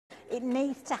it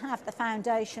needs to have the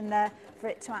foundation there for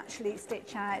it to actually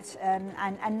stitch out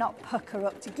and not pucker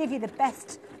up, to give you the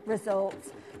best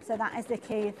results. So that is the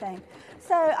key thing.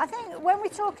 So I think when we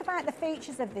talk about the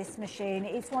features of this machine,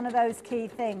 it's one of those key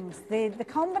things. The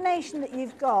combination that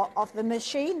you've got of the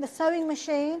machine, the sewing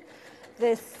machine,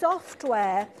 the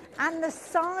software and the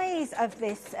size of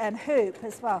this hoop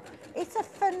as well. It's a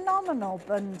phenomenal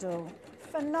bundle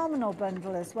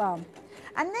as well.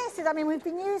 And this is, I mean, we've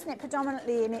been using it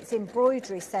predominantly in its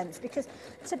embroidery sense because,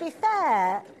 to be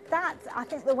fair, that's, I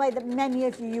think, the way that many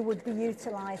of you would be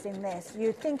utilising this.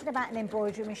 You're thinking about an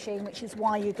embroidery machine, which is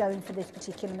why you're going for this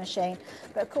particular machine.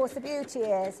 But of course, the beauty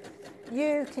is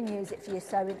you can use it for your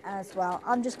sewing as well.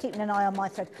 I'm just keeping an eye on my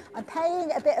thread. I'm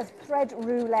playing a bit of thread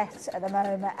roulette at the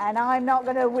moment, and I'm not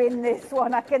going to win this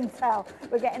one, I can tell.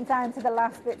 We're getting down to the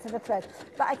last bits of the thread.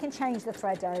 But I can change the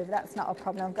thread over, that's not a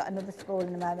problem. I've got another spool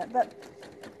in a moment. But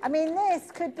I mean,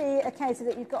 this could be a case of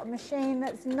that you've got a machine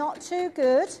that's not too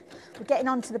good. We're getting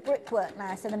on to the brickwork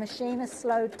now, so the machine has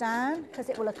slowed down because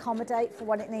it will accommodate for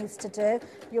what it needs to do.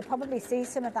 You'll probably see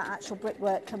some of that actual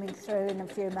brickwork coming through in a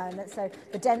few moments, so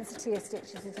the density of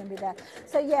stitches is going to be there.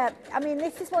 So yeah, I mean,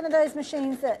 this is one of those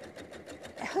machines that,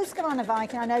 Husqvarna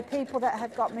Viking, I know people that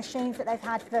have got machines that they've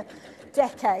had for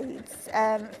decades,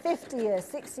 50 years,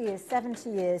 60 years, 70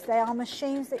 years. They are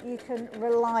machines that you can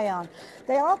rely on.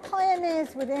 They are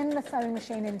pioneers within the sewing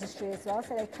machine industry as well,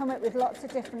 so they come up with lots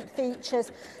of different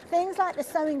features. Things like the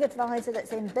sewing advisor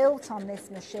that's inbuilt on this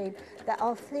machine, that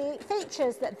are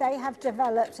features that they have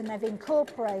developed and they've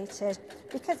incorporated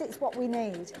because it's what we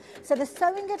need. So the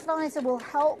sewing advisor will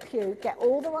help you get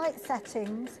all the right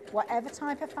settings, whatever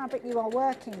type of fabric you are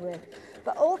working with.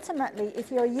 But ultimately,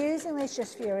 if you're using this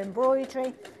just for your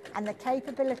embroidery and the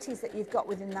capabilities that you've got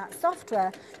within that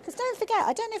software, because don't forget,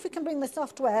 I don't know if we can bring the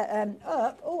software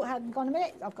up. Oh, hang on a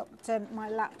minute, I've got my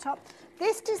laptop.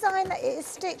 This design that it is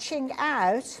stitching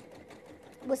out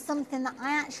was something that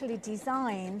I actually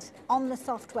designed on the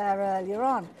software earlier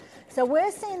on. So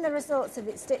we're seeing the results of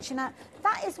it stitching out.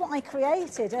 That is what I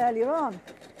created earlier on.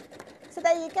 So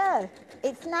there you go.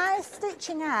 It's now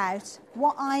stitching out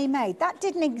what I made. That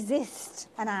didn't exist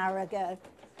an hour ago.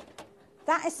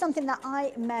 That is something that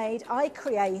I made, I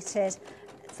created,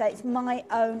 so it's my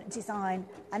own design.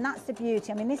 And that's the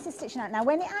beauty. I mean, this is stitching out. Now,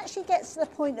 when it actually gets to the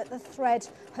point that the thread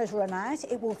has run out,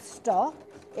 it will stop.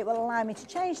 It will allow me to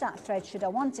change that thread should I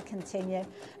want to continue.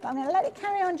 But I'm going to let it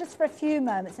carry on just for a few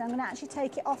moments, and I'm going to actually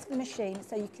take it off the machine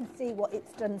so you can see what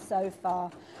it's done so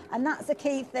far. And that's the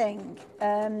key thing.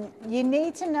 You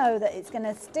need to know that it's going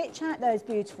to stitch out those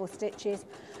beautiful stitches,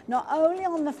 not only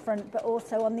on the front, but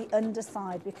also on the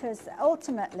underside, because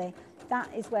ultimately that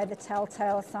is where the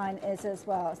telltale sign is as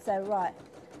well. So, right.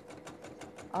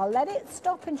 I'll let it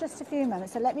stop in just a few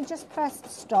moments. So let me just press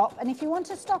stop. And if you want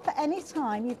to stop at any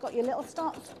time, you've got your little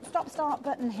stop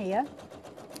button here.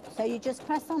 So you just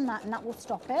press on that and that will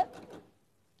stop it,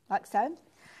 like so.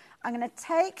 I'm going to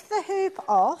take the hoop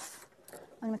off.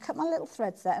 I'm going to cut my little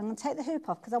threads there. I'm going to take the hoop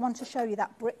off because I want to show you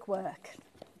that brickwork.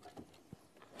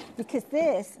 Because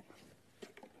this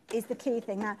is the key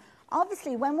thing. Now,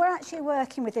 obviously, when we're actually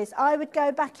working with this, I would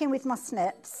go back in with my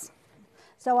snips.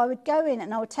 So I would go in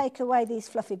and I would take away these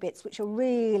fluffy bits, which are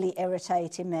really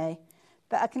irritating me.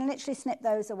 But I can literally snip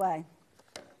those away.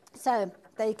 So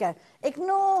there you go.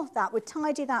 Ignore that. We'd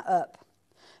tidy that up.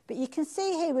 But you can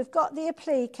see here we've got the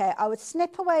applique. I would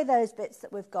snip away those bits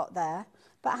that we've got there.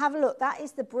 But have a look. That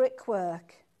is the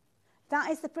brickwork. That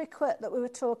is the brickwork that we were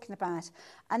talking about.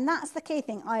 And that's the key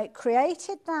thing. I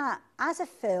created that as a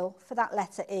fill for that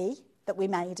letter E that we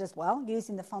made as well,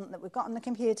 using the font that we've got on the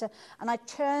computer, and I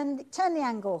turned the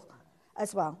angle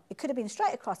as well. It could have been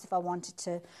straight across if I wanted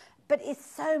to, but it's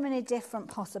so many different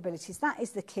possibilities. That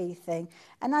is the key thing.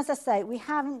 And as I say, we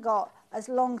haven't got as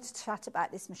long to chat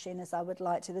about this machine as I would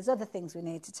like to. There's other things we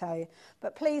need to tell you.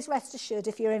 But please rest assured,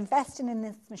 if you're investing in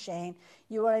this machine,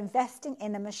 you are investing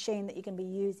in a machine that you're going to be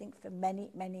using for many,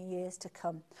 many years to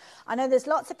come. I know there's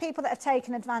lots of people that have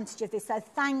taken advantage of this, so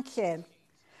thank you.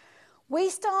 We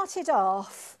started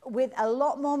off with a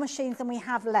lot more machines than we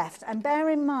have left. And bear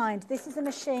in mind, this is a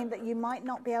machine that you might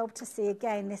not be able to see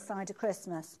again this side of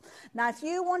Christmas. Now, if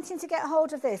you're wanting to get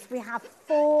hold of this, we have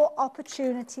 4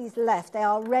 opportunities left. They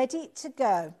are ready to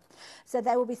go. So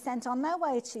they will be sent on their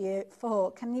way to you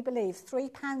for, can you believe,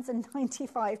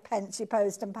 £3.95 your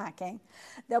post and packing.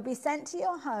 They'll be sent to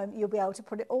your home. You'll be able to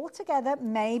put it all together.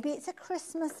 Maybe it's a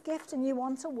Christmas gift and you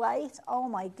want to wait. Oh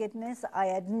my goodness, I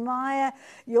admire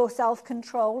your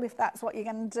self-control if that's what you're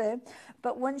going to do.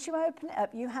 But once you open it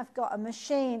up, you have got a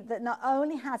machine that not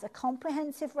only has a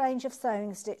comprehensive range of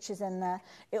sewing stitches in there,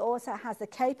 it also has the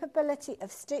capability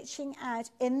of stitching out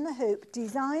in the hoop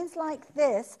designs like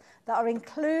this that are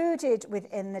included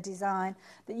within the design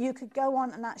that you could go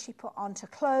on and actually put onto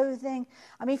clothing.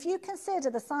 I mean, if you consider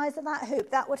the size of that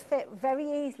hoop, that would fit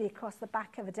very easily across the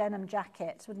back of a denim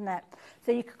jacket, wouldn't it?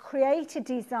 So you could create a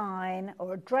design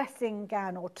or a dressing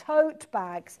gown or tote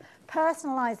bags.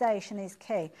 Personalisation is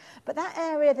key. But that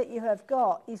area that you have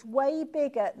got is way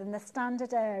bigger than the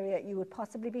standard area you would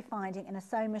possibly be finding in a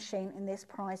sewing machine in this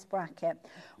price bracket.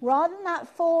 Rather than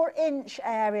that 4-inch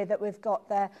area that we've got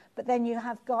there, but then you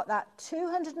have got that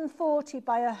 240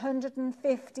 by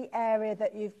 150 area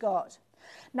that you've got.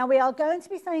 Now, we are going to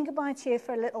be saying goodbye to you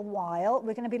for a little while.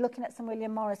 We're going to be looking at some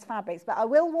William Morris fabrics, but I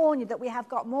will warn you that we have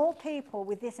got more people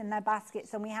with this in their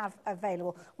baskets than we have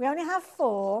available. We only have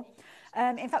 4.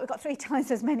 In fact, we've got 3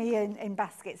 times as many in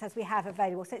baskets as we have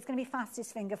available, so it's going to be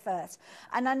fastest finger first.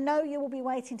 And I know you will be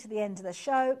waiting to the end of the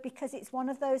show because it's one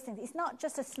of those things. It's not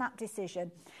just a snap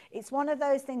decision. It's one of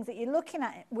those things that you're looking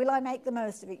at. Will I make the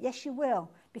most of it? Yes, you will,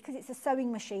 because it's a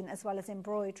sewing machine as well as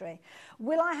embroidery.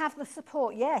 Will I have the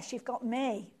support? Yes, you've got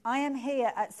me. I am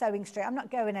here at Sewing Street. I'm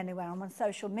not going anywhere. I'm on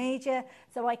social media,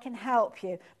 so I can help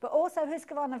you. But also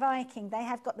Husqvarna Viking, they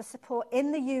have got the support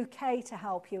in the UK to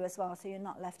help you as well, so you're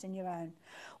not left on your own.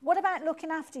 What about looking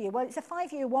after you? Well, it's a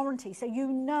 5-year warranty, so you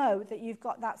know that you've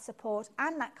got that support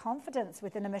and that confidence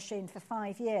within a machine for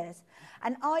 5 years.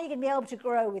 And are you going to be able to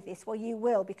grow with this? Well, you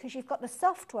will, because you've got the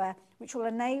software which will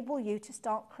enable you to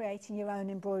start creating your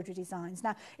own embroidery designs.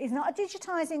 Now, it's not a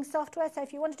digitising software, so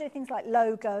if you want to do things like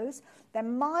logos,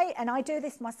 then and I do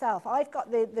this myself, I've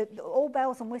got the all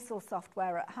bells and whistles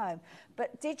software at home,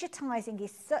 but digitising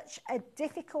is such a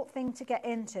difficult thing to get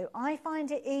into. I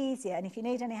find it easier, and if you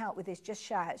need any help with this, just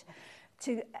shout,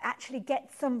 to actually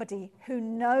get somebody who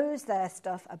knows their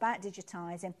stuff about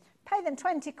digitising. Pay them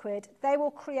 20 quid, they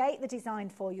will create the design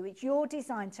for you. It's your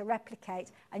design to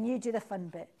replicate, and you do the fun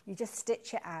bit. You just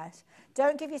stitch it out.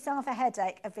 Don't give yourself a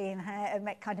headache of being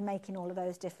kind of making all of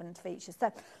those different features.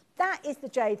 So that is the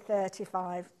Jade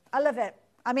 35. I love it.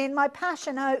 I mean, my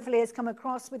passion hopefully has come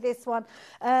across with this one.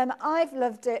 I've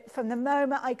loved it from the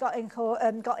moment I got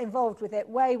involved with it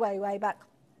way back.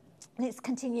 And it's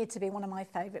continued to be one of my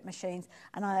favourite machines.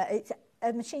 And it's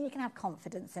a machine you can have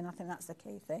confidence in. I think that's the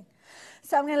key thing.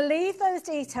 So I'm going to leave those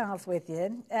details with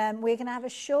you. We're going to have a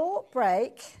short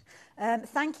break.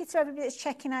 Thank you to everybody that's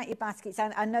checking out your baskets.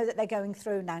 I know that they're going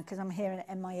through now because I'm hearing it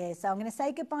in my ears. So I'm going to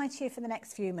say goodbye to you for the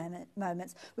next few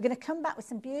moments. We're going to come back with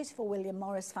some beautiful William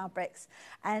Morris fabrics.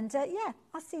 And yeah,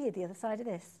 I'll see you the other side of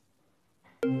this.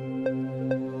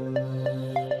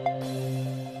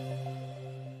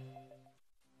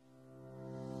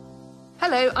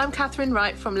 Hello, I'm Catherine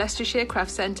Wright from Leicestershire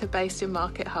Craft Centre based in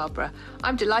Market Harborough.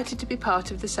 I'm delighted to be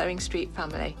part of the Sewing Street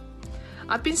family.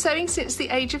 I've been sewing since the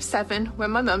age of 7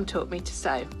 when my mum taught me to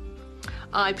sew.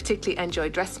 I particularly enjoy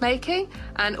dressmaking,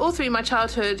 and all through my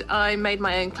childhood I made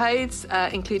my own clothes,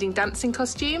 including dancing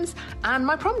costumes and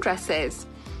my prom dresses.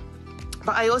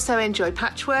 But I also enjoy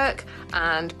patchwork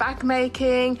and bag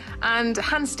making and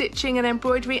hand stitching and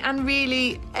embroidery and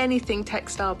really anything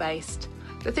textile based.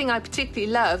 The thing I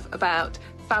particularly love about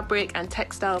fabric and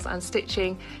textiles and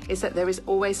stitching is that there is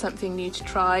always something new to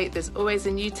try. There's always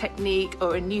a new technique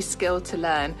or a new skill to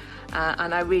learn,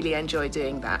 and I really enjoy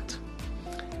doing that.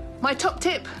 My top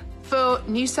tip for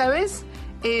new sewers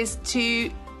is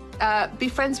to be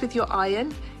friends with your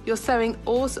iron. Your sewing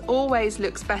always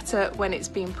looks better when it's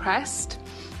been pressed,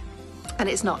 and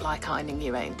it's not like ironing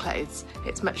your own clothes.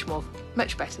 It's much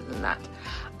better than that.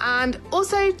 And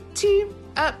also to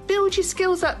build your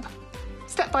skills up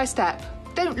step by step.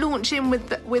 Don't launch in with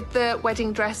the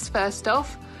wedding dress first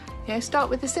off. You know, start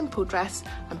with a simple dress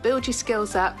and build your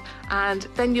skills up, and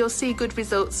then you'll see good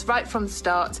results right from the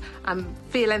start and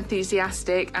feel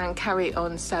enthusiastic and carry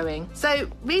on sewing. So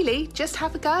really, just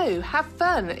have a go, have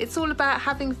fun. It's all about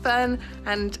having fun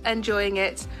and enjoying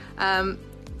it.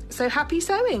 So happy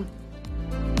sewing.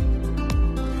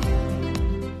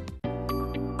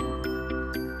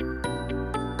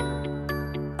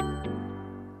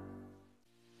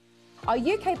 Our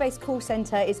UK-based call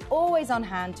centre is always on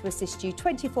hand to assist you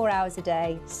 24 hours a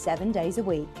day, 7 days a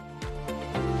week.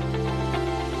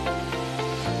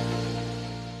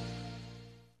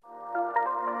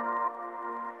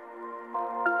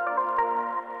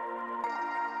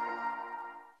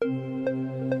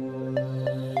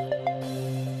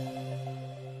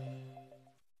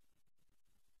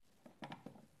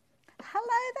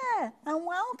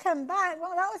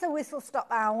 was a whistle-stop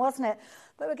hour, wasn't it?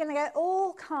 But we're going to get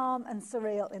all calm and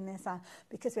surreal in this hour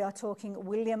because we are talking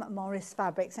William Morris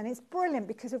fabrics, and it's brilliant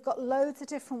because we've got loads of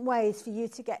different ways for you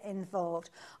to get involved.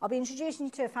 I'll be introducing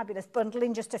you to a fabulous bundle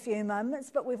in just a few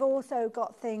moments, but we've also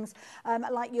got things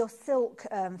like your silk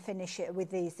finish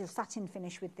with these, your satin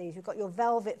finish with these. We've got your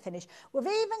velvet finish. We've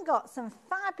even got some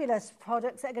fabulous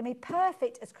products that are going to be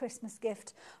perfect as Christmas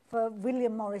gift for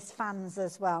William Morris fans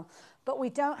as well. But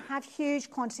we don't have huge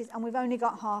quantities, and we've only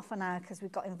got half an hour because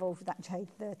we've got involved with that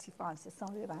J35, so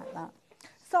sorry about that.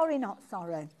 Sorry, not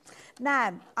sorry.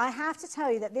 Now, I have to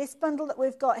tell you that this bundle that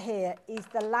we've got here is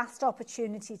the last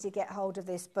opportunity to get hold of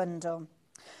this bundle.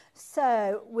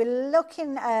 So we're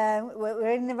looking,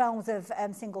 we're in the realms of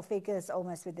single figures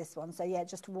almost with this one. So yeah,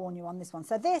 just to warn you on this one.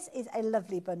 So this is a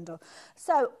lovely bundle.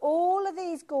 So all of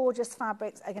these gorgeous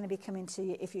fabrics are going to be coming to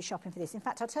you if you're shopping for this. In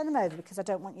fact, I'll turn them over because I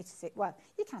don't want you to see, well,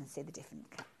 you can see the different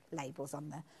labels on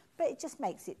there, but it just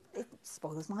makes it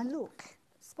spoils my look.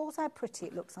 Spoils how pretty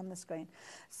it looks on the screen.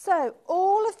 So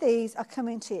all of these are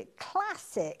coming to you.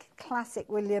 Classic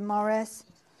William Morris.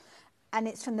 And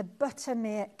it's from the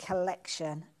Buttermere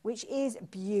collection, which is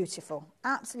beautiful,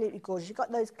 absolutely gorgeous. You've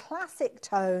got those classic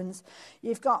tones.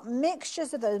 You've got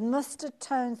mixtures of those mustard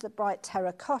tones, the bright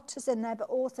terracottas in there, but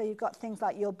also you've got things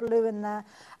like your blue in there.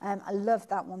 I love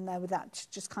that one there with that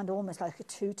just kind of almost like a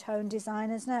two-tone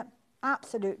design, isn't it?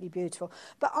 Absolutely beautiful.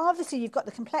 But obviously you've got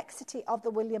the complexity of the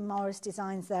William Morris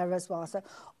designs there as well. So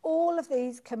all of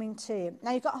these coming to you.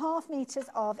 Now you've got 1/2 meters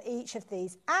of each of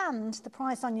these and the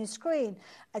price on your screen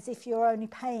as if you're only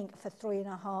paying for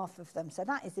 3.5 of them. So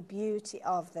that is the beauty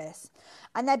of this.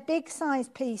 And they're big size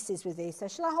pieces with these. So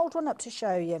shall I hold one up to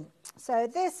show you? So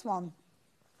this one.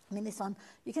 I mean, this one,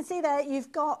 you can see there,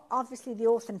 you've got obviously the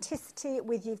authenticity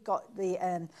with, you've got the,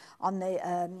 on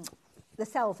the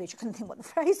selvage. I couldn't think what the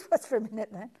phrase was for a minute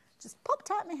then. Just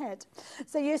popped out my head.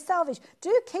 So your selvage.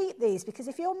 Do keep these because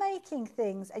if you're making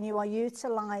things and you are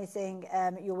utilising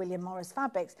your William Morris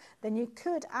fabrics, then you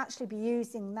could actually be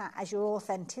using that as your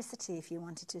authenticity if you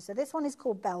wanted to. So this one is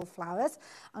called Bellflowers.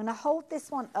 I'm going to hold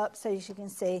this one up so you can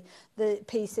see the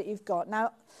piece that you've got.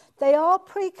 Now, they are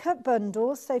pre-cut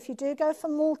bundles, so if you do go for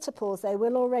multiples, they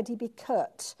will already be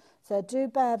cut. So do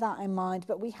bear that in mind.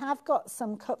 But we have got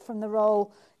some cut from the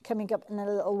roll coming up in a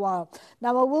little while.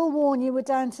 Now, I will warn you, we're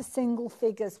down to single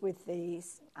figures with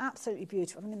these. Absolutely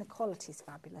beautiful. I mean, the quality is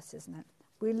fabulous, isn't it?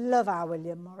 We love our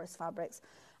William Morris fabrics.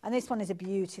 And this one is a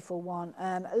beautiful one.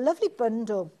 A lovely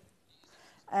bundle.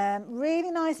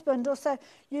 Really nice bundle. So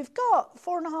you've got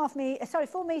 4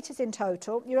 meters in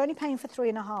total. You're only paying for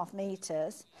 3.5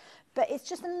 meters. But it's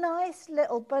just a nice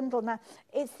little bundle. Now,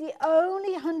 it's the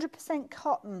only 100%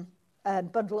 cotton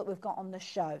bundle that we've got on the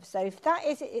show. So if that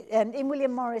is in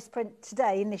William Morris print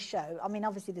today in this show, I mean,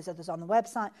 obviously there's others on the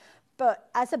website, but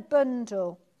as a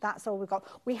bundle, that's all we've got.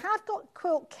 We have got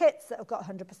quilt kits that have got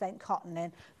 100% cotton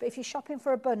in, but if you're shopping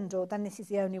for a bundle, then this is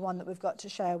the only one that we've got to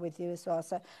share with you as well.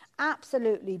 So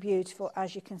absolutely beautiful,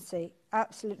 as you can see.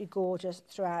 Absolutely gorgeous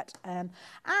throughout. And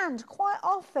quite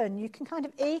often you can kind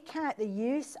of eke out the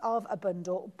use of a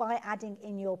bundle by adding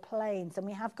in your plains. And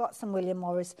we have got some William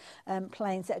Morris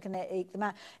plains that are going to eke them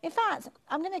out. In fact,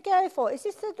 I'm going to go for, is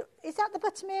that the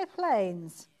Buttermere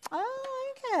plains?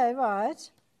 Oh, okay, right.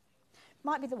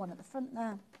 Might be the one at the front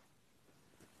there.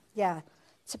 Yeah,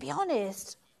 to be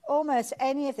honest, almost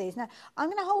any of these. Now, I'm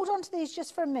going to hold on to these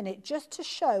just for a minute, just to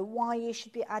show why you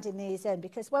should be adding these in,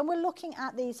 because when we're looking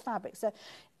at these fabrics, so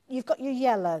you've got your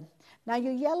yellow. Now,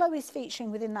 your yellow is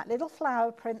featuring within that little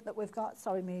flower print that we've got,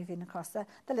 sorry, moving across there,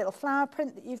 the little flower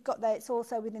print that you've got there. It's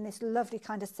also within this lovely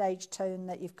kind of sage tone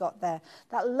that you've got there.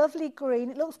 That lovely green,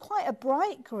 it looks quite a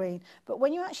bright green, but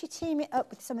when you actually team it up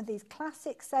with some of these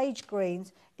classic sage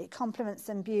greens, it complements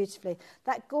them beautifully.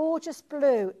 That gorgeous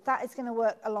blue, that is going to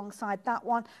work alongside that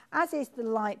one, as is the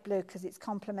light blue because it's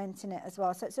complementing it as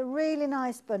well. So it's a really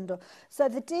nice bundle. So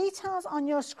the details on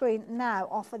your screen now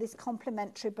offer this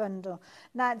complementary bundle.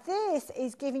 Now this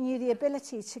is giving you the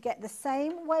ability to get the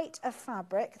same weight of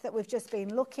fabric that we've just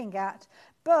been looking at,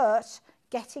 but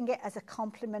getting it as a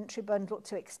complementary bundle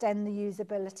to extend the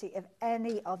usability of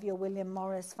any of your William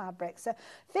Morris fabrics. So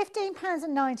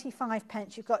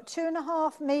 £15.95. You've got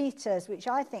 2.5 meters, which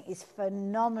I think is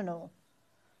phenomenal.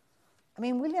 I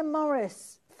mean, William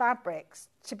Morris fabrics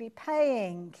to be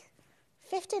paying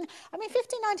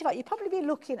 £15.95, you'd probably be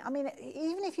looking, I mean,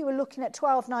 even if you were looking at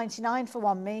 £12.99 for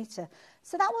 1 metre.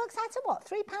 So that works out at what?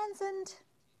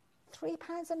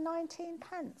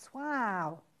 £3.19.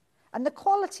 Wow. And the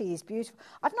quality is beautiful.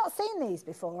 I've not seen these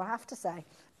before, I have to say,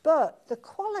 but the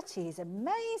quality is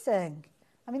amazing.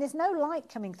 I mean, there's no light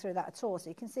coming through that at all, so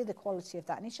you can see the quality of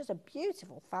that, and it's just a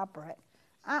beautiful fabric.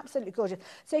 Absolutely gorgeous.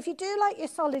 So if you do like your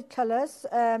solid colours,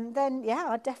 then yeah,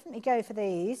 I'd definitely go for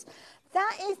these.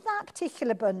 That is that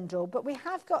particular bundle, but we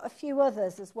have got a few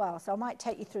others as well, so I might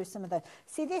take you through some of those.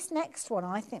 See, this next one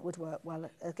I think would work well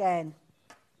again.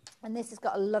 And this has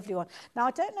got a lovely one. Now,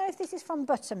 I don't know if this is from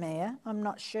Buttermere. I'm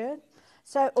not sure.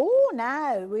 So, oh,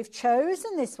 now we've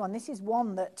chosen this one. This is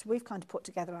one that we've kind of put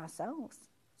together ourselves.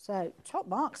 So, top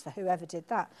marks for whoever did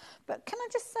that. But can I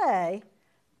just say,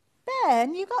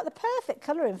 Ben, you got the perfect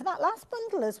colouring for that last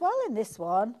bundle as well in this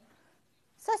one.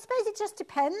 So I suppose it just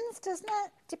depends, doesn't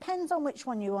it? Depends on which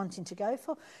one you're wanting to go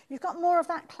for. You've got more of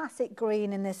that classic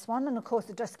green in this one, and of course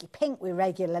the dusky pink we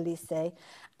regularly see.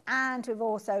 And we've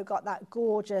also got that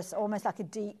gorgeous, almost like a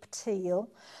deep teal.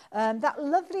 That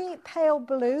lovely pale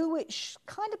blue, which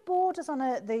kind of borders on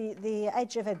the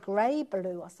edge of a grey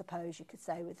blue, I suppose you could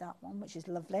say with that one, which is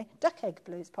lovely. Duck egg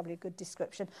blue is probably a good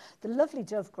description. The lovely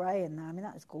dove grey in there, I mean,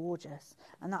 that is gorgeous.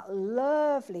 And that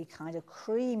lovely kind of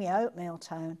creamy oatmeal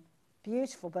tone.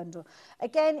 Beautiful bundle.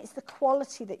 Again, it's the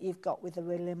quality that you've got with the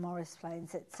William Morris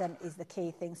planes that is the key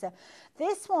thing. So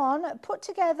this one put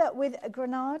together with a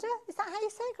Granada. Is that how you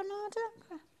say Granada?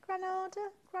 Granada.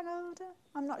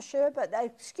 I'm not sure, but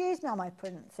excuse me on my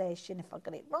pronunciation if I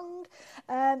got it wrong.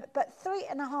 But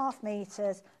 3.5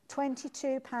 metres,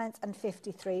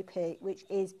 £22.53, which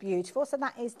is beautiful. So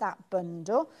that is that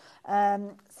bundle.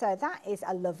 So that is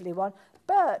a lovely one.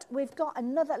 But we've got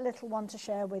another little one to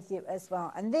share with you as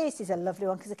well. And this is a lovely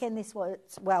one because, again, this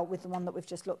works well with the one that we've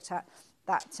just looked at,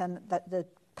 the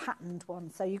patterned one.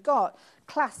 So you've got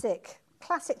classic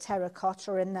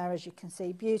terracotta in there, as you can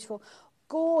see. Beautiful.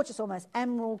 Gorgeous, almost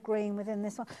emerald green within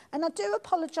this one. And I do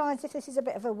apologise if this is a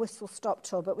bit of a whistle-stop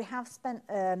tour, but we have spent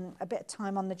a bit of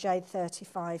time on the Jade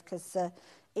 35 because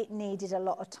it needed a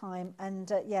lot of time. And,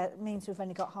 yeah, it means we've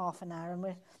only got half an hour and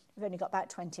we've only got about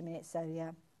 20 minutes, so,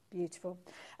 yeah. Beautiful.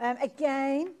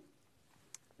 Again,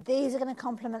 these are going to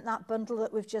complement that bundle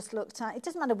that we've just looked at. It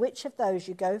doesn't matter which of those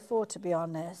you go for, to be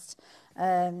honest.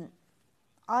 I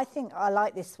think I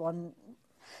like this one.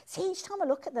 See, each time I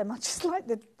look at them, I just like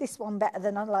this one better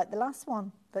than I like the last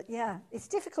one. But yeah, it's a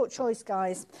difficult choice,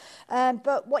 guys.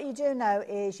 But what you do know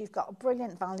is you've got a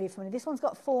brilliant value for money. This one's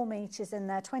got 4 metres in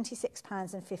there,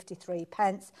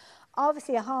 £26.53.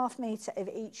 Obviously a half metre of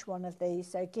each one of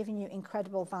these, so giving you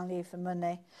incredible value for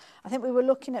money. I think we were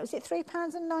looking at, was it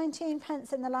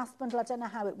 £3.19 in the last bundle? I don't know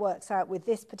how it works out with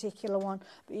this particular one,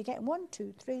 but you're getting 1,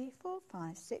 2, 3, 4,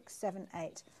 5, 6, 7,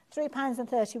 8.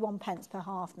 £3.31 per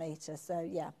half metre, so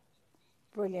yeah,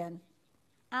 brilliant.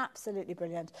 Absolutely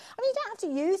brilliant. I mean, you don't have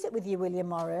to use it with your William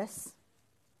Morris.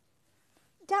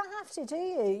 You don't have to, do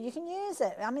you? You can use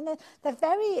it. I mean, they're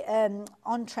very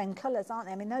on-trend colours, aren't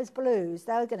they? I mean, those blues,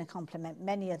 they're going to complement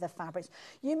many other fabrics.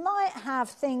 You might have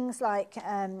things like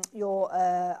your,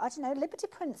 I don't know, Liberty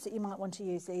prints that you might want to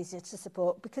use these to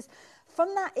support, because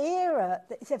from that era,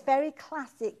 it's a very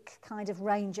classic kind of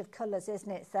range of colours, isn't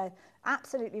it? So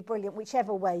absolutely brilliant,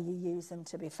 whichever way you use them,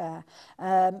 to be fair.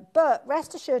 But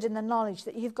rest assured in the knowledge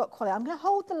that you've got quality. I'm going to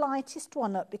hold the lightest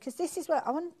one up because this is where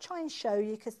I want to try and show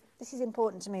you, because this is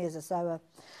important to me as a sewer.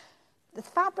 The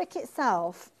fabric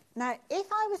itself, now if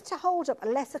I was to hold up a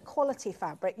lesser quality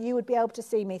fabric, you would be able to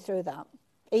see me through that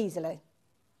easily.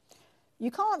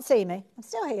 You can't see me, I'm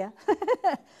still here.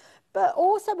 But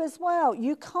also as well,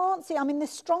 you can't see, I mean, the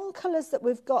strong colours that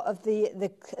we've got of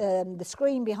the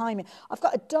screen behind me, I've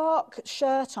got a dark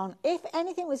shirt on. If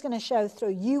anything was going to show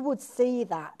through, you would see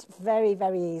that very,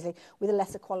 very easily with a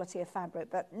lesser quality of fabric.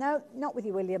 But no, not with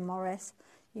your William Morris.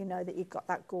 You know that you've got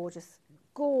that gorgeous,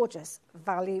 gorgeous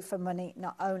value for money,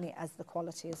 not only as the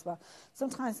quality as well.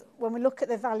 Sometimes when we look at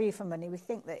the value for money, we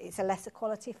think that it's a lesser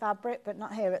quality fabric, but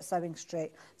not here at Sewing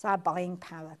Street. It's our buying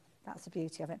power. That's the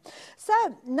beauty of it. So,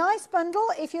 nice bundle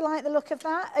if you like the look of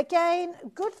that. Again,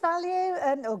 good value,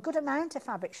 or good amount of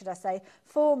fabric, should I say.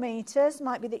 4 metres.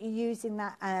 Might be that you're using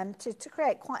that to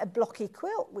create quite a blocky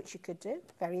quilt, which you could do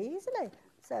very easily.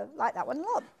 So, like that one a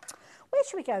lot. Where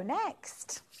should we go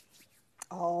next?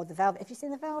 Oh, the velvet. Have you seen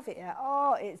the velvet yet?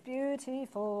 Oh, it's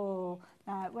beautiful.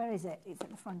 Now, where is it? It's at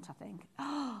the front, I think.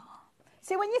 Oh.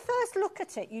 See, when you first look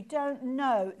at it, you don't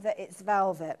know that it's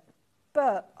velvet.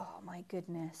 But, oh my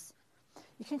goodness,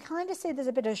 you can kind of see there's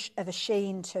a bit of a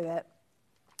sheen to it.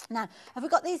 Now, have we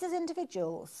got these as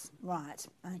individuals? Right,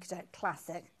 okay,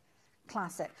 classic.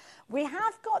 We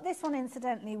have got this one,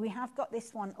 incidentally, we have got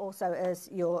this one also as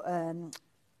your,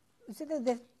 is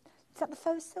that the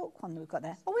faux silk one that we've got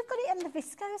there? Oh, we've got it in the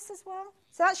viscose as well.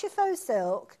 So that's your faux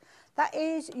silk, that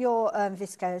is your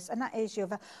viscose, and that is your,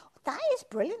 that is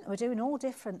brilliant. We're doing all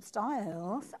different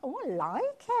styles. Oh, I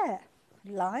like it.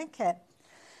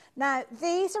 Now,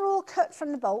 these are all cut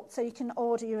from the bolt, so you can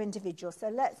order your individual. So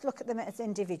let's look at them as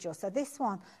individual. So this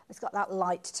one has got that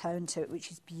light tone to it,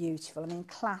 which is beautiful. I mean,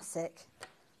 classic.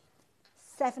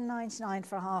 £7.99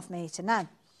 for a ½ metre. Now,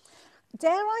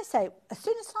 dare I say, as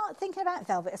soon as I start thinking about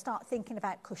velvet, I start thinking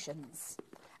about cushions.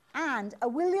 And a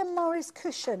William Morris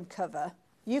cushion cover,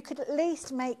 you could at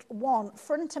least make one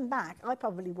front and back. I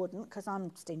probably wouldn't because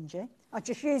I'm stingy. I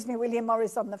just use my William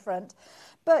Morris on the front.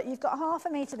 But you've got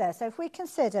 ½ metre there. So if we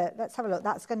consider, let's have a look,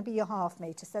 that's going to be your ½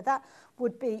 metre. So that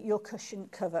would be your cushion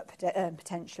cover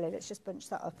potentially. Let's just bunch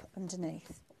that up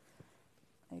underneath.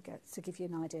 There you go, to give you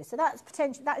an idea. So that's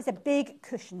potentially, that is a big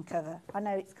cushion cover. I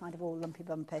know it's kind of all lumpy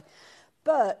bumpy.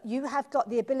 But you have got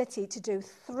the ability to do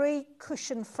 3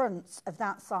 cushion fronts of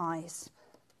that size.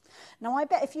 Now, I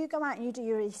bet if you go out and you do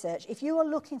your research, if you are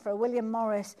looking for a William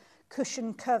Morris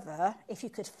cushion cover, if you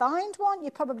could find one,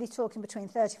 you're probably talking between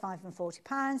 £35 and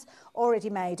 £40, already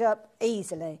made up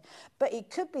easily. But it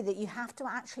could be that you have to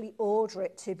actually order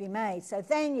it to be made. So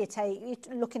then you're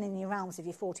looking in your realms of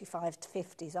your 45 to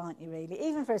 50s, aren't you, really?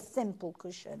 Even for a simple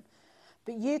cushion.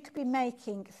 But you could be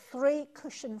making 3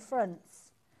 cushion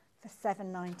fronts for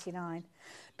 £7.99.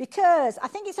 Because I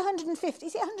think it's 150,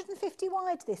 is it 150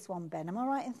 wide, this one, Ben? Am I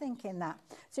right in thinking that?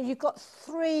 So you've got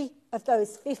 3 of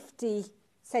those 50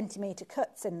 centimetre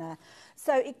cuts in there.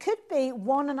 So it could be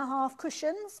 1.5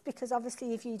 cushions, because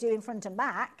obviously if you do in front and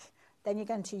back, then you're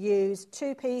going to use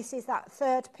 2 pieces. That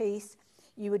third piece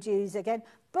you would use again.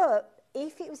 But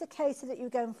if it was a case of that you were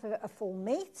going for a full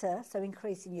metre, so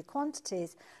increasing your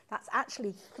quantities, that's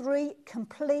actually 3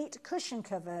 complete cushion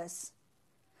covers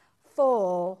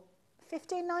for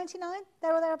 £15.99,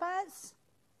 there or thereabouts.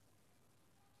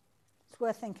 It's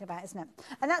worth thinking about, isn't it?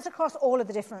 And that's across all of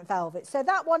the different velvets. So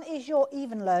that one is your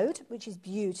even load, which is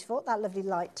beautiful, that lovely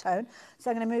light tone.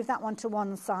 So I'm going to move that one to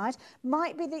one side.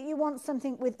 Might be that you want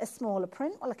something with a smaller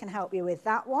print. Well, I can help you with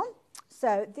that one.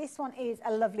 So this one is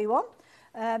a lovely one.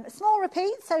 Small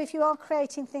repeat, so if you are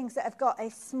creating things that have got a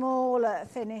smaller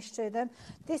finish to them,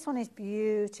 this one is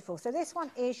beautiful. So this one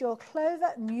is your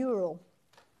Clover Mural.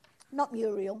 Not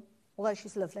Muriel, although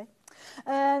she's lovely.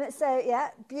 So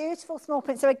yeah, beautiful small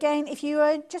print. So again, if you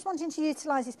are just wanting to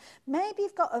utilise this, maybe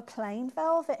you've got a plain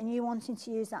velvet and you're wanting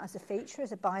to use that as a feature,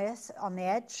 as a bias on the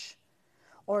edge,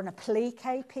 or an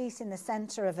applique piece in the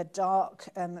centre of a dark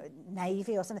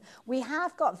navy or something. We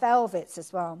have got velvets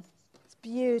as well. It's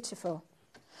beautiful.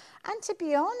 And to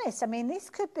be honest, I mean, this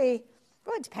could be,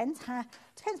 well, it depends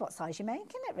what size you're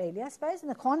making it, really, I suppose,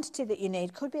 and the quantity that you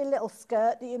need. Could be a little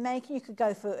skirt that you're making. You could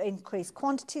go for increased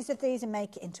quantities of these and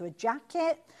make it into a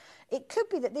jacket. It could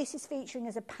be that this is featuring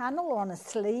as a panel or on a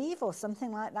sleeve or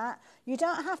something like that. You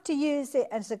don't have to use it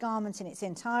as a garment in its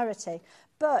entirety,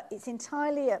 but it's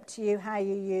entirely up to you how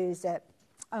you use it.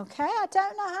 Okay, I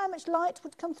don't know how much light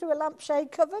would come through a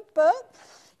lampshade cover, but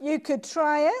you could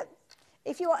try it.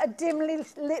 If you want a dimly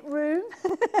lit room,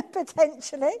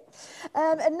 potentially.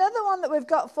 Another one that we've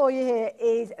got for you here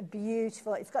is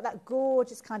beautiful. It's got that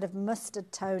gorgeous kind of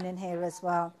mustard tone in here as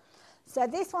well. So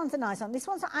this one's a nice one. This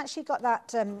one's actually got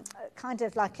that kind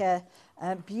of like a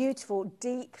beautiful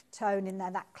deep tone in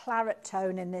there, that claret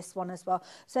tone in this one as well.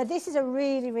 So this is a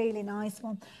really, really nice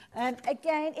one.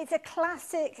 Again, it's a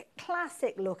classic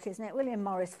look, isn't it? William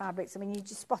Morris fabrics. I mean, you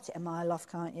just spot it a mile off,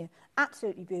 can't you?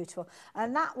 Absolutely beautiful.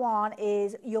 And that one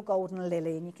is your golden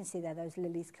lily, and you can see there those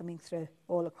lilies coming through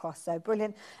all across. So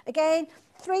brilliant. Again,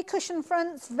 3 cushion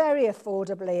fronts, very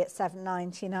affordably at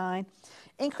 £7.99.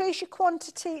 Increase your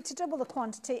quantity to double the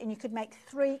quantity, and you could make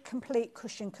 3 complete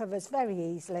cushion covers very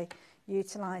easily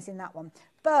utilising that one.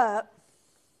 But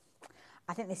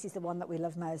I think this is the one that we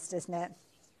love most, isn't it?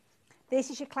 This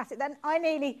is your classic. Then I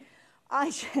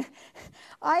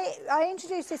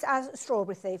introduced this as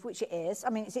Strawberry Thief, which it is. I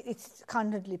mean, it's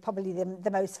kind of probably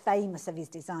the most famous of his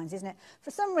designs, isn't it?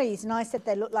 For some reason, I said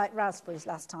they look like raspberries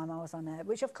last time I was on air,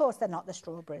 which of course they're not, the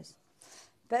strawberries.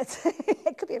 But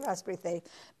it could be a Raspberry Thief.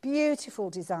 Beautiful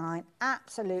design,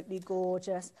 absolutely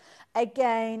gorgeous.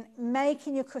 Again,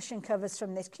 making your cushion covers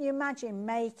from this. Can you imagine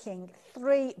making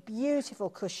 3 beautiful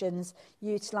cushions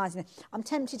utilising it? I'm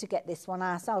tempted to get this one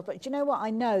ourselves, but do you know what? I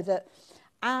know that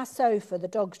our sofa, the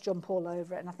dogs jump all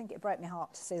over it, and I think it broke my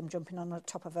heart to see them jumping on the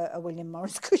top of a William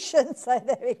Morris cushion, so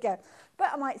there we go.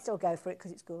 But I might still go for it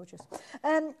because it's gorgeous.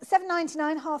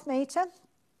 £7.99, ½ metre,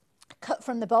 cut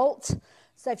from the bolt.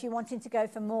 So if you're wanting to go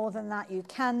for more than that, you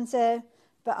can do.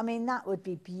 But, I mean, that would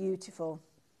be beautiful.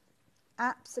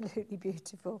 Absolutely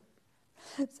beautiful.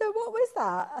 So what was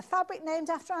that? A fabric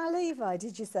named after our Levi,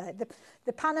 did you say?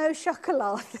 The Pain au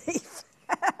Chocolat thief.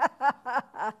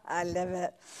 I love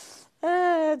it.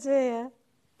 Oh, dear.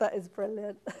 That is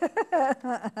brilliant.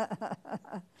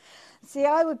 See,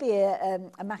 I would be a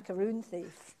macaroon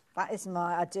thief. That is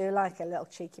I do like a little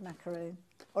cheeky macaroon.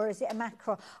 Or is it a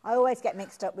mackerel? I always get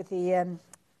mixed up with the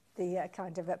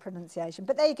kind of pronunciation.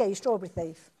 But there you go, your strawberry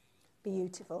thief.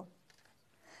 Beautiful.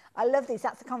 I love these.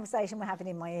 That's the conversation we're having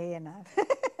in my ear now.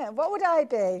 What would I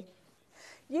be?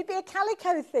 You'd be a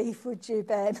calico thief, would you,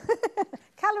 Ben?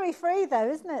 Calorie free, though,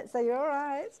 isn't it? So you're all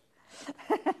right.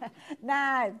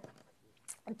 Now,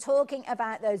 I'm talking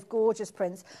about those gorgeous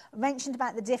prints. I mentioned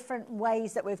about the different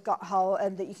ways that we've got hold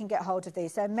that you can get hold of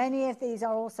these. So many of these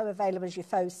are also available as your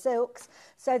faux silks.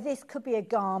 So this could be a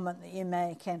garment that you're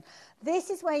making.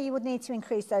 This is where you would need to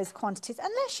increase those quantities,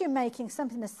 unless you're making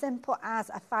something as simple as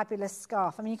a fabulous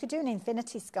scarf. I mean, you could do an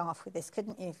infinity scarf with this,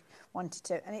 couldn't you, if you wanted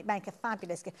to, and it'd make a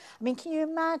fabulous gift. I mean, can you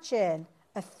imagine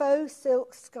a faux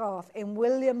silk scarf in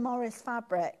William Morris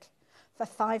fabric for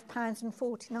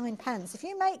 £5.49? If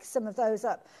you make some of those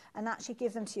up and actually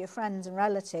give them to your friends and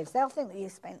relatives, they'll think that you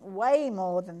spent way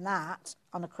more than that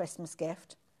on a Christmas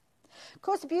gift. Of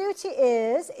course, the beauty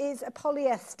is a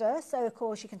polyester, so of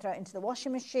course you can throw it into the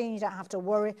washing machine. You don't have to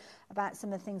worry about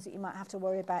some of the things that you might have to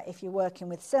worry about if you're working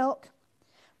with silk.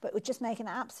 But it would just make an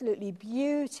absolutely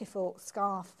beautiful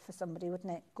scarf for somebody,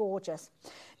 wouldn't it? Gorgeous.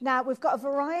 Now, we've got a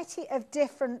variety of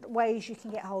different ways you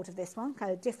can get hold of this one,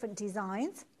 kind of different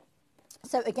designs.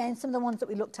 So again, some of the ones that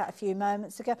we looked at a few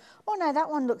moments ago. Oh no, that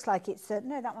one looks like it's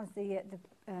no, that one's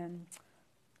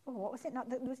oh, what was it?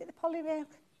 Was it the polymer?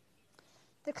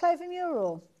 The clover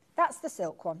mural. That's the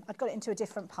silk one. I'd got it into a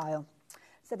different pile.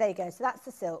 So there you go. So that's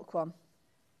the silk one.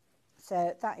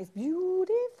 So that is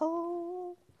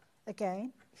beautiful.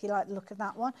 Again, if you like the look of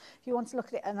that one. If you want to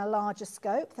look at it in a larger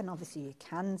scope, then obviously you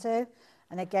can do.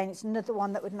 And again, it's another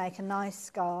one that would make a nice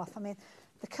scarf. I mean,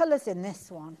 the colours in this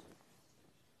one.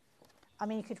 I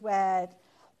mean, you could wear,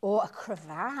 or a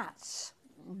cravat.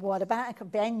 What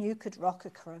about, Ben, you could rock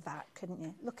a cravat, couldn't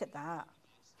you? Look at that.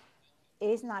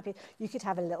 Isn't that beautiful? You could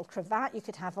have a little cravat. You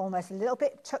could have almost a little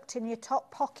bit tucked in your top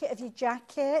pocket of your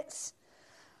jacket.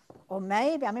 Or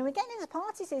maybe, I mean, we're getting into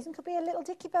party season. Could be a little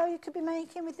dicky bow you could be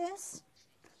making with this.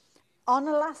 On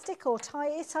elastic or tie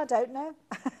it, I don't know.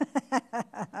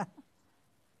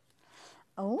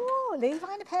 Oh,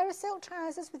 Levi in a pair of silk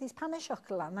trousers with his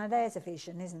panachocolate on. Now, there's a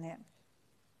vision, isn't it?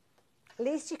 At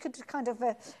least you could kind of,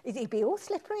 he'd be all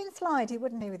slippery and slidey,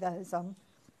 wouldn't he, with those on?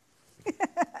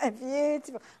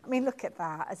 Beautiful. I mean, look at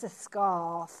that as a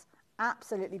scarf.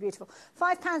 Absolutely beautiful.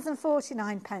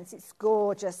 £5.49. It's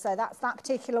gorgeous. So that's that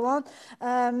particular one.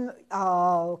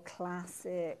 Oh,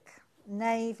 classic.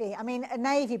 Navy. I mean, a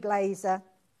navy blazer.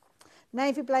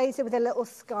 Navy blazer with a little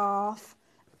scarf.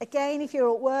 Again, if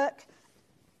you're at work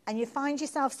and you find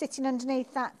yourself sitting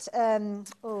underneath that,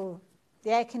 the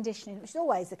air conditioning, which is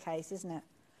always the case, isn't it?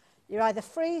 You're either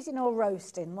freezing or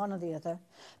roasting, one or the other.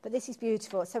 But this is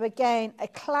beautiful. So again, a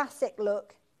classic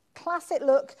look. Classic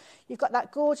look. You've got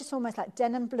that gorgeous, almost like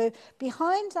denim blue.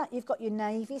 Behind that, you've got your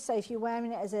navy. So if you're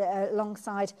wearing it as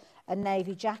alongside a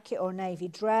navy jacket or a navy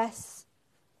dress.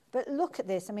 But look at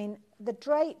this. I mean, the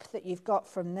drape that you've got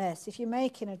from this, if you're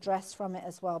making a dress from it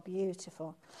as well,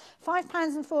 beautiful.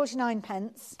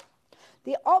 £5.49.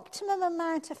 The optimum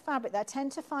amount of fabric that I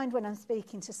tend to find when I'm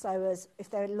speaking to sewers, if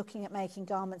they're looking at making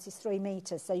garments, is 3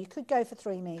 metres. So you could go for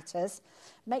 3 metres.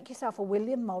 Make yourself a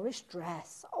William Morris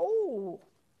dress. Oh,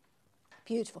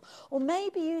 beautiful. Or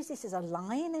maybe use this as a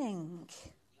lining.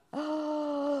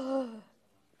 Oh,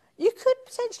 you could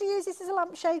potentially use this as a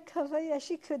lampshade cover. Yes,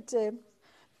 you could do.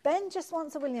 Ben just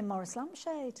wants a William Morris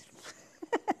lampshade.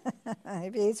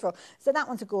 Beautiful. So that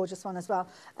one's a gorgeous one as well.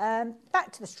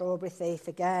 Back to the strawberry thief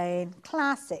again.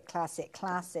 Classic, classic,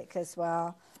 classic as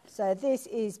well. So this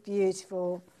is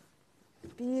beautiful.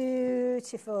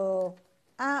 Beautiful.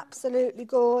 Absolutely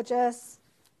gorgeous.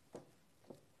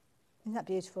 Isn't that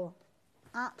beautiful?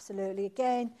 Absolutely.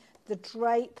 Again, the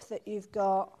drape that you've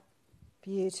got.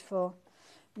 Beautiful.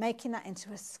 Making that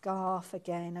into a scarf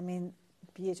again. I mean,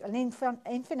 beautiful. An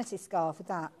infinity scarf with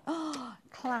that. Oh,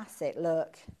 classic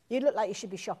look. You look like you should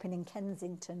be shopping in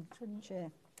Kensington, shouldn't you?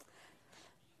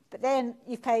 But then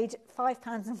you've paid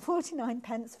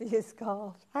 £5.49 for your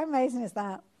scarf. How amazing is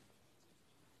that?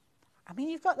 I mean,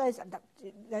 you've got those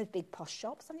big posh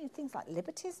shops, I mean, things like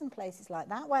Liberties and places like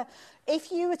that, where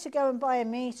if you were to go and buy a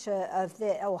metre of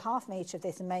this, or half metre of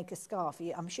this and make a scarf,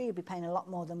 I'm sure you'd be paying a lot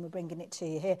more than we're bringing it to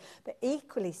you here. But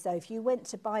equally so, if you went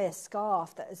to buy a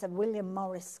scarf that is a William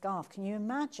Morris scarf, can you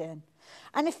imagine?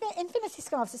 And infinity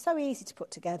scarves are so easy to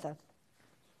put together.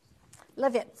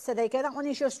 Love it. So there you go. That one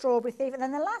is your strawberry thief. And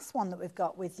then the last one that we've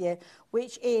got with you,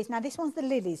 which is, now this one's the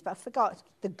lilies, but I forgot,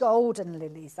 the golden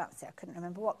lilies. That's it. I couldn't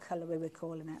remember what colour we were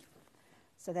calling it.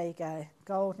 So there you go,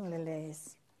 golden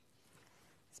lilies.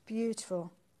 It's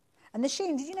beautiful. And the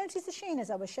sheen, did you notice the sheen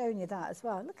as I was showing you that as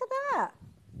well? Look at that.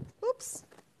 Oops.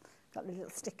 Got the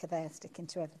little sticker there sticking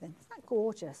to everything. Isn't that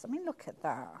gorgeous? I mean, look at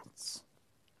that.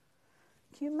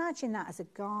 Can you imagine that as a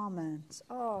garment?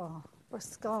 Oh, or a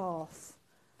scarf.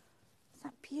 Isn't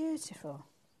that beautiful?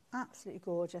 Absolutely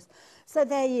gorgeous. So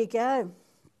there you go.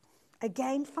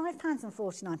 Again,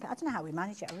 £5.49. I don't know how we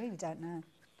manage it. I really don't know.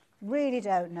 Really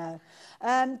don't know.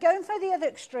 Going for the other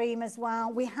extreme as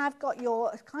well, we have got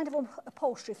your kind of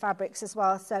upholstery fabrics as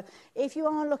well. So if you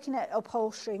are looking at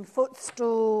upholstering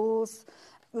footstools,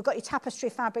 we've got your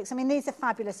tapestry fabrics. I mean, these are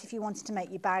fabulous if you wanted to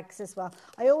make your bags as well.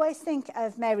 I always think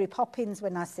of Mary Poppins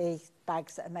when I see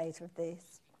bags that are made with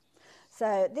these.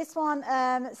 So this one,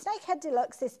 Snakehead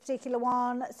Deluxe, this particular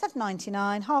one,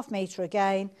 £7.99, ½ metre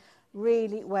again.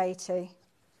 Really weighty.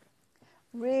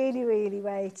 Really, really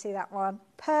weighty, that one.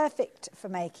 Perfect for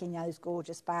making those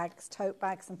gorgeous bags, tote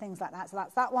bags and things like that. So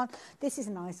that's that one. This is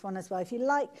a nice one as well. If you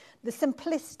like the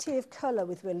simplicity of colour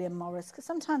with William Morris, because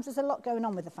sometimes there's a lot going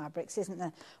on with the fabrics, isn't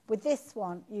there? With this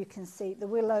one, you can see the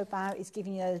willow bough is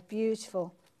giving you those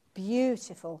beautiful,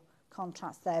 beautiful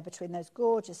contrast there between those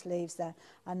gorgeous leaves there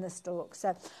and the stalk.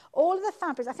 So all of the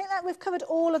fabrics, I think that we've covered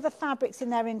all of the fabrics in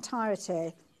their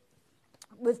entirety.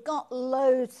 We've got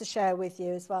loads to share with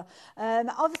you as well.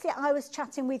 Obviously, I was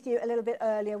chatting with you a little bit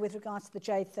earlier with regards to the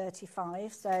Jade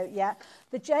 35. So, yeah,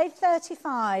 the Jade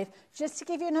 35, just to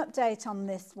give you an update on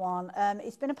this one,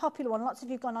 it's been a popular one. Lots of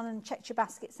you have gone on and checked your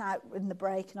baskets out in the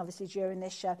break and obviously during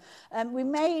this show. We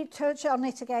may touch on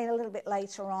it again a little bit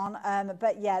later on,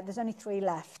 but, yeah, there's only 3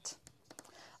 left.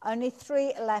 Only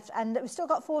 3 left, and we've still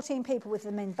got 14 people with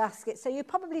them in baskets, so you're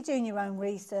probably doing your own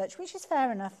research, which is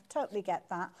fair enough, totally get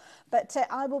that. But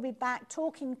I will be back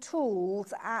talking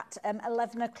tools at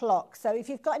 11 o'clock, so if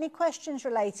you've got any questions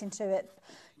relating to it,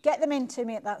 get them into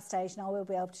me at that stage and I will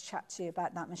be able to chat to you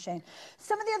about that machine.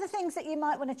 Some of the other things that you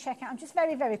might want to check out, I'm just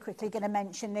very, very quickly going to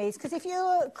mention these, because if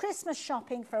you're Christmas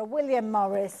shopping for a William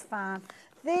Morris fan,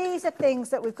 these are things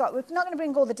that we've got. We're not going to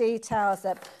bring all the details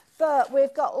up, but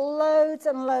we've got loads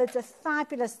and loads of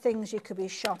fabulous things you could be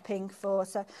shopping for.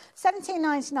 So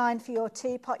 £17.99 for your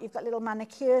teapot. You've got little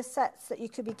manicure sets that you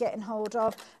could be getting hold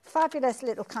of. Fabulous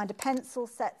little kind of pencil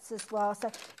sets as well.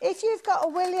 So if you've got a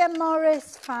William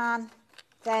Morris fan,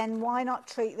 then why not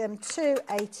treat them to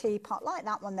a teapot like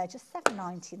that one there, just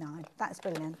 £7.99. That's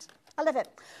brilliant. I love it.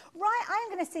 Right, I'm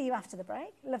going to see you after the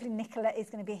break. Lovely Nicola is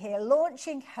going to be here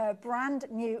launching her brand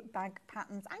new bag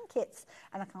patterns and kits,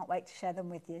 and I can't wait to share them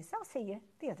with you. So I'll see you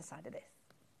the other side of this.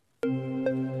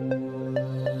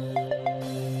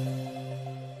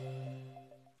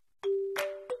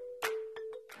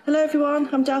 Hello everyone,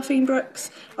 I'm Delphine Brooks.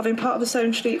 I've been part of the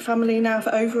Sewing Street family now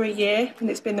for over a year and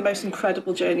it's been the most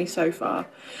incredible journey so far.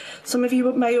 Some of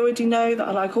you may already know that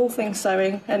I like all things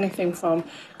sewing, anything from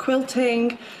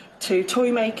quilting to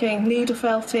toy making, needle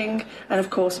felting and of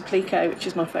course applique, which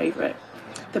is my favourite.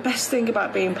 The best thing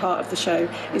about being part of the show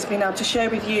is being able to share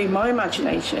with you my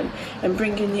imagination and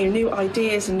bringing you new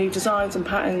ideas and new designs and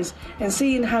patterns and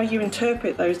seeing how you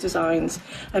interpret those designs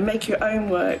and make your own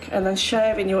work and then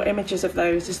sharing your images of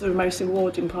those is the most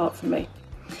rewarding part for me.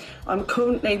 I'm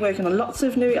currently working on lots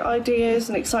of new ideas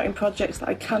and exciting projects that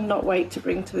I cannot wait to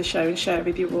bring to the show and share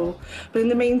with you all. But in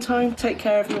the meantime, take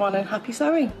care everyone and happy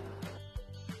sewing!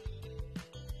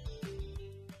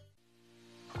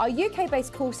 Our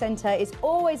UK-based call centre is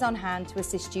always on hand to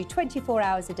assist you 24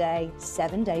 hours a day,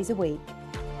 7 days a week.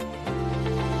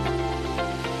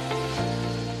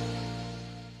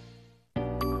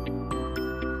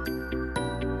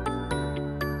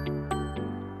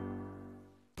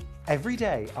 Every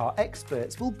day, our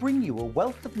experts will bring you a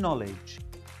wealth of knowledge.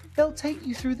 They'll take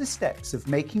you through the steps of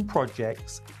making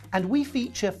projects, and we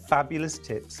feature fabulous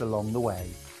tips along the way.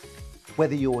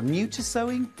 Whether you're new to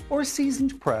sewing or a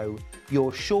seasoned pro,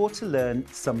 you're sure to learn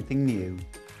something new.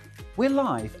 We're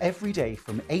live every day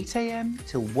from 8 AM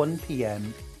till 1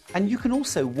 PM, and you can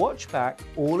also watch back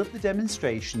all of the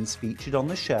demonstrations featured on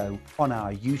the show on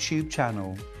our YouTube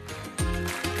channel.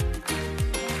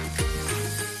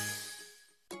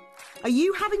 Are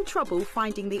you having trouble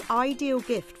finding the ideal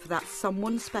gift for that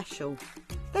someone special?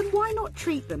 Then why not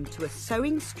treat them to a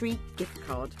Sewing Street gift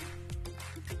card?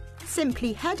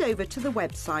 Simply head over to the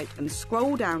website and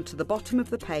scroll down to the bottom of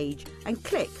the page and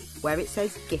click where it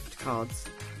says gift cards.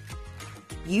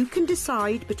 You can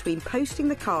decide between posting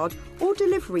the card or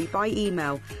delivery by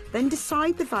email, then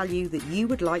decide the value that you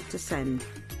would like to send.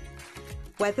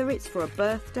 Whether it's for a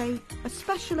birthday, a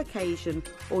special occasion,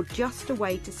 or just a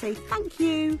way to say thank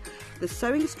you, the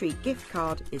Sewing Street gift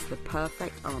card is the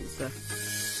perfect answer.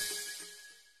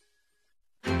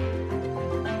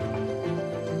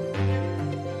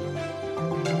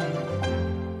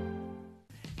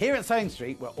 at Sewing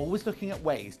Street, we're always looking at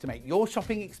ways to make your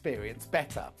shopping experience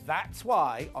better. That's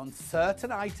why on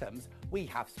certain items, we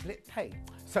have split pay.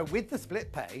 So with the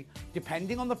split pay,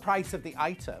 depending on the price of the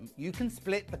item, you can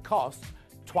split the cost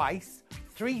twice,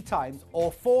 3 times,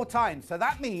 or 4 times. So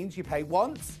that means you pay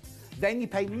once, then you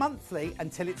pay monthly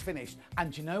until it's finished.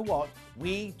 And you know what?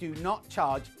 We do not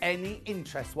charge any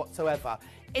interest whatsoever.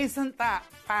 Isn't that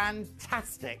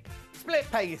fantastic? Split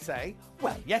pay, you say?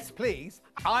 Well, yes, please.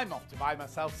 I'm off to buy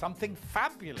myself something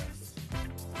fabulous.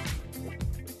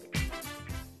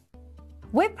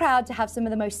 We're proud to have some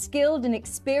of the most skilled and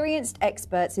experienced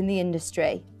experts in the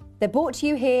industry. They're brought to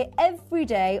you here every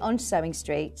day on Sewing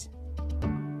Street.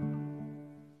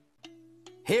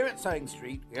 Here at Sewing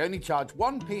Street, we only charge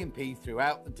 1 P&P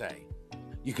throughout the day.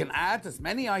 You can add as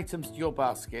many items to your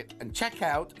basket and check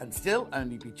out and still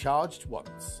only be charged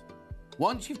once.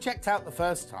 Once you've checked out the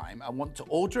first time and want to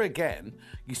order again,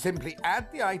 you simply add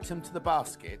the item to the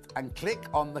basket and click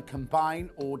on the Combine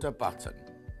Order button.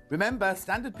 Remember,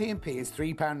 standard P&P is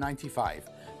 £3.95.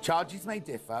 Charges may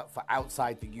differ for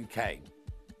outside the UK.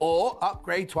 Or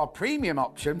upgrade to our premium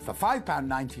option for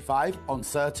 £5.95 on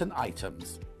certain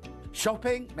items.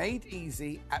 Shopping made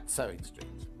easy at Sewing Street.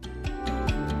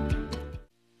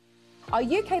 Our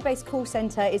UK-based call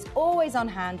centre is always on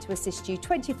hand to assist you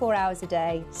 24 hours a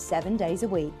day, 7 days a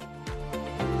week.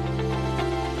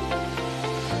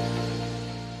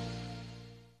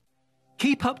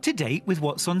 Keep up to date with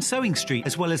what's on Sewing Street,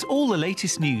 as well as all the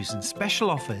latest news and special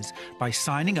offers by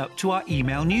signing up to our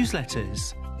email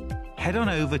newsletters. Head on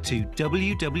over to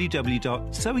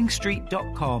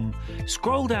www.sewingstreet.com,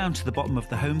 scroll down to the bottom of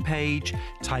the homepage,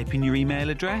 type in your email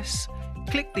address,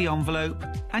 click the envelope,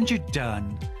 and you're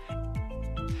done.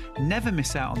 Never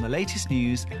miss out on the latest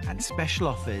news and special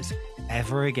offers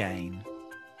ever again.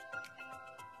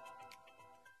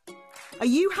 Are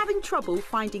you having trouble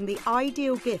finding the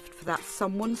ideal gift for that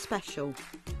someone special?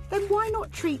 Then why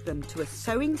not treat them to a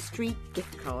Sewing Street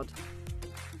gift card?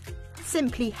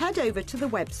 Simply head over to the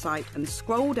website and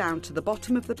scroll down to the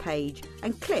bottom of the page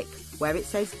and click where it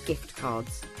says gift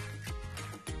cards.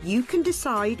 You can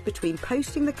decide between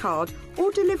posting the card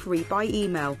or delivery by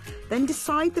email, then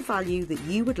decide the value that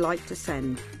you would like to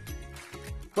send.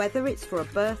 Whether it's for a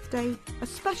birthday, a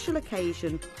special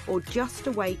occasion, or just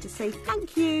a way to say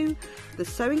thank you, the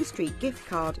Sewing Street gift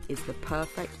card is the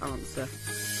perfect answer.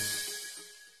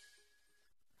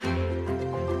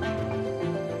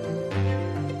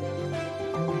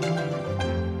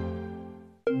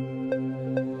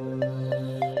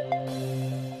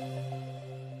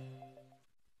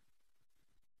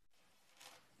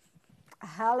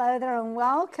 Hello there and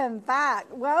welcome back.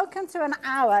 Welcome to an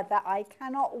hour that I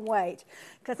cannot wait,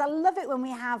 because I love it when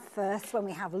we have firsts, when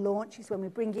we have launches, when we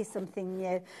bring you something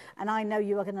new, and I know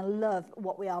you are going to love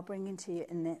what we are bringing to you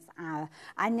in this hour.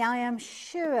 And I am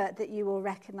sure that you will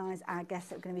recognise our guests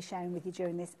that we're going to be sharing with you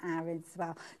during this hour as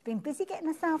well. Been busy getting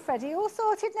herself ready. All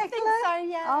sorted, Nicola? I think so,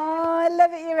 yeah. Oh, I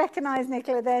love it. You recognise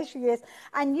Nicola. There she is.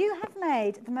 And you have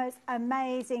made the most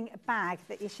amazing bag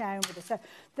that you're sharing with us. So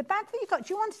the bag that you've got,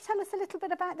 do you want to tell us a little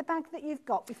bit about the bag that you've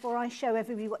got before I show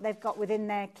everybody what they've got within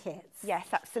their kits? Yes,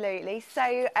 absolutely.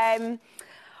 So I'm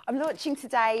launching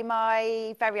today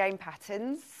my very own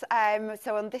patterns.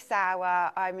 So on this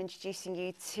hour, I'm introducing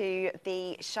you to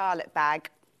the Charlotte bag.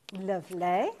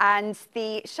 Lovely. And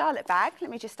the Charlotte bag, let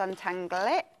me just untangle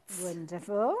it.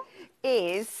 Wonderful.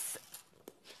 Is,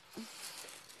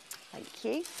 thank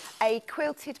you, a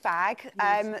quilted bag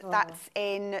that's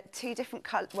in 2 different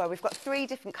colours. Well, we've got 3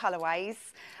 different colourways.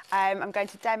 I'm going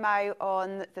to demo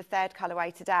on the 3rd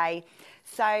colourway today.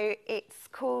 So it's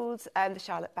called the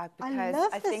Charlotte bag because I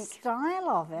love the style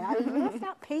of it. I love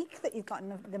that peak that you've got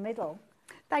in the middle.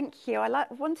 Thank you. I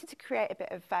wanted to create a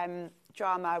bit of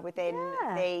drama within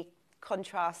the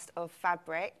contrast of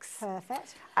fabrics.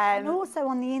 Perfect. And also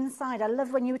on the inside, I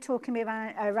love when you were talking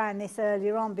about around this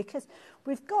earlier on, because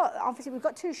we've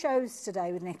got 2 shows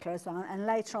today with Nicola as well, and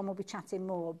later on we'll be chatting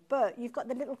more, but you've got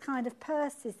the little kind of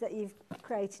purses that you've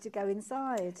created to go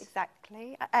inside.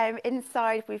 Exactly.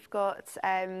 Inside we've got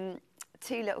 2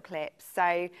 little clips.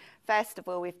 So first of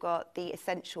all, we've got the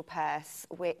essential purse,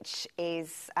 which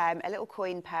is a little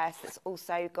coin purse that's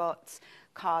also got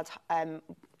card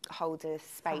holder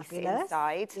space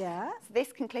inside. Yeah. So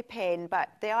this can clip in, but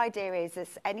the idea is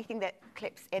anything that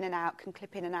clips in and out can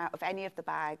clip in and out of any of the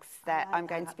bags that I'm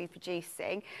going to be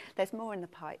producing. There's more in the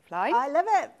pipeline. I love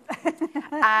it.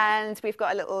 And we've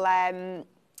got a little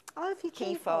Oh, for key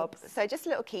key fob. fobs. So just a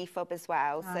little key fob as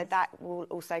well. Nice. So that will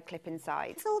also clip inside.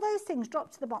 Because all those things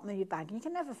drop to the bottom of your bag and you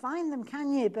can never find them,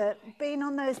 can you? But being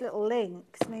on those little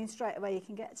links means straight away you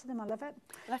can get to them. I love it.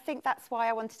 And I think that's why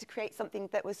I wanted to create something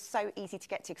that was so easy to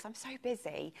get to, because I'm so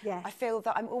busy. Yes. I feel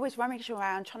that I'm always rummaging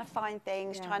around, trying to find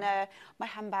things, my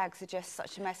handbags are just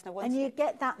such a mess. And you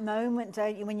get that moment,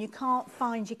 don't you, when you can't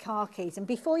find your car keys. And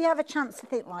before you have a chance to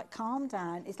think, right, calm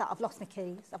down, it's like, I've lost my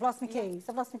keys, I've lost my keys,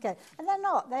 I've lost my keys. And they're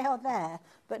not, they are there.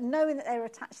 But knowing that they're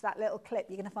attached to that little clip,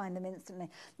 you're going to find them instantly.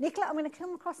 Nicola, I'm going to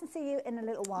come across and see you in a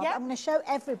little while. But I'm going to show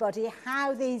everybody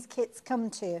how these kits come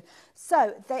to you.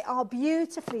 So they are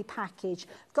beautifully packaged.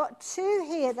 Got 2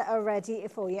 here that are ready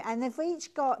for you, and they've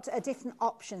each got a different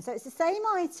option. So it's the same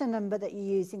item number that you're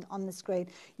using on the screen.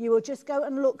 You will just go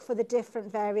and look for the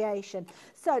different variation.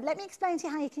 So let me explain to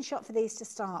you how you can shop for these to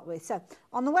start with. So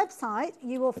on the website,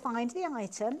 you will find the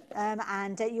item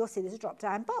and you'll see there's a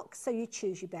drop-down box. So you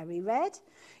choose your berry red,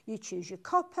 you choose your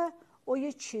copper, or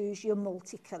you choose your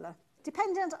multicolour,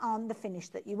 dependent on the finish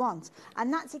that you want.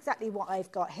 And that's exactly what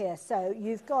I've got here. So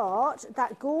you've got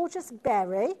that gorgeous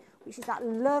berry, which is that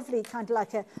lovely kind of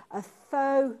like a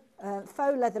faux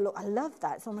leather look. I love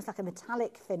that. It's almost like a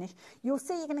metallic finish. You'll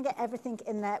see you're going to get everything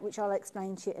in there, which I'll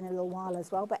explain to you in a little while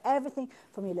as well. But everything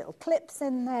from your little clips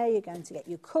in there, you're going to get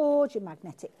your cord, your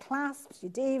magnetic clasps,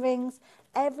 your D-rings.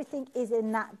 Everything is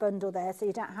in that bundle there, so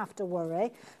you don't have to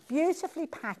worry. Beautifully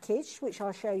packaged, which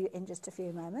I'll show you in just a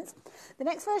few moments. The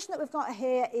next version that we've got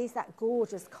here is that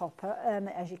gorgeous copper,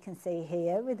 as you can see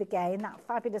here, with, again, that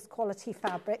fabulous quality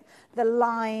fabric. The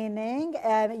lining,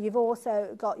 you've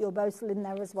also got your bosal in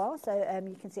there as well, so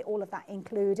you can see all of that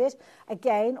included.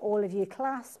 Again, all of your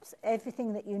clasps,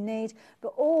 everything that you need,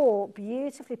 but all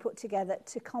beautifully put together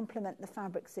to complement the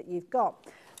fabrics that you've got.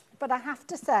 But I have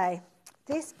to say,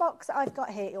 this box I've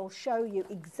got here, it'll show you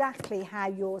exactly how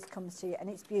yours comes to you, and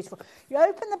it's beautiful. You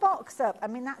open the box up, I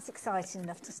mean, that's exciting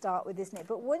enough to start with, isn't it?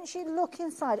 But once you look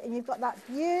inside and you've got that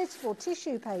beautiful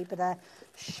tissue paper there,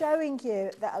 showing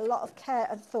you that a lot of care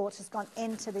and thought has gone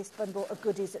into this bundle of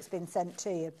goodies that's been sent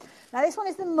to you. Now, this one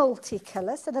is the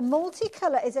multicolour. So the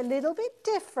multicolour is a little bit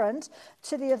different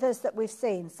to the others that we've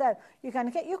seen. So you're going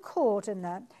to get your cord in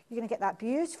there. You're going to get that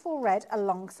beautiful red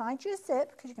alongside your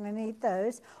zip, because you're going to need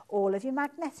those. All of your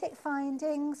magnetic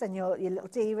findings and your little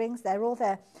D-rings, they're all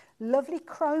there. Lovely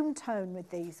chrome tone with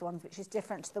these ones, which is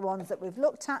different to the ones that we've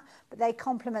looked at, but they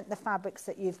complement the fabrics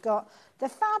that you've got. The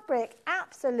fabric,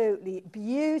 absolutely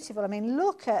beautiful. I mean,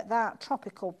 look at that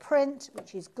tropical print,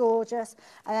 which is gorgeous.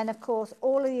 And then, of course,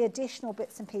 all of the additional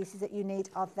bits and pieces that you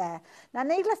need are there. Now,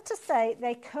 needless to say,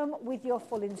 they come with your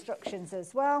full instructions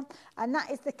as well. And that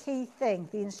is the key thing.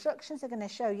 The instructions are going to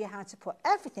show you how to put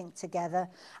everything together,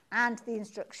 and the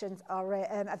instructions are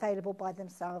available by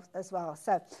themselves as well.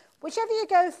 So whichever you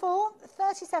go for,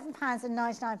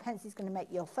 £37.99 is going to make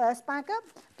your first bag up,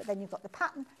 but then you've got the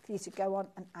pattern for you to go on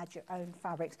and add your own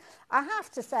fabrics. I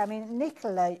have to say, I mean,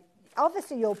 Nicola,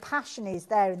 obviously your passion is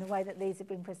there in the way that these have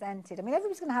been presented. I mean,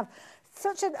 everybody's going to have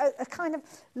such a kind of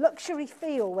luxury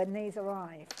feel when these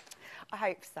arrive. I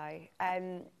hope so.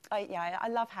 I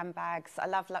love handbags. I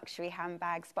love luxury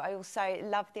handbags, but I also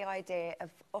love the idea of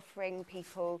offering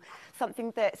people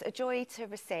something that's a joy to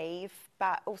receive,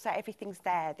 but also everything's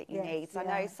there that you need. So I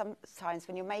know sometimes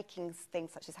when you're making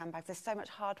things such as handbags, there's so much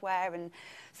hardware and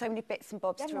so many bits and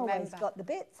bobs to remember. You've always got the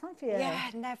bits, haven't you? Yeah,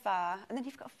 never. And then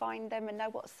you've got to find them and know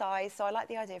what size. So I like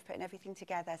the idea of putting everything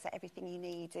together, so everything you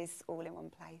need is all in one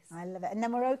place. I love it. And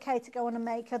then we're okay to go on and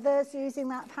make others using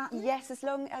that pattern? Yes, as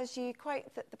long as you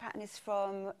quote that the pattern is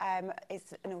from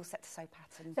is an all set to sew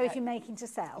pattern. So if you're making to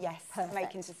sell? Yes, perfect.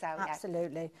 making to sell,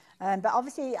 absolutely. But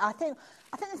obviously, I think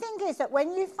the thing is that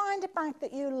when you find a bag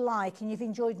that you like and you've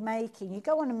enjoyed making, you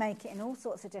go on and make it in all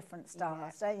sorts of different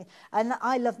styles, don't you? And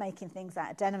I love making things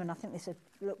out of denim, and I think this would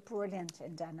look brilliant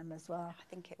in denim as well. I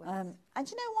think it would. And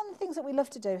you know, one of the things that we love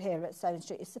to do here at Sewing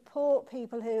Street is support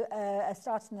people who are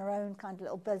starting their own kind of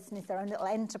little business, their own little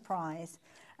enterprise.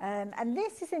 And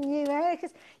this is a new area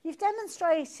because you've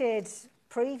demonstrated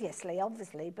previously,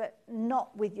 obviously, but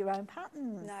not with your own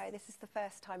patterns. No, this is the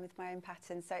first time with my own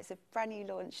pattern, so it's a brand new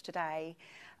launch today.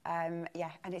 And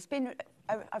it's been,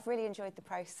 I've really enjoyed the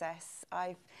process.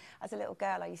 As a little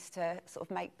girl, I used to sort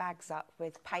of make bags up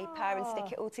with paper and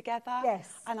stick it all together.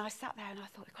 Yes. And I sat there and I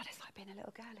thought, God, it's like being a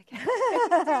little girl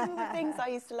again. Doing all the things I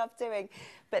used to love doing.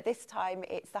 But this time,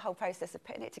 it's the whole process of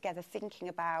putting it together, thinking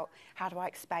about how do I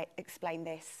explain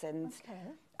this.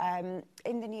 And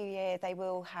in the new year, they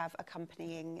will have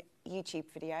accompanying YouTube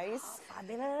videos. Oh,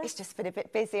 fabulous. It's just been a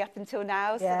bit busy up until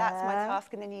now, so that's my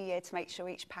task in the new year, to make sure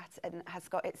each pattern has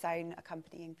got its own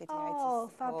accompanying video. Oh,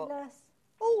 fabulous.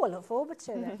 Oh, I look forward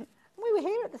to it. We were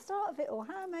here at the start of it all.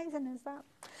 How amazing is that?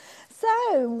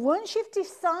 So once you've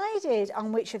decided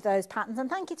on which of those patterns, and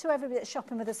thank you to everybody that's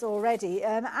shopping with us already,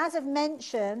 as I've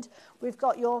mentioned, we've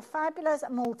got your fabulous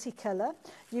multicolour,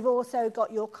 you've also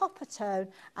got your copper tone,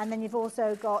 and then you've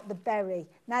also got the berry.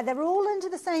 Now they're all under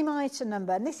the same item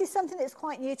number, and this is something that's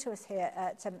quite new to us here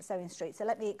at Sewing Street, so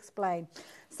let me explain.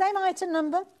 Same item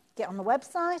number. Get on the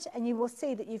website and you will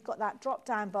see that you've got that drop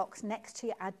down box next to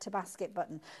your add to basket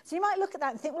button. So you might look at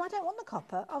that and think, well, I don't want the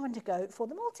copper, I want to go for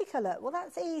the multicolour. Well,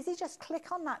 that's easy, just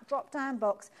click on that drop down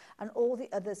box and all the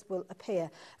others will appear.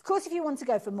 Of course, if you want to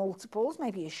go for multiples,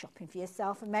 maybe you're shopping for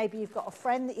yourself and maybe you've got a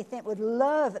friend that you think would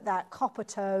love that copper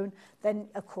tone, then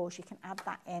of course you can add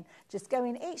that in. Just go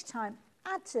in each time,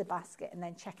 add to the basket and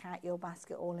then check out your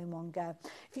basket all in one go.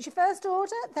 If it's your first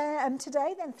order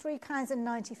today, then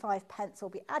 £3.95 will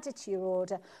be added to your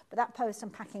order, but that post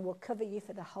and packing will cover you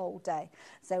for the whole day.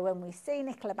 So when we see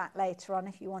Nicola back later on,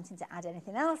 if you're wanting to add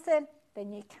anything else in,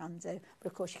 then you can do. But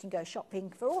of course you can go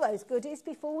shopping for all those goodies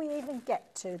before we even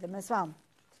get to them as well.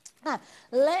 Now,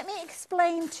 let me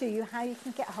explain to you how you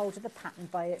can get hold of the pattern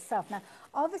by itself. Now,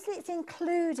 obviously it's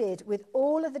included with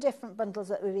all of the different bundles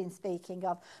that we've been speaking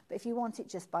of, but if you want it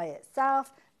just by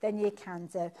itself, then you can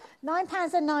do.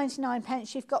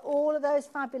 £9.99, you've got all of those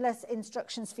fabulous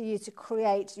instructions for you to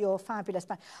create your fabulous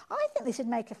bag. I think this would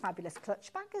make a fabulous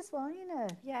clutch bag as well, you know.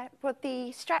 Yeah, well,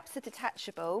 the straps are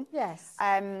detachable. Yes.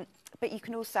 But you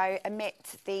can also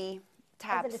omit the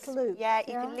tabs. The little loops, yeah,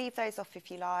 you can leave those off if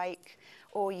you like,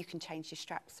 or you can change your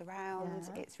straps around.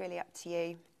 Yeah. It's really up to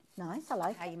you. Nice, I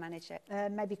like how you manage it.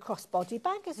 Maybe cross-body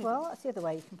bag as well. That's the other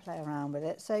way you can play around with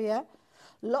it. So, yeah,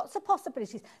 lots of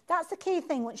possibilities. That's the key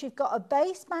thing. Once you've got a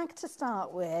base bag to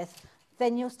start with,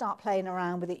 then you'll start playing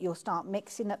around with it. You'll start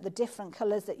mixing up the different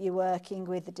colours that you're working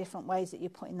with, the different ways that you're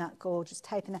putting that gorgeous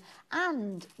tape in there.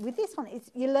 And with this one,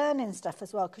 you're learning stuff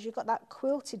as well because you've got that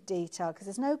quilted detail because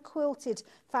there's no quilted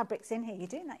fabrics in here. You're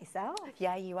doing that yourself.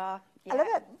 Yeah, you are. Yeah. I love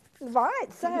it. Right,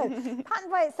 so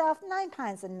pattern by itself,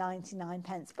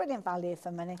 £9.99. Brilliant value for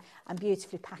money and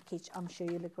beautifully packaged. I'm sure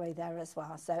you'll agree there as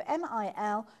well. So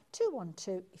MIL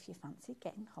 212 if you fancy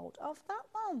getting hold of that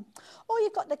one. Or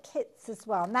you've got the kits as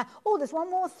well. Now, there's one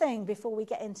more thing before we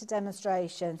get into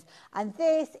demonstrations. And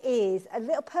this is a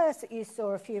little purse that you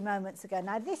saw a few moments ago.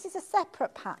 Now, this is a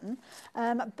separate pattern,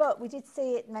 but we did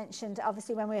see it mentioned,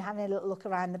 obviously, when we were having a little look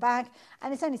around the bag.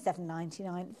 And it's only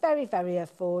 £7.99. Very, very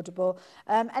affordable.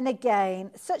 And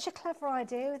again, such a clever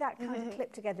idea with that kind of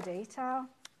clip together detail.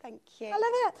 Thank you. I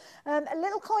love it. A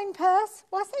little coin purse.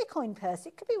 Well, I say coin purse.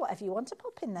 It could be whatever you want to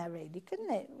pop in there, really,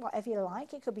 couldn't it? Whatever you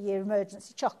like. It could be your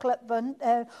emergency chocolate bun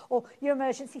or your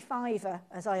emergency fiver,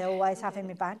 as I always have in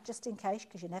my bag, just in case,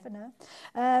 because you never know.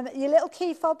 Your little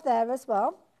key fob there as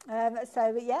well.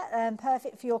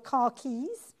 Perfect for your car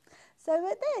keys. So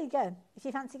there you go. If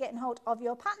you fancy getting hold of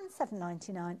your pattern,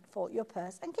 £7.99 for your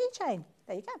purse and keychain.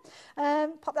 There you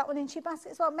go. Pop that one into your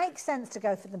basket as well. Makes sense to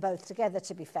go for them both together,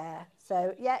 to be fair.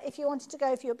 So, yeah, if you wanted to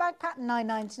go for your bag pattern,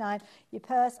 £9.99, your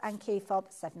purse and key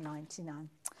fob, £7.99.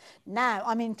 Now,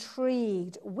 I'm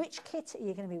intrigued. Which kit are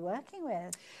you going to be working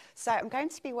with? So I'm going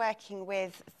to be working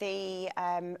with the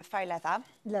faux leather.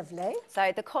 Lovely.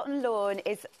 So the cotton lawn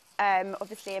is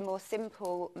obviously a more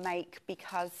simple make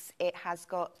because it has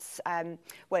got,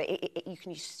 you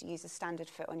can just use a standard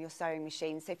foot on your sewing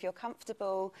machine. So if you're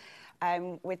comfortable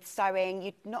with sewing,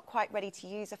 you're not quite ready to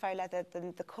use a faux leather,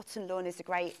 then the cotton lawn is a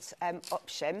great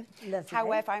option. Lovely.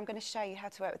 However, I'm going to show you how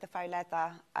to work with the faux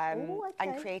leather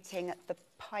and creating the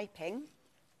piping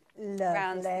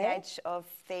around the edge of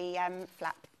the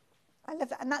flap. I love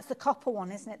that. And that's the copper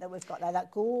one, isn't it, that we've got there,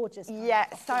 that gorgeous Yeah,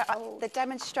 so the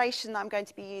demonstration that I'm going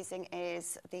to be using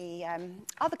is the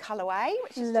other colourway,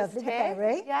 which is lovely, the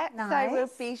berry. Yeah, nice. So we'll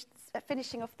be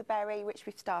finishing off the berry, which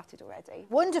we've started already.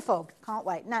 Wonderful. Can't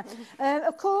wait. Now,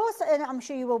 of course, and I'm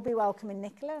sure you will be welcoming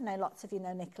Nicola. I know lots of you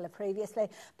know Nicola previously,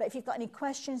 but if you've got any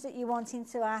questions that you're wanting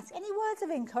to ask, any words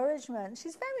of encouragement,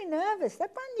 she's very nervous. They're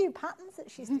brand new patterns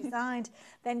that she's designed.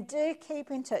 Then do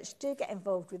keep in touch. Do get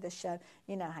involved with the show.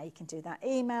 You know how you can do that.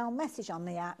 Email, message on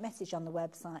the app, message on the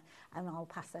website, and I'll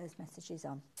pass those messages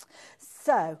on.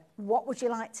 So, what would you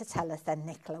like to tell us then,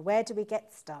 Nicola? Where do we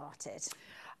get started?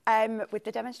 With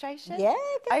the demonstration? Yeah,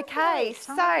 go okay,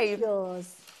 for it.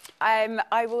 Yours.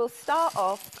 I will start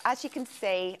off, as you can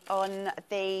see, on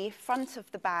the front of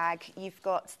the bag, you've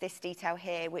got this detail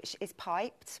here, which is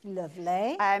piped.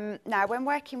 Lovely. Now, when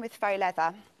working with faux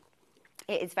leather,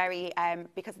 it is very,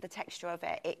 because of the texture of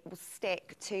it, it will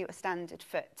stick to a standard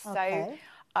foot. Okay. So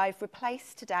I've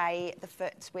replaced today the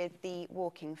foot with the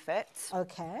walking foot.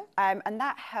 Okay. And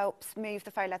that helps move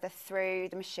the faux leather through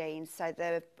the machine. So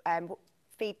the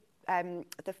feed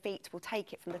the feet will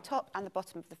take it from the top and the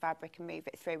bottom of the fabric and move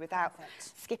it through without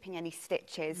skipping any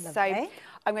stitches. Lovely. So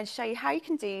I'm going to show you how you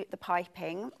can do the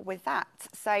piping with that.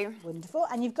 So wonderful.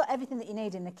 And you've got everything that you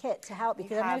need in the kit to help,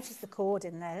 because I noticed the cord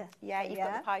in there. Yeah, you've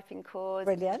got the piping cord.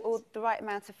 Brilliant. All the right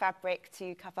amount of fabric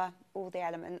to cover all the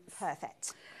elements.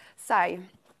 Perfect. So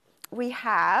we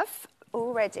have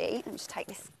already, let me just take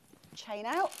this chain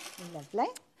out. Lovely.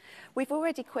 We've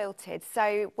already quilted,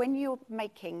 so when you're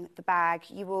making the bag,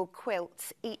 you will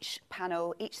quilt each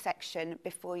panel, each section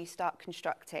before you start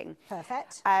constructing.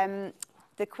 Perfect.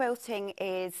 The quilting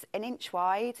is 1 inch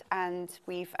wide, and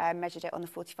we've measured it on the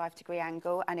 45-degree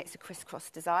angle, and it's a crisscross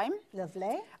design.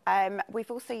 Lovely.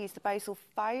 We've also used the Bosal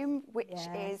foam, which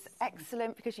is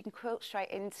excellent because you can quilt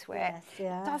straight into it.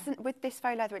 Doesn't, with this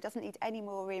faux leather, it doesn't need any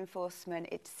more reinforcement.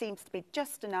 It seems to be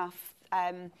just enough.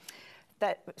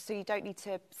 So you don't need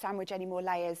to sandwich any more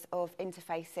layers of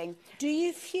interfacing. Do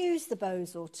you fuse the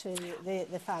Bosal to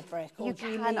the fabric, or do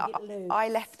you leave it loose? I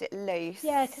left it loose.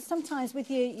 Yeah, because sometimes with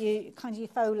your kind of your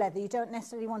faux leather, you don't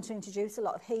necessarily want to introduce a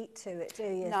lot of heat to it, do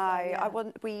you?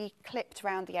 No, we clipped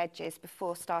around the edges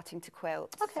before starting to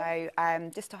quilt. Okay.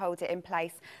 So just to hold it in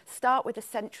place, start with a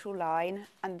central line,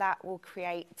 and that will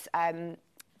create.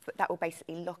 That will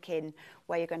basically lock in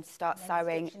where you're going to start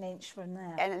sewing. 1 inch from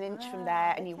there. And 1 inch from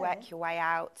there, and you work your way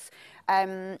out.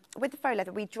 With the faux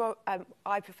leather, we draw.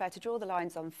 I prefer to draw the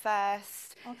lines on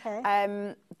first.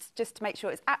 Okay. Just to make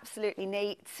sure it's absolutely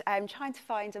neat. Trying to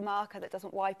find a marker that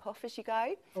doesn't wipe off as you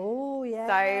go. Oh yeah.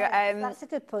 So that's a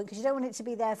good point, because you don't want it to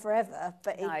be there forever,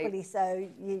 but equally so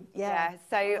you. Yeah.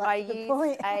 So I use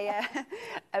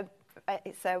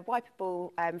it's a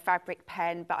wipeable fabric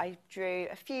pen, but I drew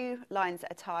a few lines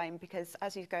at a time because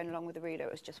as he was going along with the ruler,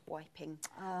 it was just wiping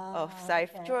off. So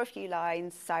draw a few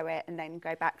lines, sew it, and then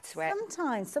go back to it.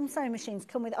 Sometimes some sewing machines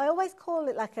come with, I always call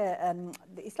it like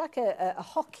it's like a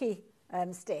hockey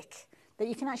stick that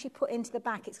you can actually put into the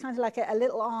back. It's kind of like a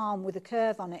little arm with a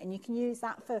curve on it, and you can use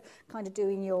that for kind of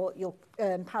doing your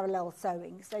parallel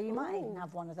sewing. So you might even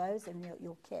have one of those in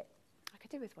your kit.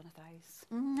 Do with one of those.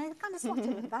 They kind of slot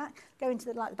in the back, go into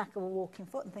the back of a walking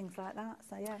foot and things like that.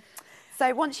 So yeah.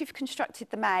 So once you've constructed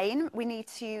the main, we need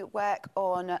to work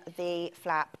on the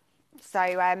flap.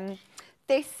 So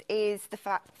this is the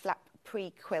flap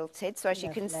pre-quilted. So as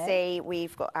you can see,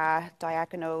 we've got our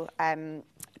diagonal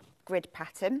grid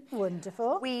pattern.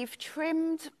 Wonderful. We've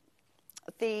trimmed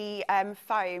the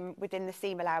foam within the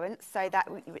seam allowance so that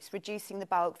it's reducing the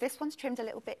bulk. This one's trimmed a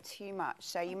little bit too much,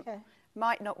 so you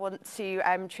might not want to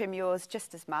trim yours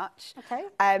just as much.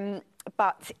 Okay.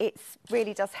 But it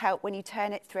really does help when you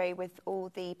turn it through with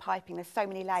all the piping. There's so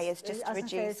many layers just to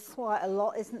reduce. There's quite a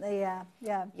lot, isn't there?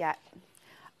 Yeah. Yeah.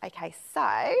 Okay, so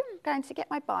I'm going to get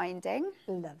my binding.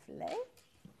 Lovely.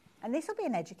 And this will be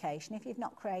an education if you've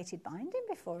not created binding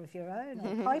before of your own,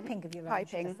 or piping of your own,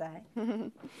 should I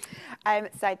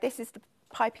say. So this is the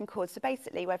piping cord. So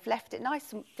basically we've left it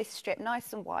nice and this strip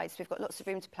nice and wide, so we've got lots of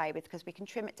room to play with because we can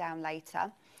trim it down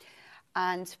later.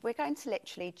 And we're going to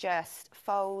literally just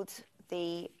fold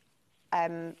the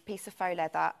piece of faux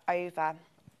leather over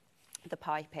the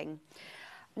piping.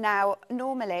 Now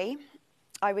normally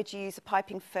I would use a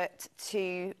piping foot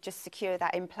to just secure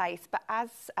that in place, but as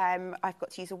I've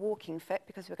got to use a walking foot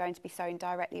because we're going to be sewing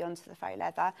directly onto the faux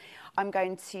leather, I'm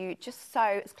going to just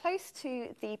sew as close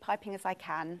to the piping as I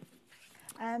can.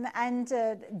 And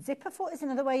zipper foot is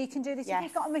another way you can do this. Yes. If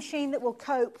you've got a machine that will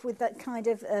cope with that kind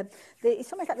of,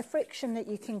 it's almost like the friction that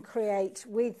you can create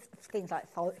with things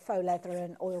like faux leather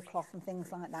and oilcloth and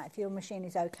things like that. If your machine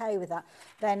is okay with that,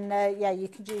 then yeah, you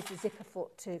can use the zipper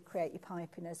foot to create your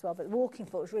piping as well. But the walking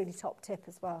foot is really top tip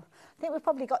as well. I think we've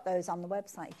probably got those on the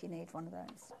website if you need one of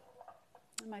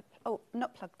those. Oh,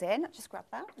 not plugged in. Just grab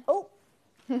that. Oh.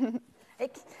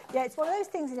 Yeah, it's one of those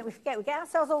things that we forget. We get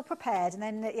ourselves all prepared and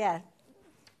then, yeah,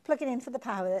 plugging in for the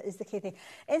power is the key thing.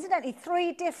 Incidentally,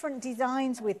 3 different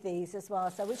designs with these as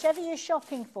well. So whichever you're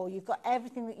shopping for, you've got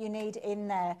everything that you need in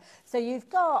there. So you've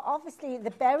got, obviously, the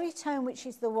berry tone, which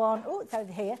is the one, oh, it's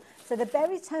over here. So the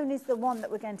berry tone is the one that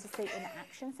we're going to see in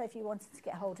action. So if you wanted to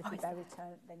get hold of the berry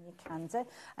tone, then you can do.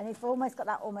 And you've almost got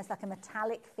that almost like a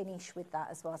metallic finish with that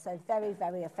as well. So very,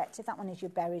 very effective. That one is your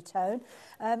berry tone.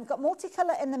 Got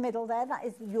multicolour in the middle there. That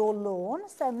is your lawn.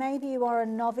 So maybe you are a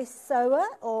novice sewer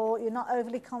or you're not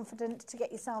overly confident to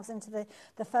get yourselves into the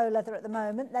faux leather at the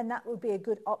moment, then that would be a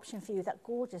good option for you. That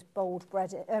gorgeous bold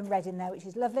red in there, which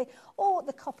is lovely. Or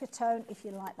the copper tone if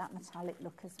you like that metallic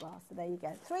look as well. So there you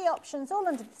go. 3 options, all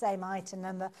under the same item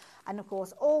number. And of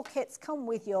course, all kits come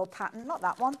with your pattern, not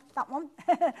that one, that one.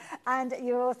 And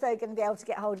you're also going to be able to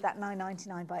get hold of that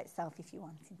 £9.99 by itself if you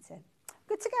wanted to.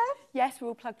 Good to go? Yes, we're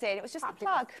all plugged in. It was just a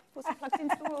plug. Wasn't plugged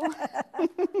into the wall.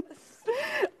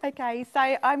 Okay,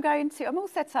 so I'm all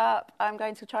set up. I'm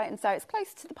going to try and sew as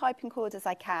close to the piping cord as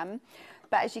I can.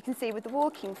 But as you can see with the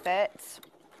walking foot,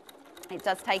 it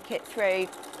does take it through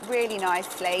really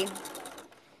nicely.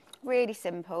 Really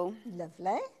simple.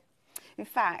 Lovely. In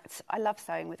fact, I love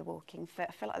sewing with a walking foot.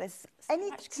 I feel like there's so Any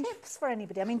much tips for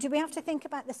anybody? I mean, do we have to think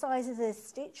about the size of the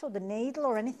stitch or the needle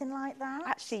or anything like that?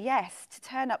 Actually, yes, to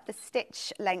turn up the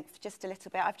stitch length just a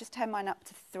little bit. I've just turned mine up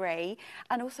to 3,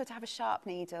 and also to have a sharp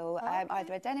needle,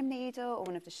 either a denim needle or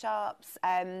one of the sharps,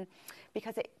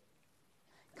 because it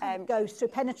goes through,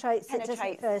 penetrates it, doesn't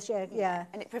it, first, yeah.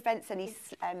 And it prevents any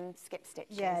skip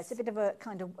stitches. Yeah, it's a bit of a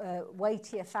kind of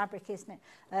weightier fabric, isn't it?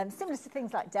 Similar to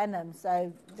things like denim,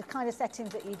 so the kind of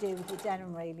settings that you do with your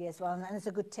denim really as well, and it's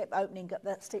a good tip opening up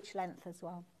that stitch length as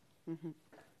well.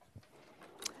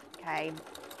 Okay.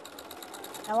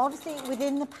 Now obviously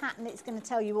within the pattern it's going to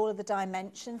tell you all of the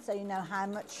dimensions, so you know how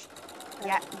much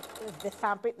of the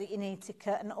fabric that you need to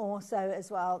cut, and also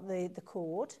as well the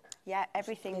cord. Yeah,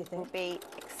 everything will be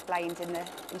explained in the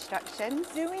instructions.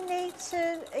 Do we need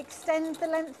to extend the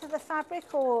length of the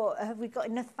fabric, or have we got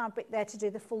enough fabric there to do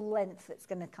the full length that's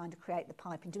going to kind of create the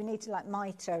piping? Do we need to like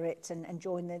mitre it and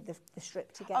join the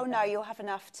strip together? Oh no, you'll have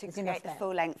enough to create the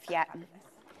full length, yeah.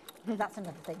 That's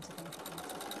another thing to think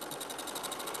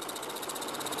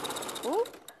about. Ooh,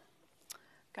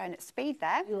 going at speed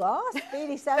there. You are,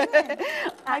 speedy sewing.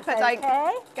 I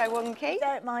don't go wonky.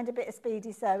 Don't mind a bit of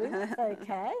speedy sewing, that's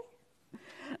okay.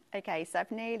 Okay, so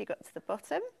I've nearly got to the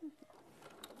bottom.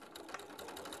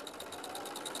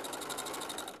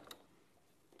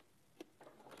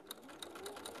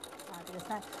 Fabulous.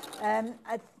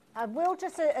 I will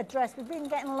just address, we've been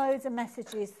getting loads of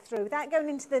messages through, without going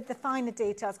into the finer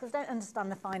details, because I don't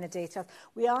understand the finer details.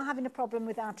 We are having a problem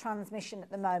with our transmission at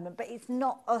the moment, but it's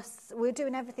not us. We're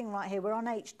doing everything right here. We're on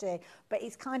HD, but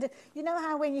it's kind of, you know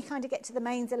how when you kind of get to the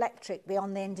mains electric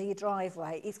beyond the end of your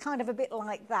driveway, it's kind of a bit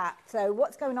like that. So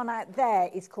what's going on out there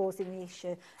is causing the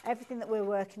issue. Everything that we're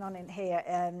working on in here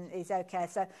is okay.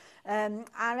 So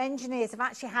our engineers have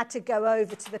actually had to go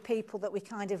over to the people that we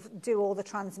kind of do all the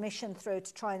transmission through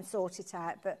to try and sort it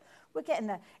out, but we're getting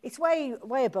there. It's way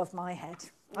above my head.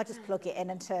 I just plug it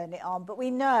in and turn it on, but we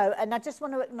know, and I just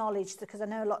want to acknowledge, because I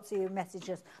know lots of you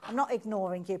message us, I'm not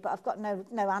ignoring you, but I've got no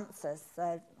answers,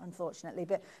 unfortunately,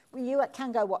 but you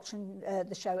can go watch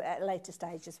the show at a later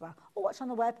stage as well, or watch on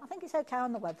the web. I think it's okay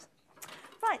on the web.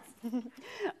 Right.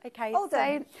 Okay,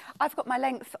 so I've got my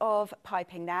length of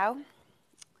piping now.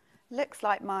 Looks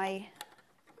like my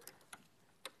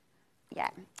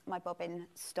bobbin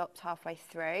stopped halfway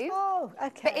through. Oh,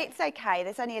 okay. But it's okay.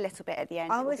 There's only a little bit at the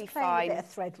end. I was playing playing a bit of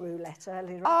thread roulette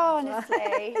earlier. Oh, honestly.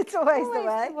 It's always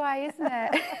the way, isn't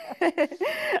it?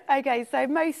 Okay, so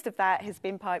most of that has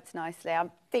been piped nicely. I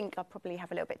think I'll probably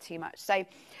have a little bit too much. So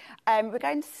we're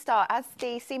going to start, as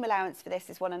the seam allowance for this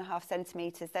is 1.5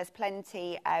 centimetres, there's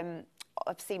plenty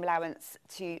of seam allowance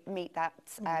to meet that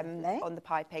on the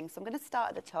piping. So I'm going to start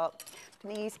at the top. I'm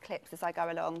going to use clips as I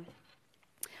go along.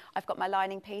 I've got my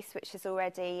lining piece, which has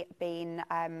already been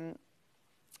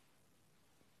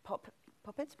poppered.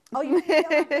 Oh, you put your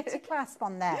magnetic clasp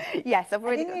on there? Yes, I've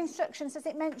already. And in the instructions, does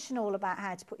it mention all about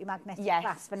how to put your magnetic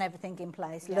clasp and everything in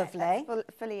place? Yeah, lovely.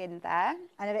 That's fully in there.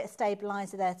 And a bit of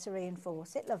stabiliser there to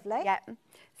reinforce it. Lovely. Yeah.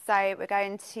 So we're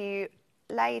going to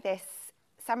lay this,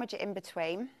 sandwich it in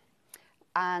between,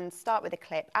 and start with a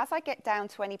clip. As I get down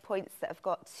to any points that have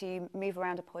got to move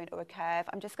around a point or a curve,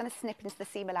 I'm just going to snip into the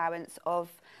seam allowance of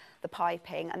the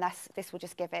piping, and this will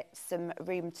just give it some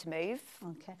room to move.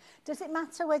 Okay. Does it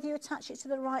matter whether you attach it to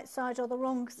the right side or the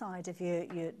wrong side of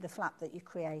the flap that you're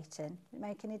creating? Does it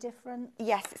make any difference?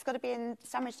 Yes, it's got to be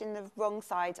sandwiched in the wrong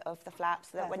side of the flap,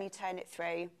 so that when you turn it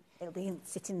through, it'll be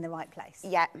sitting in the right place.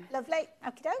 Yeah. Lovely.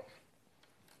 Okie doke.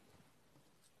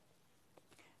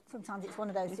 Sometimes it's one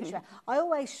of those situations. I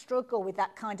always struggle with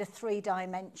that kind of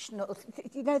three-dimensional,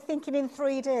 you know, thinking in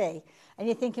 3D. And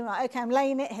you're thinking, right, OK, I'm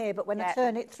laying it here, but when I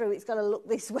turn it through, it's got to look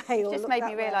this way or just look made that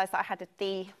me way. realise that I had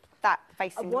that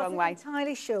facing the wrong way. I wasn't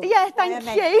entirely sure. Yeah, thank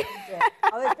you.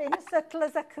 I was being as subtle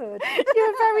as I could. You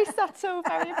were very subtle,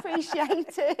 very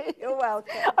appreciated. You're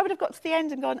welcome. I would have got to the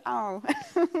end and gone, oh.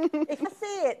 If I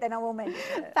see it, then I will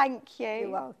mention it. Thank you. You're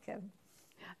welcome.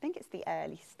 I think it's the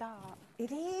early start.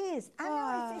 It is. I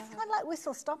know, it's kind of like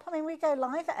whistle stop. I mean, we go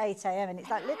live at 8 a.m. and it's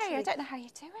like literally... I don't know how you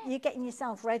do it. You're getting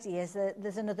yourself ready as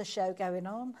there's another show going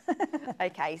on.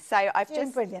 OK, so I've Doing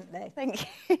just... brilliantly. Thank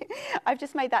you. I've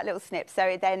just made that little snip,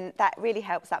 so then that really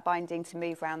helps that binding to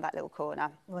move around that little corner.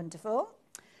 Wonderful.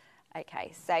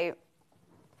 OK, so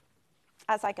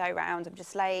as I go round, I'm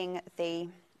just laying the...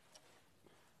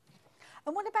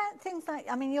 And what about things like,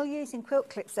 I mean, you're using quilt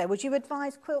clips there. Would you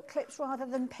advise quilt clips rather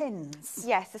than pins?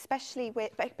 Yes, especially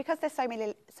because there's so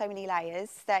many layers,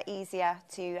 they're easier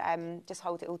to just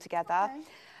hold it all together. Okay.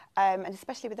 And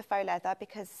especially with the faux leather,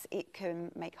 because it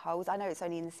can make holes. I know it's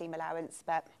only in the seam allowance,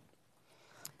 but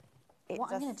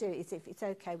what I'm going to do is, if it's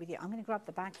okay with you, I'm going to grab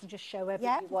the bags and just show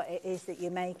everybody what it is that you're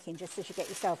making, just as you get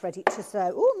yourself ready to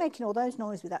sew. Oh, making all those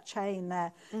noise with that chain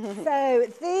there. So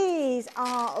these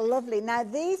are lovely. Now,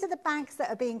 these are the bags that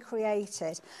are being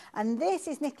created. And this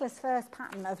is Nicola's first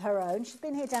pattern of her own. She's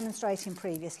been here demonstrating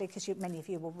previously, because many of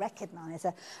you will recognise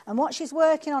her. And what she's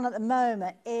working on at the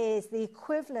moment is the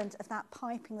equivalent of that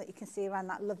piping that you can see around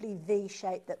that lovely V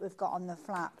shape that we've got on the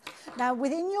flap. Now,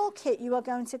 within your kit, you are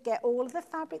going to get all of the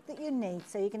fabric that you need.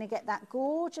 So you're going to get that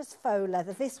gorgeous faux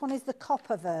leather. This one is the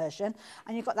copper version,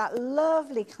 and you've got that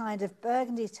lovely kind of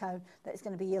burgundy tone that is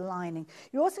going to be your lining.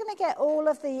 You're also going to get all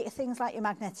of the things like your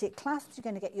magnetic clasps. You're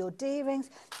going to get your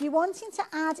D-rings. If you're wanting to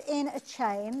add in a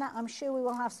chain, now I'm sure we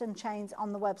will have some chains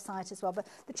on the website as well, but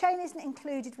the chain isn't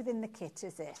included within the kit,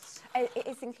 is it? It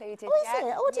is included. Oh, is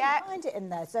it? Oh, I didn't find it in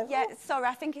there. So yeah, sorry,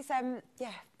 I think it's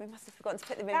yeah, we must have forgotten to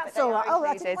put them in. That's but all right. Oh,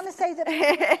 I didn't want to say that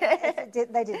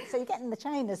they didn't. So you're getting the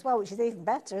chain as well, which is even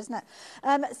better, isn't it?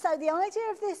 So the idea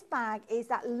of this bag is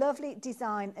that lovely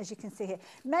design, as you can see here.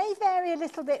 May vary a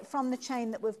little bit from the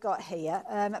chain that we've got here,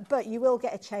 but you will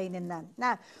get a chain in them.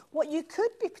 Now, what you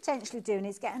could be potentially doing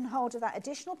is getting hold of that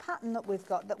additional pattern that we've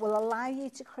got that will allow you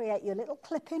to create your little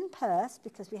clip-in purse,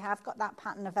 because we have got that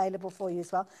pattern available for you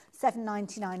as well,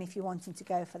 £7.99 if you're wanting to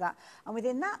go for that. And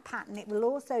within that pattern, it will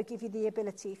also give you the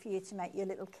ability for you to make your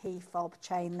little key fob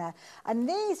chain there. And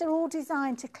these are all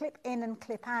designed to clip in and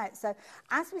clip out. So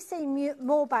as we see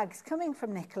more bags coming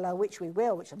from Nicola, which we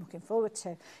will, which I'm looking forward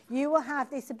to, you will have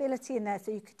this ability in there,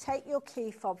 so you could take your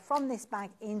key fob from this bag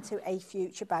into a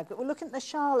future bag. But we're looking at the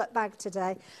Charlotte bag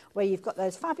today, where you've got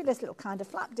those fabulous little kind of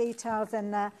flap details in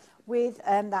there, with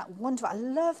that wonderful, I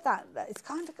love that, it's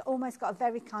kind of almost got a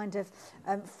very kind of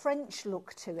French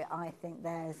look to it, I think,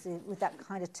 there's with that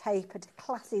kind of tapered,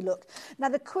 classy look. Now,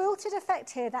 the quilted effect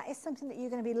here, that is something that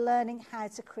you're going to be learning how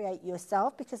to create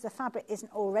yourself, because the fabric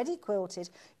isn't already quilted.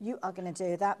 You are going to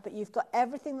do that, but you've got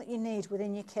everything that you need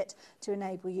within your kit to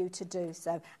enable you to do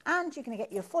so. And you're going to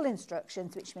get your full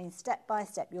instructions, which means step by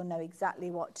step you'll know exactly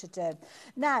what to do.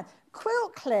 Now,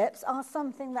 quilt clips are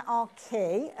something that are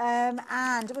key,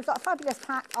 and we've got a fabulous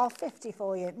pack of 50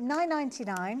 for you,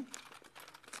 £9.99.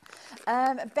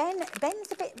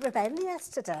 Ben's a bit rebellious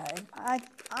today. I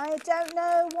don't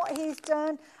know what he's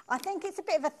done. I think it's a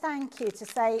bit of a thank you to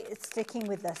say it's sticking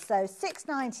with us. So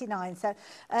 £6.99. So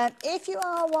if you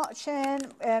are watching,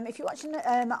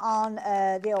 on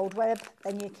the old web,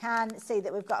 then you can see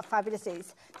that we've got a fabulous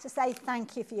ease to say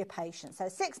thank you for your patience. So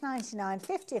 £6.99,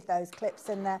 50 of those clips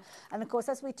in there. And of course,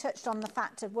 as we touched on the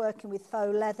fact of working with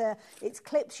faux leather, it's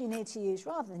clips you need to use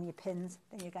rather than your pins.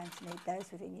 Then you're going to need those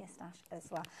within your stash as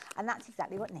well. And that's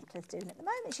exactly what Nicola's doing at the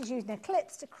moment. She's using her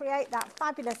clips to create that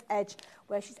fabulous edge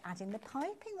where she's adding the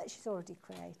piping that she's already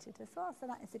created as well. So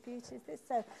that is the beauty of this.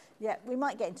 So yeah, we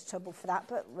might get into trouble for that,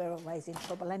 but we're always in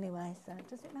trouble anyway, so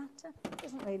does it matter? It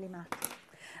doesn't really matter.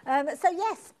 So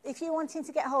yes, if you're wanting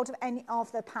to get hold of any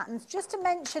of the patterns, just to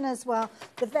mention as well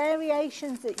the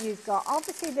variations that you've got.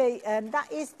 Obviously, that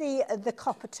is the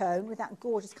copper tone with that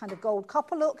gorgeous kind of gold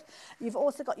copper look. You've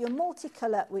also got your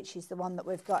multicolour, which is the one that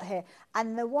we've got here,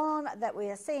 and the one that we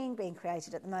are seeing being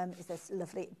created at the moment is this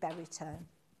lovely berry tone.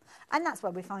 And that's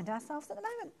where we find ourselves at the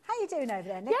moment. How are you doing over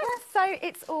there, Nicola? Yes, so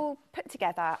it's all put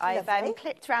together. I've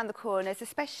clipped around the corners,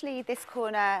 especially this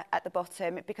corner at the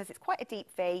bottom, because it's quite a deep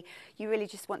V. You really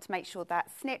just want to make sure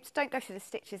that's snipped. Don't go through the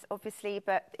stitches, obviously,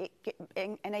 but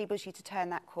it enables you to turn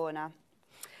that corner.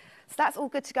 So that's all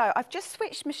good to go. I've just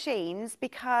switched machines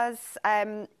because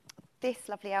this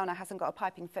lovely Elna hasn't got a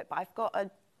piping foot, but I've got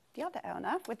the other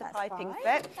Elna with the piping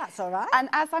foot. That's all right. And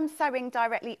as I'm sewing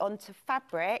directly onto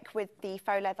fabric with the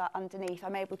faux leather underneath,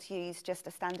 I'm able to use just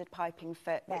a standard piping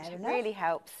foot, which really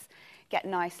helps get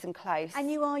nice and close.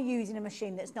 And you are using a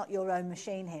machine that's not your own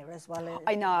machine here as well.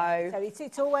 I know. So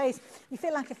it's always, you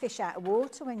feel like a fish out of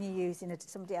water when you're using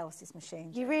somebody else's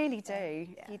machine. You really do.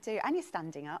 Yeah. You do. And you're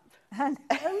standing up. Oh,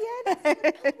 yeah.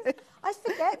 I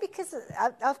forget, because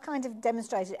I've kind of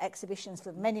demonstrated exhibitions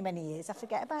for many, many years. I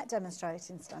forget about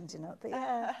demonstrating standing up. But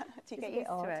yeah, do you get used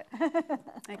to it?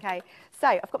 Okay. So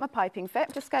I've got my piping foot.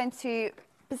 I'm just going to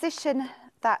position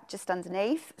that just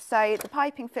underneath. So the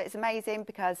piping foot is amazing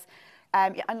because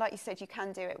and like you said, you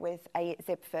can do it with a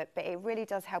zip foot, but it really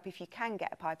does help if you can get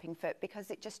a piping foot,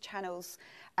 because it just channels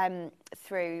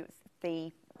through the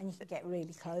And you can get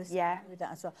really close Yeah. with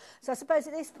that as well. So I suppose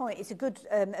at this point it's a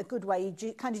good way.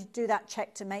 You kind of do that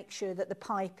check to make sure that the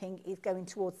piping is going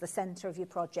towards the centre of your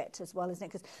project as well, isn't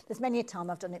it? Because there's many a time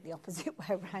I've done it the opposite way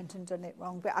around and done it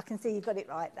wrong, but I can see you've got it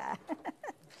right there.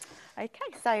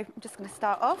 Okay, so I'm just going to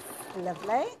start off.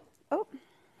 Lovely. Oh.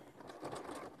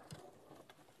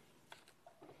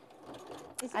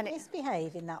 Is it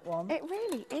misbehaving, that one? It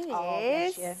really is. Oh,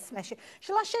 bless you, bless you.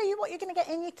 Shall I show you what you're going to get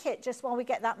in your kit just while we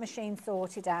get that machine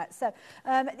sorted out? So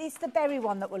it's the berry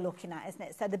one that we're looking at, isn't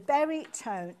it? So the berry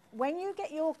tone. When you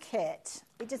get your kit,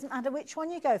 it doesn't matter which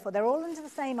one you go for. They're all under the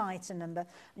same item number.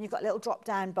 And you've got a little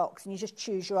drop-down box and you just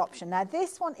choose your option. Now,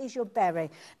 this one is your berry.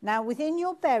 Now, within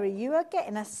your berry, you are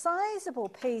getting a sizable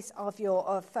piece of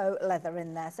your faux leather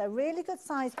in there. So really good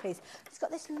size piece. It's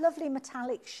got this lovely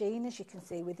metallic sheen, as you can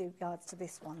see, with regards to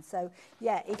this one. So,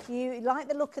 yeah, if you like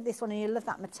the look of this one and you love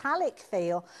that metallic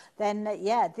feel, then,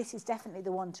 yeah, this is definitely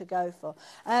the one to go for.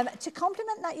 To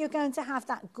complement that, you're going to have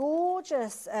that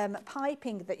gorgeous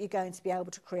piping that you're going to be able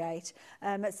to create.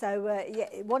 Yeah,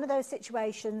 one of those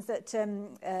situations that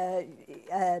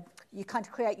you kind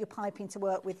of create your piping to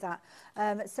work with that.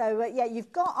 Yeah,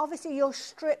 you've got obviously your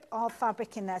strip of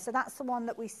fabric in there. So that's the one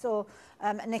that we saw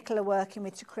Nicola working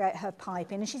with to create her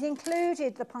piping. And she's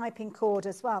included the piping cord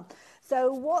as well.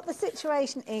 So what the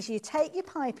situation is, you take your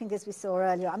piping as we saw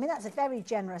earlier. I mean, that's a very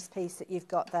generous piece that you've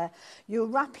got there. You're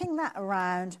wrapping that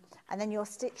around and then you're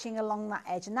stitching along that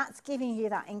edge. And that's giving you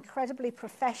that incredibly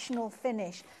professional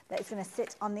finish that is going to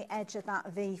sit on the edge of that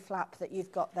V flap that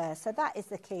you've got there. So that is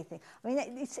the key thing. I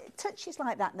mean, it's touches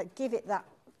like that that give it that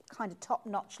kind of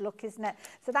top-notch look, isn't it?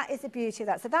 So that is the beauty of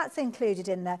that. So that's included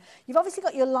in there. You've obviously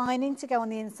got your lining to go on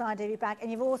the inside of your bag, and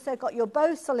you've also got your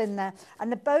bosal in there. And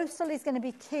the bosal is going to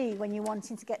be key when you're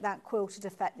wanting to get that quilted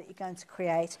effect that you're going to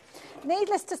create.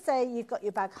 Needless to say, you've got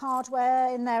your bag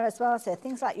hardware in there as well. So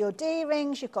things like your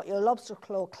D-rings, you've got your lobster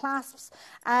claw clasps,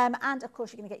 and of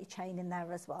course you're going to get your chain in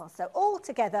there as well. So all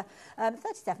together,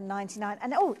 $37.99.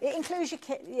 And it includes your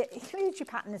kit, it includes your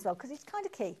pattern as well, because it's kind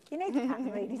of key. You need the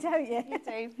pattern really, don't you? You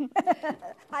do.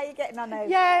 How are you getting on over?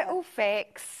 Yeah, all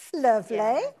fixed. Lovely.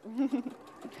 Yeah.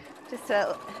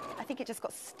 I think it just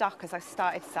got stuck as I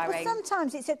started sewing. Well,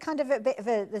 sometimes it's a kind of a bit of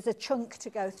there's a chunk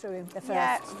to go through in the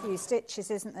first few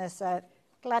stitches, isn't there? So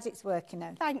glad it's working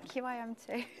out. Thank you, I am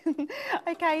too.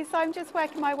 Okay, so I'm just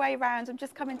working my way around. I'm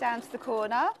just coming down to the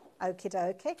corner. Okie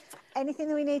dokie. Anything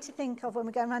that we need to think of when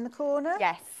we're going around the corner?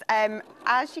 Yes.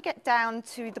 As you get down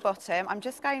to the bottom, I've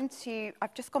just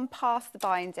gone past the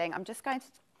binding. I'm just going to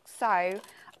sew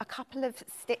a couple of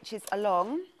stitches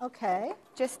along. Okay.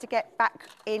 Just to get back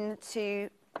into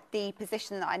the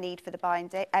position that I need for the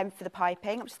binding for the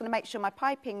piping. I'm just going to make sure my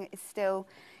piping is still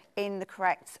in the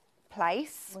correct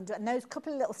place. And those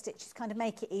couple of little stitches kind of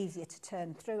make it easier to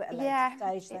turn through at a later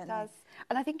stage, don't it does.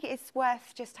 And I think it's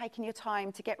worth just taking your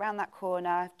time to get round that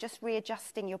corner, just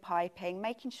readjusting your piping,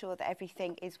 making sure that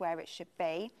everything is where it should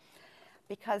be,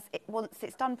 because once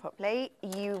it's done properly,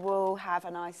 you will have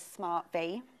a nice smart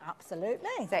V. Absolutely.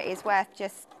 So it is worth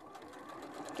just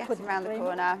getting around the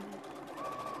corner.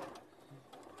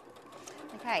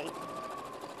 Okay.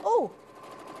 Oh,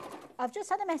 I've just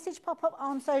had a message pop up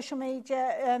on social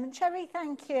media. Cherry,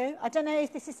 thank you. I don't know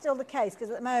if this is still the case,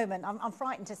 because at the moment I'm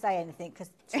frightened to say anything, because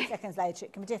 2 seconds later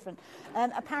it can be different.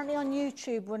 Apparently on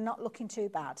YouTube we're not looking too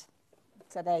bad.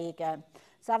 So there you go.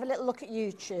 So have a little look at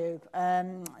YouTube.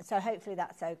 So hopefully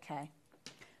that's okay.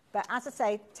 But as I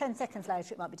say, 10 seconds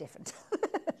later it might be different.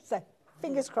 So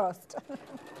fingers crossed.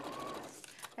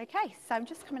 Okay, so I'm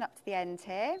just coming up to the end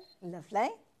here. Lovely.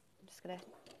 I'm just going to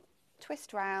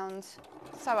twist round,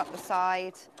 sew up the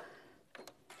side.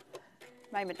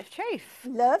 Moment of truth.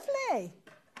 Lovely.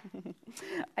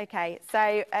 Okay,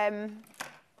 so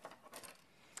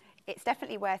it's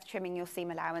definitely worth trimming your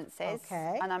seam allowances.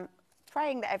 Okay. And I'm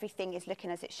praying that everything is looking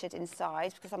as it should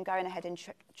inside, because I'm going ahead and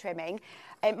trimming.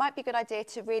 It might be a good idea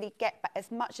to really get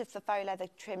as much of the faux leather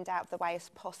trimmed out of the way as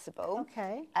possible.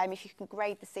 Okay. If you can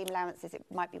grade the seam allowances, it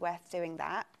might be worth doing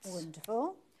that.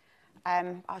 Wonderful.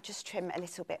 I'll just trim a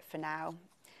little bit for now,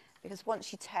 because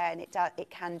once you turn, it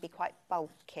can be quite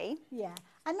bulky. Yeah,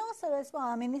 and also as well,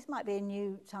 I mean, this might be a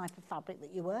new type of fabric that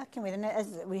you're working with, and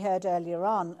as we heard earlier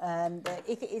on,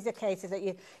 if it is a case of that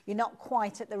you're not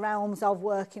quite at the realms of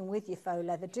working with your faux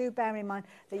leather, do bear in mind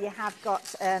that you have got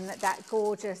that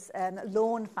gorgeous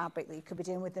lawn fabric that you could be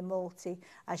doing with the multi,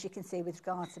 as you can see with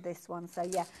regard to this one. So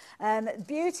yeah,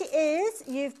 beauty is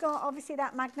you've got obviously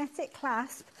that magnetic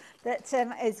clasp that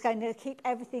is going to keep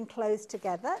everything closed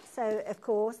together. So of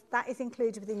course that is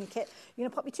included within your kit. You're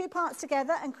going to pop your 2 parts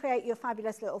together and create your fabulous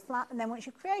fabulous little flap, and then once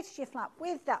you've created your flap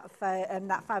with that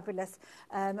fabulous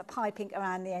piping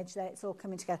around the edge there, it's all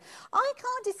coming together. I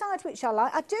can't decide which I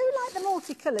like. I do like the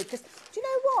multicoloured because, do you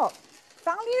know what?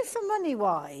 Value for money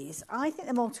wise, I think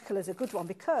the multicolour is a good one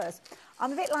because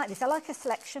I'm a bit like this. I like a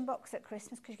selection box at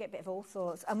Christmas because you get a bit of all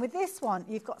sorts. And with this one,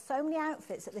 you've got so many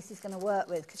outfits that this is going to work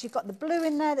with because you've got the blue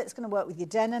in there that's going to work with your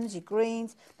denims, your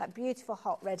greens, that beautiful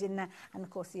hot red in there, and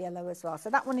of course the yellow as well. So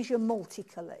that one is your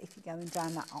multicolour if you're going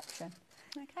down that option.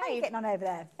 Okay. How are you getting on over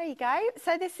there? There you go.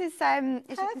 So this is, as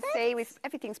you can see,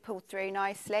 everything's pulled through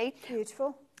nicely.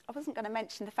 Beautiful. I wasn't going to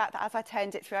mention the fact that as I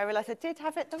turned it through, I realised I did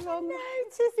have it the wrong way.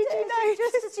 Did you know?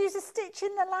 Just use a stitch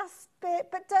in the last bit,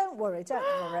 but don't worry, don't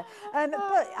worry.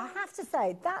 But I have to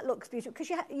say, that looks beautiful because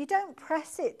you don't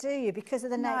press it, do you? Because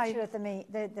of the nature of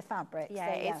the fabric.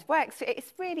 Yeah, so, it works.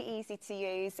 It's really easy to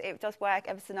use. It does work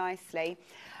ever so nicely.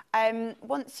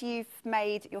 Once you've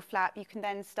made your flap, you can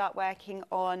then start working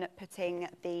on putting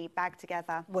the bag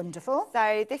together. Wonderful.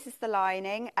 So this is the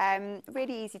lining.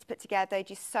 Really easy to put together. You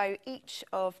just sew each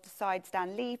of the sides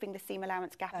down, leaving the seam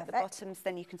allowance gap at the bottoms.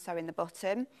 Then you can sew in the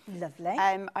bottom. Lovely.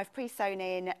 I've pre-sewn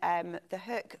in the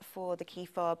hook for the key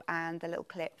fob and the little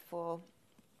clip for...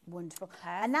 Wonderful.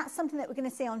 And that's something that we're going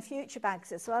to see on future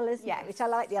bags as well, isn't it? Which I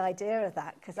like the idea of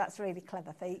that because that's a really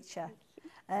clever feature.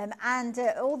 And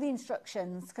all the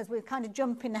instructions, because we're kind of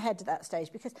jumping ahead to that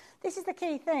stage, because this is the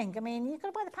key thing. I mean, you've got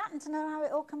to buy the pattern to know how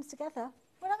it all comes together.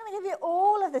 We're not going to give you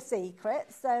all of the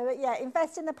secrets. So, yeah,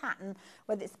 invest in the pattern,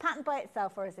 whether it's the pattern by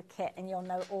itself or as a kit, and you'll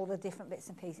know all the different bits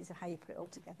and pieces of how you put it all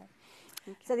together.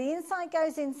 Okay. So the inside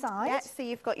goes inside. Yeah, so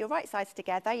you've got your right sides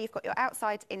together, you've got your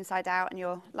outside inside out, and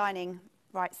your lining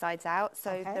right sides out.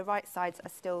 So the right sides are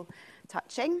still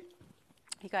touching.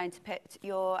 You're going to put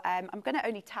your, I'm going to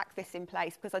only tack this in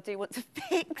place because I do want to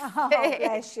fix it. Oh,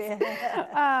 bless you.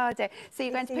 Oh, dear. So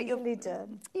you're going to put your... easily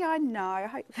done. Yeah, I know. I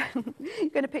hope you're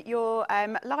going to put your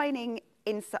lining,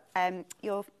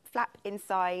 your flap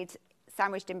inside,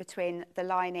 sandwiched in between the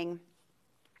lining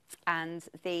and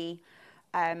the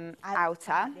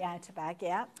outer. The outer bag,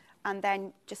 yeah. And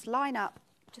then just line up,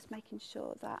 just making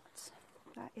sure that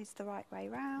that is the right way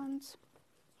round.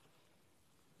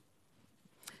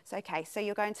 So, okay, so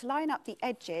you're going to line up the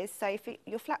edges. So if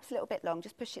your flap's a little bit long,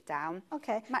 just push it down.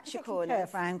 Okay. Match your corners.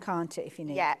 Curve round, can't it, if you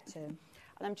need it to. And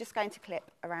I'm just going to clip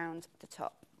around the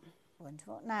top.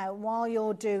 Wonderful. Now, while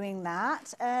you're doing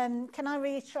that, can I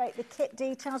reiterate the kit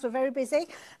details? We're very busy.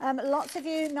 Lots of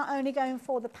you not only going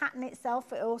for the pattern itself,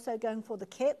 but also going for the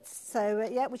kits. So,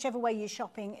 yeah, whichever way you're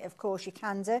shopping, of course, you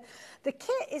can do. The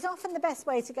kit is often the best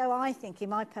way to go, I think, in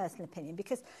my personal opinion,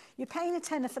 because you're paying a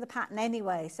tenner for the pattern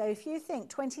anyway. So if you think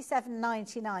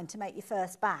 £27.99 to make your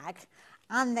first bag,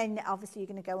 and then obviously you're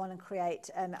going to go on and create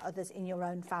others in your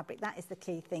own fabric. That is the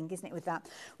key thing, isn't it, with that?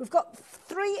 We've got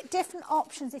 3 different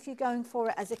options if you're going for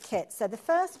it as a kit. So the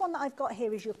first one that I've got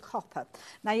here is your copper.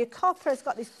 Now your copper has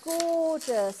got this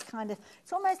gorgeous kind of,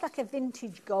 it's almost like a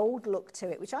vintage gold look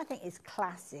to it, which I think is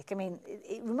classic. I mean,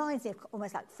 it reminds me of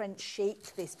almost like French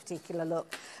chic, this particular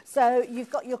look. So you've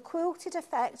got your quilted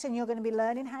effect, and you're going to be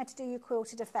learning how to do your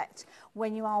quilted effect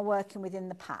when you are working within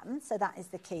the pattern. So that is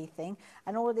the key thing.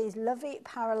 And all of these lovely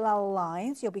parallel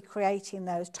lines, you'll be creating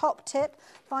those. Top tip,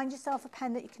 find yourself a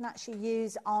pen that you can actually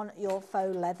use on your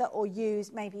faux leather, or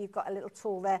use, maybe you've got a little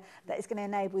tool there that is going to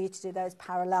enable you to do those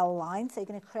parallel lines. So you're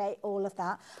going to create all of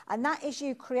that, and that is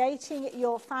you creating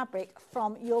your fabric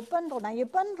from your bundle. Now your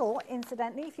bundle,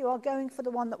 incidentally, if you are going for the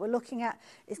one that we're looking at,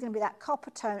 is going to be that copper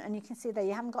tone, and you can see there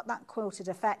you haven't got that quilted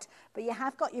effect, but you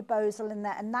have got your bosal in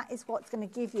there, and that is what's going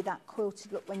to give you that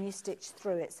quilted look when you stitch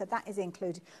through it. So that is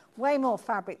included. Way more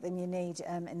fabric than you need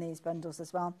in these bundles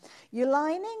as well. Your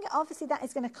lining, obviously that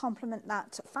is going to complement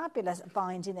that fabulous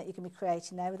binding that you can be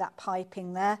creating there with that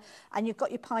piping there, and you've got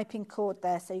your piping cord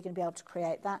there, so you're going to be able to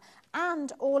create that,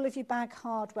 and all of your bag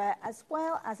hardware, as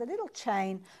well as a little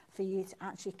chain for you to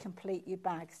actually complete your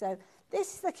bag. So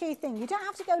this is the key thing. You don't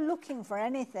have to go looking for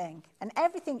anything, and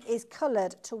everything is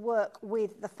coloured to work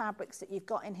with the fabrics that you've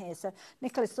got in here. So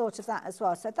Nicola's thought of that as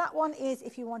well. So that one is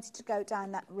if you wanted to go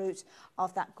down that route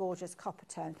of that gorgeous copper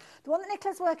tone. The one that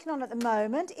Nicola's working on at the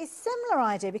moment is similar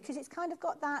idea, because it's kind of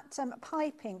got that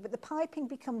piping, but the piping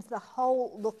becomes the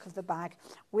whole look of the bag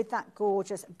with that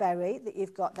gorgeous berry that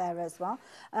you've got there as well.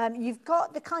 You've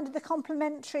got the kind of the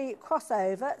complementary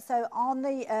crossover. So on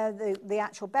the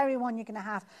actual berry one, you're going to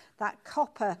have that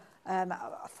copper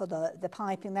for the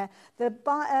piping there.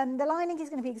 The lining is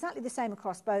going to be exactly the same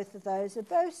across both of those. The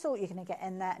bow sort you're going to get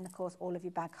in there, and of course all of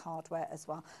your bag hardware as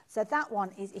well. So that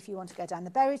one is if you want to go down the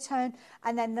berry tone,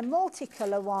 and then the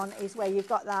multicolour one is where you've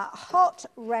got that hot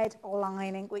red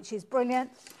lining, which is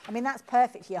brilliant. I mean, that's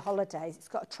perfect for your holidays. It's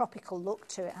got a tropical look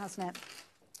to it, hasn't it?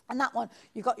 And that one,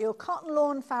 you've got your cotton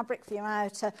lawn fabric for your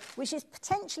outer, which is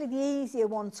potentially the easier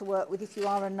one to work with if you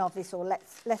are a novice or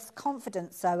less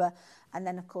confident sewer. And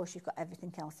then, of course, you've got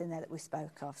everything else in there that we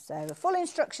spoke of. So a full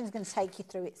instruction is going to take you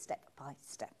through it step by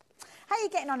step. How are you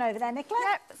getting on over there, Nicola?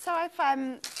 Yep, so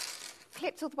I've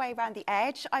clipped all the way around the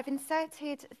edge. I've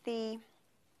inserted the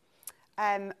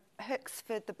hooks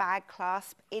for the bag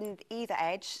clasp in either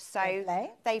edge. So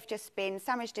Lovely. They've just been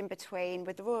sandwiched in between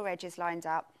with the raw edges lined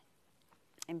up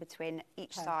in between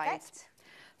each side.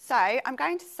 So I'm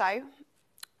going to sew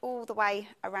all the way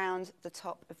around the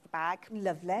top of the bag.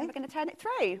 Lovely. And we're going to turn it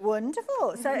through.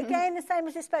 Wonderful. So again, the same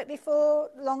as we spoke before,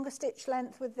 longer stitch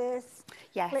length with this.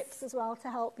 Yes. Clips as well to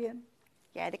help you.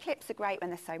 Yeah, the clips are great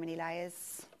when there's so many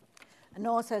layers. And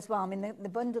also as well, I mean, the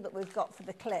bundle that we've got for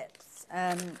the clips,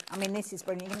 I mean, this is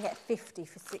brilliant. You can get 50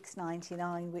 for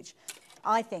 £6.99, which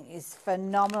I think is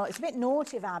phenomenal. It's a bit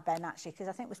naughty of our Ben, actually, because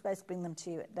I think we're supposed to bring them to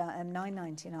you at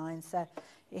 £9.99. So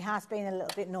it has been a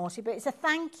little bit naughty, but it's a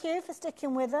thank you for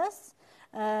sticking with us.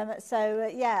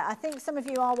 Yeah, I think some of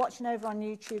you are watching over on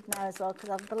YouTube now as well, because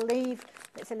I believe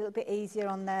it's a little bit easier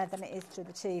on there than it is through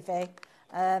the TV.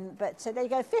 So there you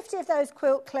go, 50 of those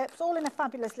quilt clips, all in a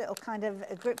fabulous little kind of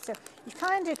grip. So you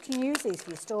kind of can use these for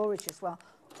your storage as well.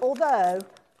 Although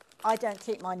I don't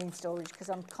keep mine in storage because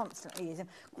I'm constantly using them.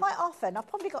 Quite often, I've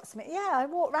probably got some, yeah, I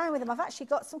walk around with them. I've actually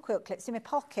got some quilt clips in my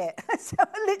pocket. So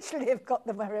I literally have got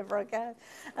them wherever I go.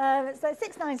 So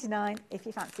 £6.99 if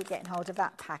you fancy getting hold of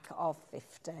that pack of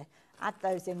 50. Add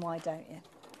those in, why don't you?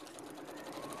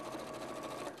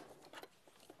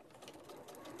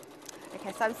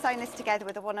 Okay, so I'm sewing this together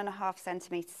with a 1.5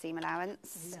 centimetre seam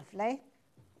allowance. Lovely.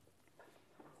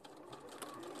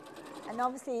 And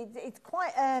obviously it's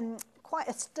quite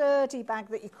a sturdy bag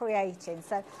that you're creating,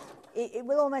 so it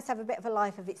will almost have a bit of a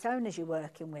life of its own as you're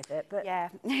working with it. But yeah,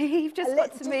 you've just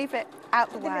got to move it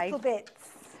out the way. Little bits.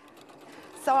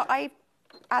 So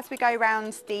as we go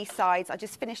around the sides, I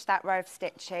just finished that row of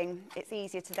stitching. It's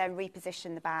easier to then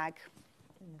reposition the bag.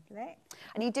 Lovely.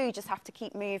 And you do just have to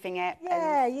keep moving it.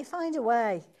 Yeah, you find a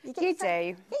way. You do.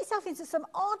 Get yourself into some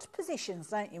odd positions,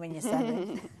 don't you, when you're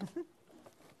sewing?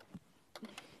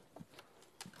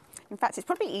 In fact, it's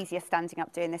probably easier standing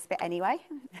up doing this bit anyway.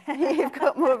 You've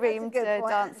got more room to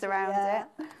dance around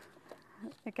it.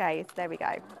 Okay, so there we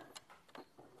go.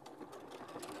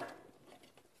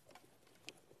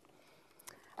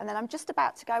 And then I'm just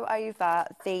about to go over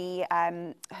the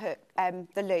hook,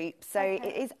 the loop. So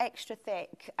it is extra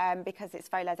thick because it's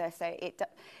faux leather. So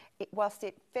whilst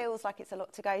it feels like it's a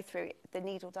lot to go through, the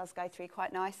needle does go through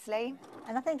quite nicely.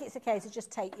 And I think it's a case of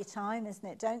just take your time, isn't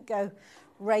it? Don't go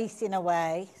racing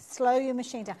away. Slow your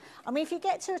machine down. I mean, if you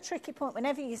get to a tricky point,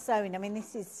 whenever you're sewing, I mean,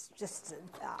 this is just,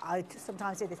 I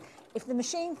sometimes do this. If the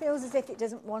machine feels as if it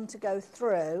doesn't want to go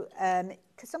through,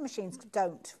 because some machines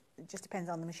don't, it just depends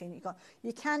on the machine you've got.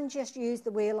 You can just use the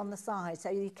wheel on the side,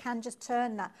 so you can just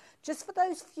turn that just for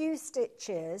those few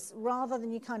stitches rather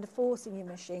than you kind of forcing your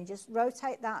machine. Just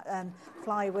rotate that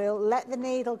flywheel, let the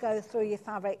needle go through your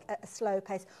fabric at a slow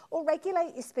pace, or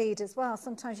regulate your speed as well.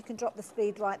 Sometimes you can drop the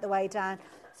speed right the way down,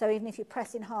 so even if you're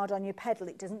pressing hard on your pedal,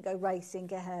 it doesn't go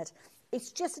racing ahead.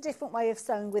 It's just a different way of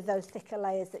sewing with those thicker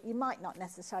layers that you might not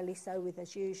necessarily sew with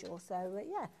as usual. So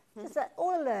yeah, it's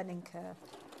all a learning curve.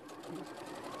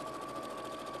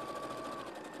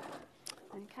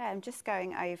 Okay, I'm just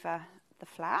going over the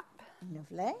flap.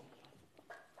 Lovely.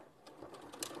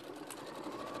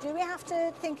 Do we have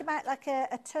to think about like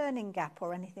a turning gap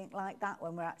or anything like that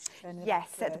when we're actually turning? Yes,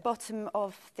 at the bottom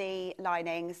of the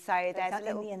lining. So there's a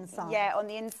little, on the inside. Yeah, on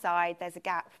the inside there's a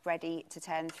gap ready to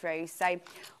turn through. So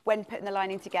when putting the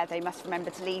lining together, you must remember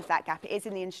to leave that gap. It is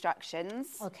in the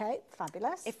instructions. Okay,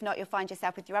 fabulous. If not, you'll find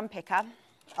yourself with your unpicker.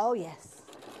 Oh yes.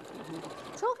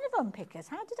 Talking of unpickers,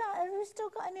 have we still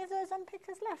got any of those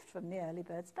unpickers left from the early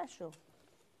bird special?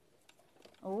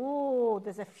 Oh,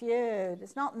 there's a few.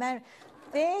 There's not many.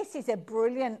 This is a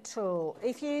brilliant tool.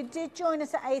 If you did join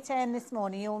us at 8 a.m. this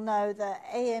morning, you'll know that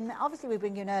obviously we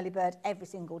bring you an early bird every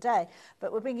single day,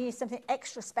 but we're bringing you something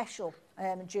extra special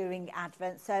during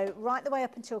Advent. So right the way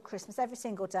up until Christmas, every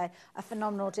single day, a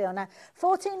phenomenal deal. Now,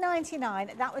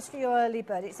 $14.99, that was for your early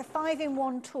bird. It's a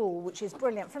 5-in-1 tool, which is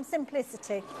brilliant. From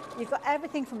Simplicity, you've got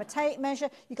everything from a tape measure.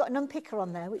 You've got an unpicker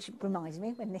on there, which reminds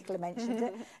me when Nicola mentioned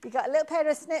it. You've got a little pair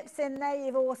of snips in there.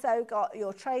 You've also got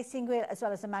your tracing wheel as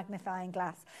well as a magnifying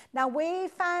glass. Now, we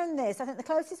found this, I think the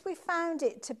closest we found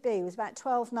it to be was about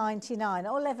 $12.99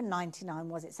 or $11.99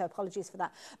 was it, so apologies for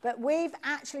that. But we've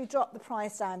actually dropped the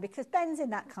price down because Ben's in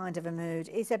that kind of a mood.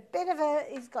 He's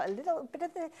got a little bit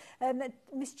of the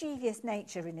mischievous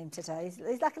nature in him today.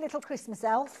 He's like a little Christmas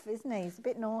elf, isn't he? He's a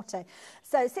bit naughty.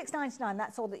 So $6.99,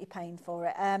 that's all that you're paying for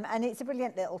it. And it's a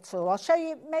brilliant little tool. I'll show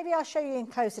you in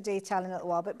closer detail in a little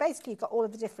while, but basically you've got all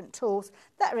of the different tools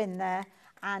that are in there.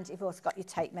 And you've also got your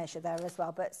tape measure there as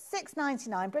well. But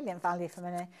 $6.99, brilliant value for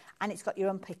money. And it's got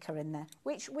your unpicker in there,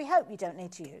 which we hope you don't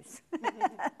need to use.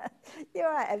 You're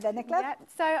all right over there, Nicola? Yeah,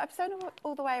 so I've sewn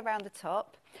all the way around the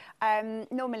top.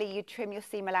 Normally you trim your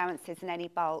seam allowances in any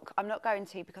bulk. I'm not going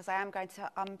to because I am going to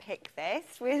unpick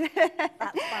this with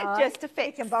just to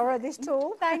fix. You can borrow this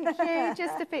tool. Thank you,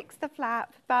 just to fix the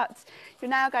flap. But you're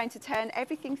now going to turn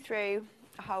everything through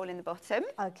a hole in the bottom.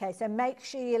 Okay, so make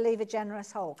sure you leave a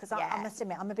generous hole because I must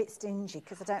admit I'm a bit stingy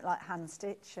because I don't like hand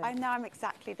stitching. I know, I'm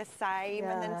exactly the same,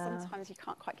 and then sometimes you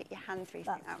can't quite get your hand through. You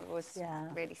think that was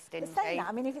really stingy. But saying that,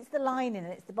 I mean, if it's the lining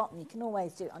and it's the bottom, you can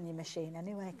always do it on your machine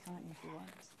anyway, can't you, if you want?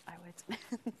 I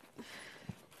would.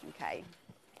 Okay.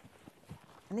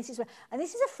 And this is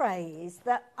a phrase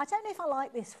that I don't know if I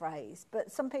like this phrase, but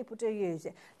some people do use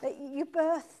it. That you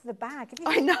birth the bag.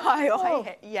 I know.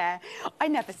 I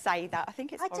never say that. I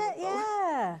think it's horrible.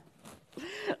 Yeah.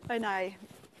 I know.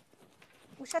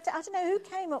 Which I don't know who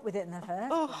came up with it in the first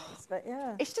place, but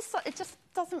yeah. It's just it just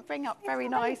doesn't bring up very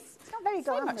nice. It's not very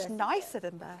glamorous. So much nicer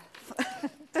than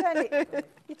birth.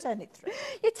 You turn it through.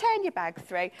 You turn your bag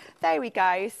through. There we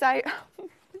go. So.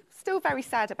 Still very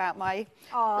sad about my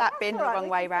flat being the wrong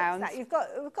way round. We've got.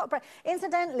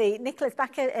 Incidentally, Nicola's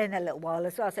back in a little while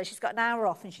as well, so she's got an hour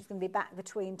off, and she's going to be back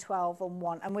between 12 and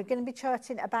 1. And we're going to be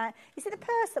chatting about. Is it the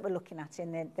purse that we're looking at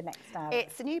in the next hour?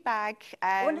 It's a new bag.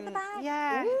 One of the bags.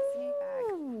 Yeah.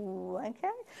 Ooh,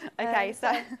 okay. Okay,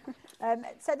 so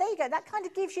there you go. That kind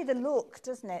of gives you the look,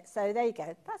 doesn't it? So there you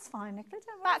go. That's fine, Nicola.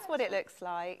 Don't worry. That's what it looks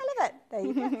like. I love it. There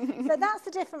you go. So that's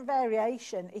a different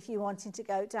variation if you're wanting to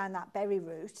go down that berry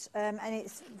route. And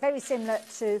it's very similar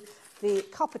to the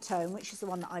copper tone, which is the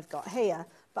one that I've got here.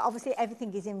 But obviously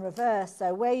everything is in reverse.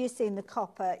 So where you've seen the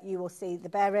copper, you will see the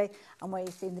berry. And where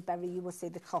you've seen the berry, you will see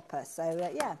the copper.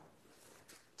 So, yeah,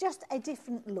 just a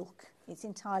different look. It's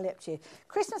entirely up to you.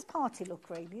 Christmas party look,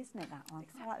 really, isn't it, that one?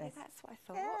 Exactly, I like this. that's what I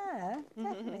thought. Yeah,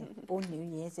 definitely. Or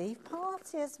New Year's Eve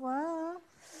party as well.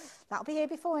 That'll be here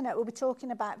before you know it. We'll be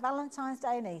talking about Valentine's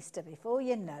Day and Easter before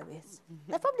you know it.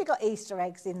 They've probably got Easter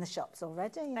eggs in the shops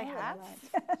already. They have.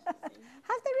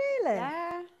 Have they really?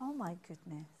 Yeah. Oh, my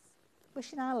goodness.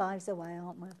 Wishing our lives away,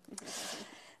 aren't we?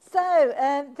 So,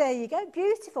 there you go.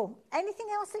 Beautiful. Anything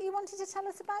else that you wanted to tell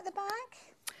us about the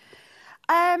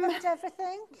bag? Covered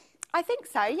everything? I think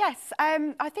so, yes.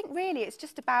 I think really it's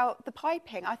just about the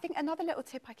piping. I think another little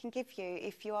tip I can give you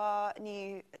if you are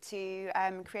new to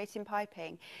creating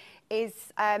piping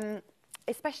is,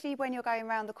 especially when you're going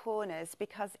around the corners,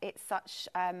 because it's such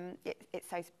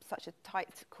such a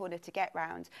tight corner to get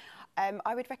round,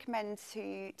 I would recommend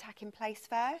to tack in place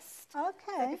first.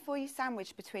 Okay. So before you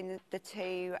sandwich between the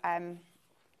two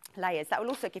layers. That will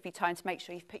also give you time to make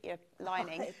sure you've put your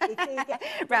lining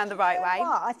round the right way.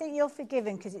 Well, I think you're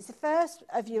forgiven because it's the first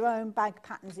of your own bag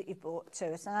patterns that you've brought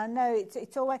to us, and I know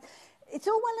it's all well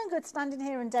and good standing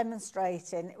here and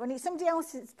demonstrating. When it's somebody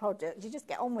else's product, you just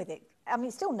get on with it. I mean,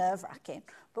 it's still nerve-wracking,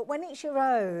 but when it's your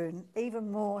own,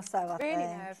 even more so, I think.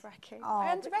 Really nerve-wracking.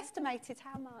 I underestimated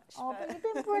how much. Oh, but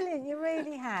you've been brilliant. You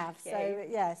really have. So,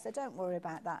 yeah, so don't worry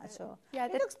about that at all. Yeah,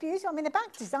 it looks beautiful. I mean, the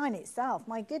bag design itself,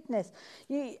 my goodness.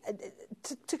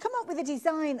 To come up with a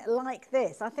design like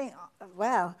this, I think,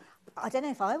 well, I don't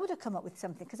know if I would have come up with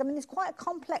something, because, I mean, there's quite a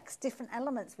complex different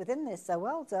elements within this, so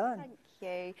well done. Thank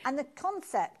you. And the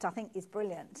concept, I think, is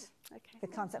brilliant. Okay. The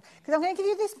concept. Because I'm going to give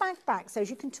you this bag back so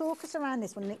you can talk us around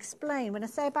this one and explain. When I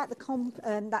say about the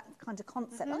that kind of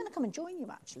concept, I'm going to come and join you,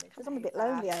 actually, because I'm a bit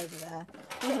lonely over there.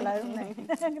 A bit lonely.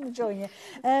 I'm going to join you.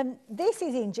 This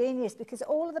is ingenious because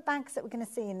all of the bags that we're going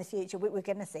to see in the future, we're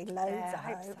going to see loads, I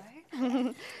hope.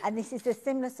 So. And this is the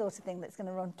similar sort of thing that's going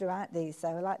to run throughout these. So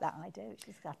I like that idea, which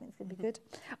is, I think it's going to be good.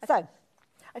 So,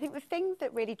 I think the thing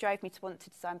that really drove me to want to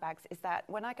design bags is that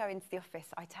when I go into the office,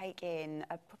 I take in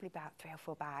probably about 3 or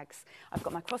 4 bags. I've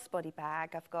got my crossbody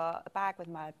bag, I've got a bag with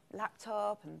my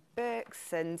laptop and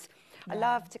books, and I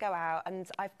love to go out, and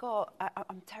I've got,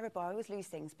 I'm terrible, I always lose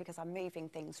things because I'm moving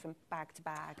things from bag to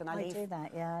bag. And I do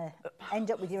that, yeah.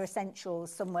 End up with your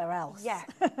essentials somewhere else. Yeah.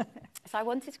 So I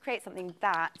wanted to create something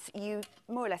that you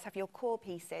more or less have your core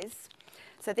pieces.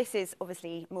 So this is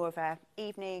obviously more of a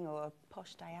evening or a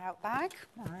posh day out bag.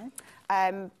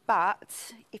 Right.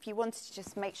 But if you wanted to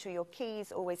just make sure your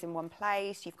keys are always in one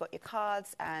place, you've got your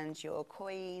cards and your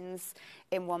coins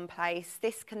in one place,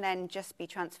 this can then just be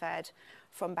transferred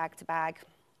from bag to bag.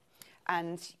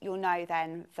 And you'll know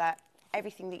then that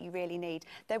everything that you really need.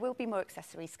 There will be more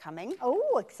accessories coming.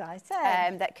 Oh,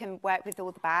 exciting. That can work with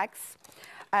all the bags.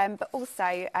 But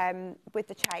also with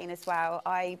the chain as well,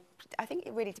 I think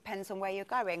it really depends on where you're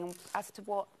going as to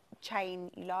what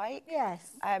chain you like.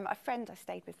 Yes. A friend I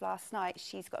stayed with last night,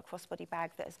 she's got a crossbody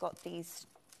bag that has got these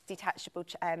detachable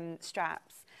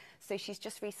straps. So she's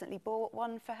just recently bought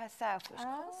one for herself, which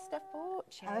cost a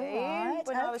fortune. Oh, right.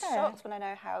 When I was shocked when I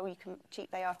know how cheap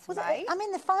they are to make. I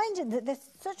mean, they're finding that there's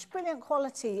such brilliant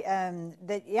quality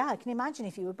that, yeah, I can imagine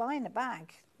if you were buying a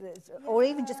bag, or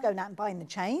even just going out and buying the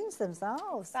chains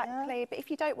themselves. Exactly, but if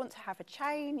you don't want to have a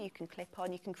chain, you can clip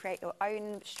on, you can create your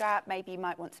own strap. Maybe you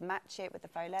might want to match it with the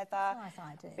faux leather. Nice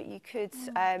idea. But you could,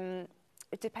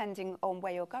 depending on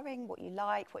where you're going, what you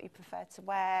like, what you prefer to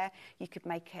wear, you could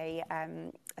make a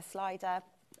slider,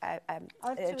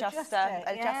 adjuster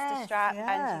strap,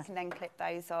 and you can then clip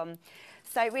those on.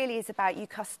 So it really is about you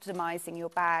customising your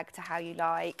bag to how you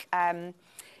like.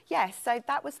 So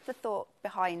that was the thought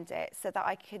behind it, so that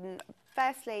I can,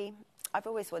 firstly, I've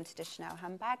always wanted a Chanel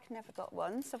handbag, never got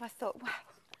one, so I thought, wow,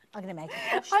 I'm going to make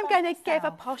a posh I'm going to myself. give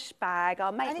a posh bag.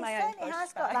 I'll make my own posh bag. And it certainly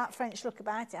has got that French look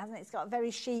about it, hasn't it? It's got a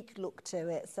very chic look to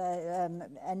it. So,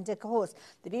 and of course,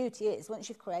 the beauty is once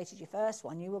you've created your first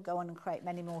one, you will go on and create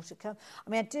many more to come. I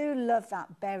mean, I do love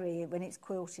that berry when it's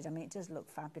quilted. I mean, it does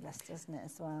look fabulous, doesn't it,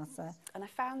 as well? So, and I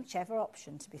found whichever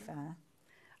option, to be fair.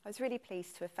 I was really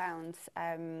pleased to have found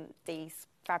these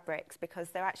fabrics because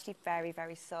they're actually very,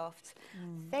 very soft.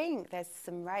 I think there's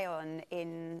some rayon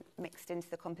mixed into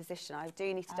the composition. I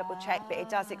do need to double check, but it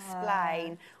does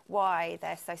explain why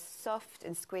they're so soft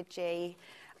and squidgy.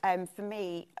 For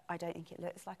me, I don't think it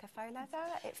looks like a faux leather.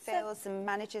 It feels and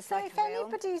manages like so a real.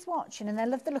 if anybody's watching and they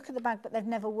love the look of the bag, but they've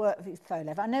never worked with faux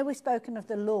leather, I know we've spoken of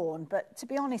the lawn, but to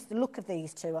be honest, the look of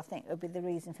these two, I think, would be the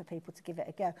reason for people to give it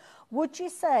a go. Would you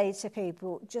say to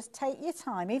people, just take your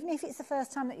time, even if it's the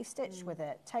first time that you've stitched with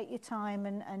it, take your time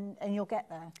and you'll get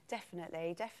there?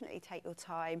 Definitely take your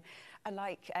time. And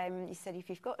like you said, if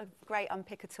you've got a great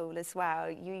unpicker tool as well,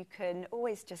 you can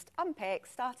always just unpick,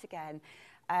 start again.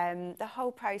 The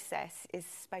whole process is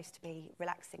supposed to be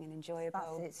relaxing and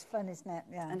enjoyable. It's fun, isn't it?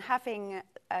 Yeah. And having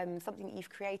something that you've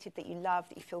created that you love,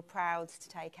 that you feel proud to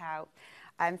take out.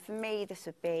 For me, this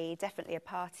would be definitely a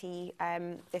party.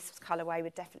 This colourway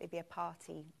would definitely be a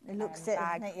party bag.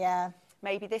 Isn't it? Yeah.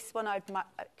 Maybe this one I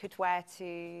could wear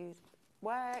to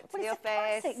work, to the office. It's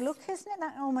a classic look, isn't it?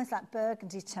 That almost like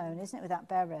burgundy tone, isn't it, with that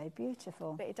beret?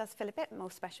 Beautiful. But it does feel a bit more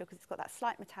special because it's got that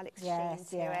slight metallic sheen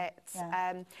to it.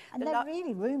 Yeah. And they're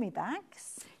really roomy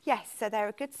bags. Yes, so they're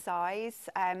a good size.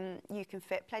 You can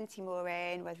fit plenty more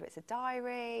in, whether it's a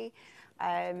diary,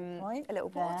 a little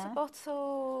water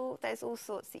bottle. There's all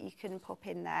sorts that you can pop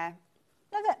in there.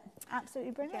 Love it.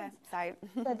 Absolutely brilliant. Yeah,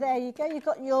 so there you go. You've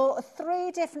got your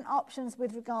 3 different options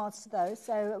with regards to those,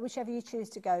 so whichever you choose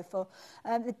to go for.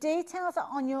 The details are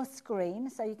on your screen,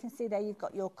 so you can see there you've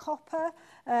got your copper,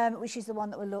 which is the one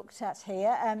that we looked at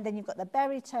here, and then you've got the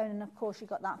berry tone, and of course you've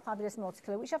got that fabulous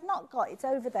multicolour, which I've not got. It's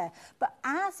over there. But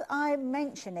as I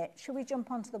mention it, should we jump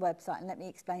onto the website and let me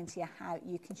explain to you how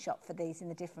you can shop for these in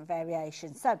the different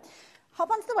variations. So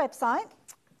hop onto the website.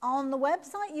 On the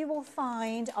website, you will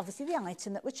find, obviously, the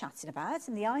item that we're chatting about.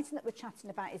 And the item that we're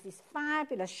chatting about is this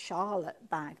fabulous Charlotte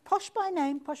bag. Posh by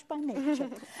name, posh by nature.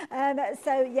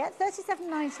 So, yeah,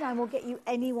 $37.99 will get you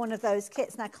any one of those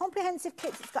kits. Now, comprehensive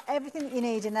kits, it's got everything that you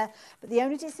need in there. But the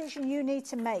only decision you need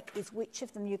to make is which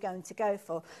of them you're going to go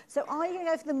for. So, are you going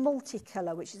to go for the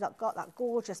multicolour, which has got that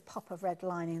gorgeous pop of red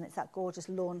lining, and it's that gorgeous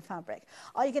lawn fabric?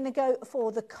 Are you going to go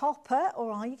for the copper,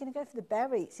 or are you going to go for the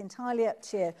berry? It's entirely up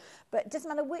to you. But it doesn't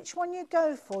matter which one you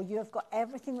go for, you have got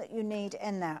everything that you need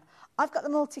in there. I've got the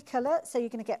multicolour, so you're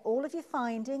going to get all of your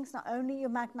findings, not only your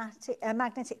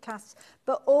magnetic clasps,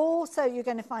 but also you're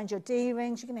going to find your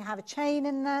D-rings, you're going to have a chain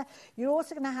in there, you're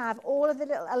also going to have all of the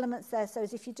little elements there, so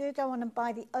as if you do go on and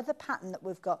buy the other pattern that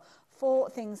we've got for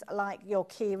things like your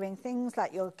keyring, things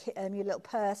like your little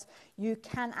purse, you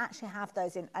can actually have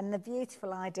those in. And the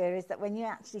beautiful idea is that when you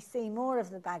actually see more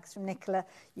of the bags from Nicola,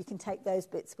 you can take those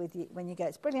bits with you when you go.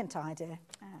 It's a brilliant idea,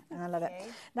 and I love it.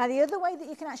 Now, the other way that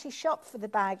you can actually shop for the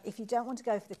bag, if you don't want to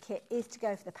go for the kit, is to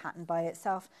go for the pattern by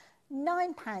itself.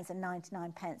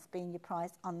 £9.99 being your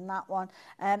price on that one,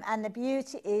 and the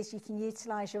beauty is you can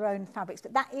utilise your own fabrics,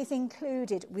 but that is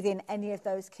included within any of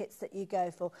those kits that you go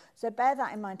for, so bear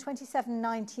that in mind.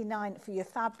 £27.99 for your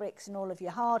fabrics and all of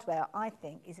your hardware, I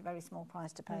think, is a very small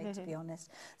price to pay, to be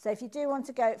honest. So if you do want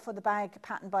to go for the bag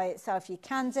pattern by itself, you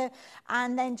can do.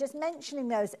 And then just mentioning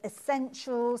those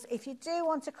essentials, if you do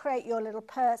want to create your little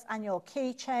purse and your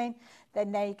keychain, then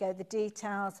there you go, the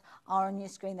details are on your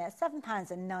screen there,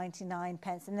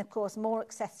 £7.99, and of course more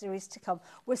accessories to come.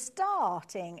 We're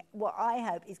starting what I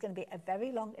hope is going to be a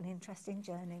very long and interesting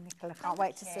journey, Nicola. I can't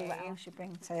wait to see what else you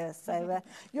bring to us. So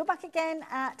you're back again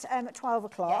at 12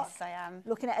 o'clock. Yes, I am.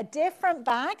 Looking at a different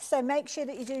bag, so make sure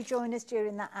that you do join us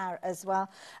during that hour as well.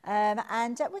 And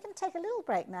we're going to take a little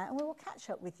break now, and we will catch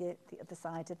up with you the other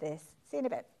side of this. See you in a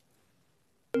bit.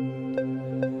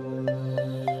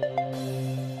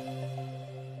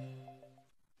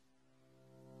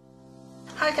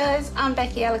 Hi guys, I'm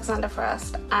Becky Alexander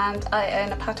Frost and I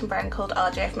own a pattern brand called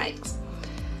RJF Makes.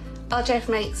 RJF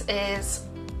Makes is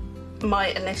my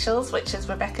initials, which is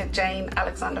Rebecca Jane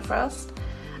Alexander Frost,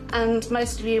 and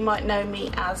most of you might know me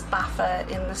as Baffa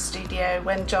in the studio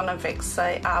when John and Vic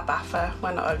say our Baffa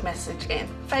when I message in.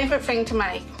 Favourite thing to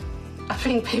make? I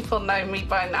think people know me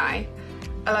by now.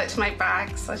 I like to make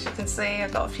bags, as you can see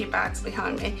I've got a few bags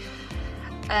behind me.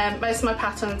 Most of my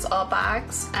patterns are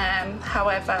bags,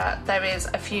 however there is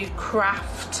a few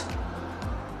craft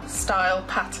style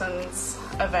patterns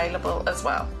available as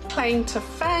well. Claim to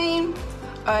fame,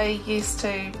 I used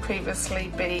to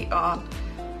previously be on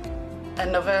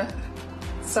another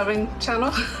sewing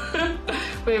channel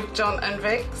with John and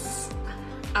Vix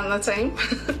and the team.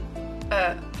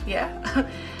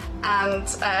 And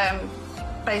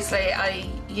basically I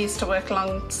used to work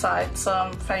alongside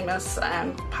some famous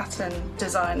pattern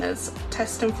designers,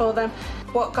 testing for them.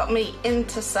 What got me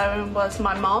into sewing was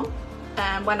my mom.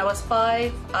 When I was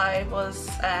 5, I was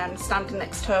standing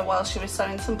next to her while she was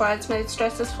sewing some bridesmaids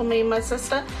dresses for me and my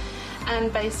sister,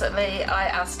 and basically I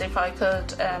asked if I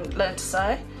could learn to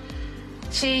sew.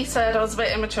 She said I was a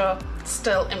bit immature,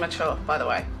 still immature by the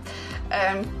way.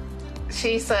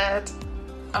 She said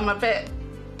I'm a bit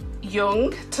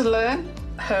young to learn,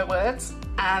 her words,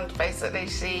 and basically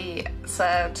she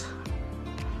said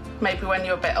maybe when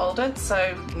you're a bit older.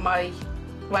 So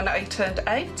when I turned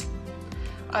 8,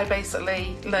 I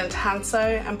basically learned to hand sew,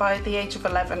 and by the age of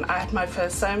 11 I had my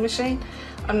first sewing machine.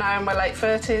 I'm now in my late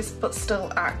 30s but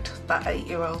still act that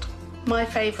 8-year-old. My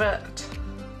favourite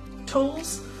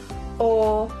tools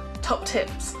or top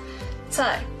tips. So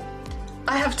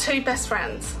I have 2 best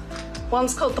friends.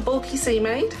 One's called the Bulky Sea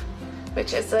Maid,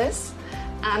 which is this,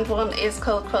 and one is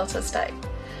called Quilter Stay.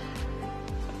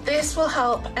 This will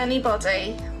help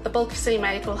anybody, the Bulky Sea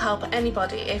Maid will help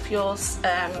anybody if you're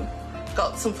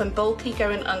got something bulky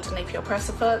going underneath your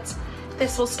presser foot.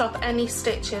 This will stop any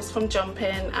stitches from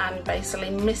jumping and basically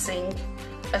missing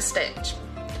a stitch.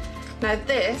 Now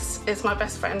this is my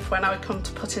best friend when I come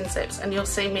to put in zips, and you'll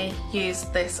see me use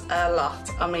this a lot,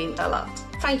 I mean a lot.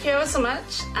 Thank you ever so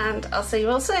much, and I'll see you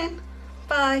all soon.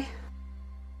 Bye.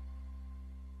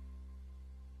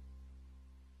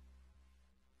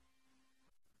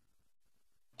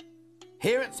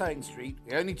 Here at Sewing Street,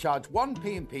 we only charge 1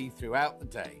 P&P throughout the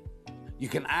day. You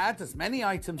can add as many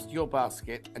items to your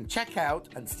basket and check out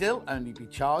and still only be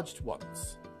charged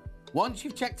once. Once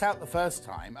you've checked out the first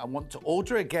time and want to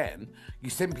order again,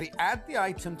 you simply add the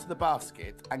item to the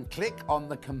basket and click on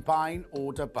the Combine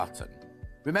Order button.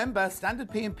 Remember,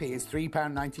 standard P&P is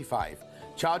 £3.95.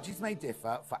 Charges may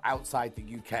differ for outside the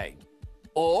UK.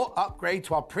 Or upgrade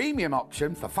to our premium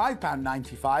option for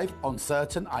 £5.95 on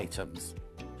certain items.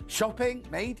 Shopping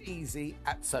made easy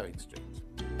at Sewing Street.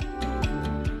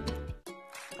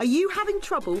 Are you having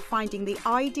trouble finding the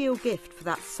ideal gift for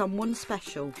that someone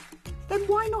special? Then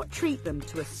why not treat them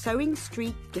to a Sewing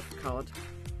Street gift card?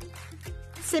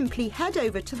 Simply head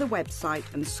over to the website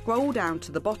and scroll down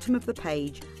to the bottom of the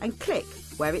page and click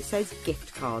where it says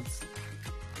gift cards.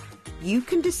 You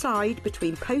can decide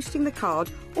between posting the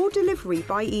card or delivery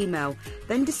by email,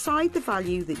 then decide the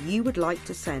value that you would like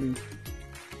to send.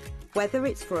 Whether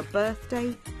it's for a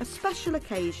birthday, a special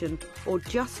occasion, or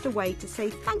just a way to say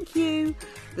thank you,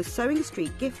 the Sewing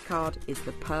Street gift card is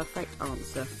the perfect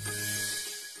answer.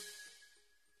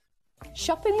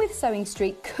 Shopping with Sewing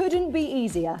Street couldn't be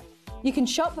easier. You can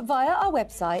shop via our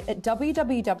website at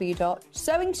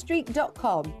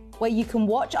www.sewingstreet.com, where you can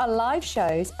watch our live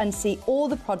shows and see all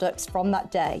the products from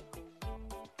that day.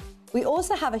 We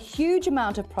also have a huge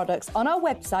amount of products on our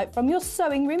website, from your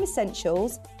sewing room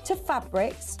essentials to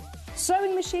fabrics,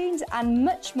 sewing machines and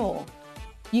much more.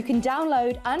 You can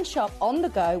download and shop on the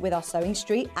go with our Sewing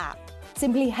Street app.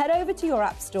 Simply head over to your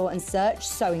app store and search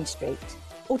Sewing Street.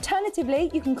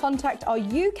 Alternatively, you can contact our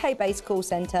UK-based call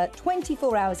centre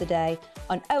 24 hours a day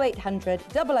on 0800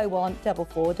 001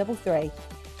 4433.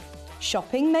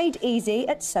 Shopping made easy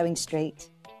at Sewing Street.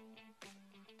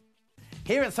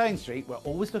 Here at Sewing Street, we're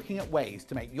always looking at ways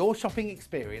to make your shopping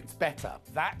experience better.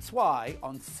 That's why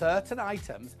on certain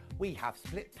items, we have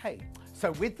split pay.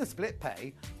 So with the split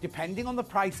pay, depending on the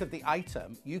price of the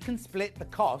item, you can split the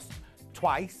cost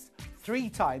twice, 3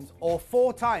 times, or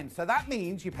 4 times. So that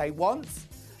means you pay once,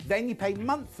 then you pay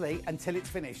monthly until it's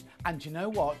finished. And you know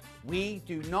what? We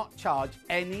do not charge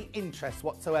any interest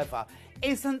whatsoever.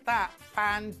 Isn't that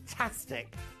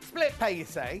fantastic? Split pay, you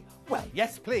say? Well,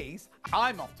 yes, please.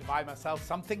 I'm off to buy myself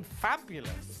something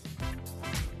fabulous.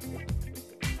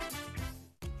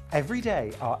 Every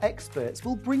day, our experts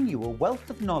will bring you a wealth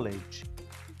of knowledge.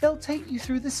 They'll take you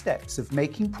through the steps of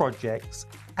making projects,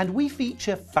 and we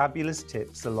feature fabulous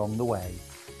tips along the way.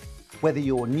 Whether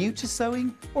you're new to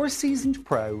sewing or a seasoned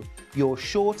pro, you're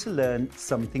sure to learn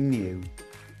something new.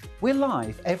 We're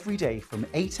live every day from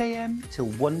 8 AM till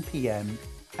 1 PM,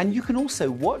 and you can also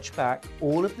watch back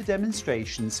all of the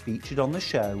demonstrations featured on the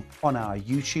show on our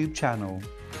YouTube channel.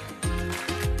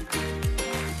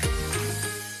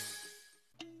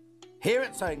 Here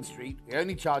at Sewing Street, we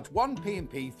only charge 1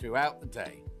 P&P throughout the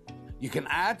day. You can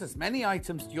add as many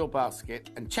items to your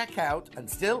basket and check out and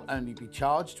still only be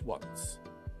charged once.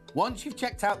 Once you've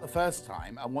checked out the first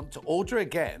time and want to order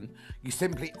again, you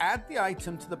simply add the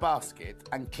item to the basket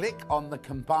and click on the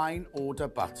Combine Order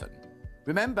button.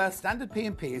 Remember, standard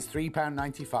P&P is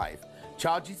 £3.95.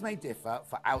 Charges may differ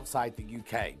for outside the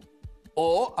UK.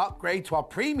 Or upgrade to our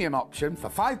premium option for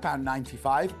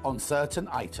 £5.95 on certain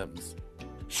items.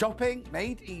 Shopping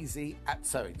made easy at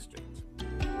Sewing Street.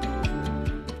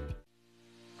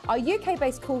 Our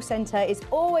UK-based call centre is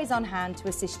always on hand to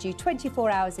assist you 24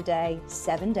 hours a day,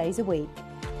 7 days a week.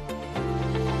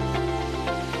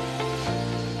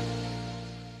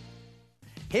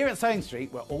 Here at Sewing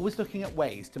Street, we're always looking at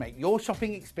ways to make your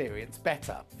shopping experience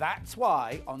better. That's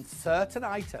why on certain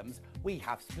items, we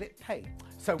have split pay.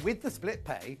 So with the split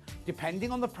pay, depending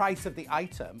on the price of the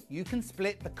item, you can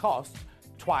split the cost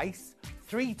twice,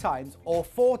 3 times, or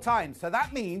 4 times. So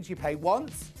that means you pay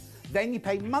once, then you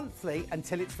pay monthly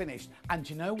until it's finished. And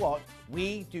you know what?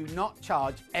 We do not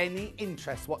charge any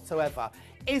interest whatsoever.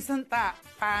 Isn't that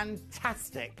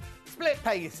fantastic? Split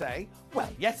pay, you say? Well,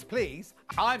 yes, please.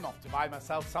 I'm off to buy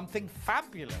myself something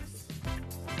fabulous.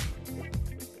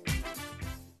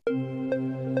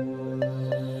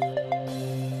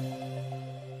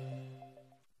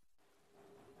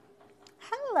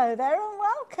 Hello there and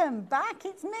welcome back.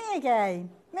 It's me again.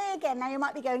 Now you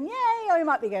might be going, yay, or you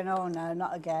might be going, oh no,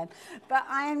 not again. But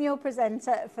I am your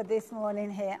presenter for this morning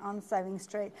here on Sewing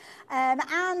Street. And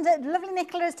lovely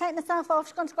Nicola has taken herself off.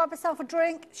 She's gone to grab herself a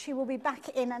drink. She will be back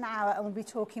in an hour and we'll be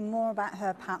talking more about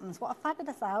her patterns. What a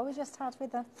fabulous hour we just had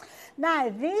with her. Now,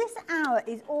 this hour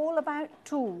is all about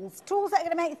tools. Tools that are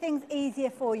going to make things easier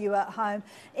for you at home,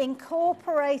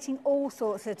 incorporating all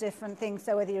sorts of different things.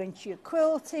 So whether you're into your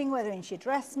quilting, whether into your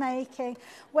dressmaking,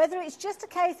 whether it's just a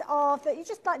case of that you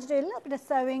just like to do a little bit of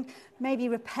sewing, maybe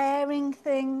repairing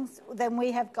things, then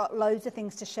we have got loads of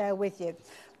things to share with you.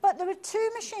 But there are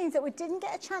 2 machines that we didn't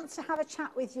get a chance to have a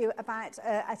chat with you about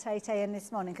at 8 AM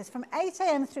this morning, because from 8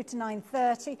 AM through to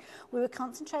 9:30, we were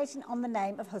concentrating on the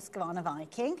name of Husqvarna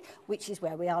Viking, which is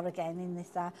where we are again in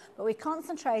this hour. But we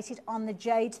concentrated on the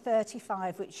Jade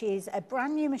 35, which is a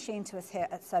brand new machine to us here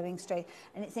at Sewing Street.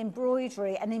 And it's an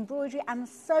embroidery and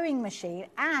sewing machine.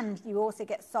 And you also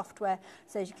get software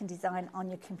so you can design on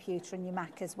your computer and your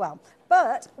Mac as well.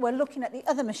 But we're looking at the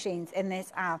other machines in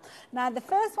this hour. Now, the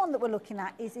first one that we're looking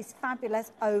at is this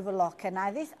fabulous overlocker.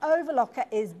 Now, this overlocker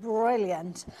is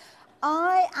brilliant.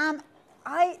 I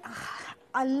have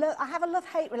a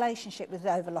love-hate relationship with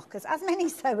overlockers, as many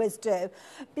sewers do,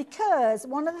 because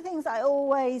one of the things I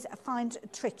always find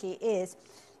tricky is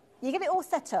you get it all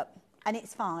set up and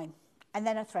it's fine, and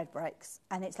then a thread breaks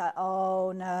and it's like,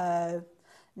 oh no.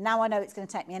 Now I know it's going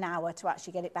to take me an hour to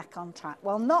actually get it back on track.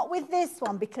 Well, not with this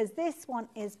one, because this one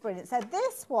is brilliant. So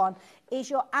this one is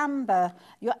your Amber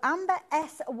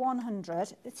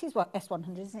S100. This is what,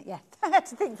 S100, isn't it? Yeah, I had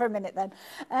to think for a minute then.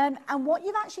 And what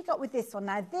you've actually got with this one,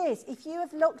 now this, if you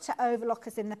have looked at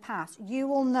overlockers in the past, you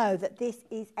will know that this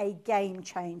is a game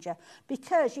changer,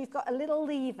 because you've got a little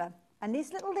lever. And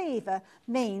this little lever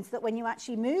means that when you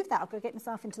actually move that, I've got to get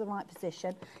myself into the right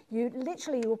position, you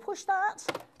will push that,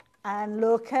 and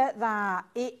look at that.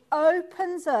 It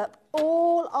opens up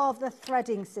all of the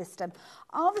threading system.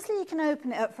 Obviously, you can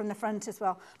open it up from the front as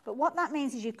well, but what that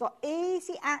means is you've got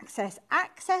easy access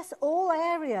all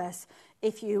areas,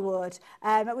 if you would,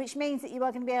 which means that you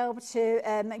are going to be able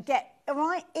to get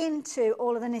right into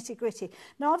all of the nitty-gritty.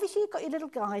 Now, obviously, you've got your little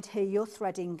guide here, your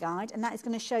threading guide, and that is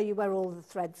going to show you where all the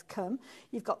threads come.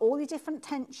 You've got all your different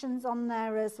tensions on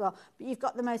there as well, but you've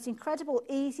got the most incredible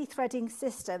easy threading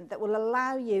system that will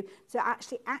allow you to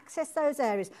actually access those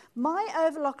areas. My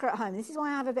overlocker at home, this is why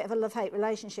I have a bit of a love-hate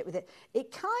relationship with it,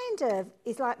 it kind of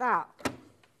is like that,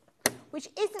 which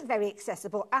isn't very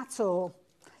accessible at all.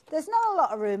 There's not a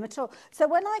lot of room at all. So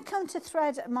when I come to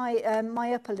thread my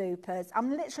my upper loopers, I'm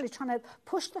literally trying to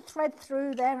push the thread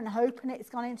through there and hoping it's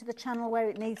gone into the channel where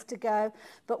it needs to go.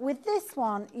 But with this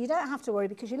one, you don't have to worry,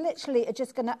 because you literally are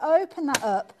just going to open that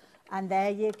up, and there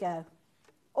you go.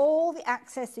 All the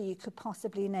access that you could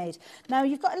possibly need. Now,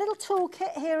 you've got a little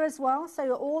toolkit here as well,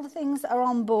 so all the things are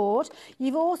on board.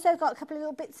 You've also got a couple of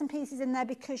little bits and pieces in there,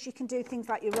 because you can do things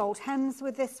like your rolled hems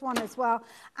with this one as well,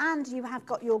 and you have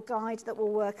got your guide that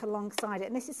will work alongside it.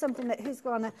 And this is something that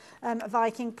Husqvarna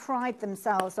Viking pride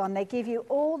themselves on. They give you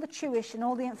all the tuition,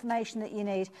 all the information that you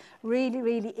need, really,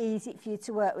 really easy for you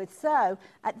to work with. So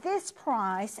at this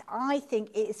price, I think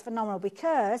it is phenomenal,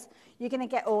 because you're going to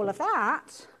get all of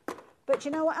that. But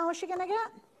you know what else you're going to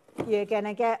get? You're going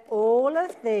to get all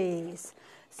of these.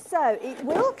 So it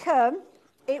will come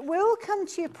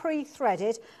to you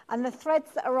pre-threaded, and the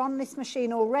threads that are on this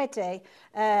machine already,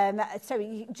 so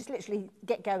you just literally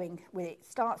get going with it,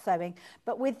 start sewing.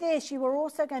 But with this, you are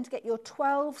also going to get your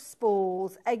 12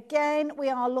 spools. Again, we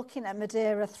are looking at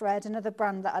Madeira thread, another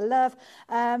brand that I love.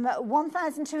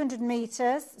 1,200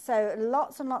 metres, so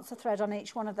lots and lots of thread on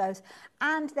each one of those,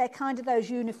 and they're kind of those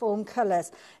uniform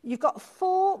colours. You've got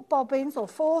 4 bobbins or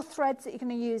 4 threads that you're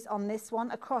going to use on this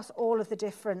one across all of the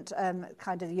different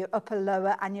kind of your upper,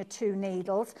 lower, and your 2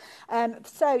 needles.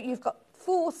 So you've got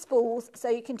 4 spools, so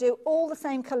you can do all the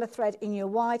same colour thread in your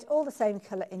white, all the same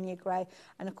colour in your grey,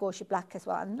 and of course your black as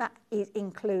well, and that is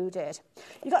included.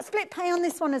 You've got split pay on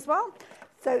this one as well.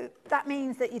 So that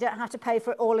means that you don't have to pay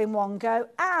for it all in one go,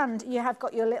 and you have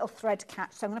got your little thread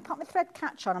catch. So I'm going to pop my thread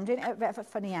catch on. I'm doing it at a bit of a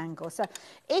funny angle. So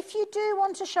if you do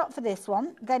want to shop for this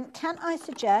one, then can I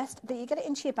suggest that you get it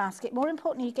into your basket? More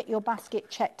importantly, you get your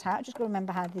basket checked out. Just got to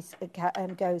remember how this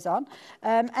goes on.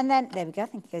 And then, there we go. I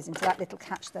think it goes into that little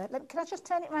catch there. Can I just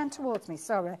turn it around towards me?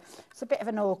 Sorry. It's a bit of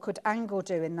an awkward angle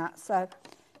doing that. So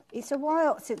it's a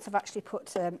while since I've actually put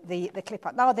the clip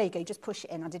on. Oh, there you go. You just push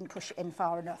it in. I didn't push it in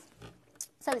far enough.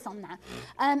 So it's on there.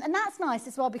 And that's nice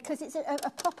as well, because it's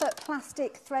a proper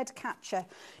plastic thread catcher.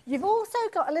 You've also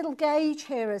got a little gauge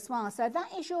here as well. So that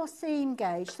is your seam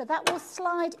gauge. So that will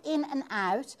slide in and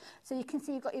out. So you can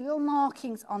see you've got your little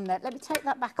markings on there. Let me take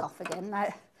that back off again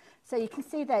now. So you can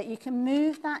see there, you can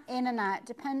move that in and out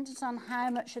dependent on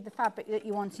how much of the fabric that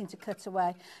you're wanting to cut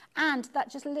away. And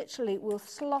that just literally will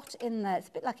slot in there. It's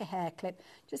a bit like a hair clip.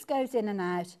 Just goes in and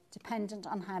out dependent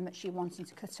on how much you're wanting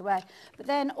to cut away. But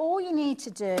then all you need to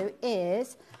do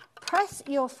is press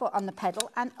your foot on the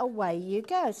pedal and away you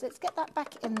go. So let's get that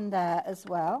back in there as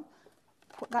well.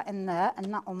 Put that in there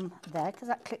and that on there, because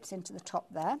that clips into the top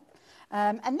there.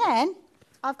 And then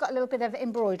I've got a little bit of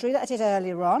embroidery that I did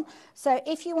earlier on. So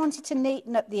if you wanted to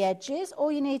neaten up the edges,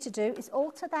 all you need to do is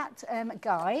alter that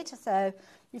guide. So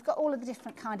you've got all of the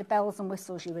different kind of bells and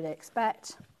whistles you would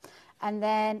expect. And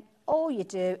then all you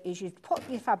do is you put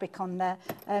your fabric on there,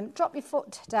 drop your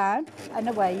foot down, and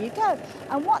away you go.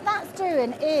 And what that's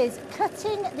doing is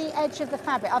cutting the edge of the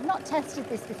fabric. I've not tested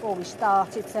this before we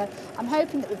started, so I'm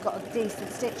hoping that we've got a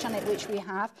decent stitch on it, which we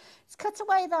have. Just cut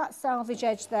away that selvage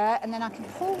edge there, and then I can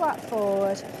pull that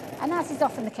forward. And as is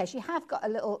often the case, you have got a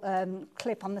little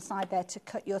clip on the side there to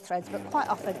cut your threads, but quite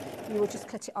often you will just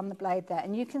cut it on the blade there.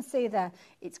 And you can see there,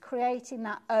 it's creating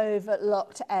that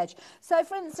overlocked edge. So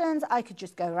for instance, I could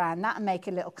just go around that and make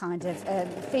a little kind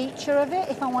of feature of it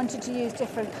if I wanted to use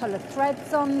different coloured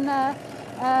threads on there.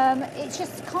 It's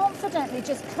just confidently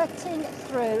just cutting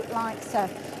through like so.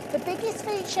 The biggest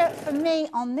feature for me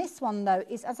on this one though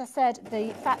is, as I said,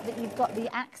 the fact that you've got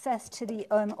the access to the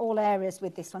all areas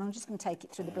with this one. I'm just going to take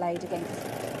it through the blade again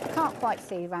because I can't quite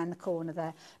see around the corner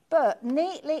there. But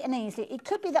neatly and easily, it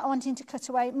could be that I'm wanting to cut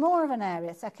away more of an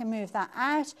area, so I can move that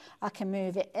out, I can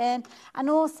move it in, and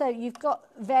also you've got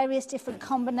various different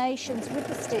combinations with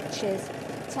the stitches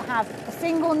to have a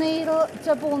single needle,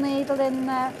 double needle in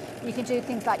there. You can do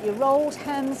things like your rolled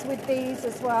hems with these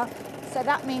as well. So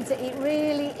that means that it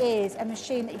really is a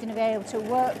machine that you're going to be able to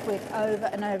work with over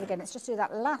and over again. Let's just do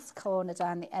that last corner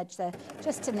down the edge there,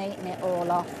 just to neaten it all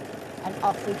off, and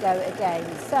off we go again.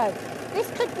 So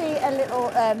this could be a little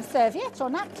serviette or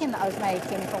napkin that I was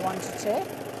making if I wanted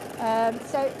to.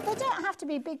 So they don't have to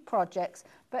be big projects,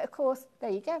 but of course, there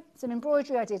you go. Some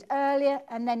embroidery I did earlier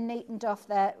and then neatened off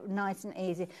there, nice and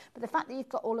easy. But the fact that you've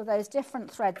got all of those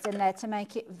different threads in there to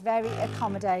make it very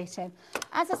accommodating.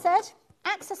 As I said,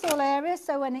 access all areas,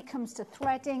 so when it comes to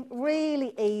threading,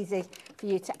 really easy for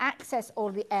you to access all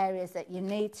the areas that you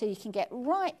need to. You can get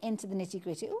right into the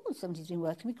nitty-gritty. Oh, somebody's been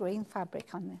working with green fabric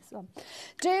on this one.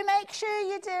 Do make sure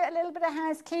you do a little bit of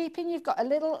housekeeping. You've got a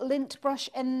little lint brush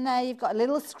in there. You've got a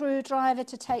little screwdriver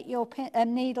to take your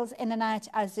needles in and out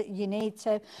as you need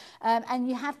to. And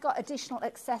you have got additional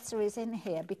accessories in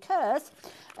here because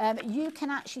you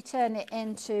can actually turn it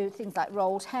into things like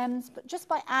rolled hems, but just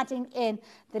by adding in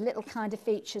the little kind of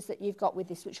features that you've got with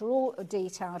this, which are all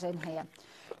detailed in here.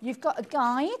 You've got a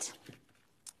guide.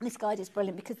 This guide is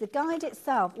brilliant because the guide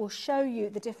itself will show you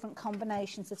the different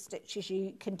combinations of stitches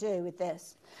you can do with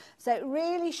this. So it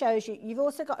really shows you. You've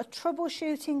also got a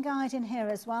troubleshooting guide in here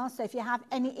as well. So if you have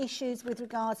any issues with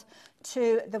regards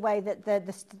to the way that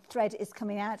the thread is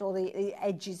coming out or the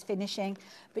edge is finishing,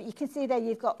 but you can see there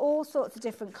you've got all sorts of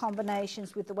different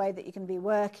combinations with the way that you can be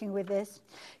working with this.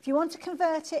 If you want to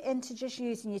convert it into just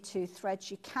using your 2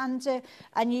 threads, you can do,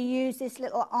 and you use this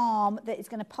little arm that is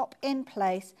going to pop in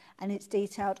place, and it's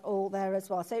detailed all there as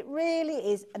well. So it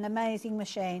really is an amazing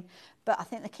machine. But I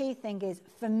think the key thing is,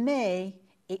 for me,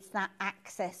 it's that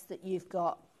access that you've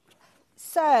got.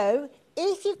 So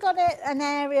if you've got an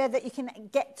area that you can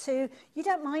get to, you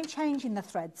don't mind changing the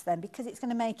threads then, because it's going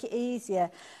to make it easier.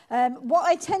 What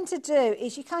I tend to do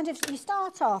is you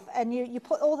start off and you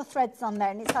put all the threads on there,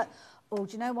 and it's like, oh,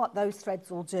 do you know what, those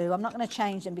threads will do. I'm not going to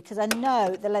change them because I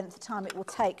know the length of time it will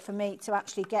take for me to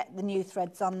actually get the new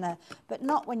threads on there. But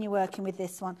not when you're working with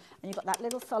this one. And you've got that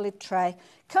little solid tray.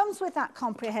 Comes with that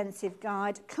comprehensive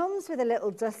guide, comes with a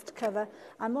little dust cover,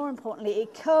 and more importantly,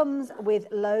 it comes with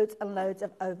loads and loads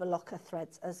of overlocker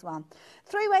threads as well.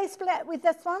 3-way split with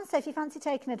this one, so if you fancy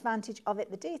taking advantage of it,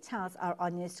 the details are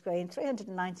on your screen.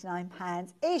 £399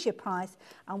 is your price,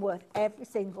 and worth every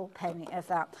single penny of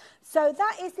that. So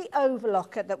that is the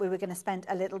overlocker that we were going to spend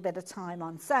a little bit of time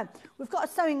on. So we've got a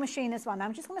sewing machine as well. Now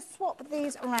I'm just going to swap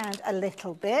these around a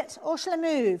little bit, or shall I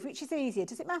move? Which is easier?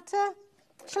 Does it matter?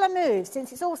 Shall I move?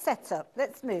 Since it's all set up,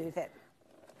 let's move it.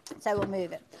 So we'll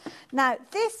move it. Now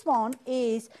this one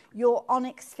is your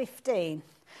Onyx 15.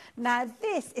 Now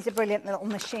this is a brilliant little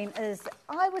machine, as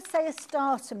I would say a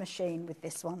starter machine with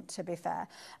this one, to be fair.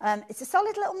 It's a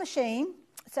solid little machine.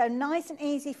 So nice and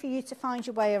easy for you to find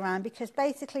your way around, because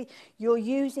basically you're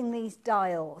using these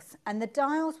dials, and the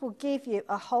dials will give you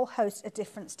a whole host of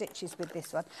different stitches with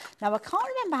this one. Now I can't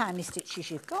remember how many stitches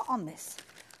you've got on this.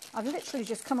 I've literally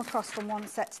just come across from one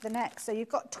set to the next. So you've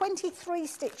got 23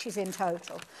 stitches in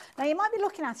total. Now you might be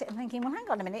looking at it and thinking, well, hang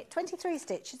on a minute, 23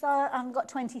 stitches, I haven't got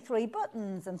 23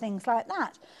 buttons and things like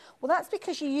that. Well, that's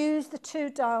because you use the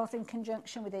 2 dials in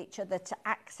conjunction with each other to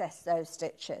access those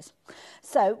stitches.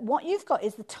 So what you've got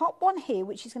is the top one here,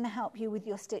 which is going to help you with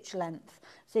your stitch length.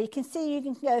 So you can see you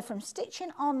can go from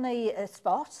stitching on the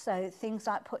spot, so things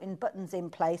like putting buttons in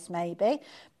place maybe,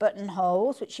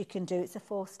 buttonholes, which you can do, it's a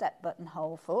 4-step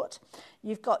buttonhole foot.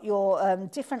 You've got your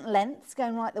different lengths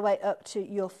going right the way up to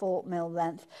your 4mm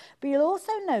length. But you'll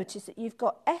also notice that you've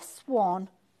got S1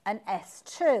 and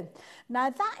S2. Now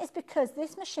that is because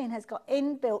this machine has got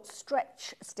inbuilt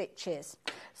stretch stitches.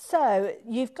 So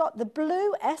you've got the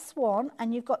blue S1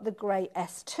 and you've got the grey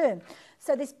S2.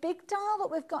 So this big dial that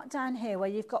we've got down here, where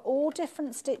you've got all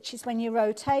different stitches when you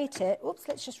rotate it, oops,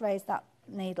 let's just raise that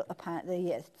needle up out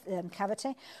the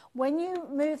cavity. When you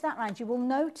move that around, you will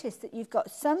notice that you've got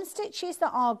some stitches that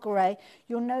are grey.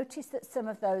 You'll notice that some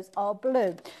of those are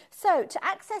blue. So to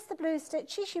access the blue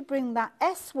stitches, you bring that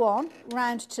S1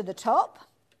 round to the top.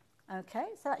 Okay,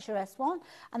 so that's your S1,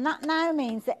 and that now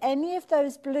means that any of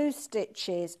those blue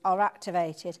stitches are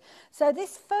activated. So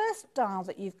this first dial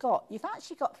that you've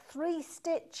actually got 3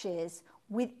 stitches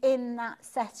within that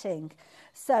setting.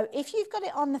 So if you've got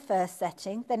it on the first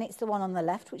setting, then it's the one on the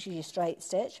left, which is your straight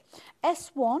stitch.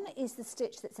 S1 is the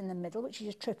stitch that's in the middle, which is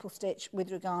your triple stitch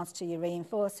with regards to your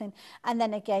reinforcing. And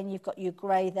then again, you've got your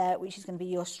grey there, which is going to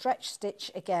be your stretch stitch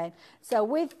again. So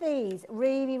with these,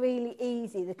 really, really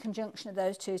easy, the conjunction of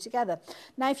those two together.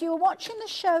 Now, if you were watching the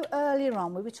show earlier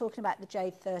on, we were talking about the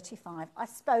J35. I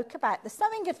spoke about the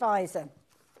Sewing Advisor.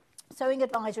 Sewing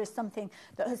Advisor is something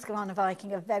that Husqvarna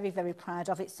Viking are very, very proud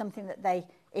of. It's something that they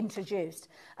introduced.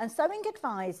 And Sewing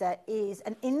Advisor is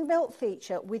an inbuilt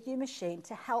feature with your machine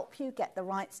to help you get the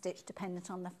right stitch dependent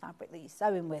on the fabric that you're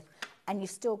sewing with. And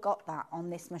you've still got that on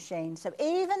this machine. So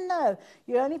even though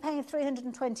you're only paying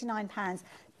 £329,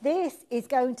 this is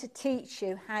going to teach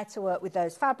you how to work with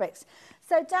those fabrics.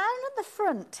 So down at the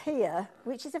front here,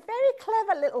 which is a very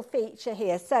clever little feature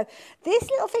here. So this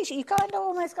little feature, you've kind of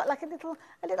almost got like a little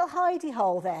hidey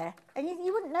hole there. And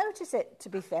you wouldn't notice it, to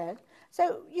be fair.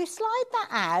 So you slide that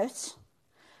out.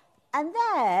 And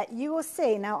there you will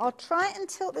see, now I'll try and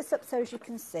tilt this up so as you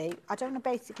can see. I don't want to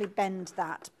basically bend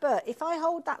that. But if I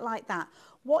hold that like that,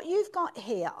 what you've got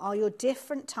here are your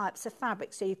different types of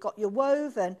fabric. So you've got your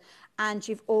woven and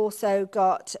you've also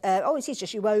got, oh, it is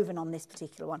just your woven on this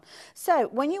particular one. So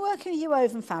when you're working with your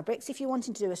woven fabrics, if you're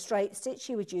wanting to do a straight stitch,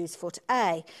 you would use foot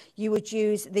A. You would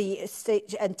use the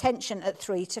stitch and tension at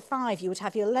 3 to 5. You would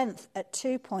have your length at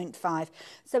 2.5.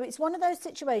 So it's one of those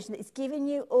situations that is giving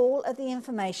you all of the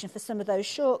information for some of those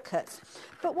shortcuts.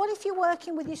 But what if you're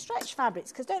working with your stretch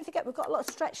fabrics? Because don't forget, we've got a lot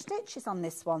of stretch stitches on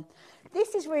this one.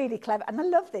 This is really clever, and I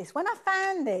love this. When I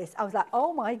found this, I was like,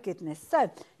 oh my goodness.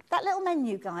 So that little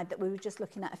menu guide that we were just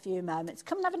looking at a few moments,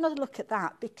 come and have another look at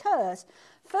that, because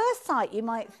first sight you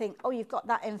might think, oh, you've got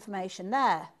that information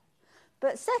there.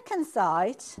 But second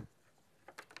sight,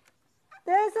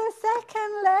 there's a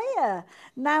second layer.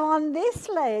 Now on this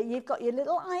layer, you've got your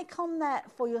little icon there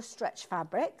for your stretch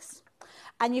fabrics.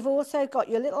 And you've also got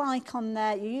your little icon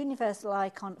there, your universal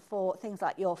icon for things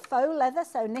like your faux leather.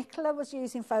 So Nicola was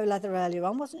using faux leather earlier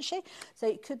on, wasn't she? So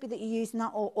it could be that you're using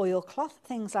that, or oilcloth,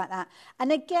 things like that.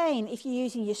 And again, if you're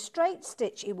using your straight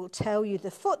stitch, it will tell you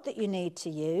the foot that you need to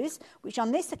use, which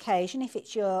on this occasion, if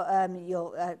it's your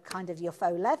kind of your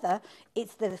faux leather,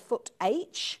 it's the foot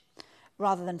H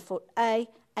rather than foot A.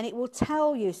 And it will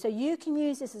tell you, so you can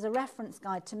use this as a reference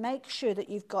guide to make sure that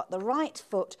you've got the right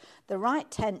foot, the right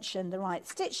tension, the right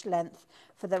stitch length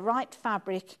for the right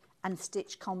fabric and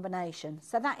stitch combination.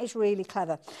 So that is really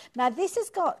clever. Now this has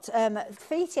got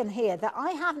feet in here that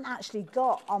I haven't actually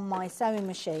got on my sewing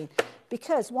machine,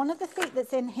 because one of the feet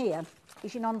that's in here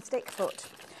is your non-stick foot.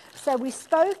 So we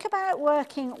spoke about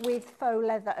working with faux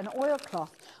leather and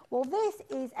oilcloth. Well, this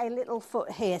is a little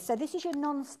foot here. So this is your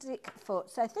non-stick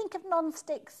foot. So think of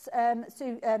non-stick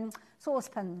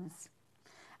saucepans.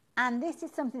 And this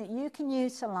is something that you can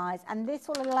utilise, and this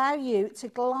will allow you to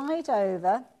glide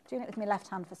over, doing it with my left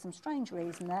hand for some strange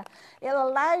reason there, it'll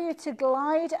allow you to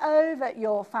glide over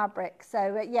your fabric.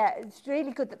 So yeah, it's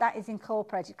really good that that is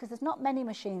incorporated, because there's not many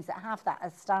machines that have that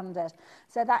as standard.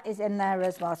 So that is in there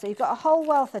as well. So you've got a whole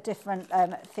wealth of different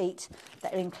feet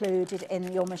that are included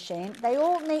in your machine. They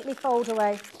all neatly fold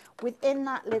away within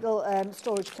that little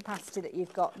storage capacity that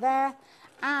you've got there.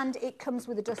 And it comes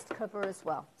with a dust cover as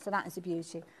well. So that is a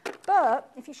beauty.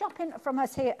 But if you're shopping from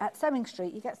us here at Sewing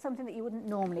Street, you get something that you wouldn't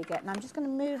normally get. And I'm just going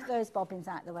to move those bobbins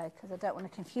out of the way because I don't want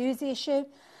to confuse the issue.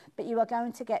 But you are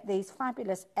going to get these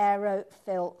fabulous aero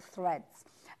fill threads.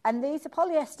 And these are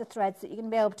polyester threads that you're going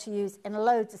to be able to use in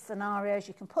loads of scenarios.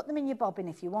 You can put them in your bobbin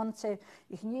if you want to.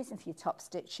 You can use them for your top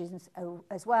stitches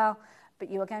as well.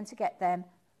 But you are going to get them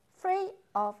free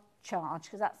of charge,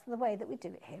 because that's the way that we do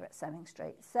it here at Sewing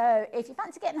Street. So if you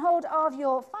fancy getting hold of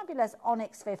your fabulous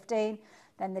Onyx 15,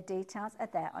 then the details are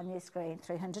there on your screen.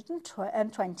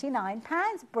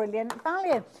 £329, brilliant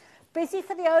value. Busy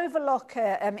for the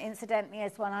overlocker, incidentally,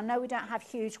 as well. I know we don't have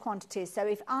huge quantities, so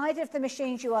if either of the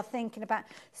machines you are thinking about,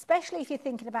 especially if you're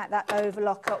thinking about that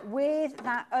overlocker with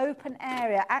that open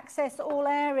area, access all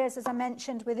areas, as I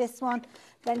mentioned with this one,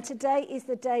 then today is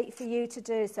the day for you to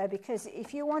do so, because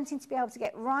if you're wanting to be able to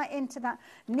get right into that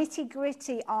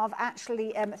nitty-gritty of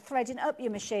actually threading up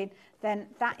your machine, then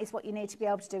that is what you need to be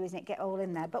able to do, isn't it? Get all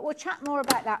in there. But we'll chat more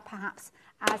about that perhaps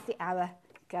as the hour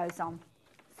goes on.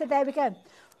 So there we go.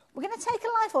 We're going to take a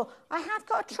live haul. I have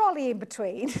got a trolley in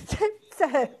between, so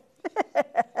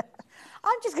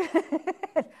I'm just going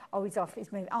to... Oh, he's off,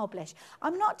 he's moving. Oh, bless.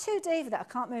 I'm not too diva that I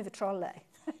can't move a trolley,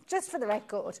 just for the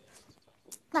record.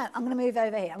 Now, I'm going to move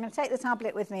over here. I'm going to take the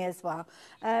tablet with me as well.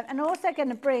 And also going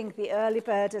to bring the early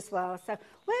bird as well. So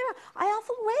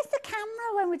where's the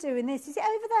camera when we're doing this? Is it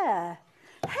over there?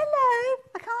 Hello.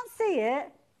 I can't see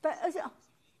it. But is it...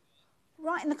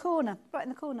 right in the corner, right in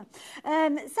the corner.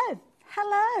 So,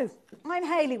 hello, I'm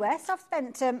Hayley West. I've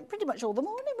spent pretty much all the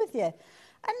morning with you.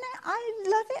 And I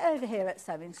love it over here at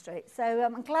Sewing Street. So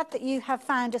I'm glad that you have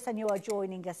found us and you are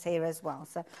joining us here as well.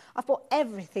 So I've brought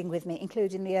everything with me,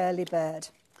 including the early bird.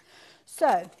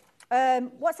 So,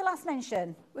 what's the last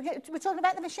mention? We're talking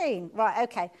about the machine. Right,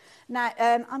 okay. Now,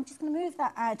 I'm just going to move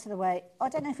that out of the way. I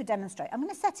don't know if we demonstrate. I'm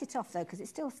going to set it off, though, because it's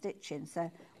still stitching. So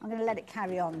I'm going to let it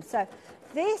carry on. So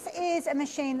this is a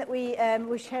machine that we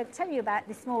should tell you about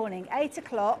this morning, 8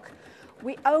 o'clock.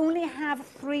 We only have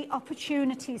 3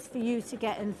 opportunities for you to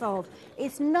get involved.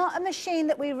 It's not a machine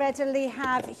that we readily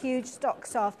have huge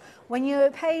stocks of. When you're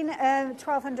paying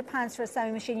 £1,200 for a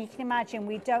sewing machine, you can imagine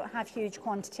we don't have huge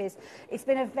quantities. It's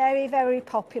been a very, very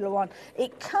popular one.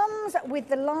 It comes with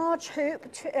the large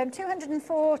hoop,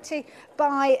 240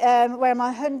 by, where am I,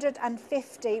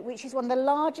 150, which is one of the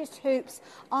largest hoops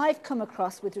I've come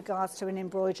across with regards to an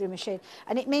embroidery machine.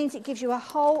 And it means it gives you a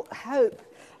whole host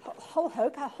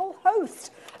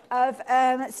of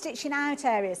stitching out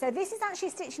areas. So this is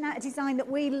actually stitching out a design that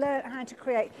we learned how to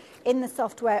create in the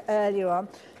software earlier on.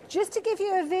 Just to give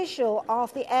you a visual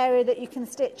of the area that you can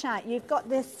stitch out, you've got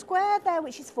this square there,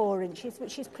 which is 4 inches,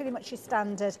 which is pretty much your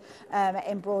standard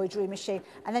embroidery machine.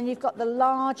 And then you've got the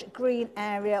large green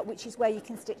area, which is where you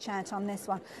can stitch out on this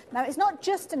one. Now, it's not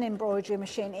just an embroidery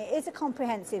machine, it is a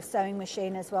comprehensive sewing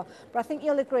machine as well. But I think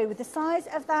you'll agree with the size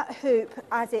of that hoop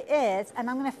as it is, and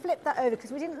I'm going to flip that over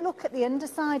because we didn't look at the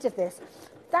underside of this.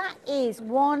 That is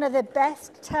one of the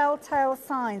best telltale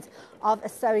signs of a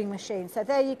sewing machine. So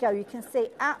there you go, you can see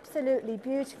absolutely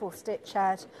beautiful stitch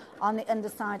out on the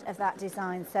underside of that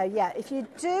design. So yeah, if you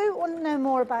do want to know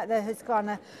more about the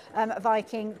Husqvarna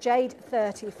Viking Jade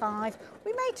 35,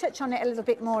 we may touch on it a little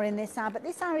bit more in this hour, but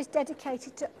this hour is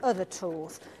dedicated to other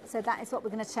tools. So that is what we're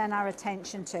going to turn our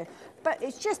attention to. But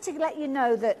it's just to let you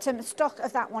know that stock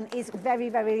of that one is very,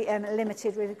 very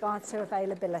limited with regards to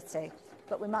availability.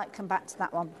 But we might come back to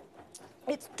that one.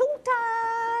 It's tool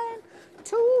time!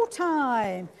 Tool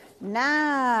time!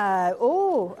 Now,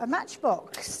 oh, a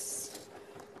matchbox.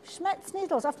 Schmetz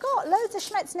needles. I've got loads of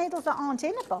Schmetz needles that aren't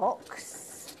in a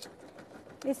box.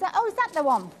 Is that the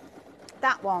one?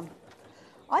 That one.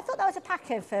 I thought that was a pack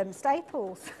of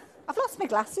staples. I've lost my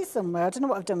glasses somewhere. I don't know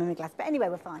what I've done with my glasses, but anyway,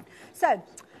 we're fine. So,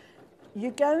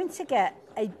 you're going to get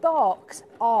a box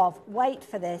of, wait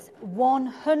for this,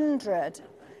 100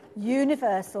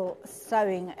 universal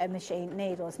sewing machine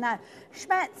needles. Now,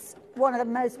 Schmetz, one of the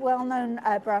most well-known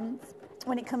brands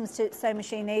when it comes to sewing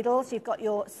machine needles. You've got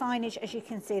your signage, as you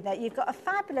can see there. You've got a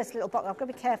fabulous little box. I've got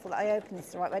to be careful that I open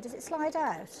this the right way. Does it slide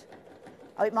out?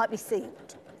 Oh, it might be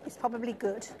sealed. It's probably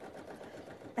good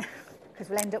because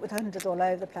we'll end up with 100 all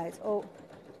over the place. Oh,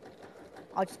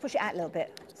 I'll just push it out a little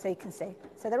bit so you can see.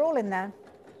 So they're all in there.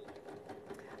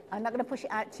 I'm not going to push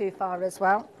it out too far as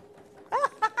well.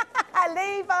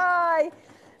 Levi!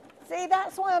 See,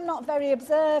 that's why I'm not very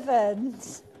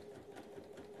observant.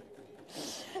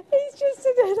 He's just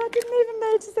I didn't even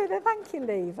notice it. Thank you,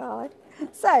 Levi.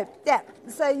 So, yeah,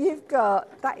 so you've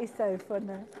got, that is so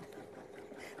funny.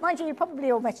 Mind you, you're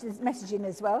probably all messaging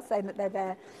as well, saying that they're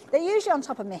there. They're usually on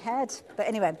top of my head. But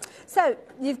anyway, so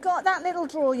you've got that little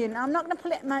drawer unit. I'm not going to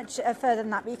pull it much further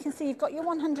than that, but you can see you've got your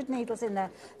 100 needles in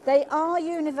there. They are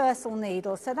universal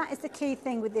needles, so that is the key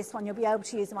thing with this one. You'll be able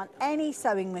to use them on any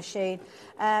sewing machine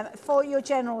for your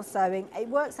general sewing. It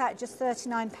works out just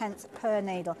 39p per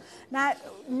needle. Now,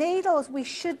 needles, we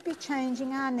should be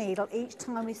changing our needle each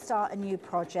time we start a new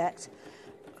project.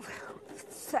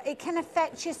 So it can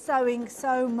affect your sewing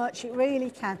so much, it really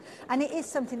can. And it is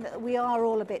something that we are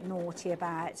all a bit naughty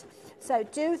about. So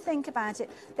do think about it.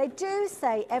 They do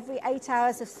say every 8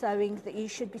 hours of sewing that you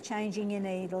should be changing your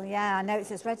needle. Yeah, I know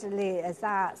it's as readily as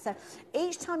that. So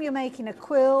each time you're making a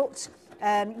quilt,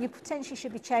 you potentially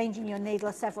should be changing your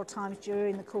needle several times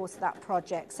during the course of that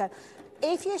project. So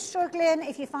if you're struggling,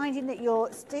 if you're finding that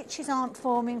your stitches aren't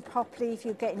forming properly, if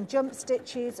you're getting jump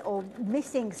stitches or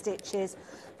missing stitches,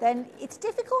 then it's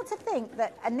difficult to think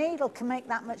that a needle can make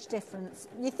that much difference.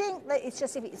 You think that it's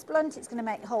just if it's blunt, it's going to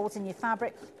make holes in your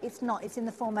fabric. It's not. It's in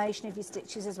the formation of your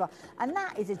stitches as well. And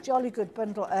that is a jolly good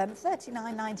bundle,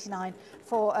 $39.99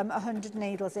 for 100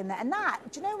 needles in there. And that,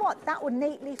 do you know what? That would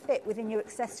neatly fit within your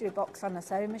accessory box on a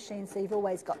sewing machine, so you've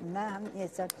always got them there, haven't you?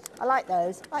 So I like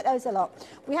those. I like those a lot.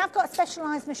 We have got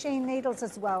specialised machine needles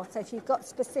as well, so if you've got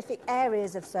specific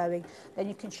areas of sewing, then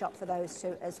you can shop for those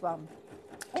too as well.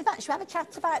 In fact, should we have a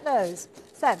chat about those?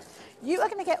 So, you are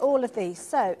going to get all of these.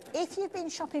 So, if you've been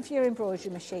shopping for your embroidery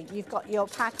machine, you've got your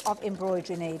pack of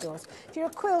embroidery needles. If you're a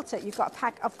quilter, you've got a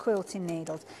pack of quilting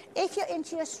needles. If you're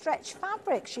into your stretch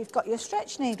fabrics, you've got your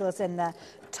stretch needles in there.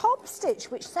 Top stitch,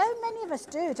 which so many of us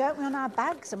do, don't we, on our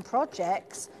bags and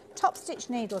projects. Top stitch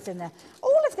needles in there.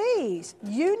 All of these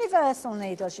universal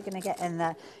needles you're going to get in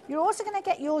there. You're also going to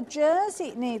get your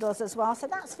jersey needles as well, so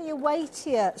that's for your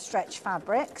weightier stretch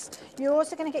fabrics. You're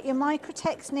also going to get your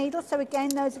microtex needles, so again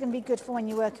those are going to be good for when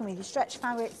you're working with your stretch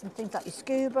fabrics and things like your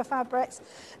scuba fabrics.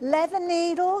 Leather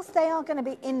needles, they are going to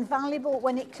be invaluable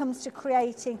when it comes to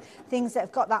creating things that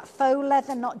have got that faux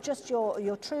leather, not just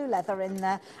your true leather in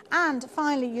there. And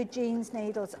finally your jeans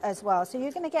needles as well, so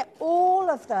you're going to get all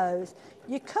of those.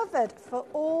 You're covered for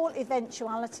all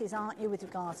eventualities, aren't you, with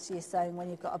regards to your sewing when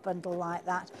you've got a bundle like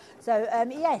that. So,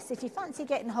 yes, if you fancy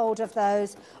getting hold of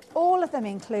those, all of them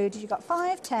included. You've got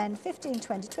 5, 10, 15,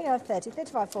 20, 25, 30,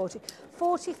 35, 40,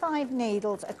 45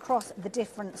 needles across the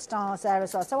different styles there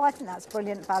as well. So I think that's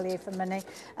brilliant value for money.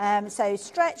 So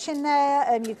stretch in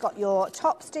there, you've got your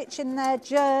top stitch in there,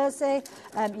 jersey.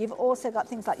 You've also got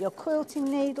things like your quilting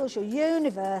needles, your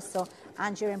universal,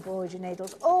 and your embroidery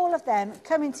needles, all of them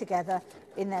coming together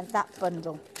in that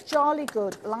bundle. Jolly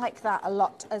good, like that a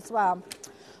lot as well.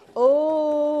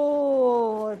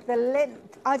 Oh, the lint.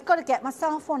 I've got to get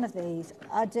myself one of these.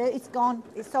 I do. It's gone.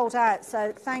 It's sold out.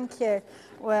 So thank you.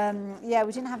 Yeah,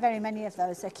 we didn't have very many of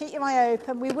those. So keep your eye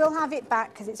open. We will have it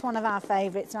back because it's one of our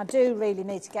favourites, and I do really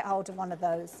need to get hold of one of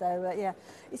those. So yeah,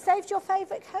 it saved your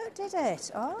favourite coat, did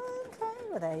it? Oh, okay.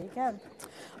 Well, there you go.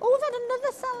 Oh, we've had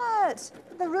another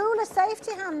salad. The ruler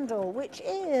safety handle, which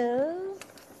is...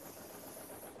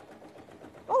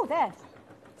 Oh, there.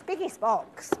 It's biggest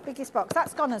box. Biggest box.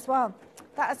 That's gone as well.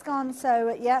 That has gone.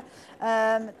 So, yeah.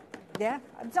 Yeah,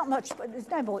 it's not much, but there's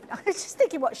no more. I was just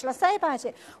thinking, what shall I say about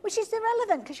it? Which is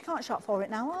irrelevant because you can't shop for it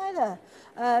now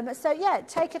either. So, yeah,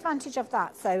 take advantage of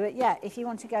that. So, yeah, if you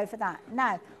want to go for that.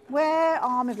 Now, where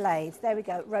are my blades? There we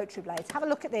go, rotary blades. Have a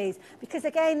look at these because,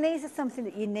 again, these are something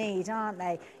that you need, aren't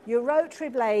they? Your rotary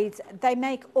blades, they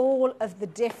make all of the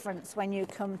difference when you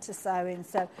come to sewing.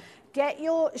 So, get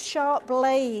your sharp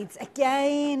blades.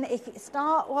 Again, if you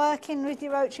start working with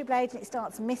your rotary blade and it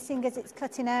starts missing as it's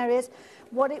cutting areas,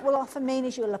 what it will often mean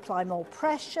is you'll apply more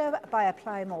pressure. By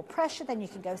applying more pressure, then you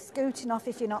can go scooting off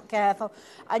if you're not careful.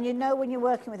 And you know when you're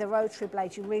working with a rotary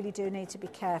blade, you really do need to be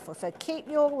careful. So keep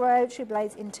your rotary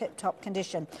blades in tip-top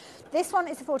condition. This one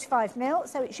is a 45mm,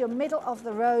 so it's your middle of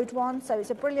the road one. So it's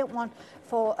a brilliant one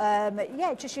for,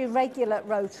 yeah, just your regular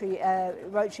rotary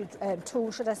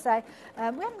tool, should I say. We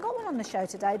haven't got one on the show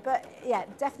today, but yeah,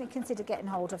 definitely consider getting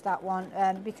hold of that one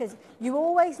because you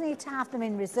always need to have them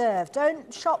in reserve.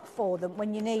 Don't shop for them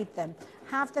when you need them.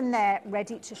 Have them there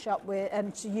ready to shop with,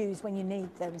 to use when you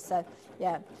need them. So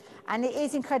yeah, and it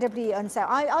is incredibly unsafe.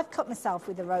 I've cut myself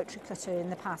with a rotary cutter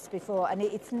in the past before, and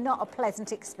it's not a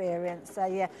pleasant experience. So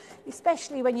yeah,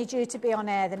 especially when you're due to be on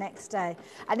air the next day.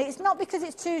 And it's not because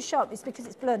it's too sharp, it's because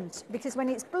it's blunt. Because when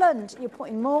it's blunt, you're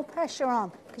putting more pressure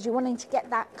on because you're wanting to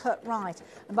get that cut right.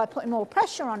 And by putting more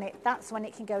pressure on it, that's when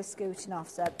it can go scooting off.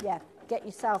 So yeah, get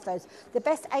yourself those. The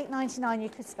best $8.99 you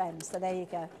could spend. So there you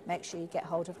go. Make sure you get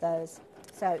hold of those.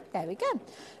 So there we go.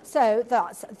 So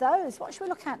that's those. What should we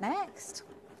look at next?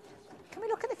 Can we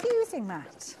look at the fusing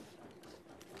mat?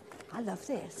 I love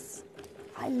this.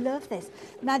 I love this.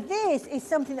 Now this is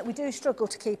something that we do struggle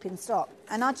to keep in stock,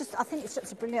 and I think it's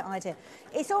such a brilliant idea.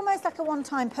 It's almost like a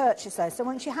one-time purchase though, so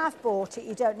once you have bought it,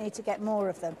 you don't need to get more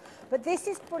of them. But this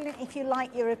is brilliant if you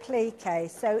like your applique.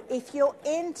 So if you're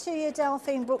into your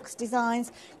Delphine Brooks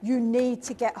designs, you need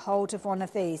to get hold of one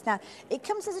of these. Now, it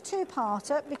comes as a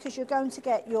two-parter because you're going to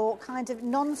get your kind of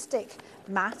non-stick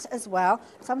mat as well.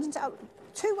 So I'm going to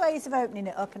two ways of opening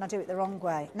it up, and I do it the wrong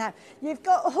way. Now, you've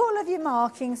got all of your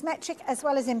markings, metric as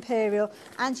well as imperial,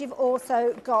 and you've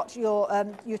also got your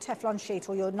Teflon sheet,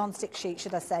 or your non-stick sheet,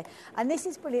 should I say. And this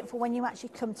is brilliant for when you actually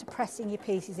come to pressing your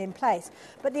pieces in place.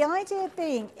 But the idea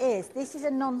being is this is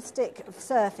a non-stick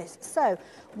surface. So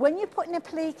when you're putting a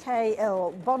applique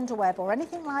or bondweb or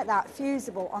anything like that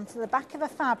fusible onto the back of a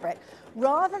fabric,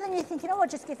 rather than you thinking, oh, I'll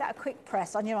just give that a quick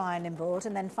press on your ironing board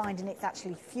and then finding it's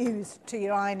actually fused to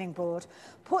your ironing board,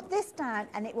 put this down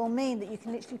and it will mean that you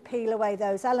can literally peel away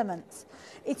those elements.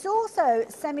 It's also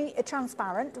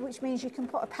semi-transparent, which means you can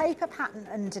put a paper pattern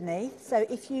underneath. So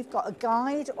if you've got a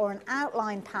guide or an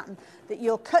outline pattern that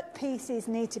your cut pieces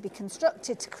need to be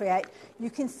constructed to create, you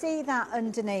can see that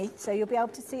underneath. So you'll be able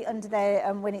to see under there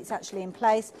when it's actually in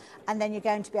place, and then you're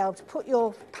going to be able to put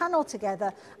your panel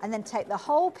together and then take the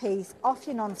whole piece, off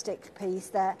your non-stick piece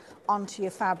there onto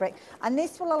your fabric, and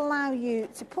this will allow you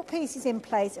to put pieces in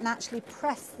place and actually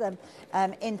press them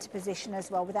into position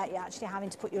as well without you actually having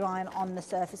to put your iron on the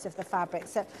surface of the fabric.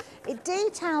 So it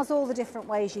details all the different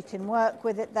ways you can work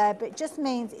with it there, but it just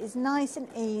means it's nice and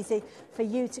easy for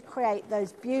you to create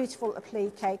those beautiful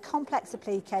applique, complex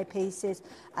applique pieces,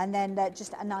 and then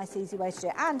just a nice easy way to do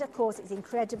it. And of course it's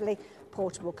incredibly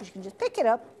portable because you can just pick it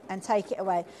up and take it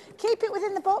away. Keep it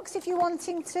within the box if you're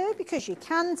wanting to, because you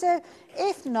can do.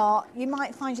 If not, you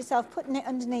might find yourself putting it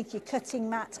underneath your cutting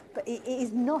mat, but it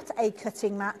is not a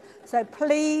cutting mat, so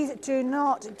please do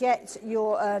not get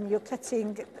your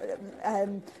cutting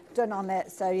done on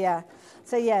it. So yeah,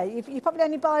 you probably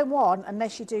only buy one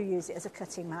unless you do use it as a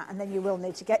cutting mat, and then you will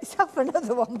need to get yourself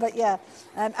another one. But yeah,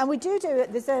 and we do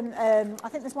it. There's I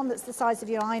think there's one that's the size of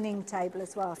your ironing table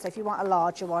as well, so if you want a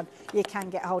larger one you can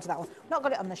get hold of that one. Not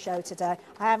got it on the show today,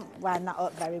 I haven't wound that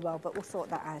up very well, but we'll sort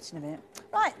that out in a minute.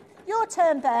 Right, your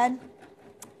turn, Ben.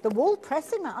 The wool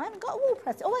pressing mat. I haven't got a wool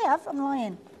pressing. Oh, I have, I'm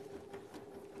lying.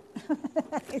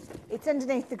 It's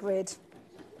underneath the grid.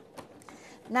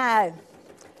 Now,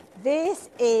 this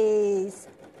is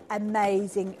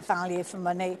amazing value for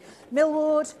money.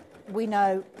 Millward, we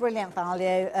know, brilliant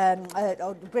value,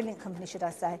 or brilliant company, should I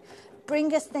say.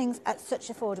 Bring us things at such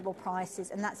affordable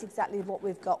prices, and that's exactly what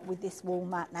we've got with this wool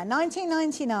mat now.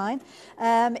 $19.99.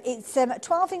 It's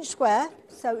 12-inch square,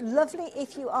 so lovely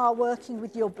if you are working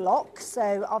with your blocks.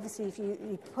 So obviously if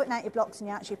you're putting out your blocks and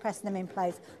you're actually pressing them in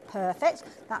place, perfect.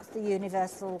 That's the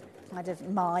universal kind of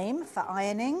mime for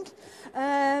ironing.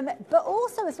 But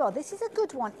also as well, this is a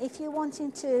good one if you're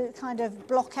wanting to kind of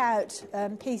block out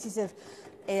pieces of,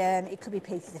 it could be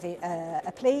pieces of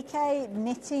applique,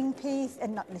 knitting piece,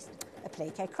 and not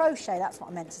applique, crochet, that's what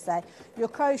I meant to say, your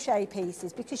crochet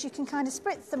pieces, because you can kind of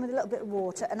spritz them with a little bit of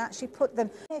water and actually put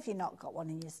them, if you've not got one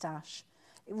in your stash.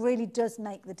 It really does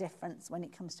make the difference when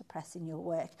it comes to pressing your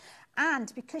work.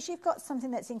 And because you've got something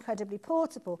that's incredibly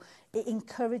portable, it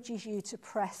encourages you to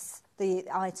press the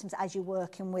items as you're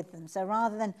working with them. So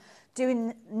rather than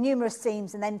doing numerous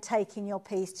seams and then taking your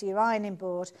piece to your ironing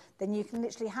board, then you can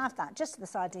literally have that just to the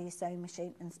side of your sewing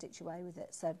machine and stitch away with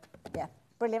it. So yeah,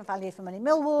 brilliant value for money.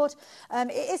 Millward,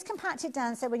 it is compacted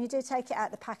down, so when you do take it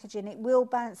out the packaging, it will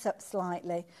bounce up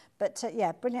slightly. But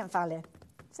yeah, brilliant value.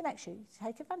 So make sure you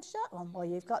take advantage of that one while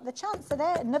you've got the chance. So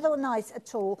there, another nice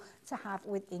tool to have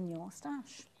within your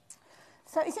stash.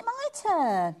 So is it my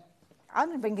turn? I'm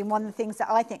going to bring in one of the things that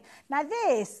I think. Now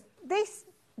this,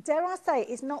 dare I say,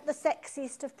 is not the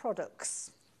sexiest of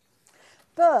products,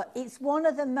 but it's one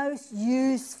of the most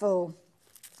useful.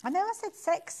 I know I said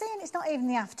sexy and it's not even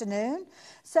the afternoon.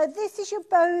 So this is your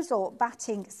Bozor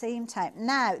batting seam tape.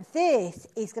 Now this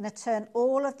is going to turn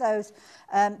all of those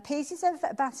pieces of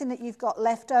batting that you've got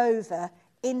left over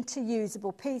into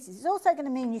usable pieces. It's also going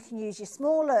to mean you can use your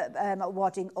smaller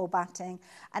wadding or batting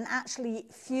and actually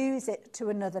fuse it to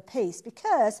another piece,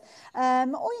 because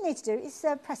all you need to do is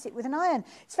press it with an iron.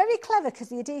 It's very clever because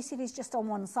the adhesive is just on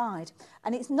one side,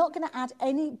 and it's not going to add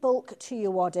any bulk to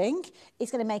your wadding.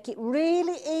 It's going to make it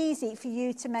really easy for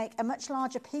you to make a much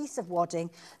larger piece of wadding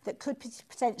that could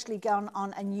potentially go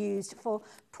on and used for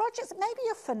projects. Maybe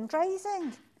you're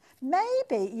fundraising.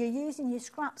 Maybe you're using your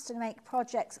scraps to make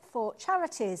projects for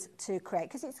charities to create,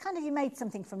 because it's kind of, you made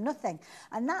something from nothing.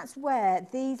 And that's where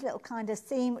these little kind of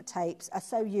seam tapes are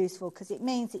so useful, because it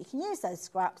means that you can use those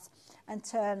scraps and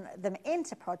turn them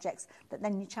into projects that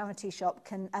then your charity shop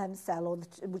can sell, or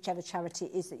whichever charity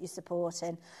it is that you're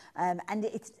supporting. And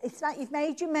it's like you've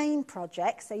made your main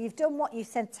project, so you've done what you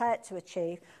set out to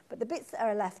achieve, but the bits that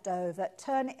are left over,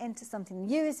 turn it into something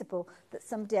usable that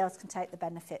somebody else can take the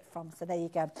benefit from. So there you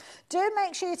go. Do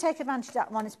make sure you take advantage of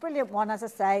that one. It's a brilliant one, as I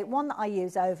say, one that I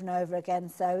use over and over again.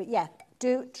 So yeah,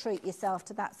 do treat yourself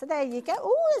to that. So there you go.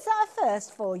 Oh, is that a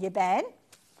first for you, Ben?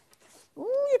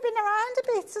 Oh, you've been around a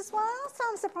bit as well, so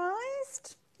I'm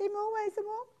surprised in more ways than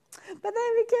one. But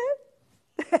there we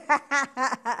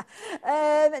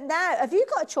go. Now, have you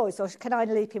got a choice, or can I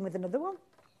leap in with another one?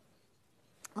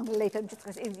 I'm going to leap in just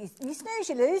because you snooze,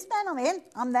 you lose, Ben. I'm in.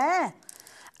 I'm there.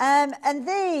 And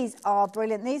these are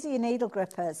brilliant. These are your needle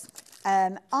grippers.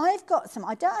 I've got some.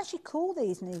 I don't actually call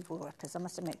these needle grippers, I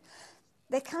must admit.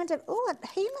 They're kind of,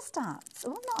 hemostats.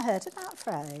 Oh, I've not heard of that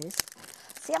phrase.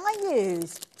 See,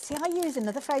 I use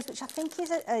another phrase which I think is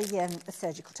a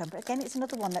surgical term, but again, it's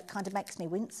another one that kind of makes me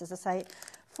wince as I say it.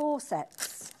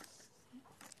 Forceps.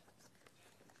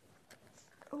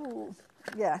 Oh,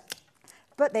 yeah.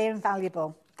 But they're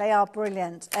invaluable. They are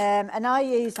brilliant. And I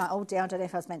use, like, oh dear, I don't know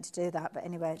if I was meant to do that, but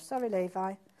anyway, sorry,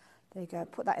 Levi. There you go.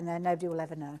 Put that in there. Nobody will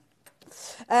ever know.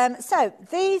 So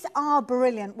these are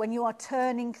brilliant when you are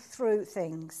turning through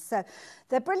things. So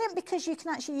they're brilliant because you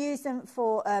can actually use them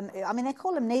for, I mean, they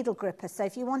call them needle grippers. So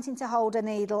if you're wanting to hold a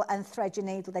needle and thread your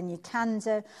needle, then you can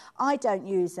do. I don't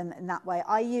use them in that way.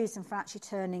 I use them for actually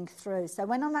turning through. So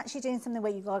when I'm actually doing something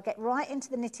where you've got to get right into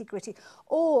the nitty gritty,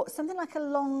 or something like a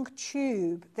long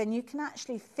tube, then you can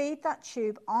actually feed that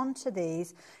tube onto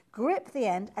these, grip the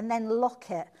end and then lock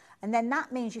it. And then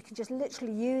that means you can just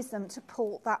literally use them to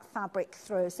pull that fabric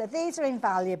through. So these are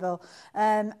invaluable.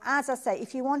 As I say,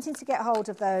 if you're wanting to get hold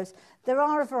of those, there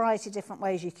are a variety of different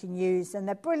ways you can use them.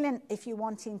 They're brilliant if you're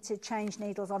wanting to change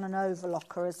needles on an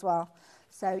overlocker as well.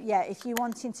 So yeah, if you're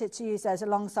wanting to use those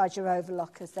alongside your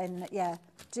overlockers, then yeah,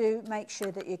 do make sure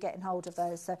that you're getting hold of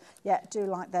those. So yeah, do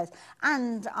like those.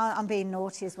 And I'm being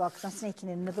naughty as well because I'm sneaking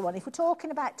in another one. If we're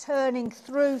talking about turning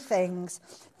through things,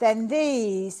 then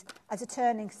these as a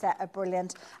turning set are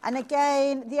brilliant. And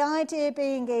again, the idea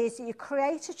being is that you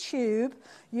create a tube,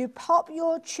 you pop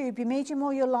your tube, your medium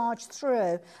or your large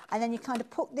through, and then you kind of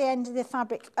put the end of the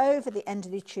fabric over the end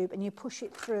of the tube and you push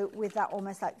it through with that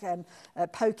almost like a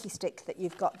pokey stick that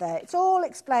you've got there. It's all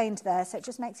explained there, so it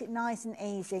just makes it nice and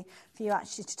easy for you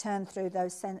actually to turn through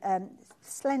those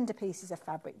slender pieces of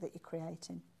fabric that you're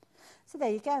creating. So there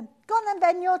you go. Go on then,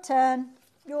 Ben, your turn.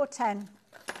 Your 10.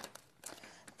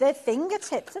 The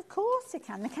fingertips, of course you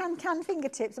can. The can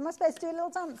fingertips. Am I supposed to do a little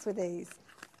dance with these?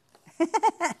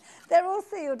 They're all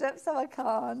sealed up, so I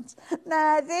can't.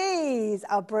 Now, these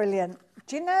are brilliant.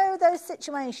 Do you know those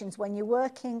situations when you're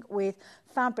working with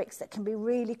fabrics that can be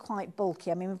really quite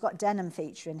bulky? I mean, we've got denim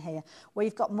feature in here, where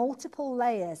you've got multiple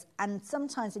layers, and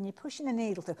sometimes when you're pushing a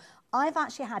needle through, I've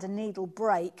actually had a needle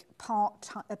break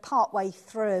part way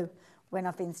through when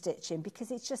I've been stitching,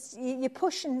 because it's just, you're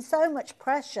pushing so much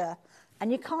pressure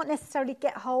and you can't necessarily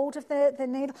get hold of the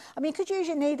needle. I mean, you could use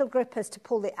your needle grippers to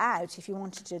pull it out if you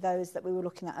wanted to, those that we were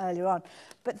looking at earlier on.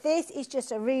 But this is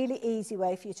just a really easy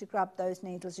way for you to grab those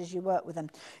needles as you work with them.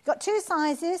 You've got two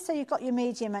sizes, so you've got your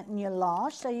medium and your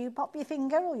large. So you pop your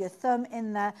finger or your thumb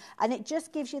in there, and it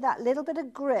just gives you that little bit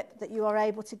of grip that you are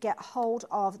able to get hold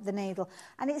of the needle.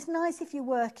 And it's nice if you're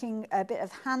working a bit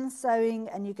of hand sewing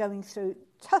and you're going through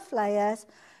tough layers.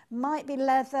 Might be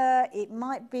leather, it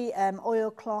might be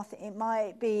oilcloth, it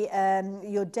might be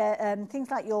your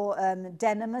things like your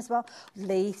denim as well.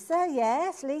 Lisa,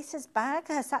 yes, Lisa's bag,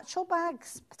 her satchel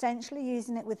bags, potentially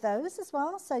using it with those as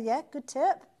well. So yeah, good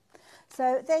tip.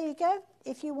 So there you go,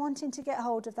 if you're wanting to get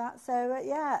hold of that. So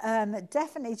yeah,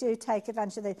 definitely do take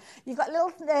advantage of this. You've got a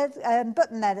little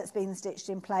button there that's been stitched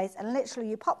in place, and literally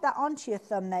you pop that onto your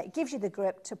thumb there. It gives you the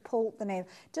grip to pull the needle.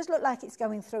 It does look like it's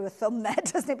going through a thumb there,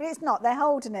 doesn't it? But it's not. They're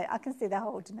holding it. I can see they're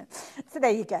holding it. So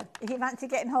there you go. If you fancy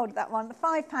getting hold of that one,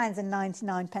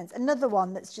 £5.99. Another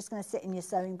one that's just going to sit in your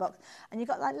sewing box. And you've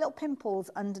got like little pimples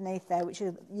underneath there, which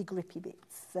are your grippy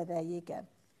bits. So there you go.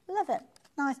 Love it.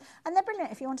 Nice. And they're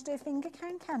brilliant if you want to do a finger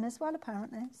can as well,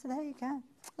 apparently. So there you go.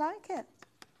 Like it.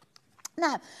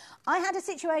 Now, I had a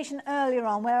situation earlier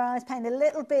on where I was playing a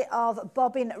little bit of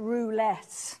bobbin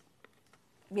roulette.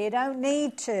 You don't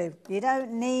need to. You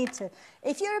don't need to.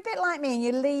 If you're a bit like me and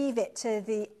you leave it to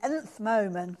the nth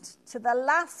moment, to the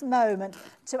last moment,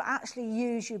 to actually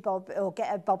use your bob or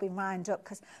get a bobbin wound up,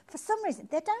 because for some reason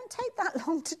they don't take that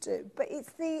long to do. But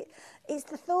it's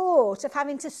the thought of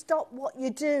having to stop what you're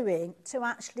doing to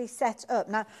actually set up.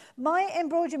 Now, my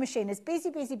embroidery machine is busy,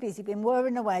 been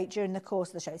whirring away during the course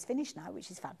of the show. It's finished now, which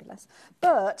is fabulous.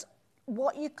 But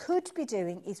what you could be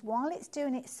doing is, while it's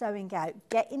doing its sewing out,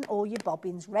 getting all your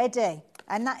bobbins ready.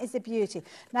 And that is the beauty.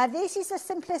 Now, this is a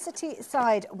simplicity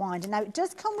side winder. Now, it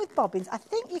does come with bobbins. I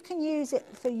think you can use it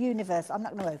for universal. I'm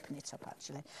not going to open it up,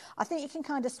 actually. I think you can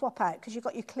kind of swap out, because you've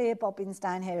got your clear bobbins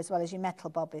down here as well as your metal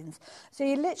bobbins. So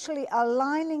you literally are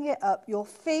lining it up. You'll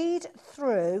feed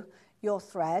through your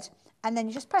thread, and then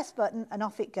you just press button and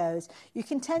off it goes. You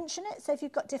can tension it, so if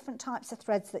you've got different types of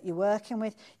threads that you're working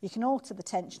with, you can alter the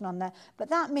tension on there. But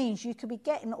that means you could be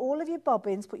getting all of your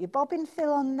bobbins, put your bobbin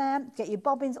fill on there, get your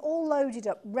bobbins all loaded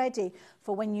up, ready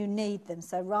for when you need them.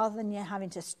 So rather than you having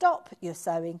to stop your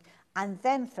sewing and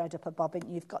then thread up a bobbin,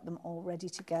 you've got them all ready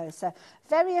to go. So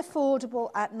very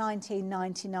affordable at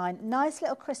 £19.99. Nice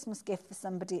little Christmas gift for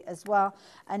somebody as well,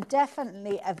 and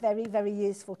definitely a very, very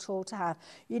useful tool to have.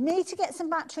 You need to get some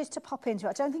batteries to pop into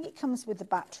it. I don't think it comes with the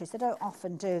batteries. They don't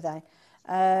often, do they?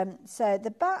 So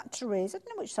the batteries, I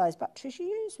don't know which size batteries you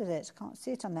use with it. I can't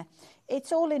see it on there.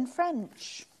 It's all in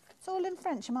French. It's all in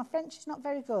French, and my French is not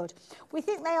very good. We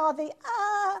think they are the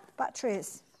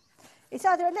batteries. It's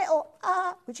either a little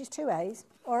which is 2 A's,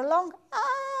 or a long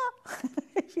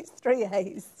which is 3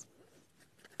 A's.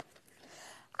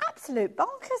 Absolute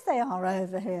bonkers they are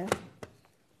over here.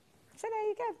 So there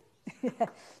you go. Yeah.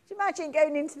 Do you imagine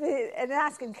going into and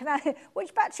asking,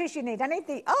 which batteries you need? I need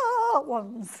the R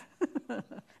ones. Not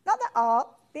the R,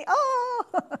 the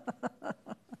R.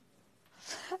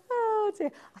 Oh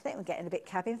dear. I think we're getting a bit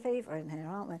cabin fever in here,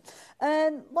 aren't we?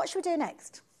 What should we do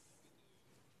next?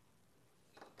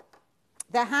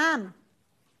 The ham.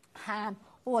 Ham.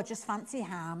 Oh, I just fancy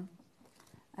ham.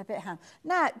 A bit of ham.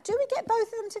 Now, do we get both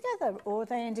of them together or are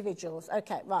they individuals?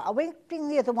 Okay, right. I'll bring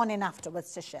the other one in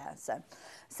afterwards to share.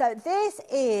 So this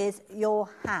is your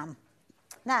ham.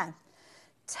 Now,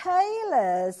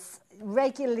 tailors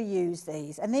regularly use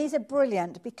these, and these are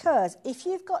brilliant because if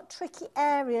you've got tricky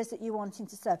areas that you're wanting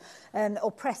to sew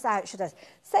or press out, should I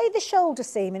say the shoulder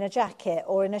seam in a jacket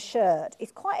or in a shirt,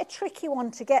 it's quite a tricky one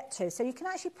to get to. So you can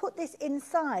actually put this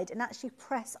inside and actually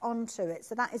press onto it.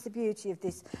 So that is the beauty of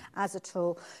this as a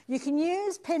tool. You can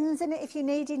use pins in it if you're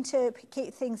needing to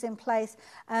keep things in place,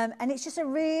 and it's just a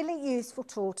really useful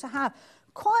tool to have.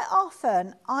 Quite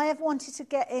often, I have wanted to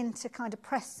get into kind of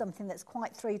press something that's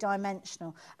quite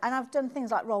three-dimensional, and I've done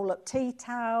things like roll up tea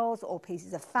towels or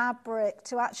pieces of fabric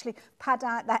to actually pad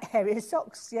out that area.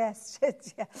 Socks, yes.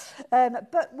 Yeah.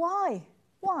 But why?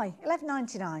 Why?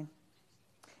 $11.99.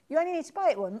 You only need to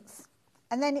buy it once,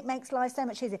 and then it makes life so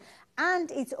much easier.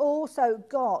 And it's also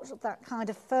got that kind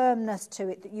of firmness to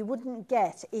it that you wouldn't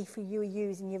get if you were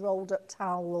using your rolled up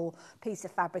towel or piece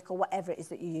of fabric or whatever it is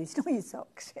that you use, not your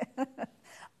socks.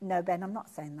 No, Ben, I'm not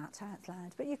saying that out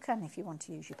loud, but you can if you want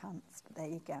to use your pants. But there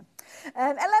you go.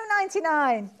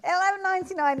 $11.99.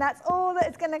 $11.99, that's all that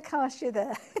it's going to cost you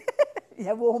there.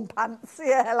 Yeah, warm pants.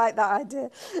 Yeah, I like that idea.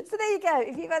 So there you go.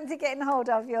 If you want to get in hold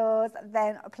of yours,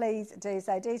 then please do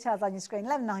so. Details on your screen,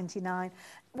 $11.99.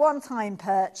 One-time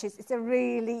purchase. It's a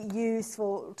really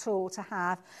useful tool to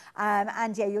have.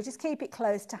 And yeah, you'll just keep it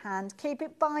close to hand. Keep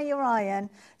it by your iron.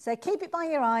 So keep it by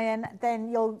your iron, then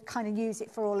you'll kind of use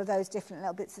it for all of those different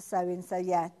little bits of sewing. So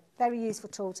yeah, very useful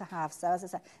tool to have. So as I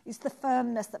say, it's the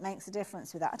firmness that makes a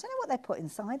difference with that. I don't know what they put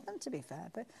inside them, to be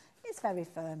fair, but it's very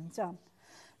firm.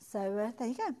 So there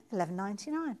you go,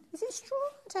 $11.99. Is it straw?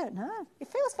 I don't know. It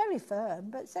feels very firm,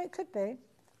 but so it could be.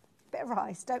 Bit of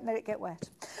rice, don't let it get wet.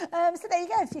 So there you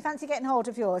go, if you fancy getting hold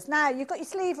of yours. Now, you've got your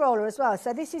sleeve roller as well,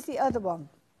 so this is the other one.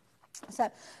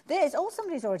 So there's,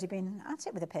 somebody's already been at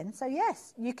it with a pin, so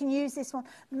yes, you can use this one.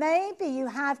 Maybe you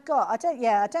have got,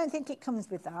 I don't think it comes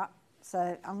with that.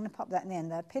 So I'm going to pop that in the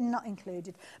end there, pin not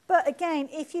included. But again,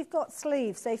 if you've got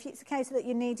sleeves, so if it's a case that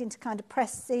you're needing to kind of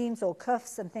press seams or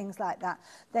cuffs and things like that,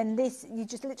 then this, you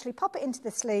just literally pop it into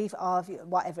the sleeve of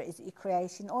whatever it is that you're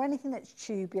creating or anything that's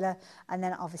tubular, and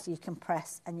then obviously you can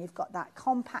press, and you've got that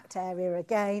compact area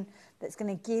again that's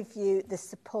going to give you the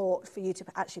support for you to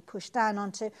actually push down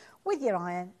onto with your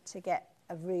iron to get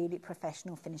a really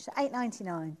professional finish. So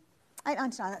 $8.99.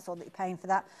 $8.99, that's all that you're paying for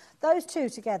that. Those two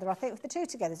together, I think with the two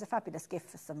together, is a fabulous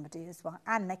gift for somebody as well.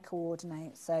 And they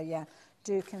coordinate, so yeah,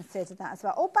 do consider that as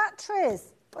well. Oh,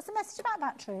 batteries. What's the message about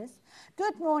batteries?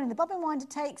 Good morning. The bobbin winder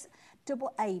takes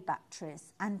AA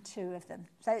batteries and 2 of them.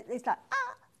 So it's like,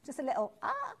 just a little,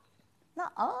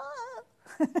 not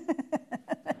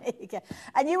There you go.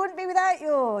 And you wouldn't be without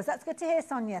yours. That's good to hear,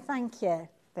 Sonia. Thank you.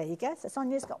 There you go. So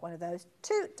Sonia's got one of those.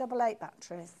 2 AA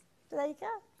batteries. So there you go.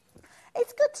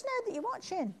 It's good to know that you're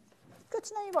watching. Good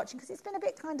to know you're watching because it's been a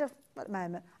bit kind of at the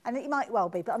moment, and it might well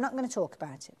be, but I'm not going to talk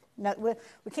about it. No, we're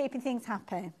keeping things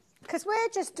happy because we're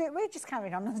just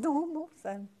carrying on as normal.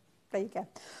 So there you go.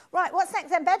 Right, what's next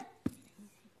then, Ben?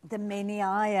 The mini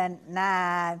iron.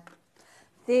 Now,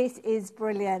 this is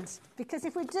brilliant because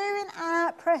if we're doing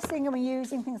our pressing and we're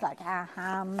using things like our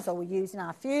hams or we're using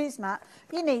our fuse mat,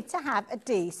 you need to have a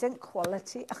decent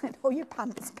quality iron. Or your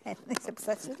pants, Ben. He's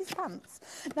obsessed with his pants.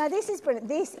 Now, this is brilliant.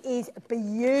 This is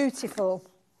beautiful.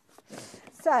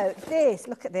 So this,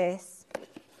 look at this.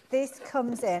 This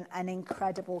comes in an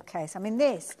incredible case. I mean,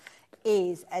 this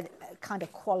is a kind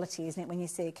of quality, isn't it, when you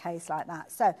see a case like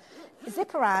that. So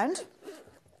zip around.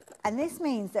 And this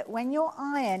means that when your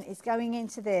iron is going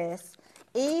into this,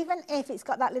 even if it's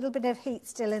got that little bit of heat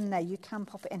still in there, you can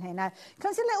pop it in here. Now, it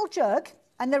comes in a little jug,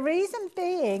 and the reason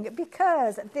being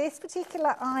because this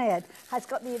particular iron has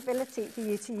got the ability for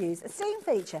you to use a steam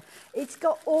feature. It's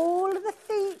got all of the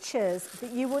features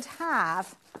that you would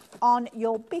have on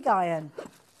your big iron.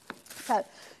 So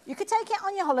You could take it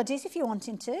on your holidays if you're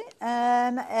wanting to.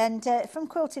 From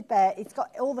Quilted Bear, it's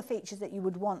got all the features that you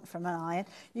would want from an iron.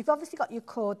 You've obviously got your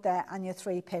cord there and your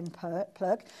 3-pin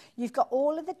plug. You've got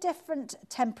all of the different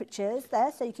temperatures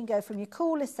there, so you can go from your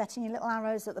coolest setting, your little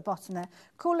arrows at the bottom there,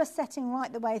 coolest setting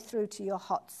right the way through to your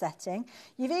hot setting.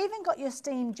 You've even got your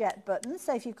steam jet button,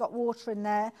 so if you've got water in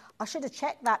there, I should have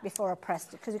checked that before I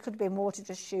pressed it because it could have been water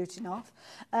just shooting off.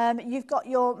 You've got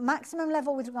your maximum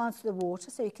level with regards to the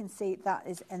water, so you can see that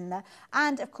is in there.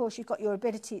 And of course you've got your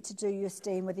ability to do your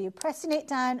steam, whether you're pressing it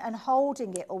down and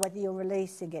holding it or whether you're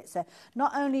releasing it. So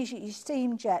not only is your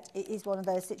steam jet, it is one of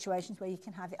those situations where you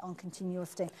can have it on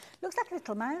continuous steam. Looks like a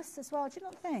little mouse as well, do you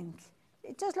not think?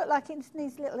 It does look like it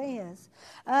needs little ears.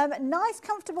 Nice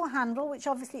comfortable handle, which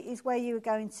obviously is where you're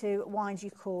going to wind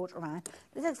your cord around.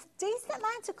 There's a decent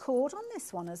amount of cord on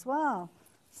this one as well.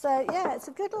 So yeah, it's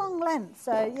a good long length.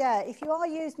 So yeah, if you are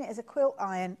using it as a quilt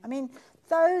iron, I mean,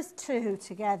 those two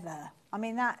together, I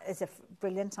mean, that is a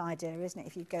brilliant idea, isn't it,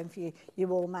 if you're going for your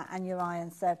wall mat and your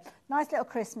iron. So nice little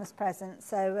Christmas present.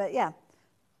 So yeah,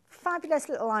 fabulous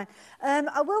little iron.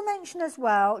 I will mention as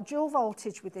well dual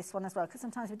voltage with this one as well, because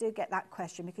sometimes we do get that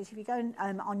question, because if you go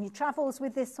on your travels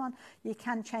with this one, you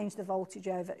can change the voltage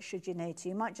over should you need to.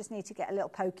 You might just need to get a little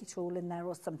pokey tool in there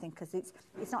or something, because it's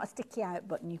not a sticky out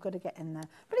button, you've got to get in there.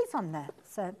 But it's on there,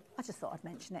 so I just thought I'd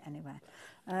mention it anyway.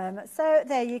 So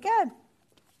there you go.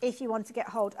 If you want to get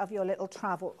hold of your little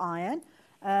travel iron,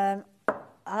 I'll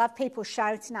have people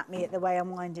shouting at me at the way I'm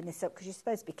winding this up, because you're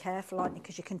supposed to be careful, aren't you,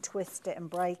 because you can twist it and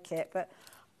break it, but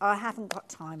I haven't got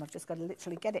time. I've just got to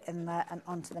literally get it in there and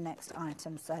onto the next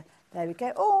item. So there we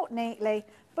go, all neatly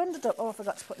bundled up. Oh, I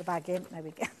forgot to put the bag in. There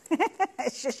we go.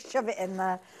 Let's just shove it in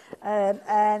there.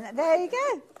 And there you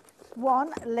go.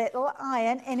 One little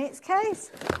iron in its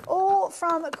case, all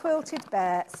from Quilted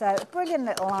Bear. So brilliant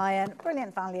little iron,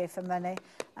 brilliant value for money,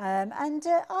 and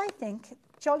I think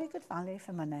jolly good value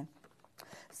for money.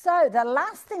 So the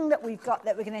last thing that we've got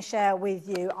that we're going to share with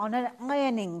you on an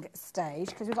ironing stage,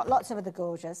 because we've got lots of other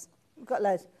gorgeous, we've got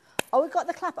loads. Oh, we've got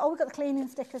the clap. Oh, we've got the cleaning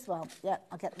stick as well. Yeah,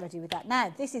 I'll get ready with that.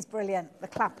 Now, this is brilliant, the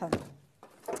clapper.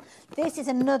 This is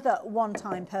another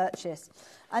one-time purchase,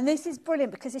 and this is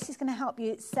brilliant because this is going to help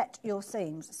you set your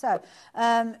seams. So,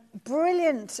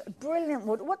 brilliant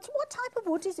wood. What type of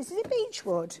wood is this? Is it beech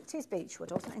wood? It is beech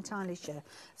wood. I wasn't entirely sure.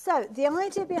 So, the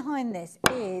idea behind this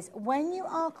is when you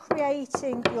are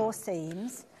creating your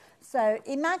seams. So,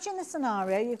 imagine the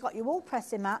scenario. You've got your wool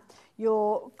pressing mat.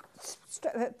 You're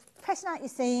pressing out your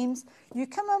seams, you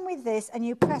come on with this and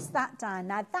you press that down.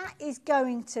 Now that is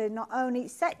going to not only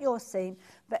set your seam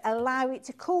but allow it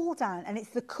to cool down, and it's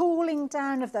the cooling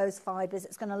down of those fibres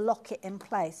that's going to lock it in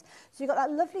place. So you've got that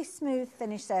lovely smooth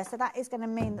finish there, so that is going to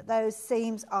mean that those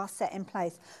seams are set in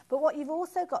place. But what you've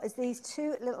also got is these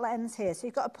two little ends here. So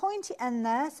you've got a pointy end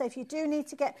there, so if you do need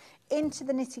to get into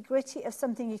the nitty-gritty of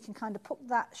something, you can kind of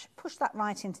push that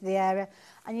right into the area,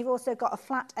 and you've also got a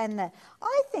flat end there.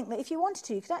 I think that if you wanted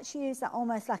to, you could actually use that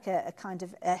almost like a kind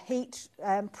of a heat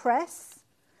press.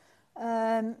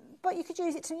 But you could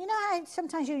use it to, you know how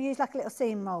sometimes you use like a little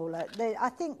seam roller? I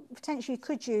think potentially you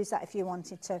could use that if you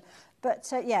wanted to.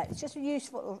 But yeah, it's just a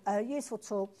useful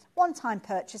tool. One-time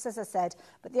purchase, as I said.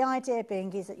 But the idea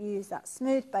being is that you use that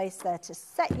smooth base there to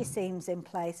set your seams in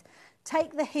place.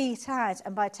 Take the heat out,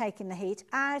 and by taking the heat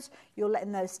out, you're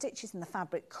letting those stitches in the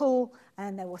fabric cool,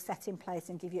 and they will set in place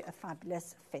and give you a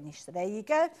fabulous finish. So there you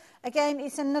go. Again,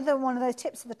 it's another one of those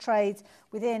tips of the trades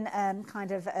within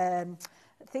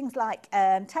things like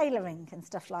tailoring and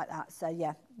stuff like that. So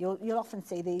yeah, you'll often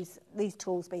see these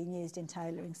tools being used in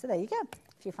tailoring. So there you go.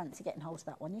 If you fancy getting hold of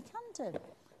that one, you can do.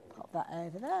 Pop that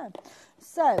over there.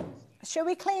 So, shall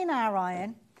we clean our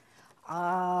iron?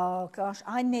 Oh gosh,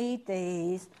 I need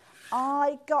these.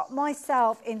 I got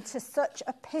myself into such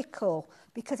a pickle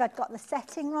because I'd got the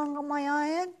setting wrong on my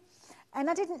iron. And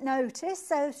I didn't notice,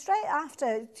 so straight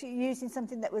after using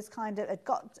something that was kind of had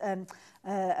got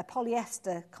a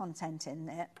polyester content in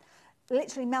it,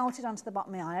 literally melted onto the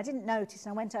bottom of my iron. I didn't notice,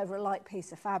 and I went over a light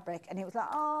piece of fabric, and it was like,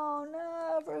 oh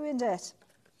no, I've ruined it.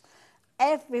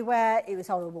 Everywhere, it was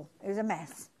horrible. It was a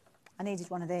mess. I needed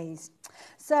one of these.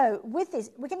 So with this,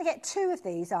 we're going to get two of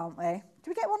these, aren't we? Do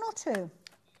we get one or two?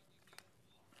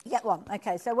 You get one.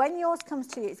 Okay, so when yours comes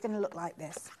to you, it's going to look like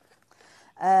this.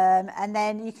 And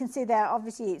then you can see there,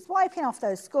 obviously, it's wiping off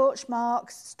those scorch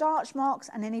marks, starch marks,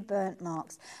 and any burnt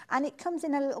marks. And it comes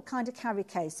in a little kind of carry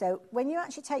case. So when you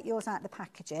actually take yours out of the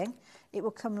packaging, it will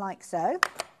come like so.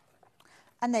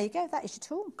 And there you go, that is your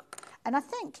tool. And I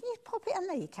think, can you pop it in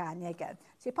there? You can, there you go.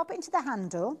 So you pop it into the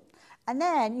handle, and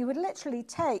then you would literally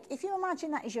take, if you imagine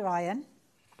that is your iron,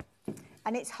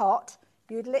 and it's hot,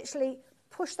 you would literally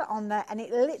push that on there and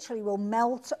it literally will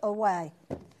melt away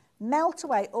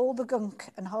all the gunk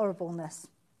and horribleness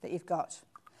that you've got.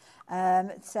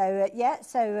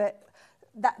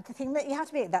 That the thing that you have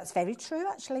to be, that's very true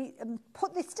actually.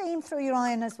 Put the steam through your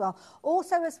iron as well.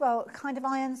 Also as well, kind of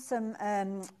iron some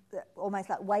almost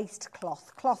like waste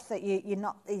cloth that you're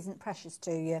not isn't precious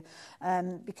to you,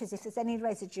 because if there's any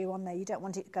residue on there, you don't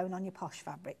want it going on your posh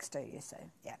fabrics, do you? So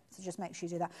yeah, so just make sure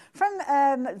you do that.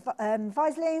 From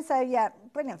Vaseline, so yeah,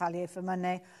 brilliant value for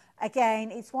money.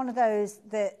 Again, it's one of those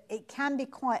that it can be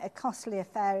quite a costly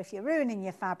affair if you're ruining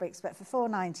your fabrics, but for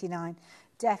 £4.99.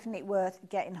 Definitely worth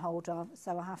getting hold of.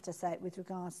 So I have to say with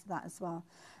regards to that as well.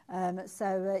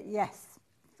 Yes,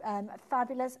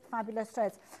 fabulous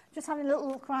threads. Just having a little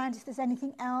look around if there's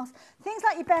anything else. Things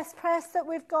like your best press that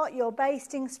we've got, your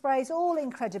basting sprays, all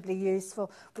incredibly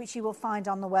useful, which you will find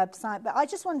on the website. But I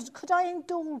just wondered, could I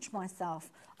indulge myself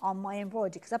on my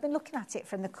embroidery? Because I've been looking at it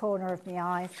from the corner of my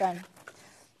eye. So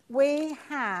we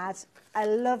had a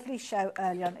lovely show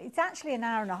early on. It's actually an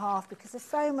hour and a half because there's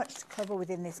so much to cover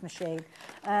within this machine.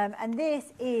 And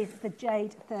this is the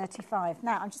Jade 35.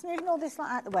 Now, I'm just moving all this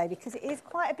out of the way because it is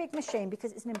quite a big machine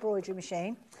because it's an embroidery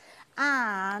machine.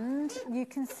 And you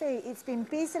can see it's been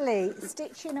busily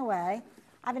stitching away,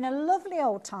 having a lovely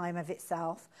old time of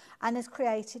itself, and has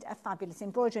created a fabulous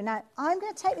embroidery. Now, I'm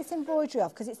going to take this embroidery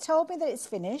off because it's told me that it's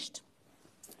finished.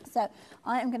 So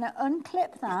I am going to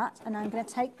unclip that and I'm going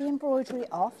to take the embroidery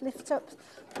off, lift up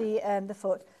the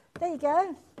foot. There you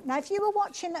go. Now, if you were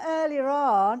watching earlier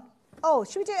on, oh,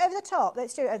 should we do it over the top?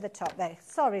 Let's do it over the top there.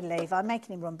 Sorry, Levi, I'm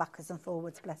making him run backwards and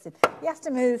forwards, bless him. He has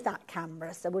to move that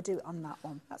camera, so we'll do it on that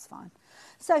one. That's fine.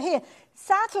 So here,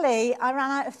 sadly, I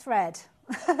ran out of thread.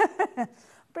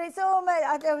 But it's almost,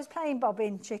 I was playing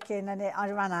bobbin chicken and I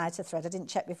ran out of thread. I didn't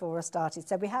check before I started.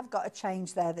 So we have got a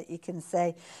change there that you can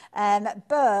see.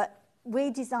 But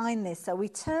we designed this. So we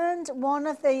turned one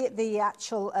of the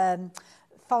actual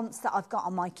fonts that I've got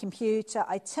on my computer,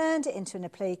 I turned it into an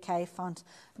applique font,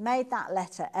 made that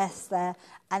letter S there,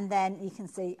 and then you can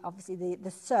see obviously the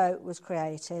sew was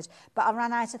created, but I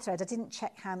ran out of thread. I didn't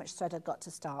check how much thread I'd got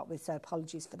to start with, so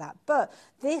apologies for that. But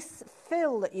this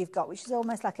fill that you've got, which is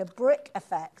almost like a brick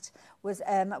effect, was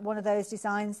one of those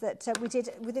designs that we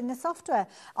did within the software.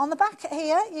 On the back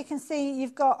here, you can see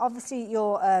you've got obviously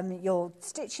your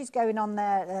stitches going on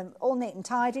there, all neat and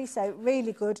tidy, so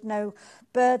really good, no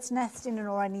birds nesting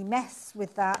or any mess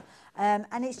with that.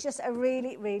 And it's just a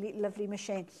really, really lovely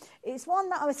machine. It's one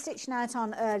that I was stitching out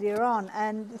on earlier on,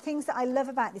 and the things that I love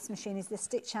about this machine is the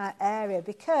stitch out area,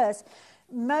 because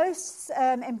most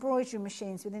embroidery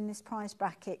machines within this price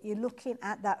bracket, you're looking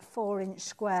at that 4-inch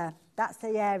square. That's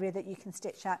the area that you can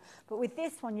stitch out. But with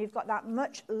this one, you've got that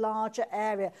much larger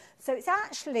area. So it's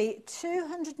actually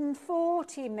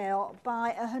 240 mil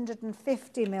by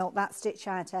 150 mil, that stitch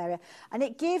out area. And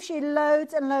it gives you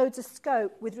loads and loads of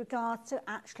scope with regard to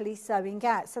actually sewing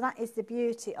out. So that is the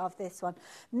beauty of this one.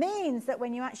 Means that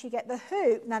when you actually get the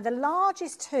hoop, now the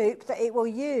largest hoop that it will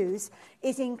use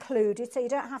is included. So you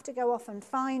don't have to go off and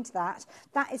find that.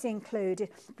 That is included.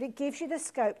 But it gives you the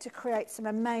scope to create some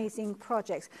amazing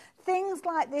projects. Things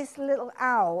like this little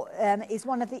owl is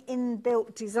one of the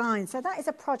inbuilt designs. So that is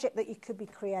a project that you could be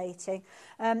creating.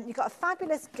 You've got a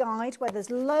fabulous guide where there's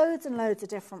loads and loads of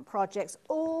different projects,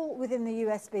 all within the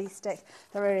USB stick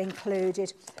that are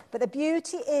included. But the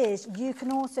beauty is you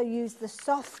can also use the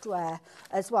software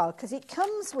as well, because it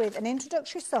comes with an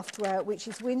introductory software which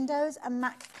is Windows and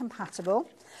Mac compatible.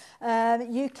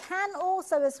 You can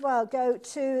also as well go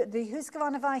to the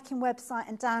Husqvarna Viking website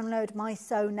and download My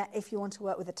SewNet if you want to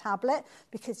work with a tablet,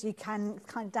 because you can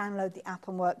kind of download the app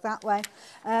and work that way.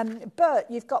 But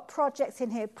you've got projects in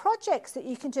here, projects that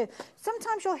you can do.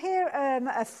 Sometimes you'll hear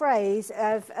a phrase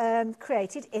of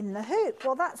created in the hoop.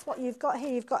 Well, that's what you've got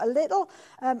here. You've got a little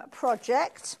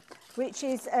project, which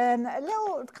is a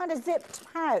little kind of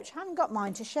zipped pouch. I haven't got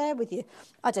mine to share with you.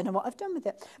 I don't know what I've done with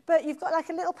it. But you've got like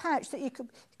a little pouch that you could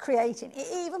create in. It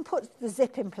even puts the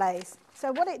zip in place.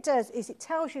 So what it does is it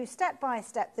tells you step by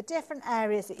step the different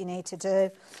areas that you need to do.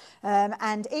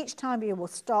 And each time you will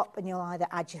stop and you'll either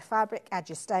add your fabric, add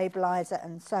your stabiliser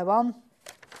and so on.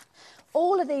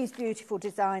 All of these beautiful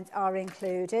designs are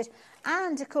included.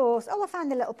 And, of course, oh, I found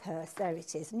the little purse. There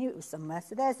it is. I knew it was somewhere.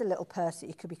 So there's a little purse that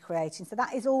you could be creating. So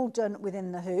that is all done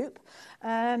within the hoop.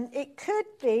 It could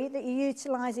be that you're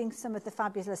utilising some of the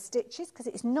fabulous stitches, because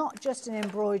it's not just an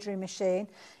embroidery machine.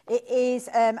 It is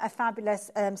a fabulous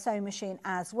sewing machine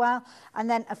as well. And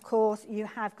then, of course, you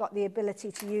have got the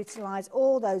ability to utilise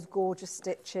all those gorgeous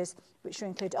stitches which are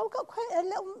included. Oh, got quite a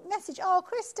little message. Oh,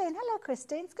 Christine. Hello,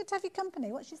 Christine. It's good to have your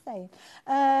company. What's she saying?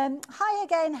 Hi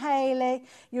again, Hayley.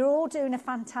 You're all doing a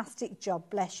fantastic job,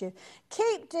 bless you.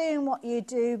 Keep doing what you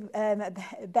do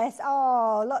best.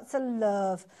 Oh, lots of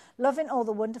love. Loving all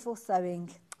the wonderful sewing.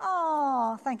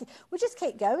 Oh, thank you. We just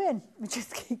keep going. We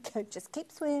just keep going. Just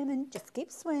keep swimming. Just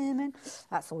keep swimming.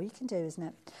 That's all you can do, isn't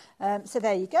it? So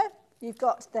there you go. You've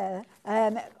got there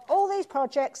all these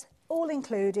projects, all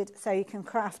included, so you can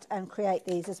craft and create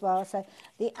these as well. So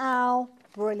the owl,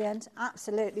 brilliant,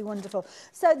 absolutely wonderful.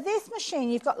 So this machine,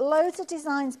 you've got loads of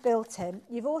designs built in.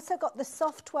 You've also got the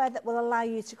software that will allow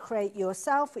you to create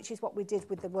yourself, which is what we did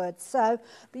with the word sew,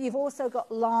 but you've also got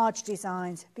large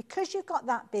designs. Because you've got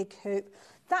that big hoop,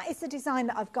 that is the design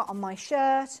that I've got on my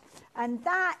shirt, and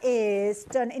that is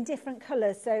done in different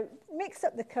colours. So mix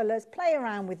up the colours, play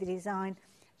around with the design,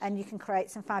 and you can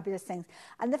create some fabulous things.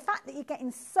 And the fact that you're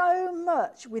getting so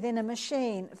much within a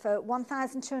machine for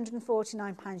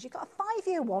 £1,249, you've got a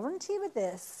 5-year warranty with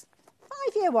this.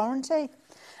 5-year warranty.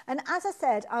 And as I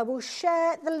said, I will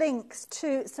share the links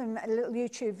to some little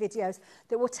YouTube videos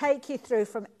that will take you through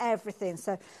from everything.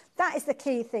 So that is the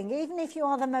key thing. Even if you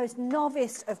are the most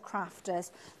novice of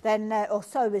crafters, then or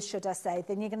sewers, should I say,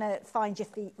 then you're going to find your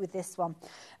feet with this one.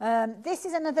 This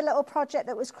is another little project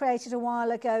that was created a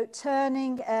while ago,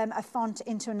 turning a font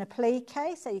into an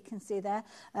applique. So you can see there,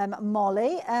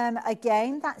 Molly.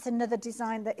 Again, that's another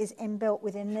design that is inbuilt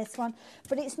within this one.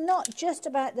 But it's not just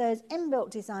about those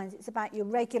inbuilt designs. It's about your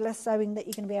regular sewing that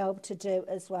you're going to be able to do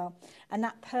as well. And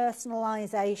that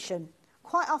personalisation.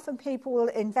 Quite often people will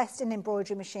invest in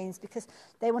embroidery machines because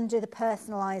they want to do the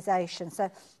personalisation. So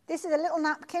this is a little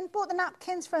napkin. Bought the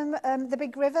napkins from the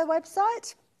Big River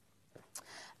website.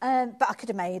 But I could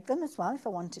have made them as well if I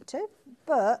wanted to.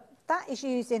 But that is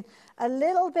using a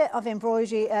little bit of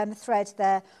embroidery thread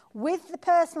there with the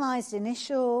personalised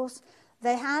initials.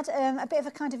 They had a bit of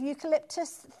a kind of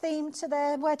eucalyptus theme to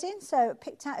their wedding, so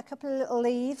picked out a couple of little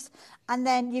leaves, and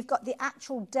then you've got the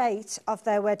actual date of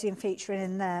their wedding featuring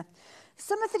in there.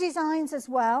 Some of the designs as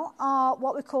well are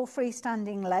what we call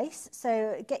freestanding lace,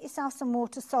 so get yourself some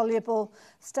water-soluble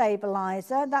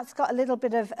stabiliser. That's got a little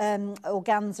bit of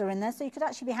organza in there, so you could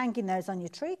actually be hanging those on your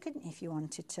tree, couldn't you, if you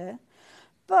wanted to?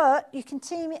 But you can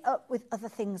team it up with other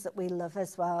things that we love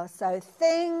as well. So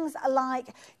things like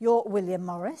your William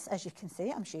Morris, as you can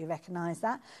see, I'm sure you recognise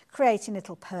that, creating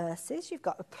little purses. You've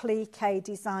got applique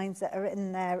designs that are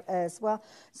in there as well.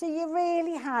 So you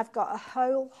really have got a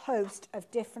whole host of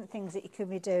different things that you can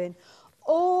be doing,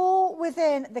 all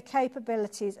within the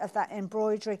capabilities of that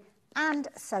embroidery and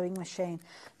sewing machine.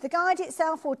 The guide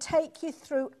itself will take you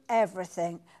through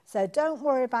everything, so don't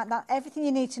worry about that. Everything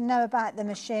you need to know about the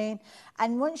machine,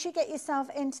 and once you get yourself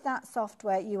into that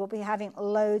software, you will be having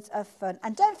loads of fun.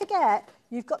 And don't forget,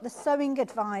 you've got the sewing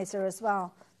advisor as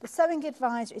well. The sewing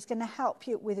advisor is going to help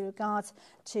you with regards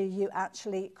to you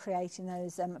actually creating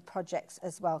those projects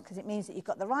as well, because it means that you've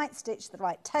got the right stitch, the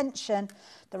right tension,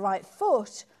 the right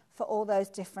foot for all those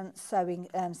different sewing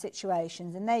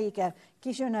situations. And there you go,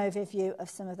 gives you an overview of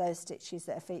some of those stitches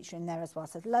that are featuring there as well.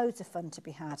 So loads of fun to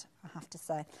be had, I have to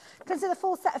say. Comes with a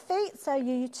full set of feet, so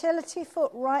your utility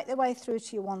foot right the way through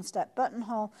to your one-step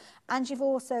buttonhole, and you've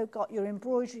also got your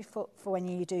embroidery foot for when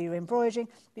you do your embroidering,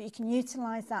 but you can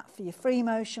utilise that for your free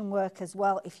motion work as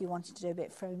well if you wanted to do a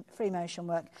bit of free motion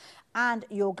work, and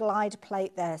your glide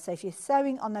plate there. So if you're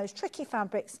sewing on those tricky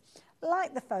fabrics,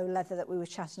 like the faux leather that we were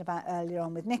chatting about earlier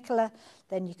on with Nicola,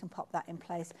 then you can pop that in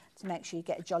place to make sure you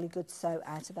get a jolly good sew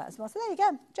out of that as well. So there you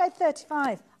go, Jade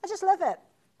 35. I just love it.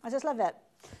 I just love it.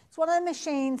 It's one of the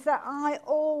machines that I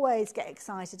always get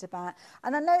excited about.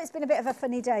 And I know it's been a bit of a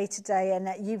funny day today and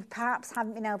that you perhaps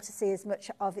haven't been able to see as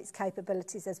much of its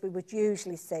capabilities as we would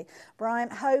usually see. But I'm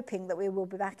hoping that we will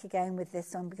be back again with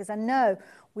this one, because I know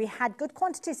we had good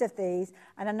quantities of these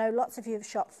and I know lots of you have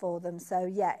shopped for them. So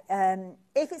yeah,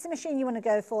 if it's a machine you want to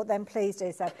go for, then please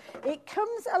do so. It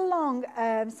comes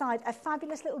alongside a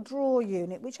fabulous little drawer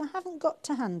unit, which I haven't got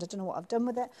to hand. I don't know what I've done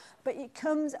with it, but it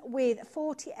comes with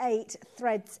 48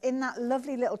 threads in that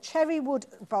lovely little cherry wood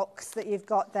box that you've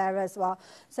got there as well.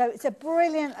 So it's a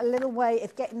brilliant little way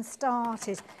of getting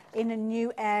started in a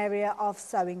new area of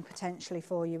sewing potentially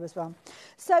for you as well.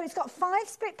 So it's got 5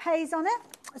 split pays on it,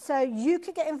 so you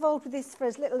could get involved with this for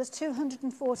as little as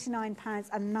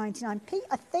 £249.99.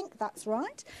 I think that's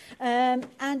right, and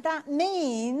that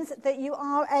means that you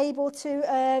are able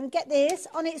to get this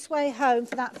on its way home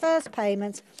for that first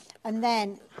payment and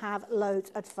then have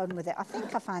loads of fun with it. I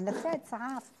think I found the threads.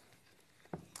 I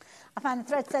found the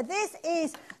threads. So this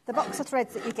is the box of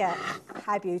threads that you get.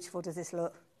 How beautiful does this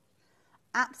look?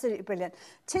 Absolutely brilliant.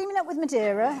 Teaming up with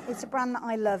Madeira, it's a brand that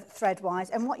I love thread-wise,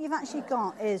 and what you've actually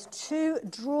got is 2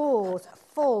 drawers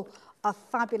full of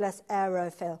fabulous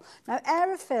Aerofill. Now,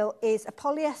 Aerofill is a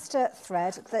polyester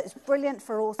thread that's brilliant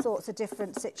for all sorts of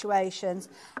different situations.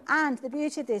 And the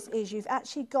beauty of this is you've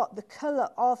actually got the colour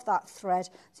of that thread,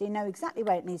 so you know exactly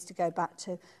where it needs to go back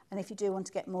to. And if you do want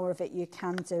to get more of it, you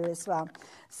can do as well.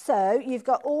 So you've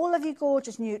got all of your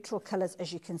gorgeous neutral colours,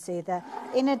 as you can see there.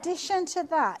 In addition to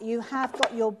that, you have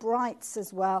got your brights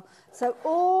as well. So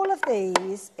all of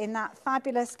these in that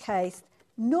fabulous case.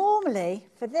 Normally,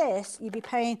 for this, you'd be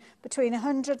paying between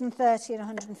 £130 and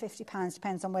 £150,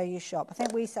 depends on where you shop. I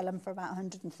think we sell them for about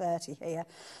 130 here.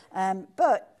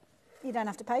 But you don't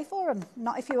have to pay for them,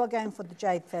 not if you are going for the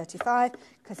Jade 35,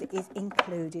 because it is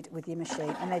included with your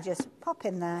machine. And they just pop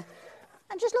in there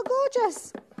and just look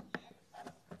gorgeous.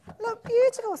 Look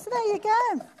beautiful. So there you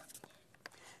go.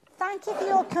 Thank you for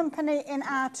your company in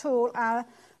our tool hour.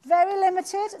 Very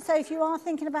limited, so if you are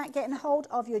thinking about getting hold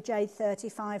of your Jade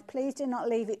 35, please do not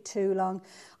leave it too long.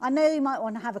 I know you might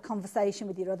want to have a conversation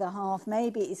with your other half.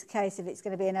 Maybe it's a case of it's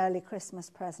going to be an early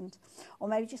Christmas present, or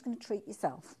maybe just going to treat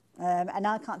yourself. And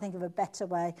I can't think of a better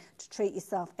way to treat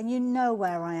yourself. And you know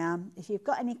where I am. If you've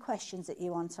got any questions that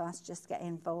you want to ask, just get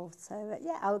involved. So,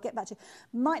 yeah, I'll get back to you.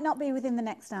 Might not be within the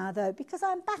next hour, though, because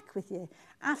I'm back with you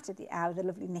after the hour, the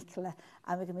lovely Nicola,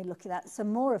 and we're going to be looking at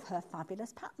some more of her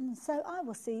fabulous patterns. So I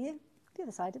will see you the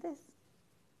other side of this.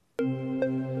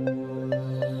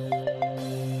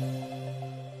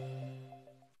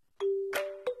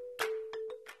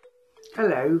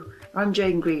 Hello, I'm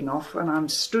Jane Greenoff and I'm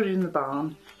stood in the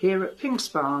barn here at Pink's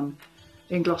Barn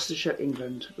in Gloucestershire,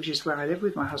 England, which is where I live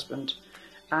with my husband,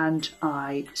 and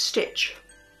I stitch.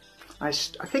 I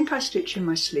think I stitch in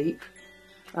my sleep.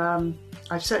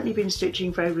 I've certainly been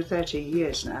stitching for over 30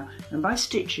 years now, and by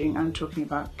stitching I'm talking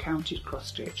about counted cross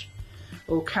stitch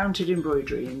or counted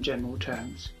embroidery in general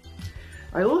terms.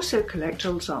 I also collect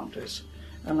old samplers,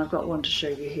 and I've got one to show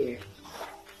you here.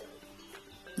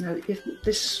 Now,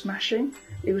 this smashing,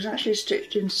 it was actually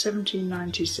stitched in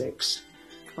 1796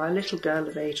 by a little girl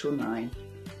of 8 or 9,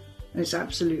 and it's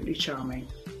absolutely charming.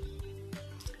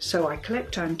 So I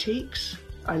collect antiques,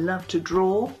 I love to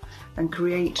draw and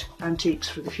create antiques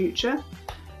for the future,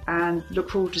 and look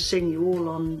forward to seeing you all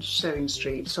on Sewing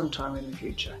Street sometime in the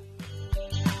future.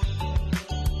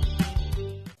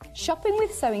 Shopping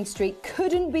with Sewing Street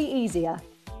couldn't be easier.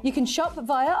 You can shop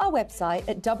via our website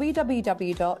at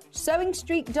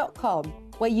www.sewingstreet.com,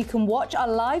 where you can watch our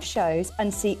live shows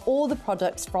and see all the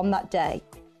products from that day.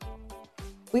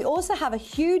 We also have a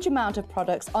huge amount of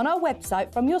products on our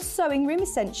website, from your sewing room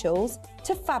essentials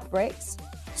to fabrics,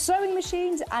 sewing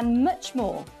machines and much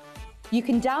more. You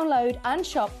can download and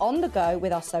shop on the go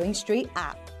with our Sewing Street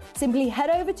app. Simply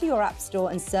head over to your app store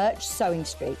and search Sewing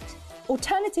Street.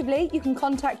 Alternatively, you can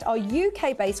contact our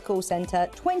UK-based call centre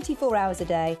 24 hours a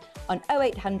day on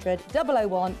 0800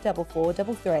 001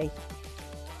 4433.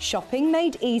 Shopping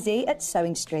made easy at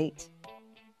Sewing Street.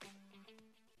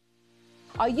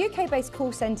 Our UK-based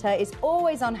call centre is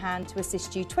always on hand to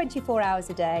assist you 24 hours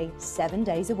a day, 7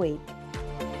 days a week.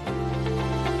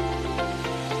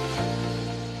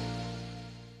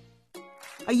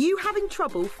 Are you having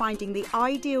trouble finding the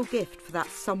ideal gift for that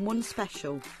someone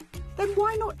special? Then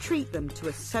why not treat them to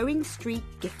a Sewing Street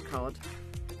gift card?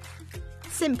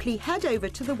 Simply head over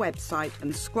to the website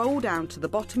and scroll down to the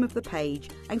bottom of the page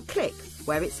and click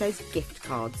where it says gift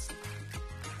cards.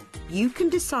 You can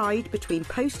decide between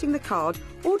posting the card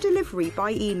or delivery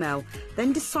by email,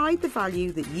 then decide the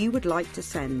value that you would like to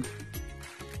send.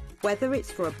 Whether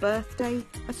it's for a birthday,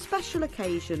 a special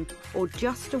occasion, or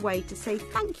just a way to say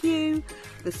thank you,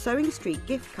 the Sewing Street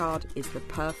gift card is the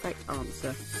perfect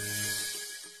answer.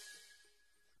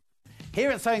 Here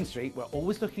at Sewing Street, we're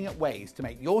always looking at ways to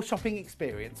make your shopping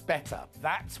experience better.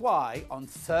 That's why on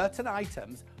certain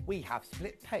items, we have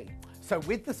split pay. So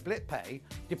with the split pay,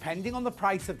 depending on the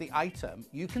price of the item,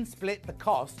 you can split the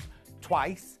cost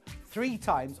twice, 3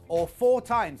 times, or 4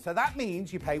 times. So that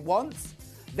means you pay once,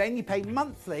 then you pay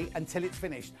monthly until it's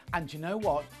finished. And you know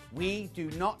what? We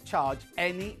do not charge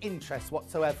any interest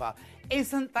whatsoever.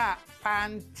 Isn't that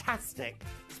fantastic?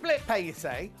 Split pay, you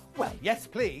say? Well, yes,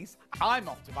 please. I'm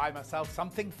off to buy myself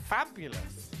something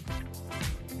fabulous.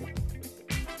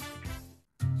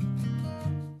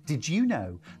 Did you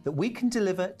know that we can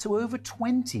deliver to over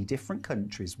 20 different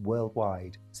countries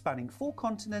worldwide, spanning 4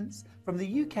 continents from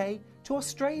the UK to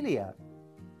Australia?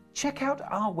 Check out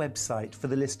our website for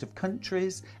the list of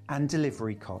countries and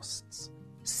delivery costs.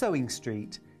 Sewing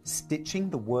Street, stitching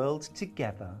the world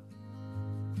together.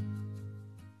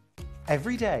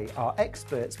 Every day, our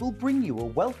experts will bring you a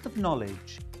wealth of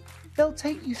knowledge. They'll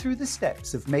take you through the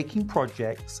steps of making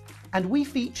projects, and we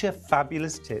feature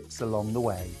fabulous tips along the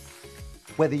way.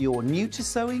 Whether you're new to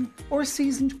sewing or a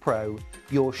seasoned pro,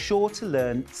 you're sure to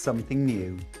learn something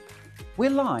new. We're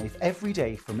live every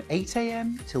day from 8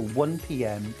 a.m. till 1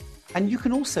 p.m. and you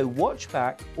can also watch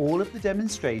back all of the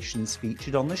demonstrations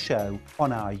featured on the show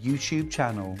on our YouTube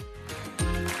channel.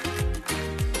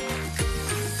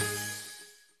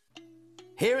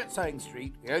 Here at Sewing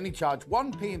Street, we only charge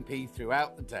one P&P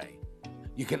throughout the day.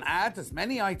 You can add as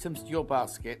many items to your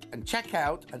basket and check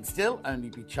out and still only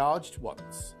be charged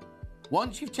once.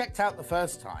 Once you've checked out the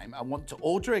first time and want to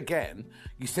order again,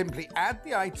 you simply add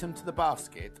the item to the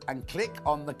basket and click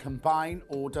on the Combine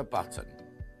Order button.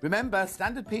 Remember,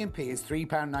 standard P&P is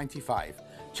 £3.95.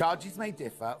 Charges may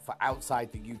differ for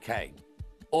outside the UK.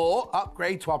 Or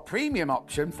upgrade to our premium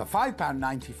option for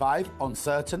 £5.95 on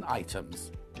certain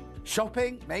items.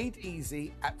 Shopping made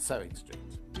easy at Sewing Street.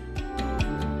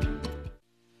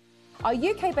 Our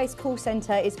UK-based call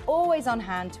centre is always on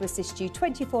hand to assist you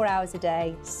 24 hours a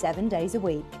day, 7 days a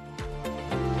week.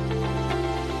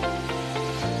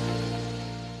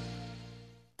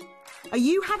 Are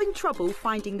you having trouble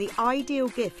finding the ideal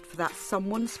gift for that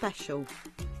someone special?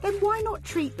 Then why not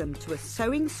treat them to a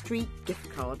Sewing Street gift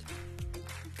card?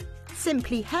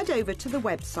 Simply head over to the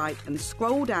website and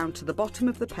scroll down to the bottom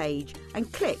of the page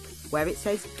and click where it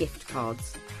says gift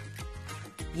cards.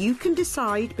 You can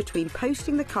decide between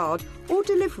posting the card or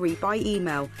delivery by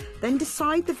email, then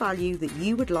decide the value that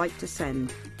you would like to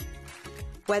send.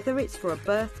 Whether it's for a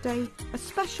birthday, a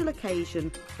special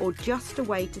occasion, or just a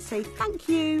way to say thank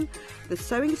you, the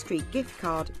Sewing Street gift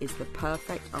card is the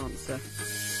perfect answer.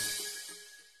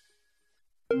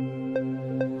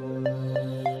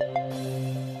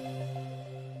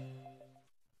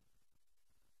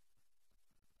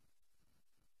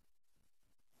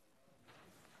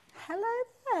 Hello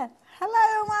there.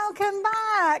 Hello and welcome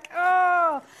back.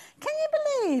 Oh, can you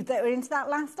believe that we're into that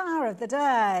last hour of the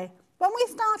day? When we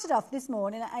started off this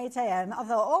morning at 8 a.m, I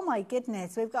thought, oh my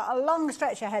goodness, we've got a long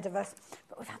stretch ahead of us,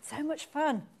 but we've had so much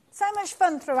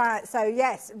fun throughout. So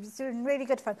yes, it's been really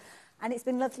good fun. And it's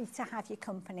been lovely to have your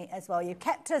company as well. You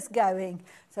kept us going,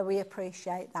 so we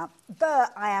appreciate that.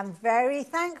 But I am very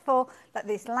thankful that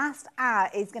this last hour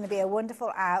is going to be a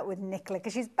wonderful hour with Nicola,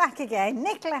 because she's back again.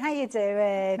 Nicola, how you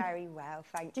doing? Very well,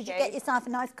 thank you. Did you get yourself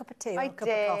a nice cup of tea or a cup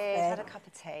of coffee? I had a cup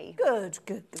of tea. Good.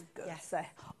 Yes. So,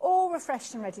 all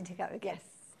refreshed and ready to go again. Yes.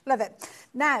 Love it.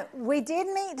 Now, we did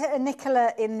meet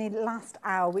Nicola in the last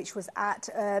hour, which was at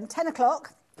 10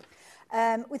 o'clock.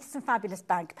 With some fabulous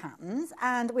bag patterns,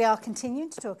 and we are continuing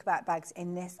to talk about bags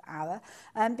in this hour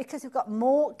because we've got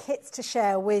more kits to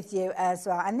share with you as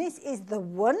well, and this is the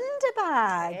Wonder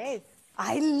Bag. It is.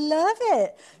 I love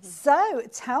it. So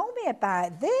tell me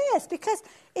about this, because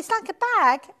it's like a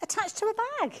bag attached to a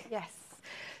bag. Yes.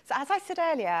 So as I said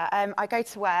earlier, I go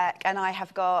to work and I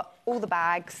have got all the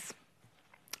bags,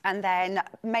 and then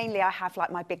mainly I have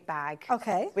like my big bag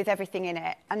with everything in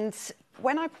it, and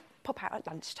when I pop out at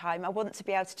lunchtime, I want to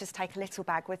be able to just take a little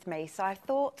bag with me. So I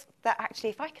thought that actually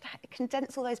if I could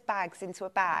condense all those bags into a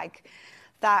bag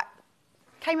that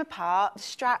came apart, the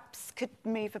straps could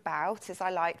move about as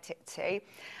I liked it to.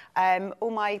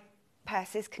 All my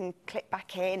purses can clip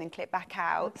back in and clip back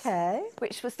out,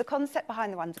 which was the concept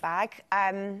behind the Wonder Bag.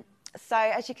 So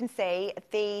as you can see,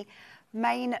 the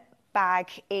main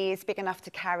bag is big enough to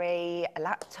carry a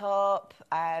laptop,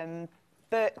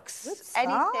 books,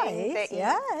 anything that you...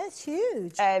 Yeah, it's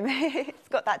huge. It's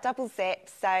got that double zip,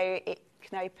 so it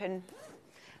can open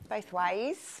both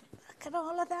ways. Look at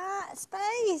all of that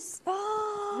space.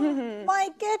 Oh, my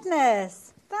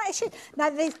goodness. That is huge. Now,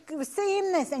 we're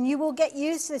seeing this, and you will get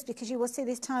used to this because you will see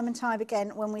this time and time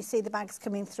again when we see the bags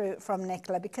coming through from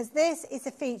Nicola, because this is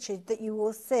a feature that you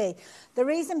will see. The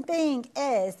reason being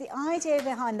is the idea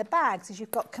behind the bags is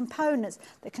you've got components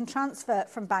that can transfer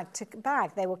from bag to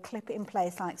bag. They will clip it in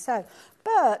place like so.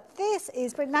 But this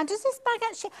is brilliant. Now, does this bag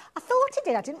actually... I thought it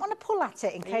did. I didn't want to pull at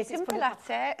it in case you can pull at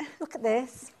it. Look at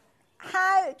this.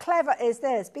 How clever is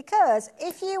this? Because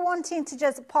if you're wanting to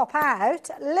just pop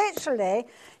out, literally,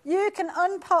 you can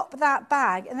unpop that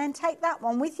bag and then take that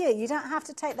one with you. You don't have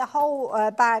to take the whole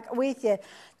bag with you.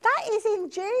 That is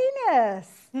ingenious.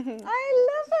 I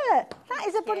love it. That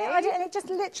is a brilliant idea. And it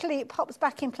just literally pops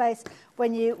back in place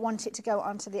when you want it to go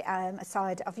onto the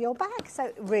side of your bag.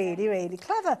 So really, really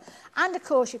clever. And of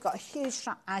course, you've got a huge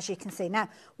strap, as you can see. Now,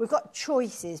 we've got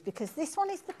choices because this one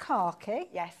is the khaki.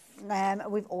 Yes.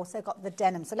 We've also got the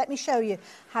denim. So let me show you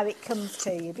how it comes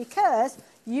to you, because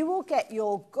you will get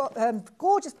your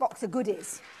gorgeous box of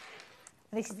goodies.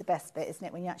 And this is the best bit, isn't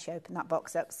it, when you actually open that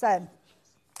box up. So,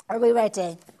 are we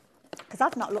ready? Because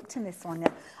I've not looked in this one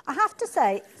yet. I have to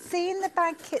say, seeing the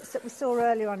bag kits that we saw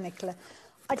earlier on, Nicola,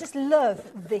 I just love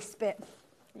this bit.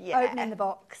 opening the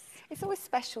box. It's always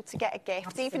special to get a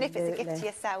gift, even if it's a gift to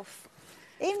yourself.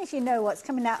 Even if you know what's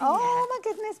coming out. Oh, my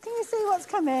goodness, can you see what's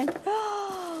coming?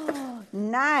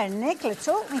 Now, Nicola,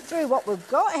 talk me through what we've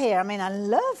got here. I mean, I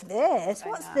love this.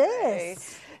 What's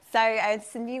this? So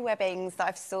some new webbings that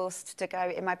I've sourced to go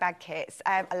in my bag kits.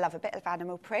 I love a bit of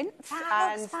animal print.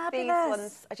 That looks fabulous. These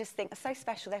ones I just think are so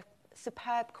special. They're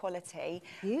superb quality.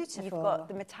 Beautiful. You've got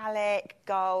the metallic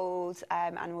gold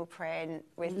animal print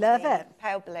with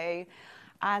pale blue.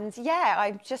 And yeah,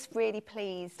 I'm just really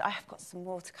pleased. I have got some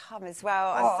more to come as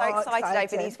well. I'm so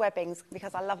excited over these webbings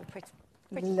because I love a pretty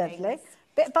Lovely. things.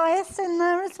 Bit bias in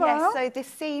there as well. Yes, so the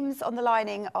seams on the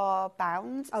lining are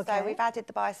bound. Okay. So we've added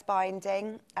the bias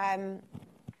binding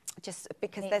just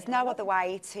because there's no other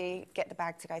way to get the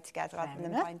bag to go together other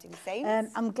than binding the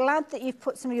seams. I'm glad that you've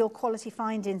put some of your quality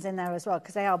findings in there as well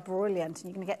because they are brilliant and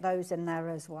you're going to get those in there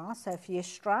as well. So for your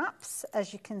straps,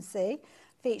 as you can see,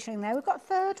 featuring there. We've got a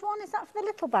third one. Is that for the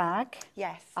little bag?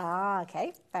 Yes. Ah,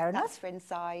 okay. Fair enough. That's for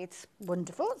inside.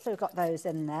 Wonderful. So we've got those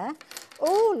in there.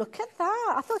 Oh, look at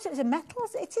that. I thought it was a metal.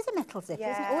 It is a metal zip, isn't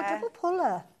it? Or a double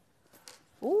puller.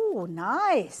 Oh,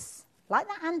 nice. Like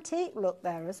that antique look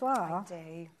there as well. I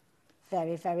do.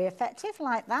 Very, very effective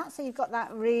like that. So you've got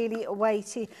that really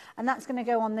weighty, and that's going to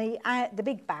go on the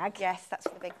big bag. Yes, that's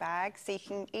for the big bag. So you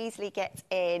can easily get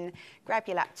in, grab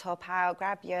your laptop out,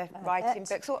 grab your writing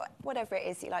books, or whatever it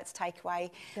is that you like to take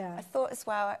away. Yeah. I thought as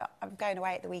well, I'm going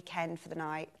away at the weekend for the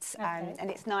night,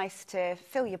 and it's nice to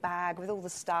fill your bag with all the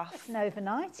stuff. An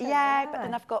overnight. Yeah, but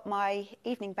then I've got my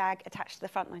evening bag attached to the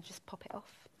front and I just pop it off.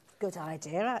 Good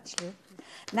idea, actually.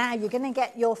 Now, you're going to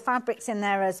get your fabrics in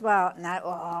there as well.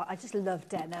 Now, I just love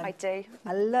denim. I do.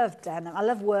 I love denim. I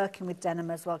love working with denim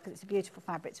as well because it's a beautiful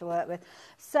fabric to work with.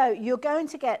 So you're going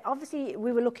to get, obviously,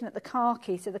 we were looking at the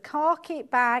khaki. So the khaki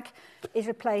bag is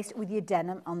replaced with your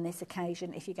denim on this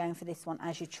occasion if you're going for this one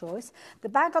as your choice. The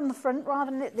bag on the front, rather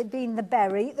than it being the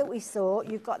berry that we saw,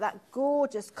 you've got that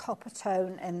gorgeous copper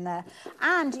tone in there.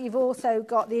 And you've also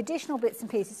got the additional bits and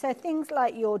pieces. So things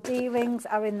like your D-rings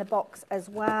are in the box as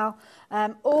well.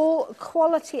 All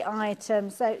quality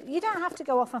items, so you don't have to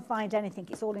go off and find anything.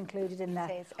 It's all included in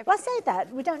there. Well, I say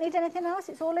that we don't need anything else.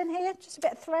 It's all in here. Just a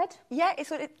bit of thread. Yeah,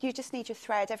 you just need your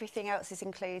thread. Everything else is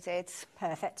included.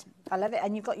 Perfect. I love it.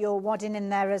 And you've got your wadding in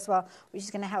there as well, which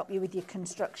is going to help you with your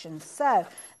construction. So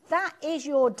that is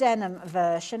your denim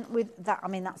version with that. I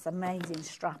mean, that's amazing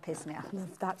strap, isn't it? I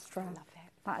love that strap. Love it.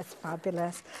 That is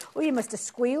fabulous. Well, you must have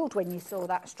squealed when you saw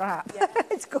that strap. Yeah.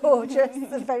 It's gorgeous.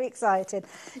 I'm very excited.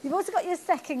 You've also got your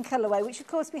second colourway, which, of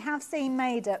course, we have seen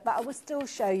made up, but I will still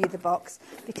show you the box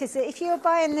because if you're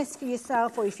buying this for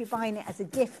yourself or if you're buying it as a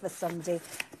gift for somebody,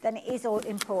 then it is all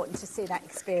important to see that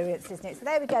experience, isn't it? So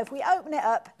there we go. If we open it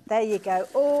up, there you go.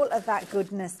 All of that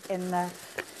goodness in there.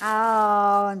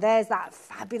 Oh, and there's that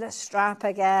fabulous strap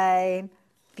again.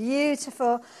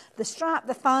 Beautiful. The strap,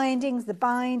 the findings, the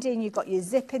binding, you've got your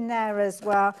zip in there as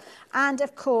well. And,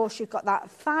 of course, you've got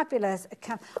that fabulous...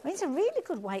 I mean, it's a really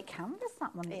good weight canvas,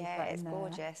 that one. Yeah, it's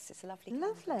gorgeous. It's a lovely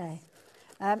Lovely.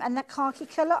 And that khaki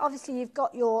colour, obviously, you've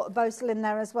got your Bosal in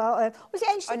there as well. Was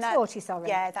it H640, sorry?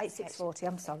 Yeah, that's H640,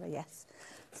 I'm sorry, yes.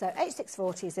 So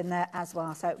H640 is in there as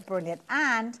well, so brilliant.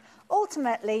 And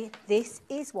ultimately, this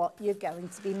is what you're going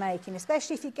to be making,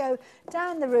 especially if you go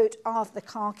down the route of the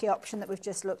khaki option that we've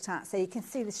just looked at. So you can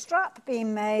see the strap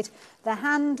being made, the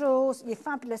handles, your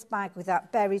fabulous bag with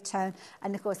that berry tone,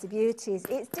 and of course the beauty is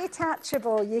it's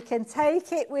detachable. You can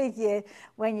take it with you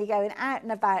when you're going out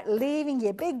and about, leaving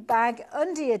your big bag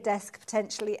under your desk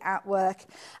potentially at work.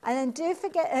 And then don't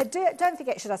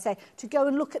forget, should I say, to go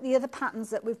and look at the other patterns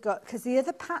that we've got, because the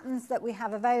other patterns that we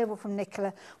have available from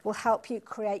Nicola will help you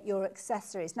create your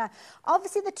accessories. Now,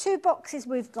 obviously the two boxes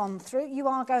we've gone through, you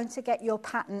are going to get your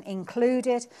pattern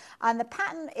included, and the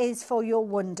pattern is for your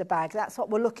Wonder Bag. That's what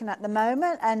we're looking at the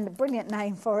moment, and a brilliant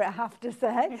name for it, I have to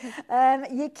say.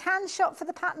 You can shop for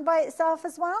the pattern by itself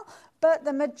as well, but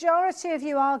the majority of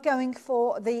you are going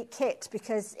for the kit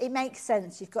because it makes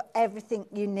sense. You've got everything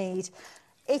you need.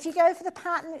 If you go for the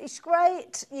pattern, it's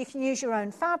great. You can use your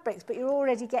own fabrics, but you're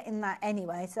already getting that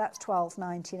anyway, so that's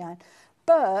 $12.99.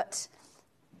 But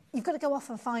you've got to go off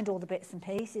and find all the bits and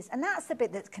pieces, and that's the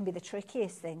bit that can be the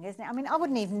trickiest thing, isn't it? I mean, I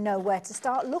wouldn't even know where to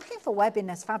start looking for webbing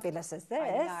as fabulous as this.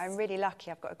 I know, I'm really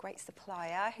lucky. I've got a great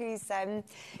supplier who's,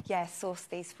 sourced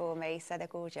these for me, so they're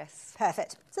gorgeous.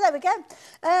 Perfect. So there we go.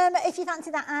 If you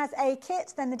fancy that as a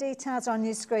kit, then the details are on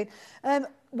your screen.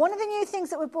 One of the new things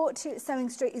that we brought to Sewing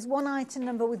Street is one item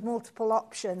number with multiple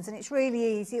options, and it's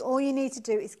really easy. All you need to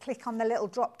do is click on the little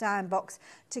drop-down box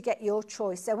to get your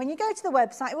choice. So when you go to the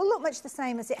website, it will look much the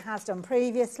same as it has done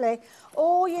previously.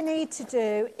 All you need to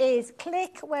do is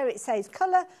click where it says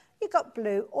colour. You've got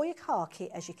blue or your khaki,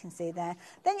 as you can see there.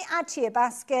 Then you add to your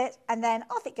basket, and then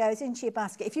off it goes into your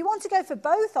basket. If you want to go for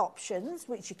both options,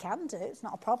 which you can do, it's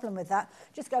not a problem with that,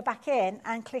 just go back in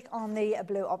and click on the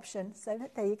blue option. So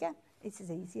there you go. It's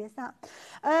as easy as that.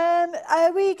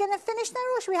 Are we going to finish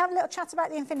there, or should we have a little chat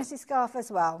about the infinity scarf as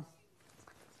well?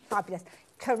 Fabulous.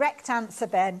 Correct answer,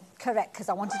 Ben. Correct, because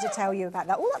I wanted to tell you about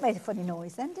that. Oh, that made a funny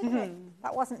noise then, didn't it?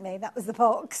 That wasn't me, that was the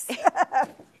box.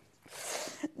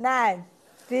 Now,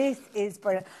 this is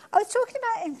brilliant. I was talking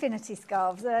about infinity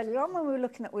scarves earlier on when we were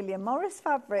looking at William Morris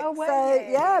fabric. Oh, were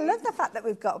you? Yeah, I love the fact that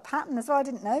we've got a pattern as well. I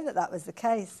didn't know that that was the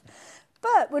case.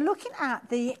 But we're looking at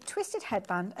the twisted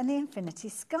headband and the infinity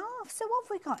scarf. So what have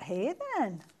we got here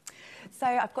then? So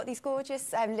I've got these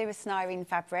gorgeous Lewis Nyrine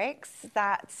fabrics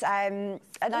that, and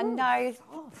I know,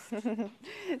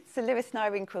 so Lewis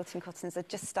Nyrine quilting cottons are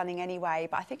just stunning anyway,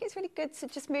 but I think it's really good to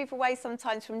just move away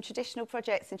sometimes from traditional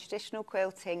projects and traditional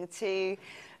quilting to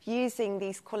using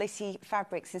these quality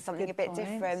fabrics in something a bit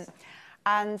different.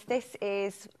 And this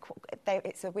is,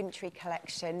 it's a wintry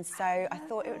collection, so I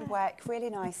thought it would work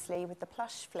really nicely with the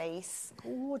plush fleece.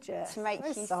 Gorgeous. To make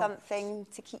you something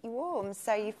to keep you warm.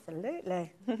 So you've...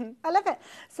 Absolutely. I love it.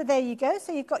 So there you go.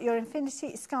 So you've got your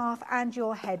infinity scarf and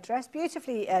your headdress,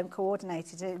 beautifully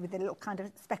coordinated with the little kind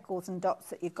of speckles and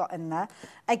dots that you've got in there.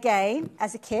 Again,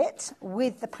 as a kit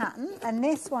with the pattern, and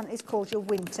this one is called your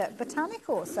Winter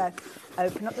Botanical. So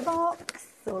open up the box.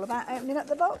 It's all about opening up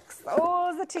the box.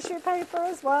 Oh, the tissue paper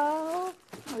as well.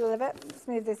 I love it.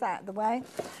 Smooth this out of the way.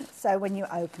 So when you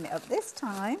open it up this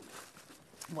time,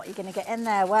 what are you going to get in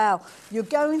there? Well, you're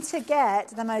going to get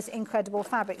the most incredible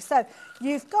fabric. So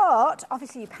you've got,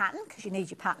 obviously, your pattern, because you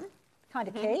need your pattern. Kind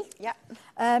of key.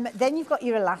 Then you've got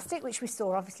your elastic, which we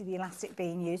saw, obviously, the elastic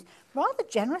being used. Rather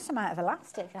generous amount of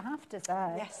elastic, I have to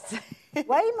say. Yes.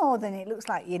 Way more than it looks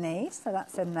like you need, so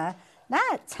that's in there.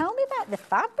 Now, tell me about the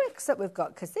fabrics that we've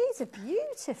got, because these are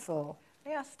beautiful.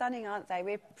 They are stunning, aren't they?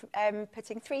 We're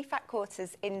putting 3 fat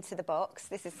quarters into the box.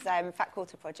 This is fat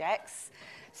quarter projects.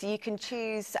 So you can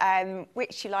choose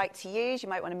which you like to use. You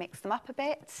might want to mix them up a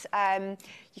bit.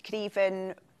 You could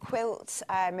even quilt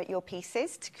your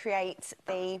pieces to create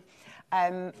the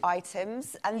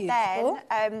items. And Beautiful.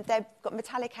 then they've got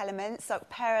metallic elements, so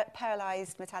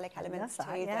pearlised metallic elements to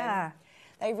them.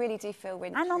 They really do feel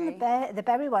wintry. And on the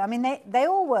berry one, I mean, they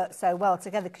all work so well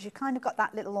together because you've kind of got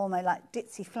that little almost like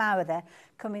ditzy flower there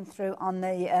coming through on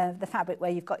the fabric where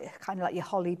you've got kind of like your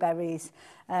holly berries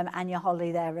and your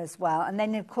holly there as well. And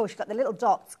then, of course, you've got the little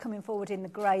dots coming forward in the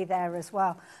grey there as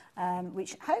well,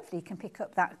 which hopefully you can pick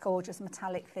up that gorgeous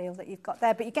metallic feel that you've got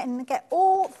there. But you're getting to get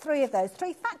all 3 of those.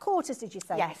 3 fat quarters, did you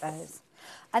say? Yes. Those?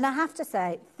 And I have to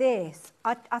say, this,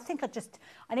 I think I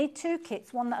need 2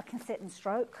 kits, one that I can sit and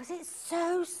stroke, because it's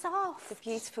so soft. It's a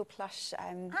beautiful plush.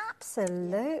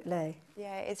 Absolutely.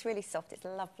 Yeah, it's really soft. It's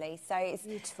lovely. So it's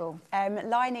beautiful.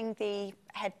 Lining the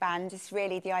headband is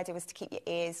really, the idea was to keep your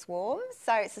ears warm.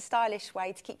 So it's a stylish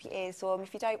way to keep your ears warm.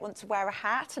 If you don't want to wear a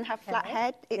hat and have flat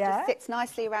head, it just sits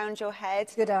nicely around your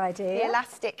head. Good idea. The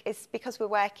elastic is, because we're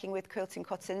working with quilting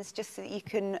cottons, just so that you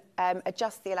can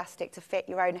adjust the elastic to fit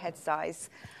your own head size.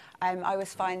 I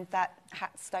always find that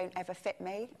hats don't ever fit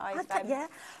me.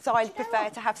 So I prefer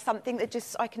to have something that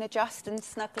just I can adjust and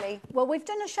snugly. Well, we've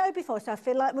done a show before, so I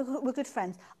feel like we're good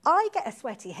friends. I get a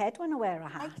sweaty head when I wear a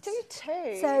hat. I do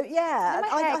too. So, yeah.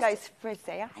 My hair goes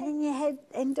frizzy. And then your head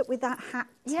end up with that hat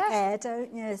hair,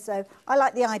 don't you? So I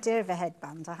like the idea of a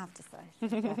headband, I have to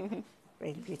say.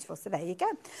 Really beautiful. So there you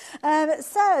go.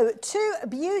 So 2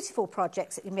 beautiful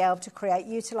projects that you'll be able to create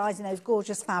utilising those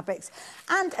gorgeous fabrics.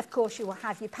 And, of course, you will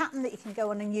have your pattern that you can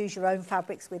go on and use your own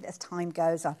fabrics with as time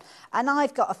goes on. And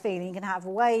I've got a feeling you're going to have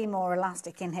way more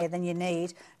elastic in here than you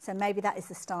need. So maybe that is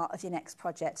the start of your next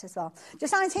project as well.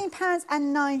 Just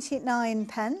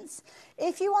 £19.99.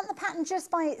 If you want the pattern just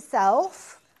by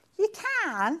itself, you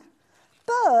can.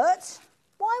 But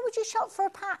why would you shop for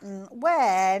a pattern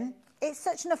when it's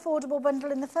such an affordable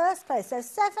bundle in the first place? So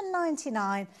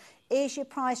 £7.99 is your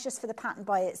price just for the pattern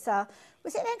by itself.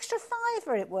 Was it an extra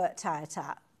 £5 it worked out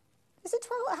at? Is it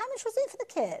 12? How much was it for the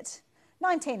kit?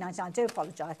 £19.99. I do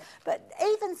apologise. But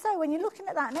even so, when you're looking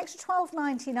at that, an extra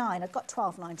 £12.99, I've got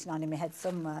 £12.99 in my head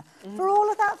somewhere. For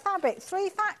all of that fabric, 3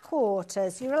 fat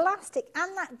quarters, your elastic,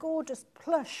 and that gorgeous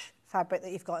plush fabric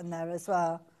that you've got in there as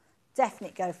well.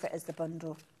 Definitely go for it as the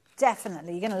bundle.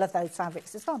 Definitely. You're going to love those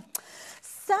fabrics as well.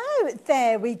 So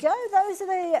there we go. Those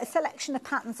are the selection of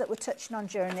patterns that we're touching on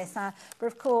during this hour. But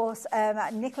of course,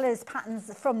 Nicola's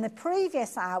patterns from the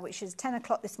previous hour, which is 10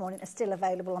 o'clock this morning, are still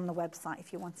available on the website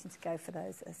if you're wanting to go for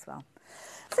those as well.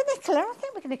 So Nicola, I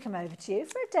think we're going to come over to you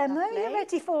for a demo. Lovely. Are you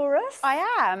ready for us? I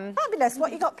am. Fabulous.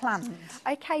 What you got planned?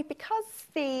 Okay, because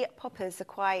the poppers are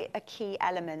quite a key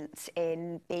element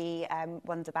in the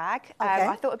Wonder Bag,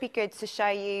 I thought it'd be good to show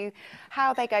you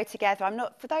how they go together.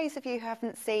 For those of you who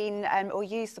haven't seen or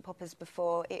used the poppers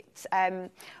before, and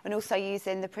also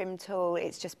using the Prim tool,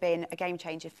 it's just been a game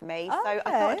changer for me. So I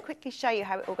thought I'd quickly show you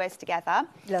how it all goes together.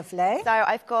 Lovely. So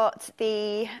I've got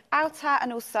the outer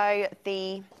and also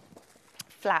the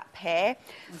flap here.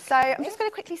 So I'm just going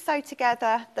to quickly sew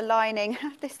together the lining.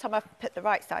 This time I've put the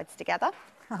right sides together.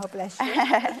 Oh, bless you.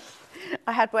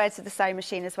 I had words with the sewing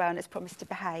machine as well, and it's promised to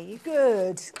behave.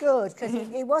 Good, good, because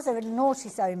it was a naughty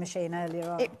sewing machine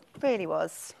earlier on. It really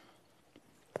was.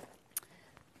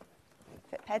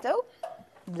 Foot pedal.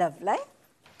 Lovely.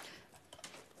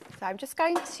 So I'm just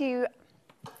going to...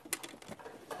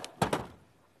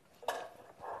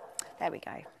 There we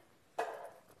go.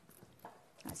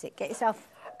 That's it. Get yourself...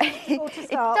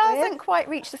 It doesn't quite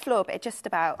reach the floor, but it just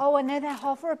about. Oh, I know they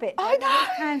hover a bit. I know.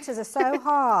 The counters are so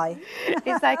high.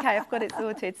 It's okay, I've got it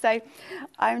sorted. So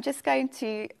I'm just going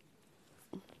to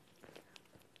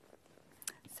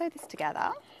sew this together.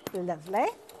 Lovely.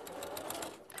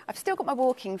 I've still got my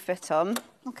walking foot on.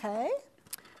 Okay.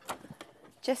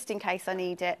 Just in case I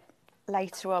need it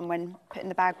later on when putting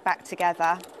the bag back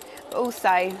together. But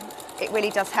also, it really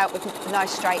does help with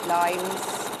nice straight lines.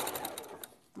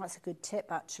 That's a good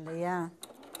tip, actually, yeah.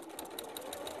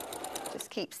 Just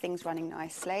keeps things running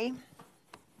nicely.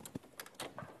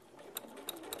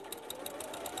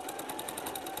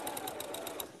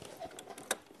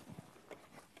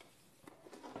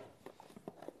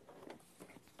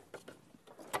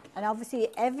 And obviously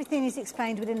everything is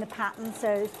explained within the pattern,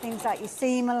 so things like your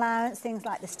seam allowance, things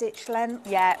like the stitch length.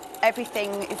 Yeah, everything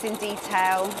is in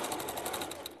detail.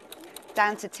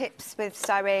 Down to tips with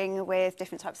sewing with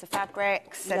different types of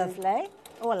fabrics. Lovely.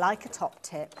 Oh, I like a top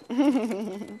tip.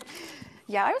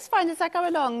 Yeah, I always find as I go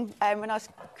along when I was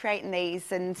creating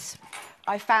these, and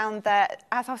I found that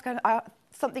as I was going,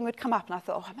 something would come up and I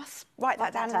thought, oh, I must write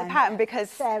that down in the pattern, because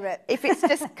if it's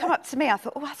just come up to me, I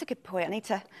thought, oh, that's a good point. I need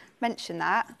to mention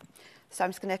that. So I'm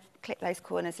just going to clip those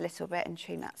corners a little bit and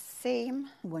trim that seam.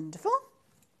 Wonderful.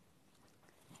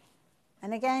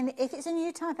 And again, if it's a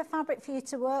new type of fabric for you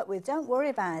to work with, don't worry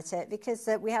about it, because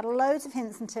we had loads of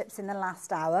hints and tips in the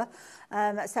last hour.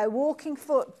 So walking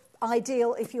foot,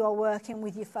 ideal if you are working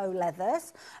with your faux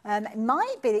leathers. It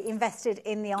might be invested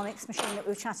in the Onyx machine that we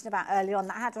were chatting about earlier on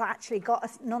that had actually got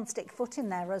a non-stick foot in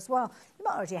there as well. You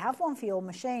might already have one for your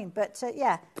machine, but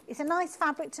yeah, it's a nice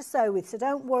fabric to sew with, so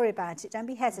don't worry about it. Don't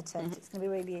be hesitant. It's going to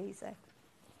be really easy.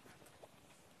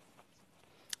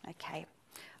 Okay.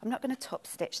 I'm not going to top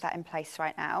stitch that in place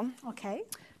right now. Okay.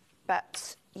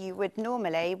 But you would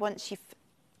normally, once you've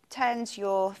turned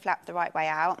your flap the right way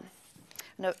out,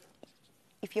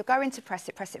 if you're going to press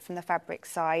it from the fabric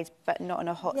side, but not on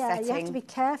a hot setting. Yeah, you have to be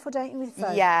careful, don't you, with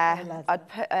faux? Yeah, I'd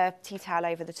put a tea towel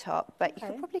over the top, but you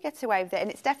could probably get away with it.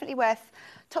 And it's definitely worth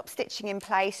top stitching in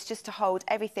place just to hold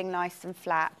everything nice and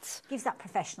flat. Gives that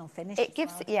professional finish. It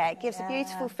gives, it gives a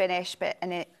beautiful finish,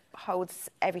 and it holds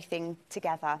everything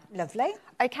together. Lovely.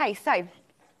 Okay, so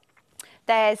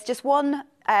there's just one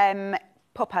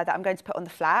popper that I'm going to put on the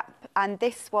flap, and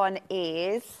this one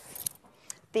is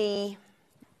the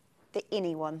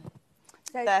innie one.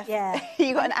 So,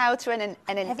 You've got an outer and an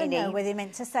innie. I don't know whether you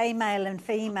meant to say male and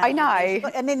female. I know. You've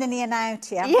got an innie and out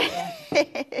here, haven't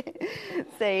you?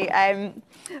 So,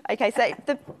 okay,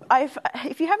 so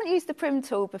if you haven't used the Prim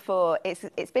tool before,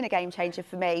 it's been a game changer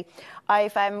for me.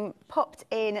 I've popped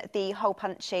in the hole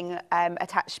punching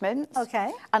attachment.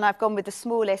 Okay. And I've gone with the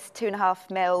smallest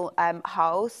 2.5mm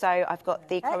hole, so I've got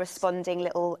the corresponding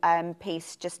little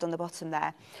piece just on the bottom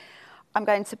there. I'm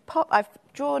going to I've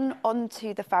drawn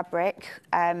onto the fabric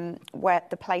where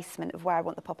the placement of where I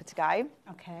want the popper to go.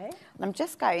 Okay. And I'm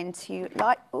just going to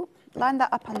line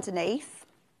that up underneath.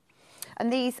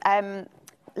 And these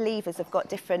levers have got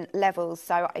different levels,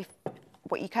 so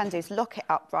what you can do is lock it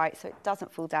upright so it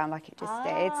doesn't fall down like it just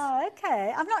did. Oh,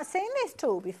 okay. I've not seen this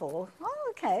tool before.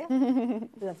 Oh, okay.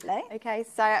 Lovely. Okay,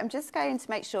 so I'm just going to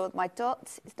make sure that my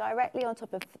dot is directly on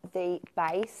top of the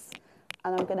base.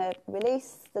 And I'm going to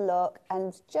release the lock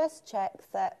and just check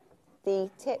that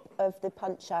the tip of the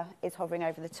puncher is hovering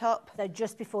over the top. So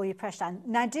just before you press down.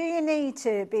 Now, do you need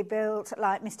to be built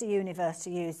like Mr. Universe to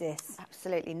use this?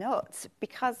 Absolutely not.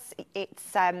 Because it's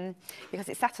sat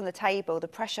on the table, the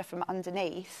pressure from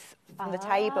underneath from the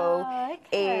table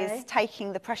is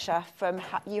taking the pressure from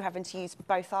you having to use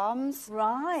both arms.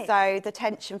 Right. So the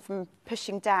tension from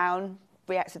pushing down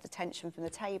reacts with the tension from the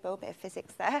table. Bit of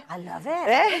physics there. I love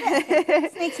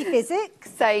it. Sneaky physics.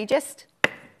 So you just...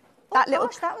 that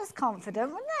was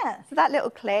confident, wasn't it? So that little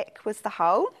click was the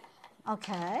hole.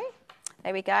 Okay.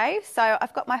 There we go. So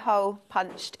I've got my hole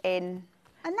punched in.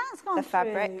 And that's gone the through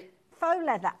fabric. Faux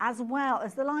leather as well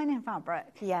as the lining fabric.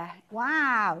 Yeah.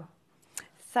 Wow.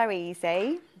 So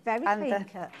easy. Very clean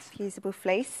cut. Fusible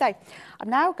fleece. So I'm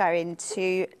now going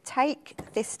to take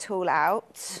this tool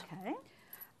out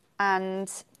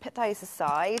and put those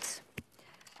aside.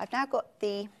 I've now got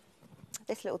this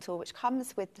little tool which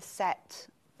comes with the set.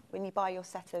 When you buy your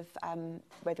set of,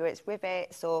 whether it's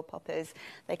rivets or poppers,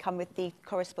 they come with the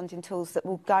corresponding tools that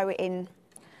will go in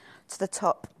to the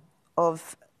top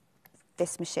of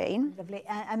this machine. Lovely.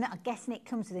 And I'm guessing it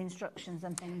comes with instructions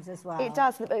and things as well. It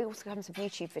does, but it also comes with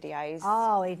YouTube videos.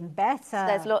 Oh, even better. So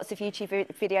there's lots of YouTube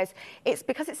videos. It's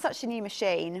because it's such a new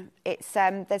machine, it's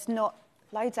there's not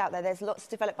loads out there. There's lots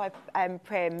developed by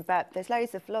Prim, but there's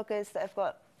loads of vloggers that have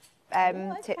got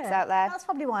tips out there. That's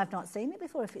probably why I've not seen it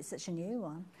before, if it's such a new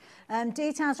one.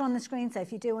 Details are on the screen, so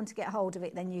if you do want to get hold of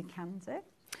it, then you can do.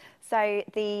 So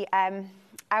the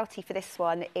outie for this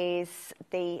one is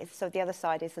the other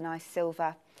side is a nice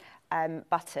silver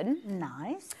button.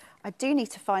 Nice. I do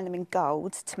need to find them in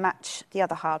gold to match the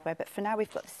other hardware, but for now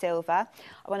we've got the silver.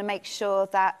 I want to make sure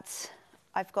that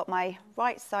I've got my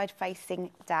right side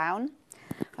facing down.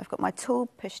 I've got my tool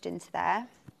pushed into there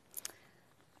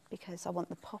because I want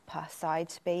the popper side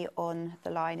to be on the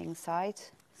lining side.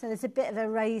 So there's a bit of a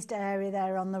raised area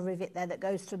there on the rivet there that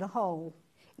goes through the hole?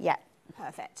 Yeah.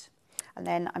 Perfect. And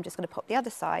then I'm just going to pop the other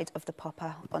side of the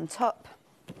popper on top.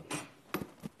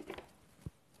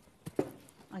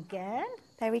 Again?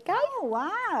 There we go. Oh,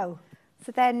 wow.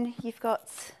 So then you've got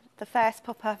the first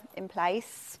popper in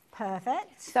place.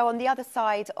 Perfect. So on the other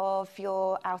side of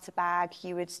your outer bag,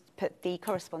 you would put the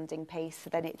corresponding piece, so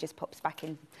then it just pops back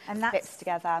in and fits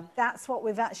together. That's what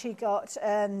we've actually got,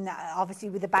 obviously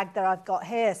with the bag that I've got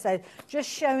here. So just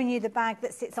showing you the bag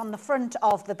that sits on the front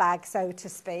of the bag, so to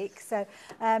speak. So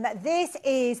this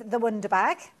is the Wonder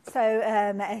Bag. So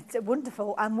it's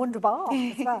wonderful and wonderbar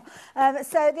as well.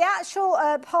 So the actual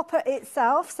popper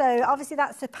itself, so obviously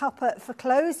that's the popper for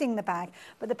closing the bag,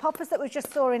 but the poppers that we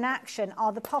just saw in action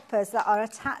are the poppers that are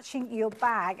attaching your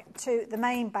bag to the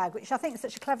main bag, which I think is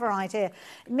such a clever idea.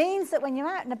 It means that when you're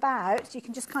out and about, you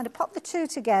can just kind of pop the two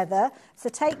together. So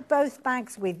take both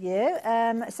bags with you.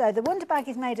 So the Wonder Bag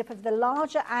is made up of the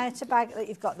larger outer bag that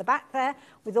you've got at the back there,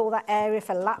 with all that area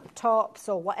for laptops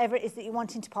or whatever it is that you're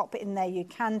wanting to pop it in there, you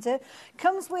can do.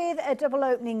 Comes with a double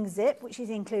opening zip, which is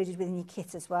included within your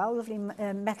kit as well. Lovely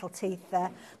metal teeth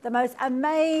there. The most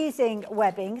amazing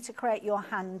webbing to create your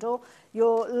handle,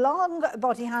 your long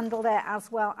body handle there,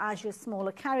 as well as your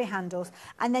smaller carry handles.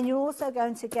 And then you're also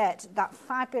going to get that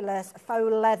fabulous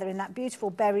faux leather in that beautiful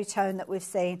berry tone that we've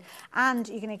seen. And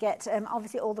you're going to get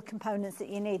obviously all the components that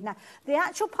you need. Now, the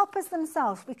actual poppers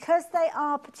themselves, because they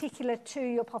are particular to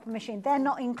your popper machine, they're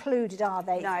not included, are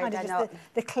they? No, it's they're just not.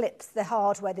 The clips, the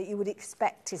hardware that you would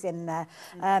expect is in there.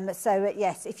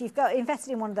 Yes, if you've got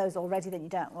invested in one of those already, then you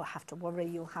don't have to worry.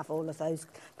 You'll have all of those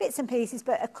bits and pieces.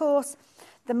 But of course,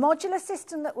 the modular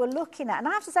system that we're looking at, and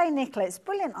I have to say, Nicola, it's a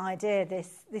brilliant idea,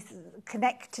 this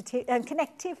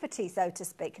connectivity, so to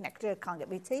speak. Connected, can't get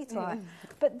my teeth right.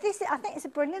 But this, I think it's a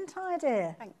brilliant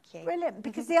idea. Thank you. Brilliant,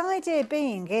 because the idea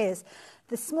being is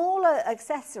the smaller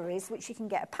accessories, which you can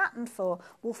get a pattern for,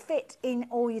 will fit in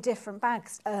all your different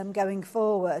bags going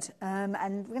forward. And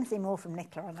we're going to see more from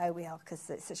Nicola, I know we are, because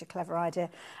it's such a clever idea.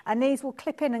 And these will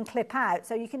clip in and clip out,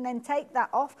 so you can then take that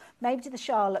off, maybe to the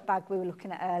Charlotte bag we were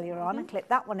looking at earlier on, and clip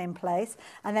that one in place.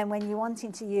 And then when you're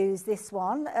wanting to use this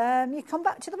one, you come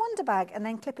back to the Wonder Bag and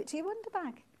then clip it to your Wonder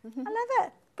Bag. I love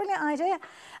it. Brilliant idea.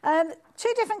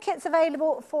 Two different kits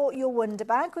available for your Wonder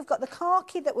Bag. We've got the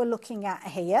khaki that we're looking at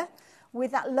here,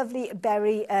 with that lovely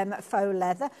berry faux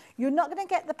leather. You're not going to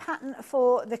get the pattern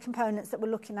for the components that we're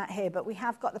looking at here, but we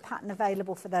have got the pattern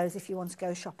available for those if you want to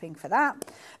go shopping for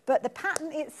that. But the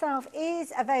pattern itself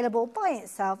is available by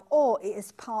itself, or it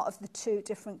is part of the two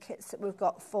different kits that we've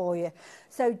got for you.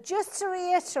 So just to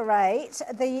reiterate,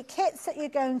 the kits that you're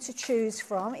going to choose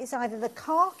from is either the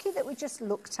khaki that we just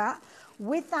looked at,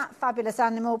 with that fabulous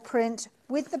animal print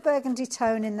with the burgundy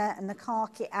tone in there and the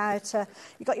khaki outer.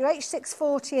 You've got your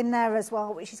H640 in there as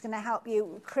well, which is going to help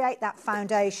you create that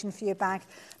foundation for your bag.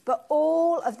 But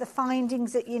all of the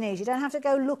findings that you need, you don't have to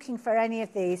go looking for any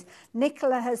of these.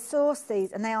 Nicola has sourced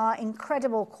these and they are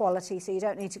incredible quality, so you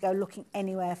don't need to go looking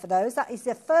anywhere for those. That is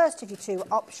the first of your two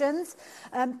options.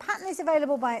 Pattern is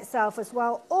available by itself as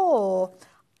well, or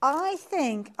I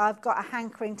think I've got a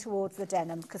hankering towards the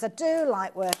denim because I do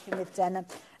like working with denim,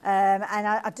 and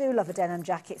I do love a denim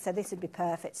jacket, so this would be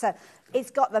perfect. So it's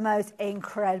got the most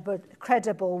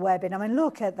incredible webbing. I mean,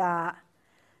 look at that.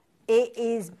 It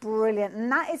is brilliant,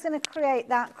 and that is going to create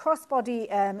that crossbody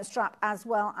strap as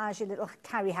well as your little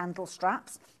carry handle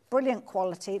straps. Brilliant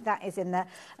quality, that is in there.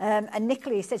 And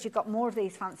Nicola says you've got more of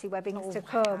these fancy webbings to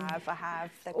come. I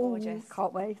have. They're gorgeous.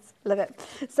 Can't wait. Love it.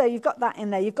 So you've got that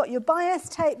in there. You've got your bias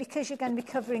tape because you're going to be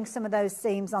covering some of those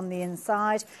seams on the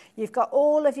inside. You've got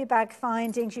all of your bag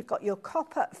findings. You've got your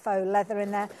copper faux leather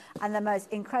in there and the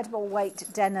most incredible weight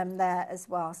denim there as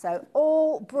well. So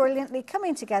all brilliantly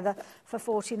coming together for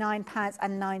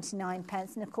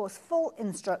 £49.99. And of course, full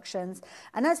instructions.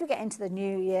 And as we get into the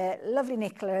new year, lovely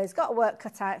Nicola has got a work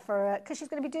cut out for her because she's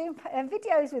going to be doing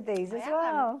videos with these as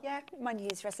well. Yeah, my New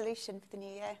Year's resolution for the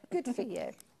new year. Good for you.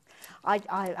 I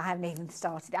haven't even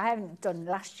started. I haven't done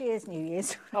last year's New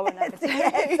Year's. Oh, I know.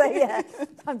 yeah,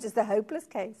 I'm just a hopeless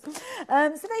case. So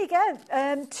there you go.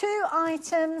 2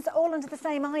 items, all under the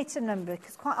same item number,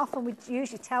 because quite often we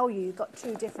usually tell you you've got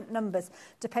 2 different numbers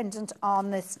dependent on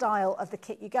the style of the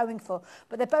kit you're going for.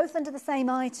 But they're both under the same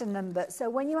item number. So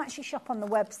when you actually shop on the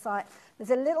website,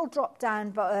 there's a little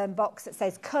drop-down box that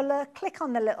says colour. Click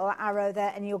on the little arrow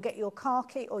there and you'll get your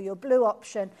khaki or your blue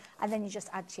option, and then you just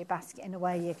add to your basket and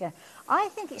away you go. I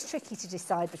think it's tricky to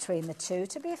decide between the two,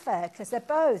 to be fair, because they're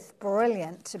both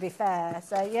brilliant, to be fair.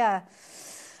 So, yeah.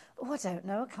 Oh, I don't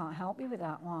know. I can't help you with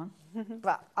that one.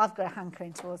 But I've got a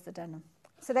hankering towards the denim.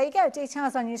 So there you go,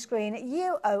 details on your screen,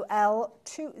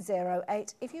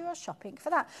 UOL208 if you are shopping for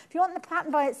that. If you want the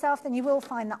pattern by itself, then you will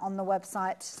find that on the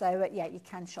website. So, yeah, you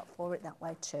can shop for it that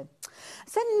way too.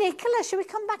 So, Nicola, should we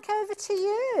come back over to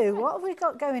you? What have we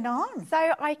got going on?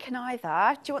 So I can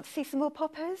either, do you want to see some more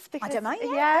poppers? Because, I don't mind,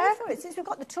 yeah. Go for it, since we've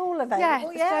got the tool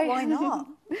available. Yeah, so, why not?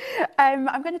 I'm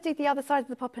going to do the other side of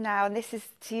the popper now, and this is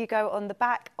to go on the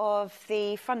back of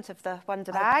the front of the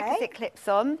Wonder bag as it clips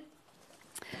on.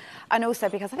 And also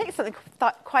because I think it's something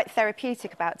quite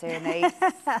therapeutic about doing these.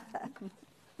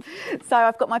 So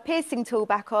I've got my piercing tool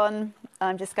back on.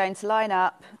 I'm just going to line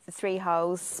up the 3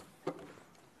 holes.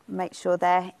 Make sure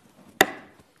they're...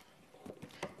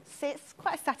 See, it's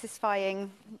quite a satisfying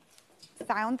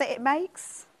sound that it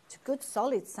makes. It's a good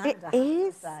solid sound. It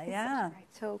is. Say, yeah. It's a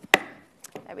great tool.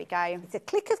 There we go. It's a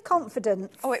click of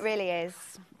confidence. Oh, it really is.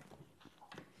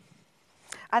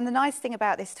 And the nice thing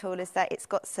about this tool is that it's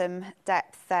got some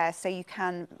depth there, so you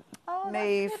can move. That's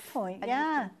a good point.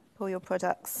 Yeah. Pull your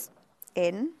products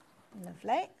in.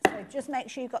 Lovely. So just make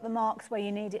sure you've got the marks where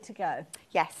you need it to go.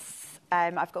 Yes.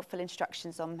 I've got full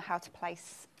instructions on how to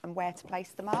place and where to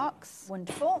place the marks.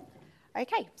 Wonderful.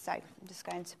 Okay, so I'm just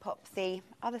going to pop the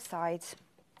other side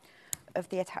of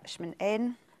the attachment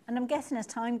in. And I'm guessing as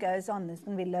time goes on, there's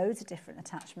going to be loads of different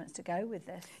attachments to go with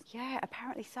this. Yeah,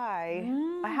 apparently so. I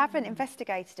haven't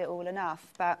investigated it all enough,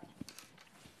 but...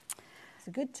 It's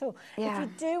a good tool. Yeah. If you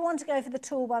do want to go for the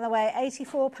tool, by the way,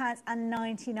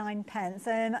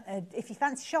 £84.99. If you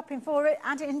fancy shopping for it,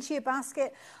 add it into your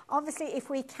basket. Obviously,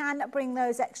 if we can bring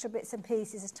those extra bits and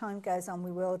pieces as time goes on,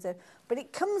 we will do. But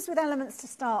it comes with elements to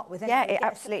start with. Yeah, it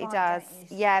absolutely does.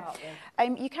 Yeah.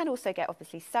 You can also get,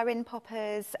 obviously, sew-in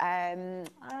poppers.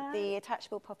 The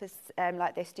attachable poppers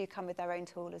like this do come with their own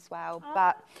tool as well.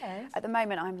 But at the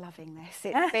moment, I'm loving this.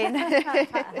 It's been...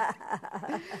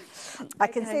 I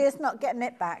can see us not getting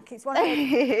it back. It's one of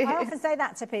those, I often say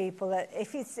that to people, that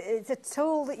if it's a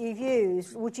tool that you've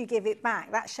used, would you give it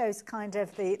back? That shows kind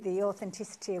of the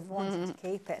authenticity of wanting to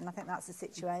keep it, and I think that's the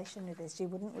situation with this. You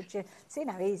wouldn't, would you? See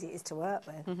how easy it is to work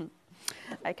with.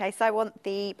 Okay, so I want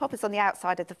the poppers on the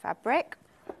outside of the fabric.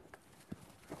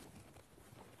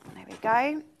 There we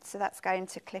go. So that's going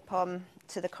to clip on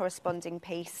to the corresponding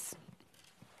piece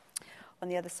on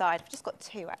the other side. I've just got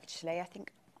 2 actually. I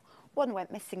think one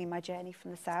went missing in my journey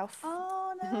from the south.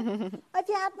 Oh Have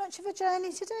you had much of a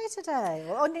journey to do today?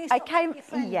 Or you I stopped came, with your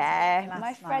friends yeah, last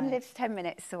my friend night? lives 10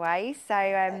 minutes away,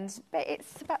 so, but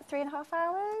it's about 3.5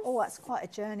 hours. Oh, that's quite a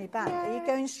journey back. Yeah. Are you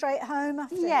going straight home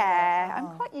after? Yeah, Oh.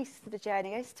 I'm quite used to the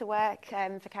journey. I used to work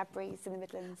for Cadbury's in the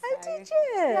Midlands. Oh, so- did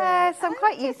you? Yeah, so I'm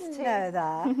quite used didn't to. know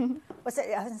that. I was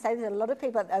going to say, there's a lot of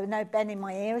people. I know Ben in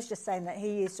my ear was just saying that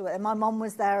he used to work. My mum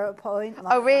was there at a point.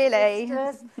 Oh, really?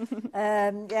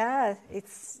 Yeah,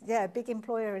 it's a big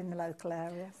employer in the local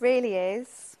area. Really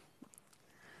is.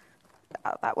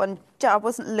 That one, I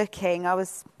wasn't looking. I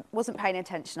wasn't paying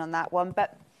attention on that one,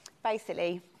 but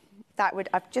basically.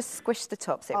 I've just squished the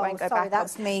top so it won't go sorry, back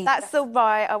that's on. me. That's all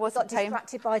right. I wasn't Got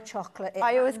distracted by chocolate.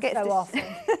 I always get so often.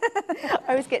 I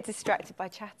always get distracted by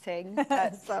chatting.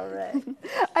 Sorry.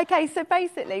 Okay, so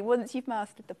basically, once you've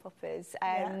mastered the poppers,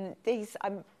 Yeah. these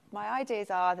my ideas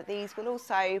are that these will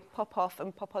also pop off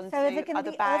and pop onto So are there going to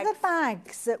other be bags. other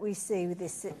bags that we see with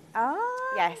this?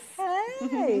 Yes.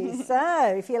 Okay.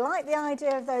 So if you like the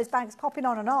idea of those bags popping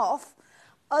on and off,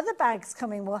 other bags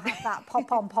coming will have that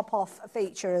pop-on, pop-off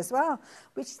feature as well,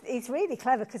 which is really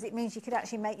clever because it means you could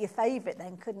actually make your favourite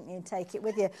then, couldn't you, and take it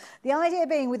with you. The idea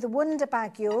being with the Wonder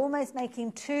bag, you're almost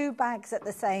making two bags at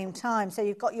the same time. So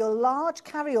you've got your large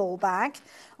carry-all bag.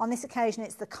 On this occasion,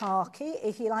 it's the khaki.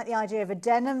 If you like the idea of a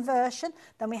denim version,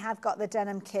 then we have got the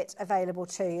denim kit available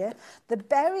to you. The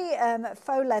berry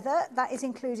faux leather, that is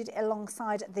included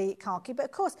alongside the khaki. But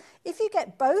of course, if you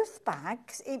get both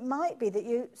bags, it might be that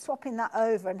you're swapping that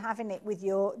over and having it with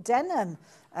your denim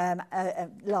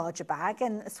larger bag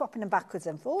and swapping them backwards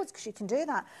and forwards, because you can do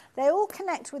that. They all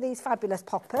connect with these fabulous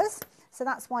poppers, so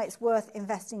that's why it's worth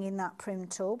investing in that prim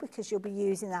tool, because you'll be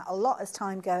using that a lot as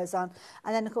time goes on.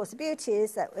 And then of course the beauty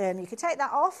is that you could take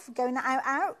that off, going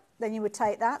out, then you would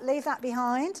take that, leave that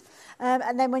behind,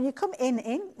 and then when you come in,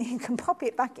 you can pop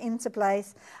it back into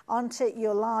place onto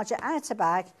your larger outer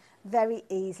bag very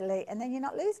easily, and then you're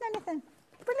not losing anything.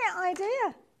 Brilliant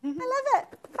idea. I love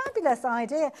it. Fabulous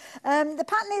idea. The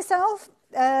pattern itself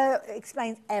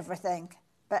explains everything.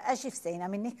 But as you've seen, I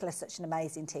mean, Nicola's such an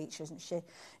amazing teacher, isn't she?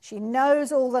 She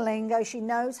knows all the lingo. She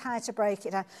knows how to break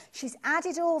it down. She's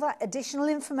added all that additional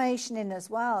information in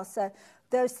as well. So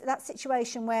that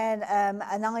situation when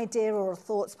an idea or a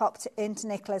thought's popped into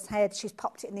Nicola's head, she's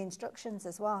popped it in the instructions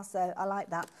as well. So I like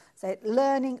that. So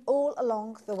learning all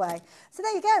along the way. So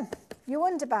there you go. Your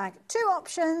Wonder bag. Two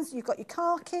options. You've got your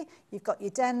khaki, you've got your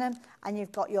denim, and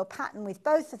you've got your pattern with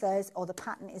both of those, or the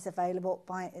pattern is available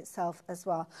by itself as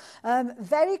well.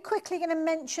 Very quickly going to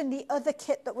mention the other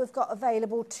kit that we've got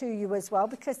available to you as well,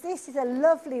 because this is a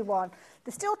lovely one.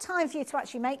 There's still time for you to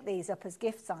actually make these up as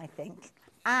gifts, I think.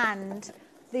 And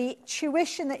the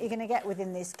tuition that you're going to get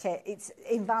within this kit, it's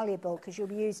invaluable because you'll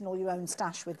be using all your own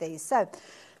stash with these. So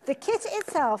the kit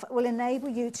itself will enable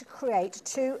you to create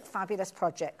two fabulous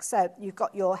projects. So you've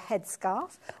got your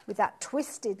headscarf with that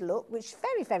twisted look, which is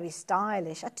very, very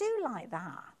stylish. I do like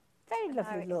that. Very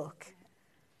lovely look.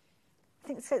 I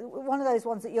think it's one of those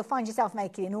ones that you'll find yourself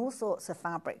making in all sorts of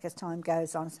fabric as time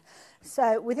goes on.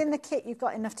 So within the kit, you've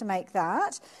got enough to make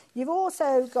that. You've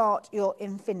also got your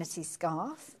infinity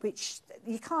scarf, which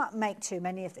you can't make too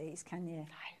many of these, can you?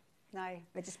 No.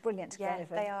 They're just brilliant to go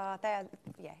over. They are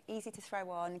easy to throw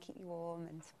on, keep you warm.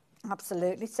 And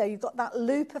absolutely. So you've got that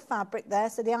loop of fabric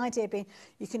there. So the idea being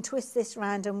you can twist this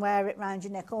round and wear it round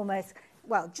your neck almost.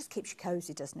 Well, it just keeps you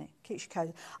cosy, doesn't it? Keeps you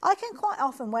cosy. I can quite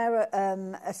often wear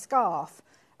a scarf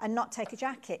and not take a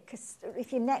jacket, because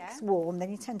if your neck's warm, then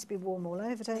you tend to be warm all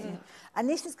over, don't you? And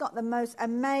this has got the most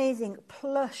amazing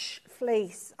plush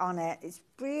fleece on it. It's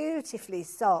beautifully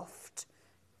soft.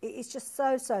 It's just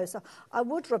so soft. I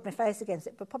would rub my face against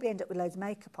it, but probably end up with loads of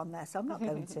makeup on there, so I'm not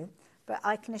going to. But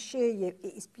I can assure you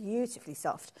it is beautifully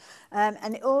soft.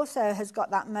 And it also has got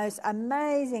that most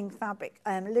amazing fabric,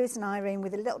 Lewis and Irene,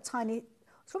 with a little tiny,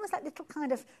 it's almost like little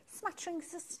kind of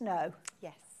smatterings of snow.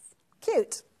 yes.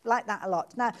 Cute. Like that a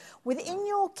lot. Now, within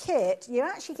your kit, you're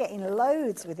actually getting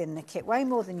loads within the kit, way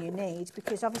more than you need,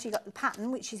 because obviously you've got the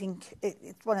pattern, which is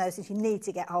it's one of those things you need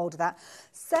to get hold of that.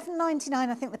 $7.99,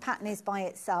 I think the pattern is by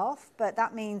itself, but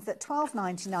that means that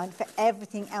 $12.99 for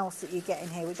everything else that you get in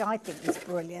here, which I think is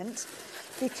brilliant,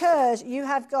 because you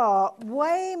have got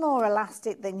way more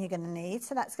elastic than you're going to need.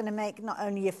 So that's going to make not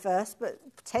only your first, but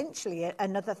potentially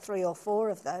another 3 or 4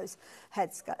 of those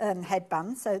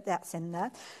headbands. So that's in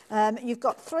there. You've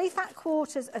got 3 fat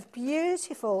quarters of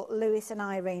beautiful Lewis and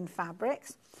Irene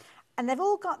fabrics. And they've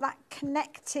all got that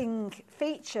connecting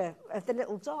feature of the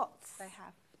little dots. They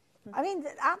have. I mean,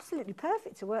 they're absolutely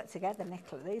perfect to work together,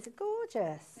 Nicola. These are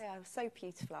gorgeous. Yeah, so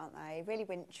beautiful, aren't they? Really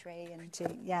wintry.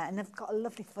 And yeah, and they've got a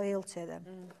lovely feel to them.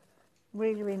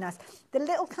 Really, really nice. The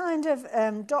little kind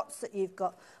of dots that you've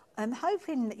got, I'm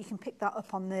hoping that you can pick that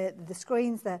up on the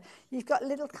screens there. You've got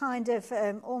little kind of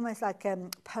almost like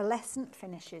pearlescent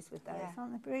finishes with those.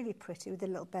 Aren't they really pretty with the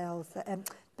little bells,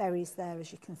 berries there,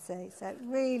 as you can see. So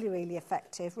really, really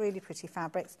effective, really pretty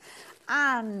fabrics.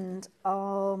 And,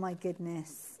 oh my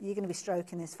goodness, you're going to be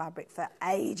stroking this fabric for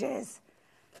ages.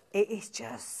 It is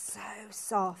just so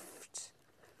soft.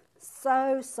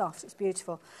 So soft, it's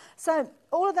beautiful. So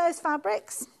all of those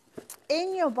fabrics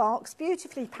in your box,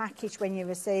 beautifully packaged when you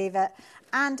receive it,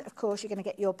 and of course you're going to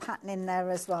get your pattern in there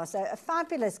as well. So a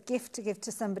fabulous gift to give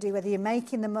to somebody, whether you're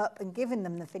making them up and giving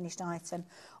them the finished item,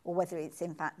 or whether it's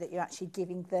in fact that you're actually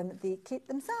giving them the kit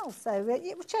themselves. So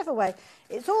whichever way,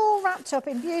 it's all wrapped up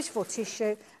in beautiful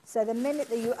tissue, so the minute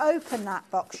that you open that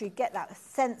box you get that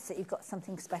sense that you've got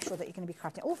something special that you're going to be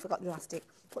crafting. Oh, forgot the elastic,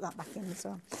 put that back in as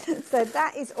well. So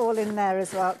that is all in there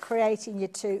as well, creating your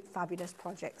two fabulous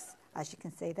projects, as you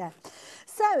can see there.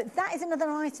 So that is another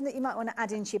item that you might want to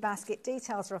add into your basket.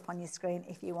 Details are up on your screen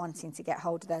if you're wanting to get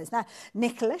hold of those. Now,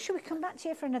 Nicola, should we come back to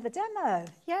you for another demo?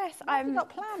 Yes, I've got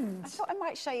planned. I thought I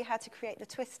might show you how to create the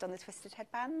twist on the twisted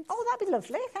headbands. Oh, that'd be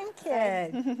lovely, thank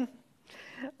you.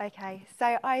 Okay,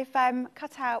 so I've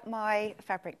cut out my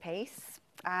fabric piece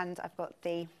and I've got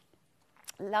the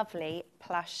lovely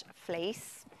plush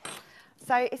fleece.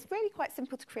 So it's really quite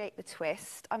simple to create the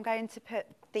twist. I'm going to put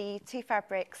the two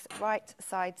fabrics right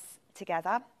sides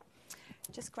together.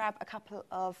 Just grab a couple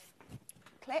of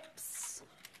clips.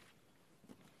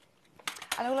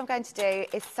 And all I'm going to do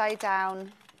is sew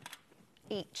down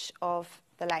each of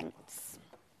the lengths.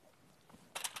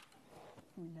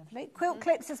 Lovely. Quilt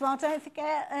clips as well, don't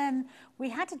forget. We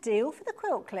had a deal for the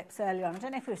quilt clips earlier on. I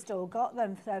don't know if we've still got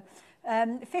them. So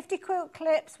 50 quilt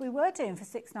clips we were doing for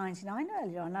 $6.99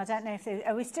 earlier on. I don't know if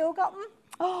have we still got them?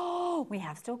 Oh, we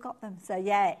have still got them. So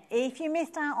yeah, if you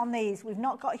missed out on these, we've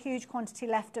not got a huge quantity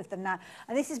left of them now.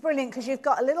 And this is brilliant because you've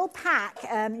got a little pack.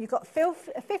 You've got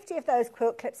 50 of those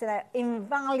quilt clips in there,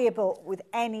 invaluable with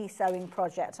any sewing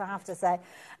project, I have to say.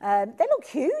 They look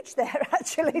huge there,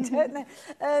 actually, don't they?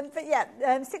 But yeah,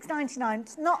 $6.99.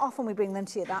 It's not often we bring them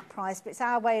to you at that price, but it's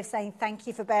our way of saying thank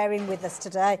you for bearing with us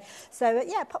today. So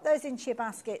yeah, pop those into your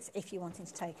baskets if you're wanting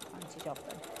to take advantage of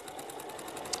them.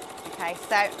 Okay,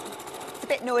 so it's a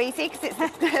bit noisy because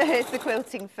it's the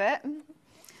quilting foot.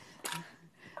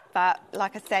 But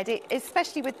like I said,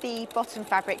 especially with the bottom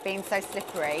fabric being so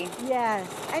slippery. Yes.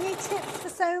 Any tips for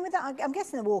sewing with that? I'm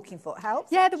guessing the walking foot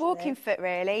helps. Yeah, actually. The walking foot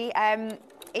really.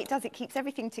 It keeps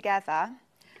everything together.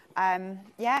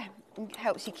 Yeah, it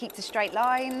helps you keep to straight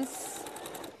lines.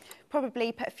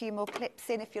 Probably put a few more clips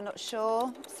in if you're not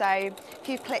sure. So a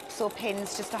few clips or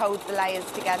pins just to hold the layers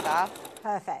together.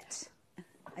 Perfect.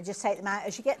 And just take them out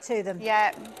as you get to them.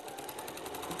 Yeah.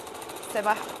 So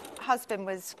my husband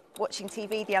was watching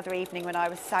TV the other evening when I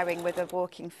was sewing with a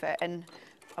walking foot and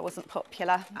I wasn't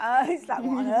popular. Oh, is that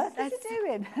what on earth is he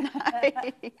doing? No.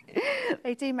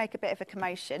 They do make a bit of a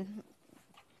commotion.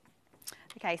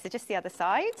 Okay, so just the other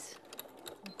side.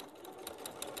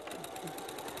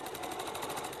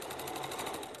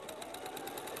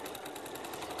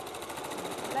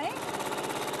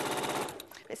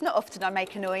 It's not often I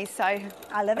make a noise, so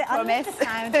I love it. I love the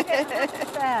sound of it, I have to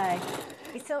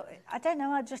say. I don't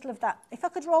know, I just love that. If I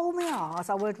could roll my R's,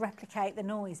 I would replicate the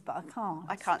noise, but I can't.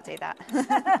 I can't do that.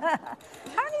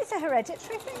 Apparently it's a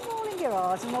hereditary thing, rolling your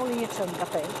R's and rolling your tongue, I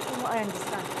think, from what I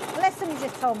understand. Unless somebody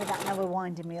just told me that and they were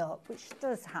winding me up, which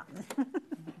does happen.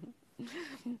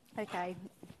 Okay,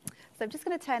 so I'm just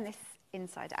going to turn this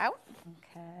inside out.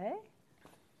 Okay.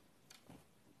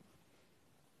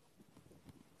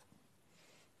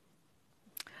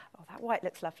 Oh, that white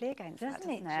looks lovely against that,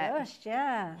 doesn't it? Just,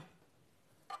 yeah.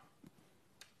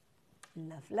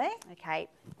 Lovely. Okay.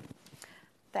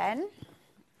 Then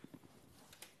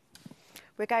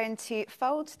we're going to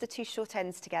fold the two short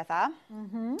ends together,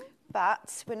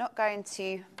 but we're not going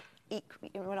to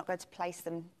place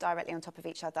them directly on top of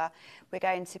each other. We're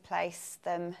going to place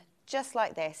them just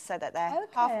like this so that they're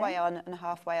halfway on and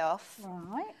halfway off.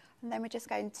 Right. And then we're just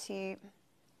going to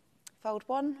fold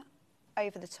one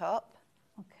over the top.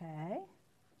 Okay.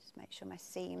 Just make sure my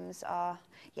seams are...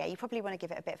 Yeah, you probably want to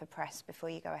give it a bit of a press before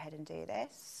you go ahead and do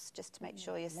this, just to make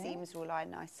sure your seams will lie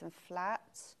nice and flat.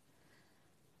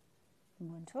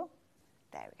 Wonderful.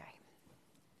 There we go.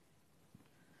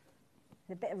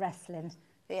 A bit of wrestling.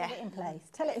 Yeah. Put it in place.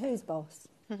 Tell it who's boss.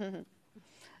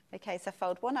 Okay, so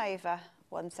fold one over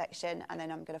one section, and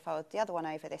then I'm going to fold the other one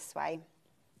over this way.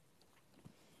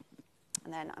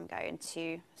 And then I'm going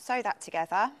to sew that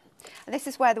together. And this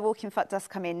is where the walking foot does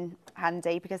come in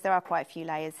handy because there are quite a few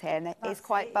layers here and it is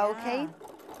quite bulky. Yeah.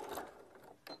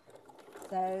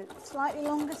 So slightly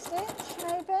longer stitch,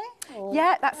 maybe? Or...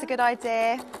 Yeah, that's a good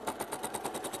idea.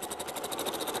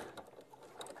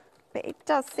 But it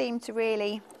does seem to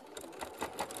really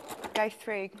go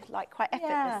through like quite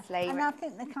effortlessly. Yeah, and I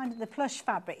think the plush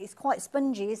fabric is quite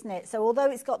spongy, isn't it? So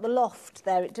although it's got the loft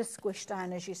there, it does squish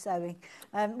down as you're sewing.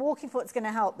 Walking foot's going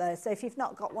to help though, so if you've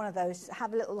not got one of those,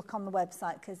 have a little look on the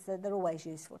website because they're always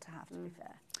useful to have, to be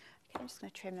fair. Okay, I'm just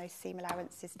going to trim those seam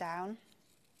allowances down.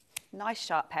 Nice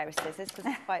sharp pair of scissors because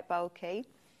it's quite bulky.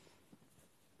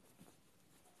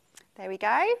 There we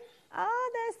go. Ah,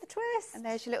 there's the twist. And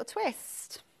there's your little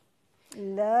twist.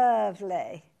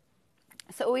 Lovely.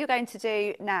 So all you're going to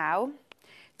do now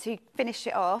to finish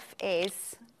it off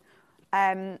is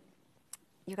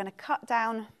you're going to cut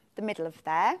down the middle of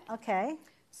there. Okay.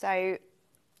 So...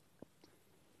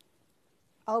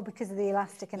 Oh, because of the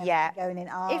elastic and everything going in.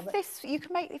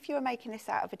 If you were making this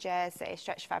out of a jersey,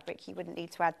 stretch fabric, you wouldn't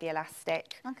need to add the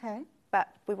elastic. Okay. But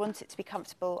we want it to be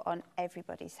comfortable on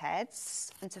everybody's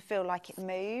heads and to feel like it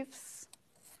moves.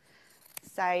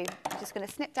 So I'm just going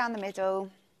to snip down the middle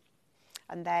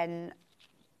and then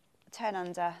turn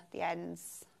under the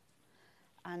ends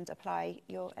and apply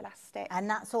your elastic. And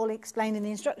that's all explained in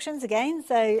the instructions again,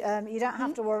 so you don't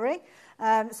have to worry.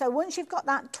 So once you've got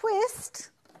that twist,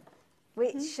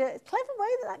 which clever way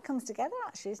that comes together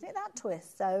actually, isn't it, that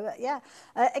twist? So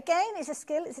again, it's a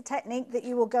skill, it's a technique that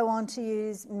you will go on to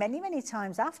use many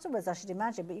times afterwards, I should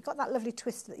imagine, but you've got that lovely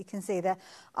twist that you can see there.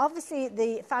 Obviously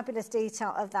the fabulous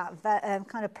detail of that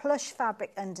kind of plush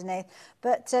fabric underneath,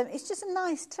 but it's just a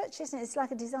nice touch, isn't it? It's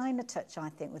like a designer touch, I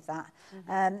think, with that.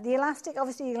 The elastic,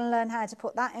 obviously you're going to learn how to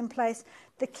put that in place.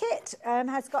 The kit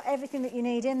has got everything that you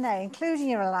need in there, including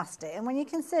your elastic, and when you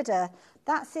consider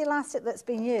that's the elastic that's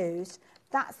been used,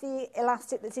 that's the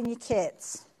elastic that's in your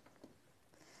kits.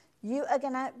 You are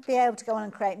going to be able to go on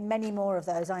and create many more of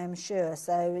those, I am sure.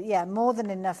 So, yeah, more than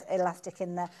enough elastic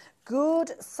in there.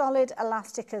 Good, solid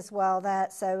elastic as well there.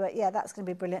 So, yeah, that's going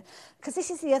to be brilliant. Because this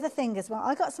is the other thing as well.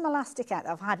 I got some elastic out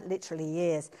that I've had literally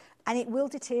years. And it will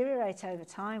deteriorate over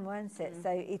time, won't it?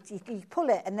 So you pull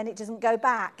it and then it doesn't go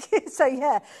back. So,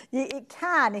 yeah, it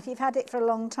can, if you've had it for a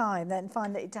long time, then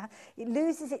find that it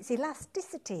loses its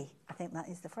elasticity. I think that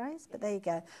is the phrase, but there you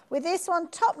go. With this one,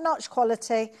 top-notch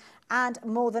quality and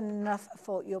more than enough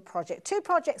for your project. 2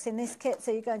 projects in this kit, so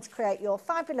you're going to create your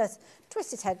fabulous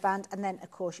twisted headband, and then,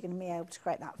 of course, you're going to be able to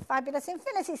create that fabulous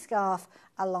infinity scarf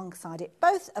alongside it,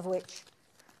 both of which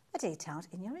are detailed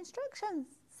in your instructions.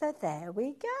 So there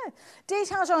we go.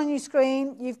 Details are on your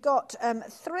screen. You've got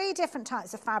 3 different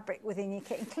types of fabric within your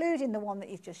kit, including the one that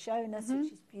you've just shown us,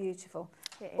 which is beautiful.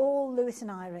 All Lewis and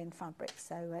Irene fabric,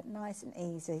 so nice and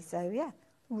easy. So, yeah.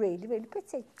 Really, really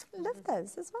pretty. Love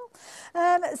those as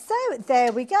well. So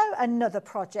there we go, another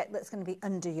project that's going to be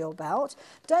under your belt.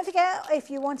 Don't forget, if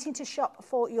you're wanting to shop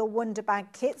for your Wonder Bag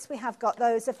kits, we have got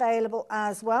those available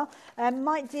as well.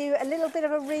 Might do a little bit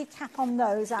of a recap on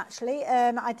those actually.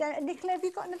 Nicola, have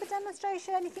you got another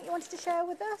demonstration? Anything you wanted to share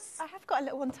with us? I have got a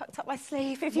little one tucked up my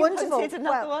sleeve if you wanted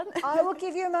another one. I will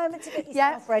give you a moment to get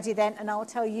yourself ready then, and I'll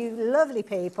tell you lovely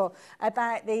people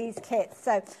about these kits.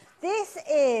 So this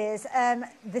is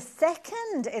the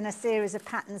second in a series of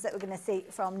patterns that we're going to see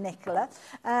from Nicola.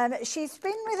 She's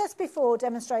been with us before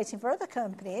demonstrating for other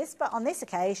companies, but on this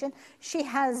occasion she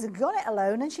has gone it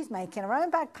alone and she's making her own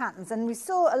bag patterns. And we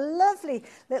saw a lovely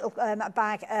little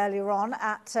bag earlier on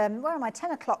at, 10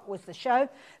 o'clock was the show.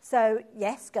 So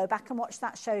yes, go back and watch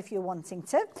that show if you're wanting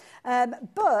to.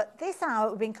 But this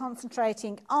hour we've been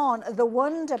concentrating on the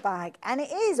Wonder Bag, and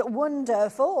it is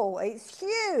wonderful. It's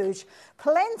huge.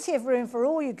 Plenty of room for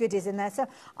all your goodies in there. So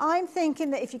I'm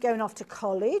thinking that if you're going off to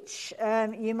college,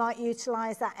 you might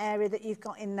utilise that area that you've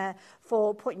got in there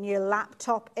for putting your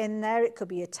laptop in there. It could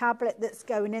be a tablet that's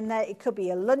going in there. It could be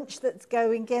a lunch that's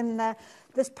going in there.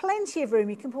 There's plenty of room.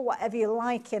 You can put whatever you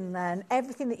like in there, and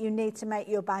everything that you need to make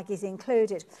your bag is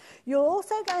included. You're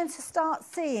also going to start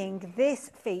seeing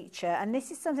this feature, and this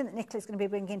is something that Nicola's going to be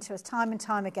bringing to us time and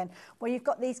time again, where you've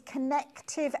got these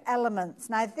connective elements.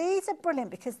 Now, these are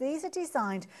brilliant because these are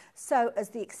designed so as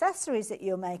the accessories that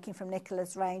you're making from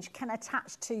Nicola's range can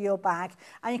attach to your bag,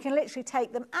 and you can literally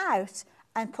take them out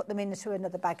and put them into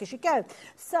another bag as you go.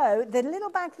 So the little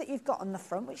bag that you've got on the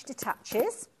front, which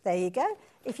detaches, there you go.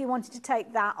 If you wanted to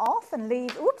take that off and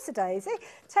leave, oops-a-daisy,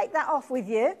 take that off with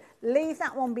you, leave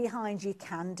that one behind, you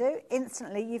can do.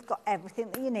 Instantly, you've got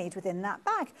everything that you need within that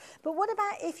bag. But what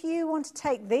about if you want to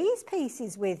take these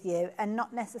pieces with you and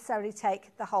not necessarily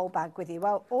take the whole bag with you?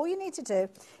 Well, all you need to do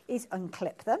is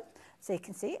unclip them. So you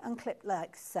can see, unclip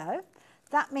like so.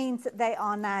 That means that they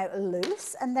are now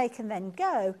loose and they can then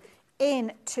go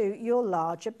into your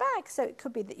larger bag. So it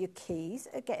could be that your keys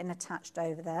are getting attached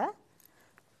over there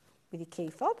with your key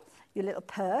fob, your little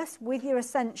purse with your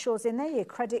essentials in there, your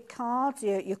credit cards,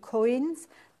 your coins,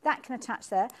 that can attach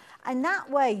there. And that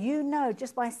way, you know,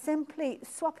 just by simply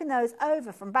swapping those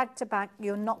over from bag to bag,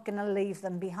 you're not going to leave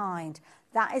them behind.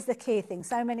 That is the key thing.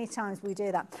 So many times we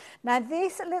do that. Now,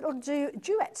 this little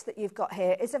duet that you've got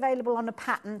here is available on a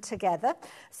pattern together.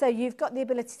 So you've got the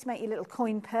ability to make your little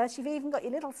coin purse. You've even got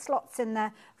your little slots in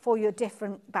there for your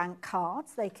different bank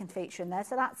cards. They can feature in there.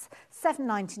 So that's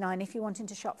 $7.99 if you're wanting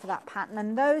to shop for that pattern.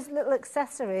 And those little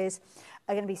accessories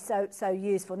are going to be so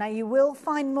useful. Now, you will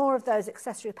find more of those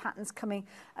accessory patterns coming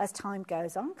as time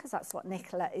goes on, because that's what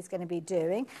Nicola is going to be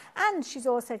doing. And she's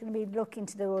also going to be looking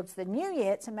towards the new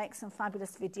year to make some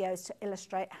fabulous videos to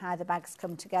illustrate how the bags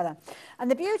come together. And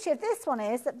the beauty of this one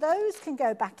is that those can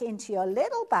go back into your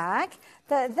little bag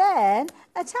that then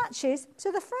attaches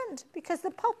to the front, because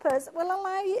the poppers will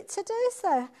allow you to do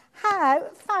so. How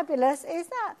fabulous is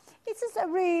that? It is a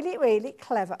really, really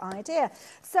clever idea.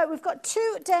 So we've got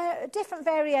two different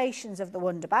variations of the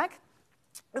Wonder Bag.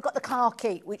 We've got the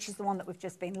khaki, which is the one that we've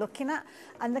just been looking at.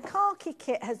 And the khaki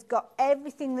kit has got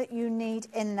everything that you need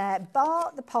in there,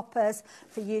 bar the poppers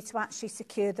for you to actually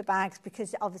secure the bags,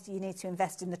 because obviously you need to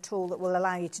invest in the tool that will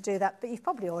allow you to do that. But you've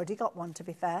probably already got one, to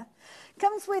be fair.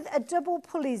 Comes with a double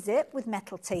pulley zip with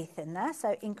metal teeth in there,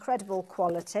 so incredible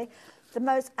quality. The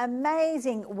most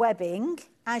amazing webbing,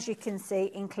 as you can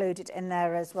see, included in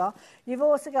there as well. You've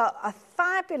also got a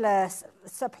fabulous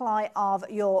supply of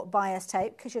your bias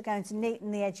tape, because you're going to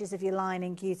neaten the edges of your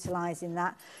lining utilising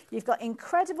that. You've got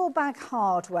incredible bag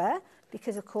hardware,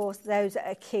 because of course those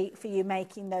are key for you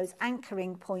making those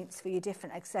anchoring points for your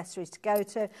different accessories to go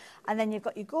to. And then you've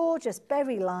got your gorgeous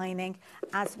berry lining,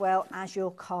 as well as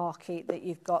your khaki that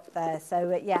you've got there.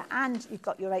 So yeah, and you've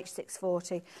got your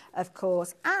H640, of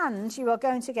course. And you are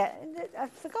going to get,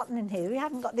 I've forgotten in here, we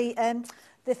haven't got the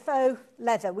faux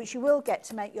leather, which you will get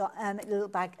to make your little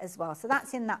bag as well. So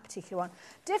that's in that particular one.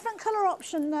 Different colour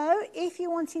option though, if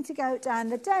you're wanting to go down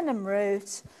the denim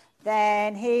route.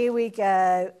 Then here we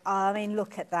go. I mean,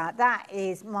 look at that. That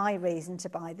is my reason to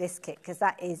buy this kit, because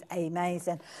that is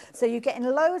amazing. So you're getting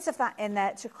loads of that in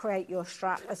there to create your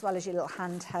strap, as well as your little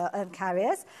hand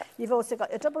carriers. You've also got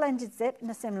your double-ended zip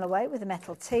in a similar way with the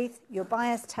metal teeth, your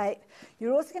bias tape.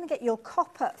 You're also going to get your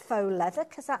copper faux leather,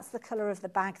 because that's the colour of the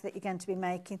bag that you're going to be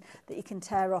making, that you can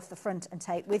tear off the front and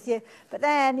take with you. But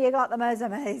then you got the most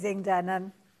amazing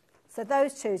denim. So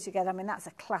those two together, I mean, that's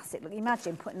a classic. Look,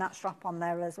 imagine putting that strap on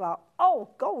there as well. Oh,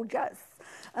 gorgeous.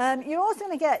 You're also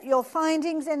going to get your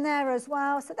findings in there as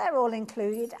well. So they're all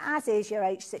included, as is your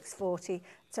H640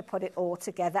 to put it all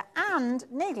together. And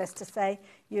needless to say,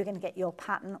 you're going to get your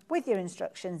pattern with your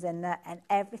instructions in there and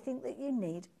everything that you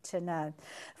need to know.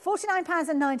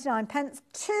 £49.99,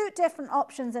 two different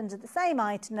options under the same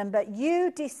item number.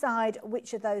 You decide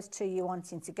which of those two you're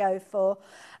wanting to go for.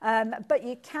 But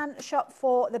you can shop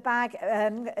for the bag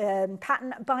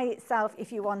pattern by itself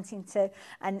if you're wanting to,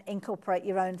 and incorporate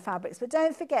your own fabrics. But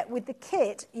don't forget, with the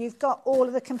kit, you've got all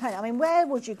of the components. I mean, where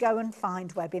would you go and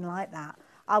find webbing like that?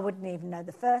 I wouldn't even know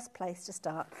the first place to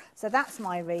start. So that's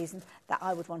my reason that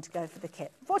I would want to go for the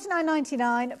kit.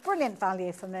 $49.99, brilliant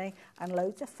value for me, and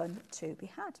loads of fun to be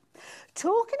had.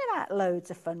 Talking about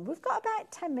loads of fun, we've got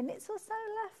about 10 minutes or so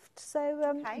left.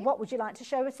 So what would you like to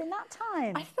show us in that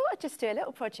time? I thought I'd just do a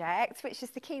little project, which is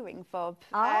the keyring fob.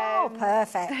 Oh,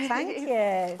 perfect. Thank you.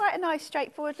 It's quite a nice,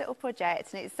 straightforward little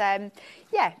project. And it's,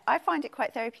 yeah, I find it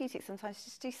quite therapeutic sometimes to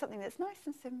just do something that's nice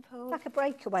and simple. Like a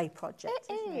breakaway project,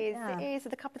 It is,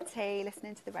 with a cup of tea,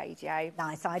 listening to the radio.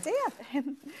 Nice idea.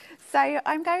 So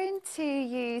I'm going to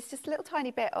use just a little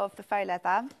tiny bit of the faux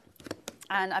leather.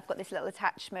 And I've got this little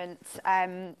attachment,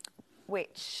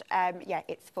 which, yeah,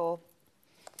 it's for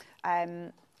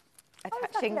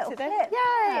attaching like to the clip.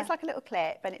 yeah, it's like a little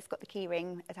clip, and it's got the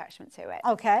keyring attachment to it.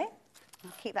 Okay.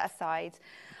 I'll keep that aside.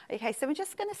 Okay, so we're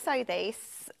just going to sew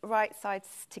these right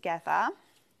sides together.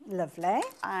 Lovely.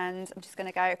 And I'm just going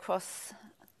to go across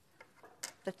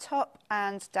the top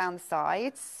and down the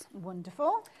sides.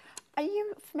 Wonderful. Are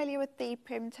you familiar with the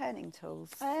prim turning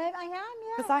tools? I am, yeah.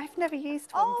 Because I've never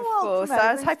used one before, well, so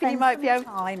I was hoping you might be able.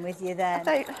 Time with you then.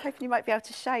 Hoping you might be able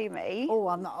to show me. Oh,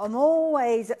 I'm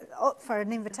always up for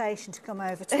an invitation to come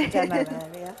over to the demo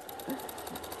area.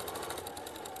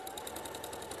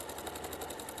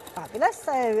 Fabulous.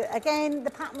 So again,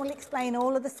 the pattern will explain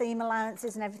all of the seam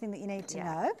allowances and everything that you need to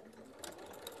know.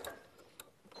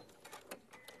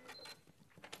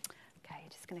 Okay,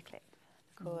 just going to clip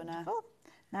the corner. Oh,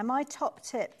 Now my top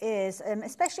tip is,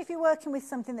 especially if you're working with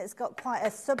something that's got quite a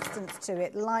substance to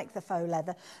it, like the faux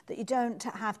leather, that you don't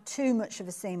have too much of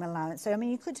a seam allowance. So I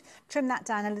mean, you could trim that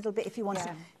down a little bit if you wanted.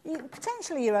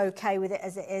 Potentially you're okay with it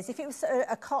as it is. If it was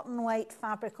a cotton weight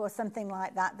fabric or something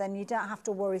like that, then you don't have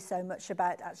to worry so much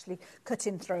about actually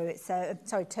cutting through it. So,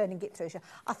 sorry, turning it through.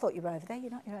 I thought you were over there.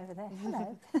 You're not, you're over there.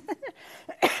 Hello.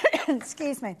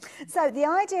 Excuse me. So the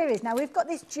idea is, now we've got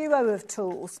this duo of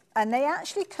tools, and they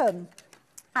actually come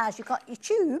as you've got your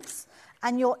tubes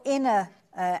and your inner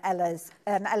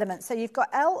elements. So you've got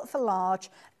L for large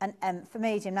and M for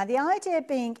medium. Now the idea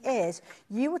being is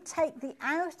you would take the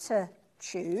outer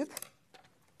tube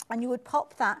and you would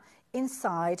pop that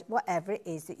inside whatever it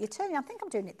is that you're turning. I think I'm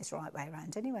doing it this right way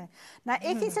around anyway. Now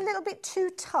if it's a little bit too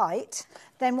tight,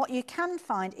 then what you can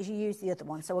find is you use the other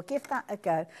one. So we'll give that a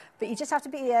go. But you just have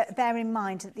to bear in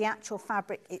mind that the actual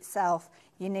fabric itself,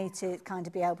 you need to kind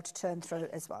of be able to turn through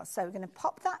it as well. So we're going to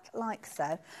pop that like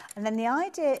so. And then the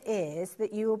idea is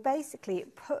that you will basically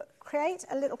create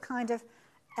a little kind of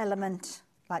element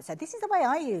like so. This is the way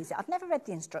I use it. I've never read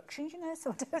the instructions, you know,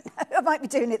 so I don't know. I might be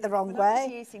doing it the wrong way. I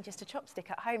was using just a chopstick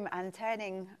at home and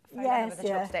turning with a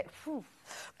chopstick. Whew.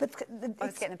 But I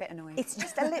was getting a bit annoyed. It's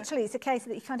just literally, it's a case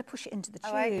that you kind of push it into the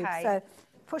tube. So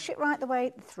push it right the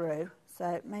way through.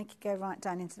 So make it go right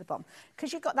down into the bottom.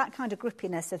 Because you've got that kind of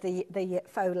grippiness of the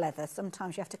faux leather,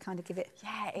 sometimes you have to kind of give it,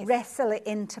 wrestle it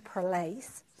into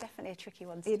place. Definitely a tricky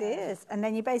one to It is. And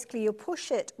then you'll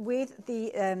push it with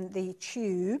the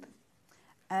tube.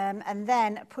 And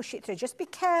then push it through. Just be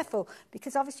careful,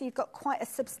 because obviously you've got quite a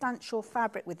substantial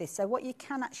fabric with this. So what you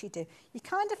can actually do, you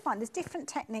kind of find there's different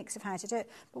techniques of how to do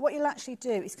it, but what you'll actually do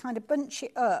is kind of bunch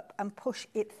it up and push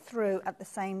it through at the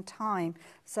same time.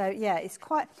 So yeah, it's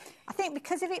quite, I think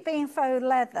because of it being faux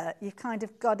leather, you've kind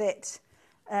of got it,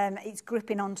 it's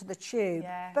gripping onto the tube.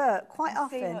 Yeah. But quite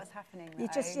often, see what's happening, you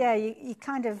just, you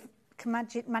kind of can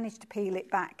manage to peel it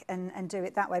back and do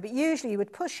it that way. But usually you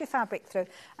would push your fabric through,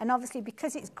 and obviously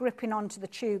because it's gripping onto the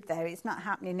tube there, it's not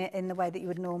happening in the way that you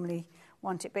would normally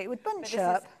want it. But it would bunch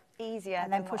up easier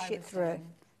and then push it through.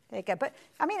 There you go. But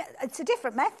I mean, it's a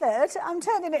different method. I'm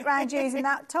turning it round using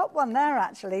that top one there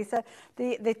actually. So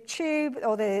the tube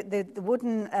or the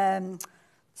wooden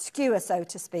skewer, so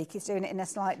to speak, is doing it in a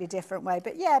slightly different way.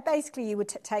 But yeah, basically you would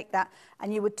take that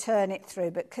and you would turn it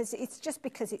through, but because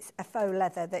it's a faux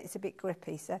leather that it's a bit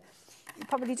grippy. So you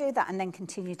probably do that and then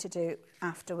continue to do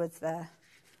afterwards there.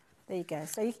 There you go.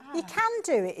 So you can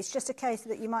do it. It's just a case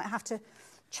that you might have to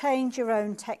change your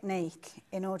own technique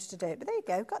in order to do it. But there you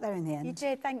go, got there in the end. You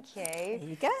did, thank you. There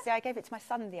you go. See, I gave it to my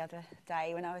son the other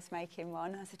day when I was making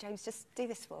one. I said, James, just do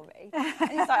this for me. And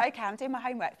he's like, OK, I'm doing my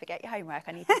homework. Forget your homework.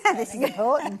 I need this. This is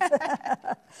important.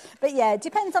 But yeah, it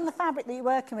depends on the fabric that you're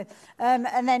working with.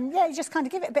 And then, yeah, you just kind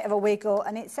of give it a bit of a wiggle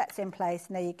and it sets in place.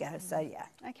 And there you go. So, yeah.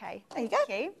 OK, there you go.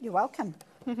 Thank you. You're welcome.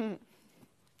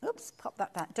 Oops, pop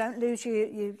that back. Don't lose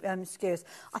your skewers.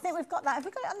 I think we've got that. Have we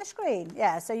got it on the screen?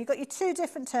 Yeah, so you've got your two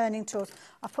different turning tools.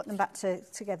 I've put them back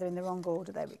together in the wrong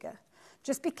order. There we go.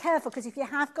 Just be careful, because if you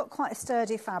have got quite a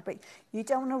sturdy fabric, you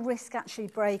don't want to risk actually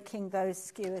breaking those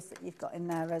skewers that you've got in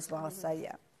there as well. So,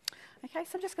 yeah. OK,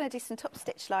 so I'm just going to do some top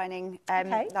stitch lining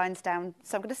lines down.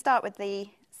 So I'm going to start with the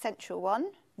central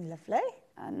one. Lovely.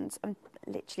 And I'm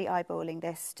literally eyeballing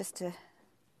this just to...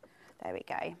 There we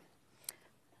go.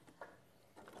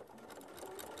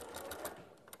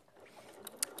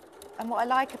 And what I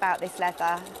like about this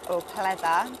leather, or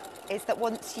pleather, is that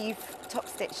once you've top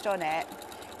stitched on it,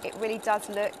 it really does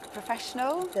look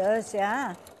professional. It does,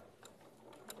 yeah.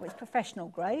 Well, it's professional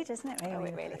grade, isn't it, really? Oh,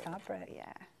 it really is. Fabric.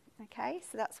 Yeah. OK,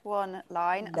 so that's one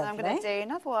line. Lovely. And I'm going to do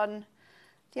another one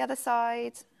the other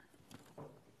side.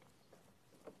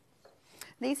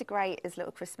 These are great as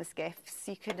little Christmas gifts.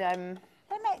 You could... They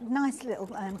make nice little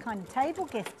kind of table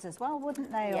gifts as well,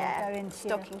 wouldn't they? Yeah, or go into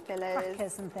stocking fillers.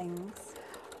 Crackers and things.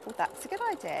 Oh, that's a good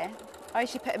idea. I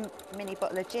usually put a mini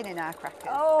bottle of gin in our crackers.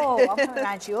 Oh, I'm coming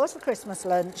round to yours for Christmas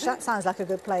lunch. That sounds like a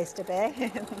good place to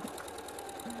be.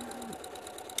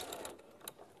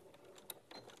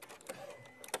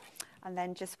 And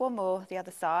then just one more the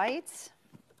other side.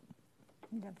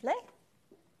 Lovely.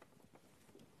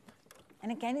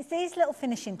 And again, it's these little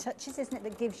finishing touches, isn't it,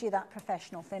 that gives you that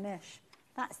professional finish.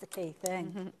 That's the key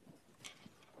thing.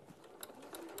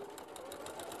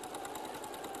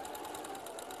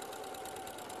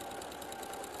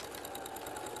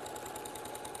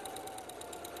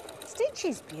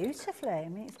 Stitches beautifully. I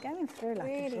mean, it's going through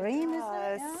like a dream, isn't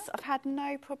it? Yeah? I've had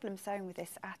no problem sewing with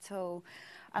this at all.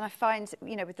 And I find,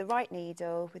 you know, with the right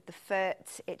needle, with the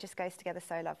foot, it just goes together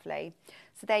so lovely.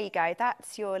 So there you go.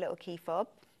 That's your little key fob.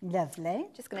 Lovely.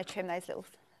 Just going to trim those little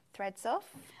threads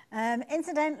off.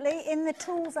 Incidentally, in the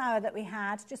tools hour that we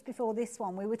had just before this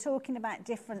one, we were talking about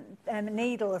different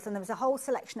needles, and there was a whole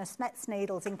selection of Schmetz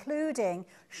needles, including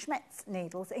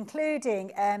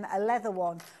a leather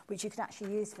one, which you can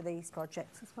actually use for these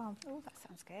projects as well. Oh, that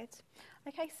sounds good.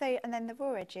 Okay, so, and then the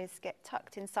raw edges get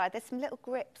tucked inside. There's some little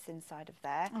grips inside of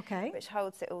there, okay, which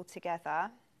holds it all together.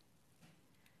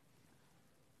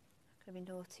 I'm going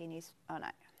to be naughty and use, oh no.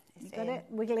 You got it?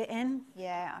 Wiggle it in?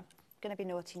 Yeah, I'm going to be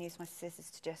naughty and use my scissors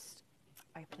to just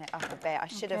open it up a bit. I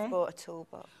should have brought a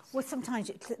toolbox. Well,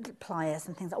 sometimes pliers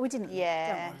and things like that. We didn't.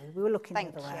 Yeah. Don't worry. We were looking the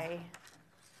other way. Thank you.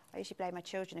 I usually blame my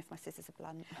children if my scissors are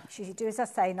blunt. You should do as I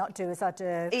say, not do as I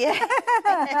do.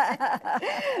 Yeah.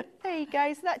 There you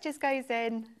go. So that just goes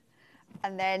in,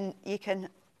 and then you can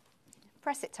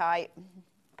press it tight.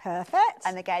 Perfect.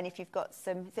 And again, if you've got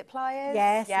some, is it pliers?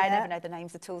 Yes. Yeah, I never know the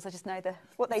names of tools. I just know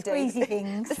what they do. Squeezy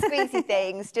things. The squeezy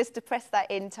things, just to press that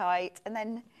in tight, and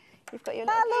then you've got your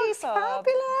little That looks key fob.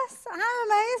 fabulous. How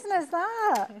amazing is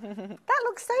that? That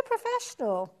looks so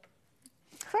professional.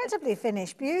 Incredibly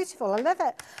finished, beautiful, I love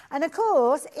it. And of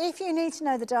course, if you need to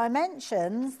know the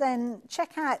dimensions, then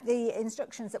check out the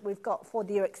instructions that we've got for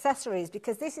your accessories,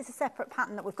 because this is a separate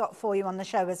pattern that we've got for you on the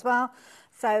show as well.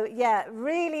 So yeah,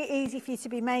 really easy for you to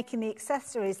be making the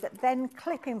accessories that then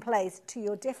clip in place to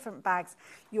your different bags,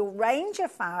 your range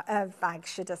of bags,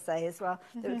 should I say, as well,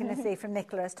 that we're going to see from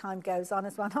Nicola as time goes on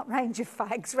as well. Not range of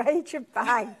fags, range of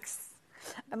bags.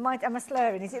 Am I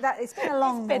slurring? Is it that? It's been a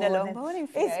long morning. It's been a long morning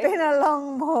for you. It's been a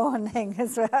long morning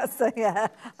as well. So yeah,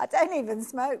 I don't even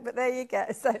smoke, but there you go.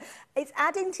 So it's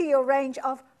adding to your range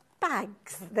of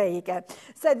bags. There you go.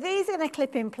 So these are going to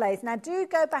clip in place. Now do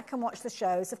go back and watch the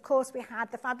shows. Of course, we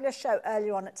had the fabulous show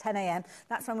earlier on at 10 a.m.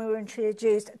 That's when we were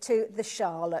introduced to the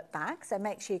Charlotte bag. So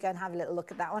make sure you go and have a little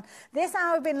look at that one. This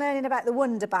hour we've been learning about the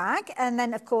Wonder bag, and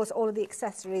then of course all of the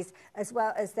accessories, as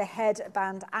well as the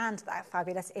headband and that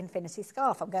fabulous infinity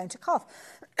scarf. I'm going to cough.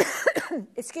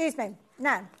 Excuse me.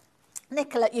 Now,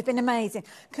 Nicola, you've been amazing.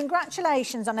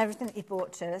 Congratulations on everything that you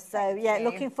brought to us. So, yeah,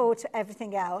 looking forward to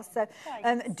everything else. So,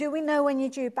 do we know when you're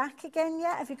due back again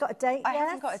yet? Have you got a date yet? I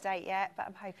haven't got a date yet, but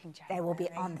I'm hoping January. There will be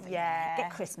on. Yeah. Get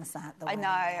Christmas out the way. I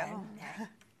know.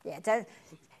 Yeah, don't...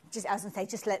 Just, as I say,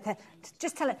 just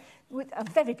tell it. I'm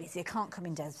very busy. I can't come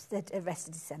in the rest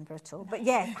of December at all. But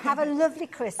yeah, have a lovely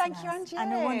Christmas. Thank you, and you.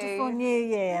 And a wonderful New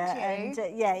Year. Thank you.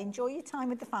 And yeah, enjoy your time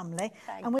with the family. Thanks. And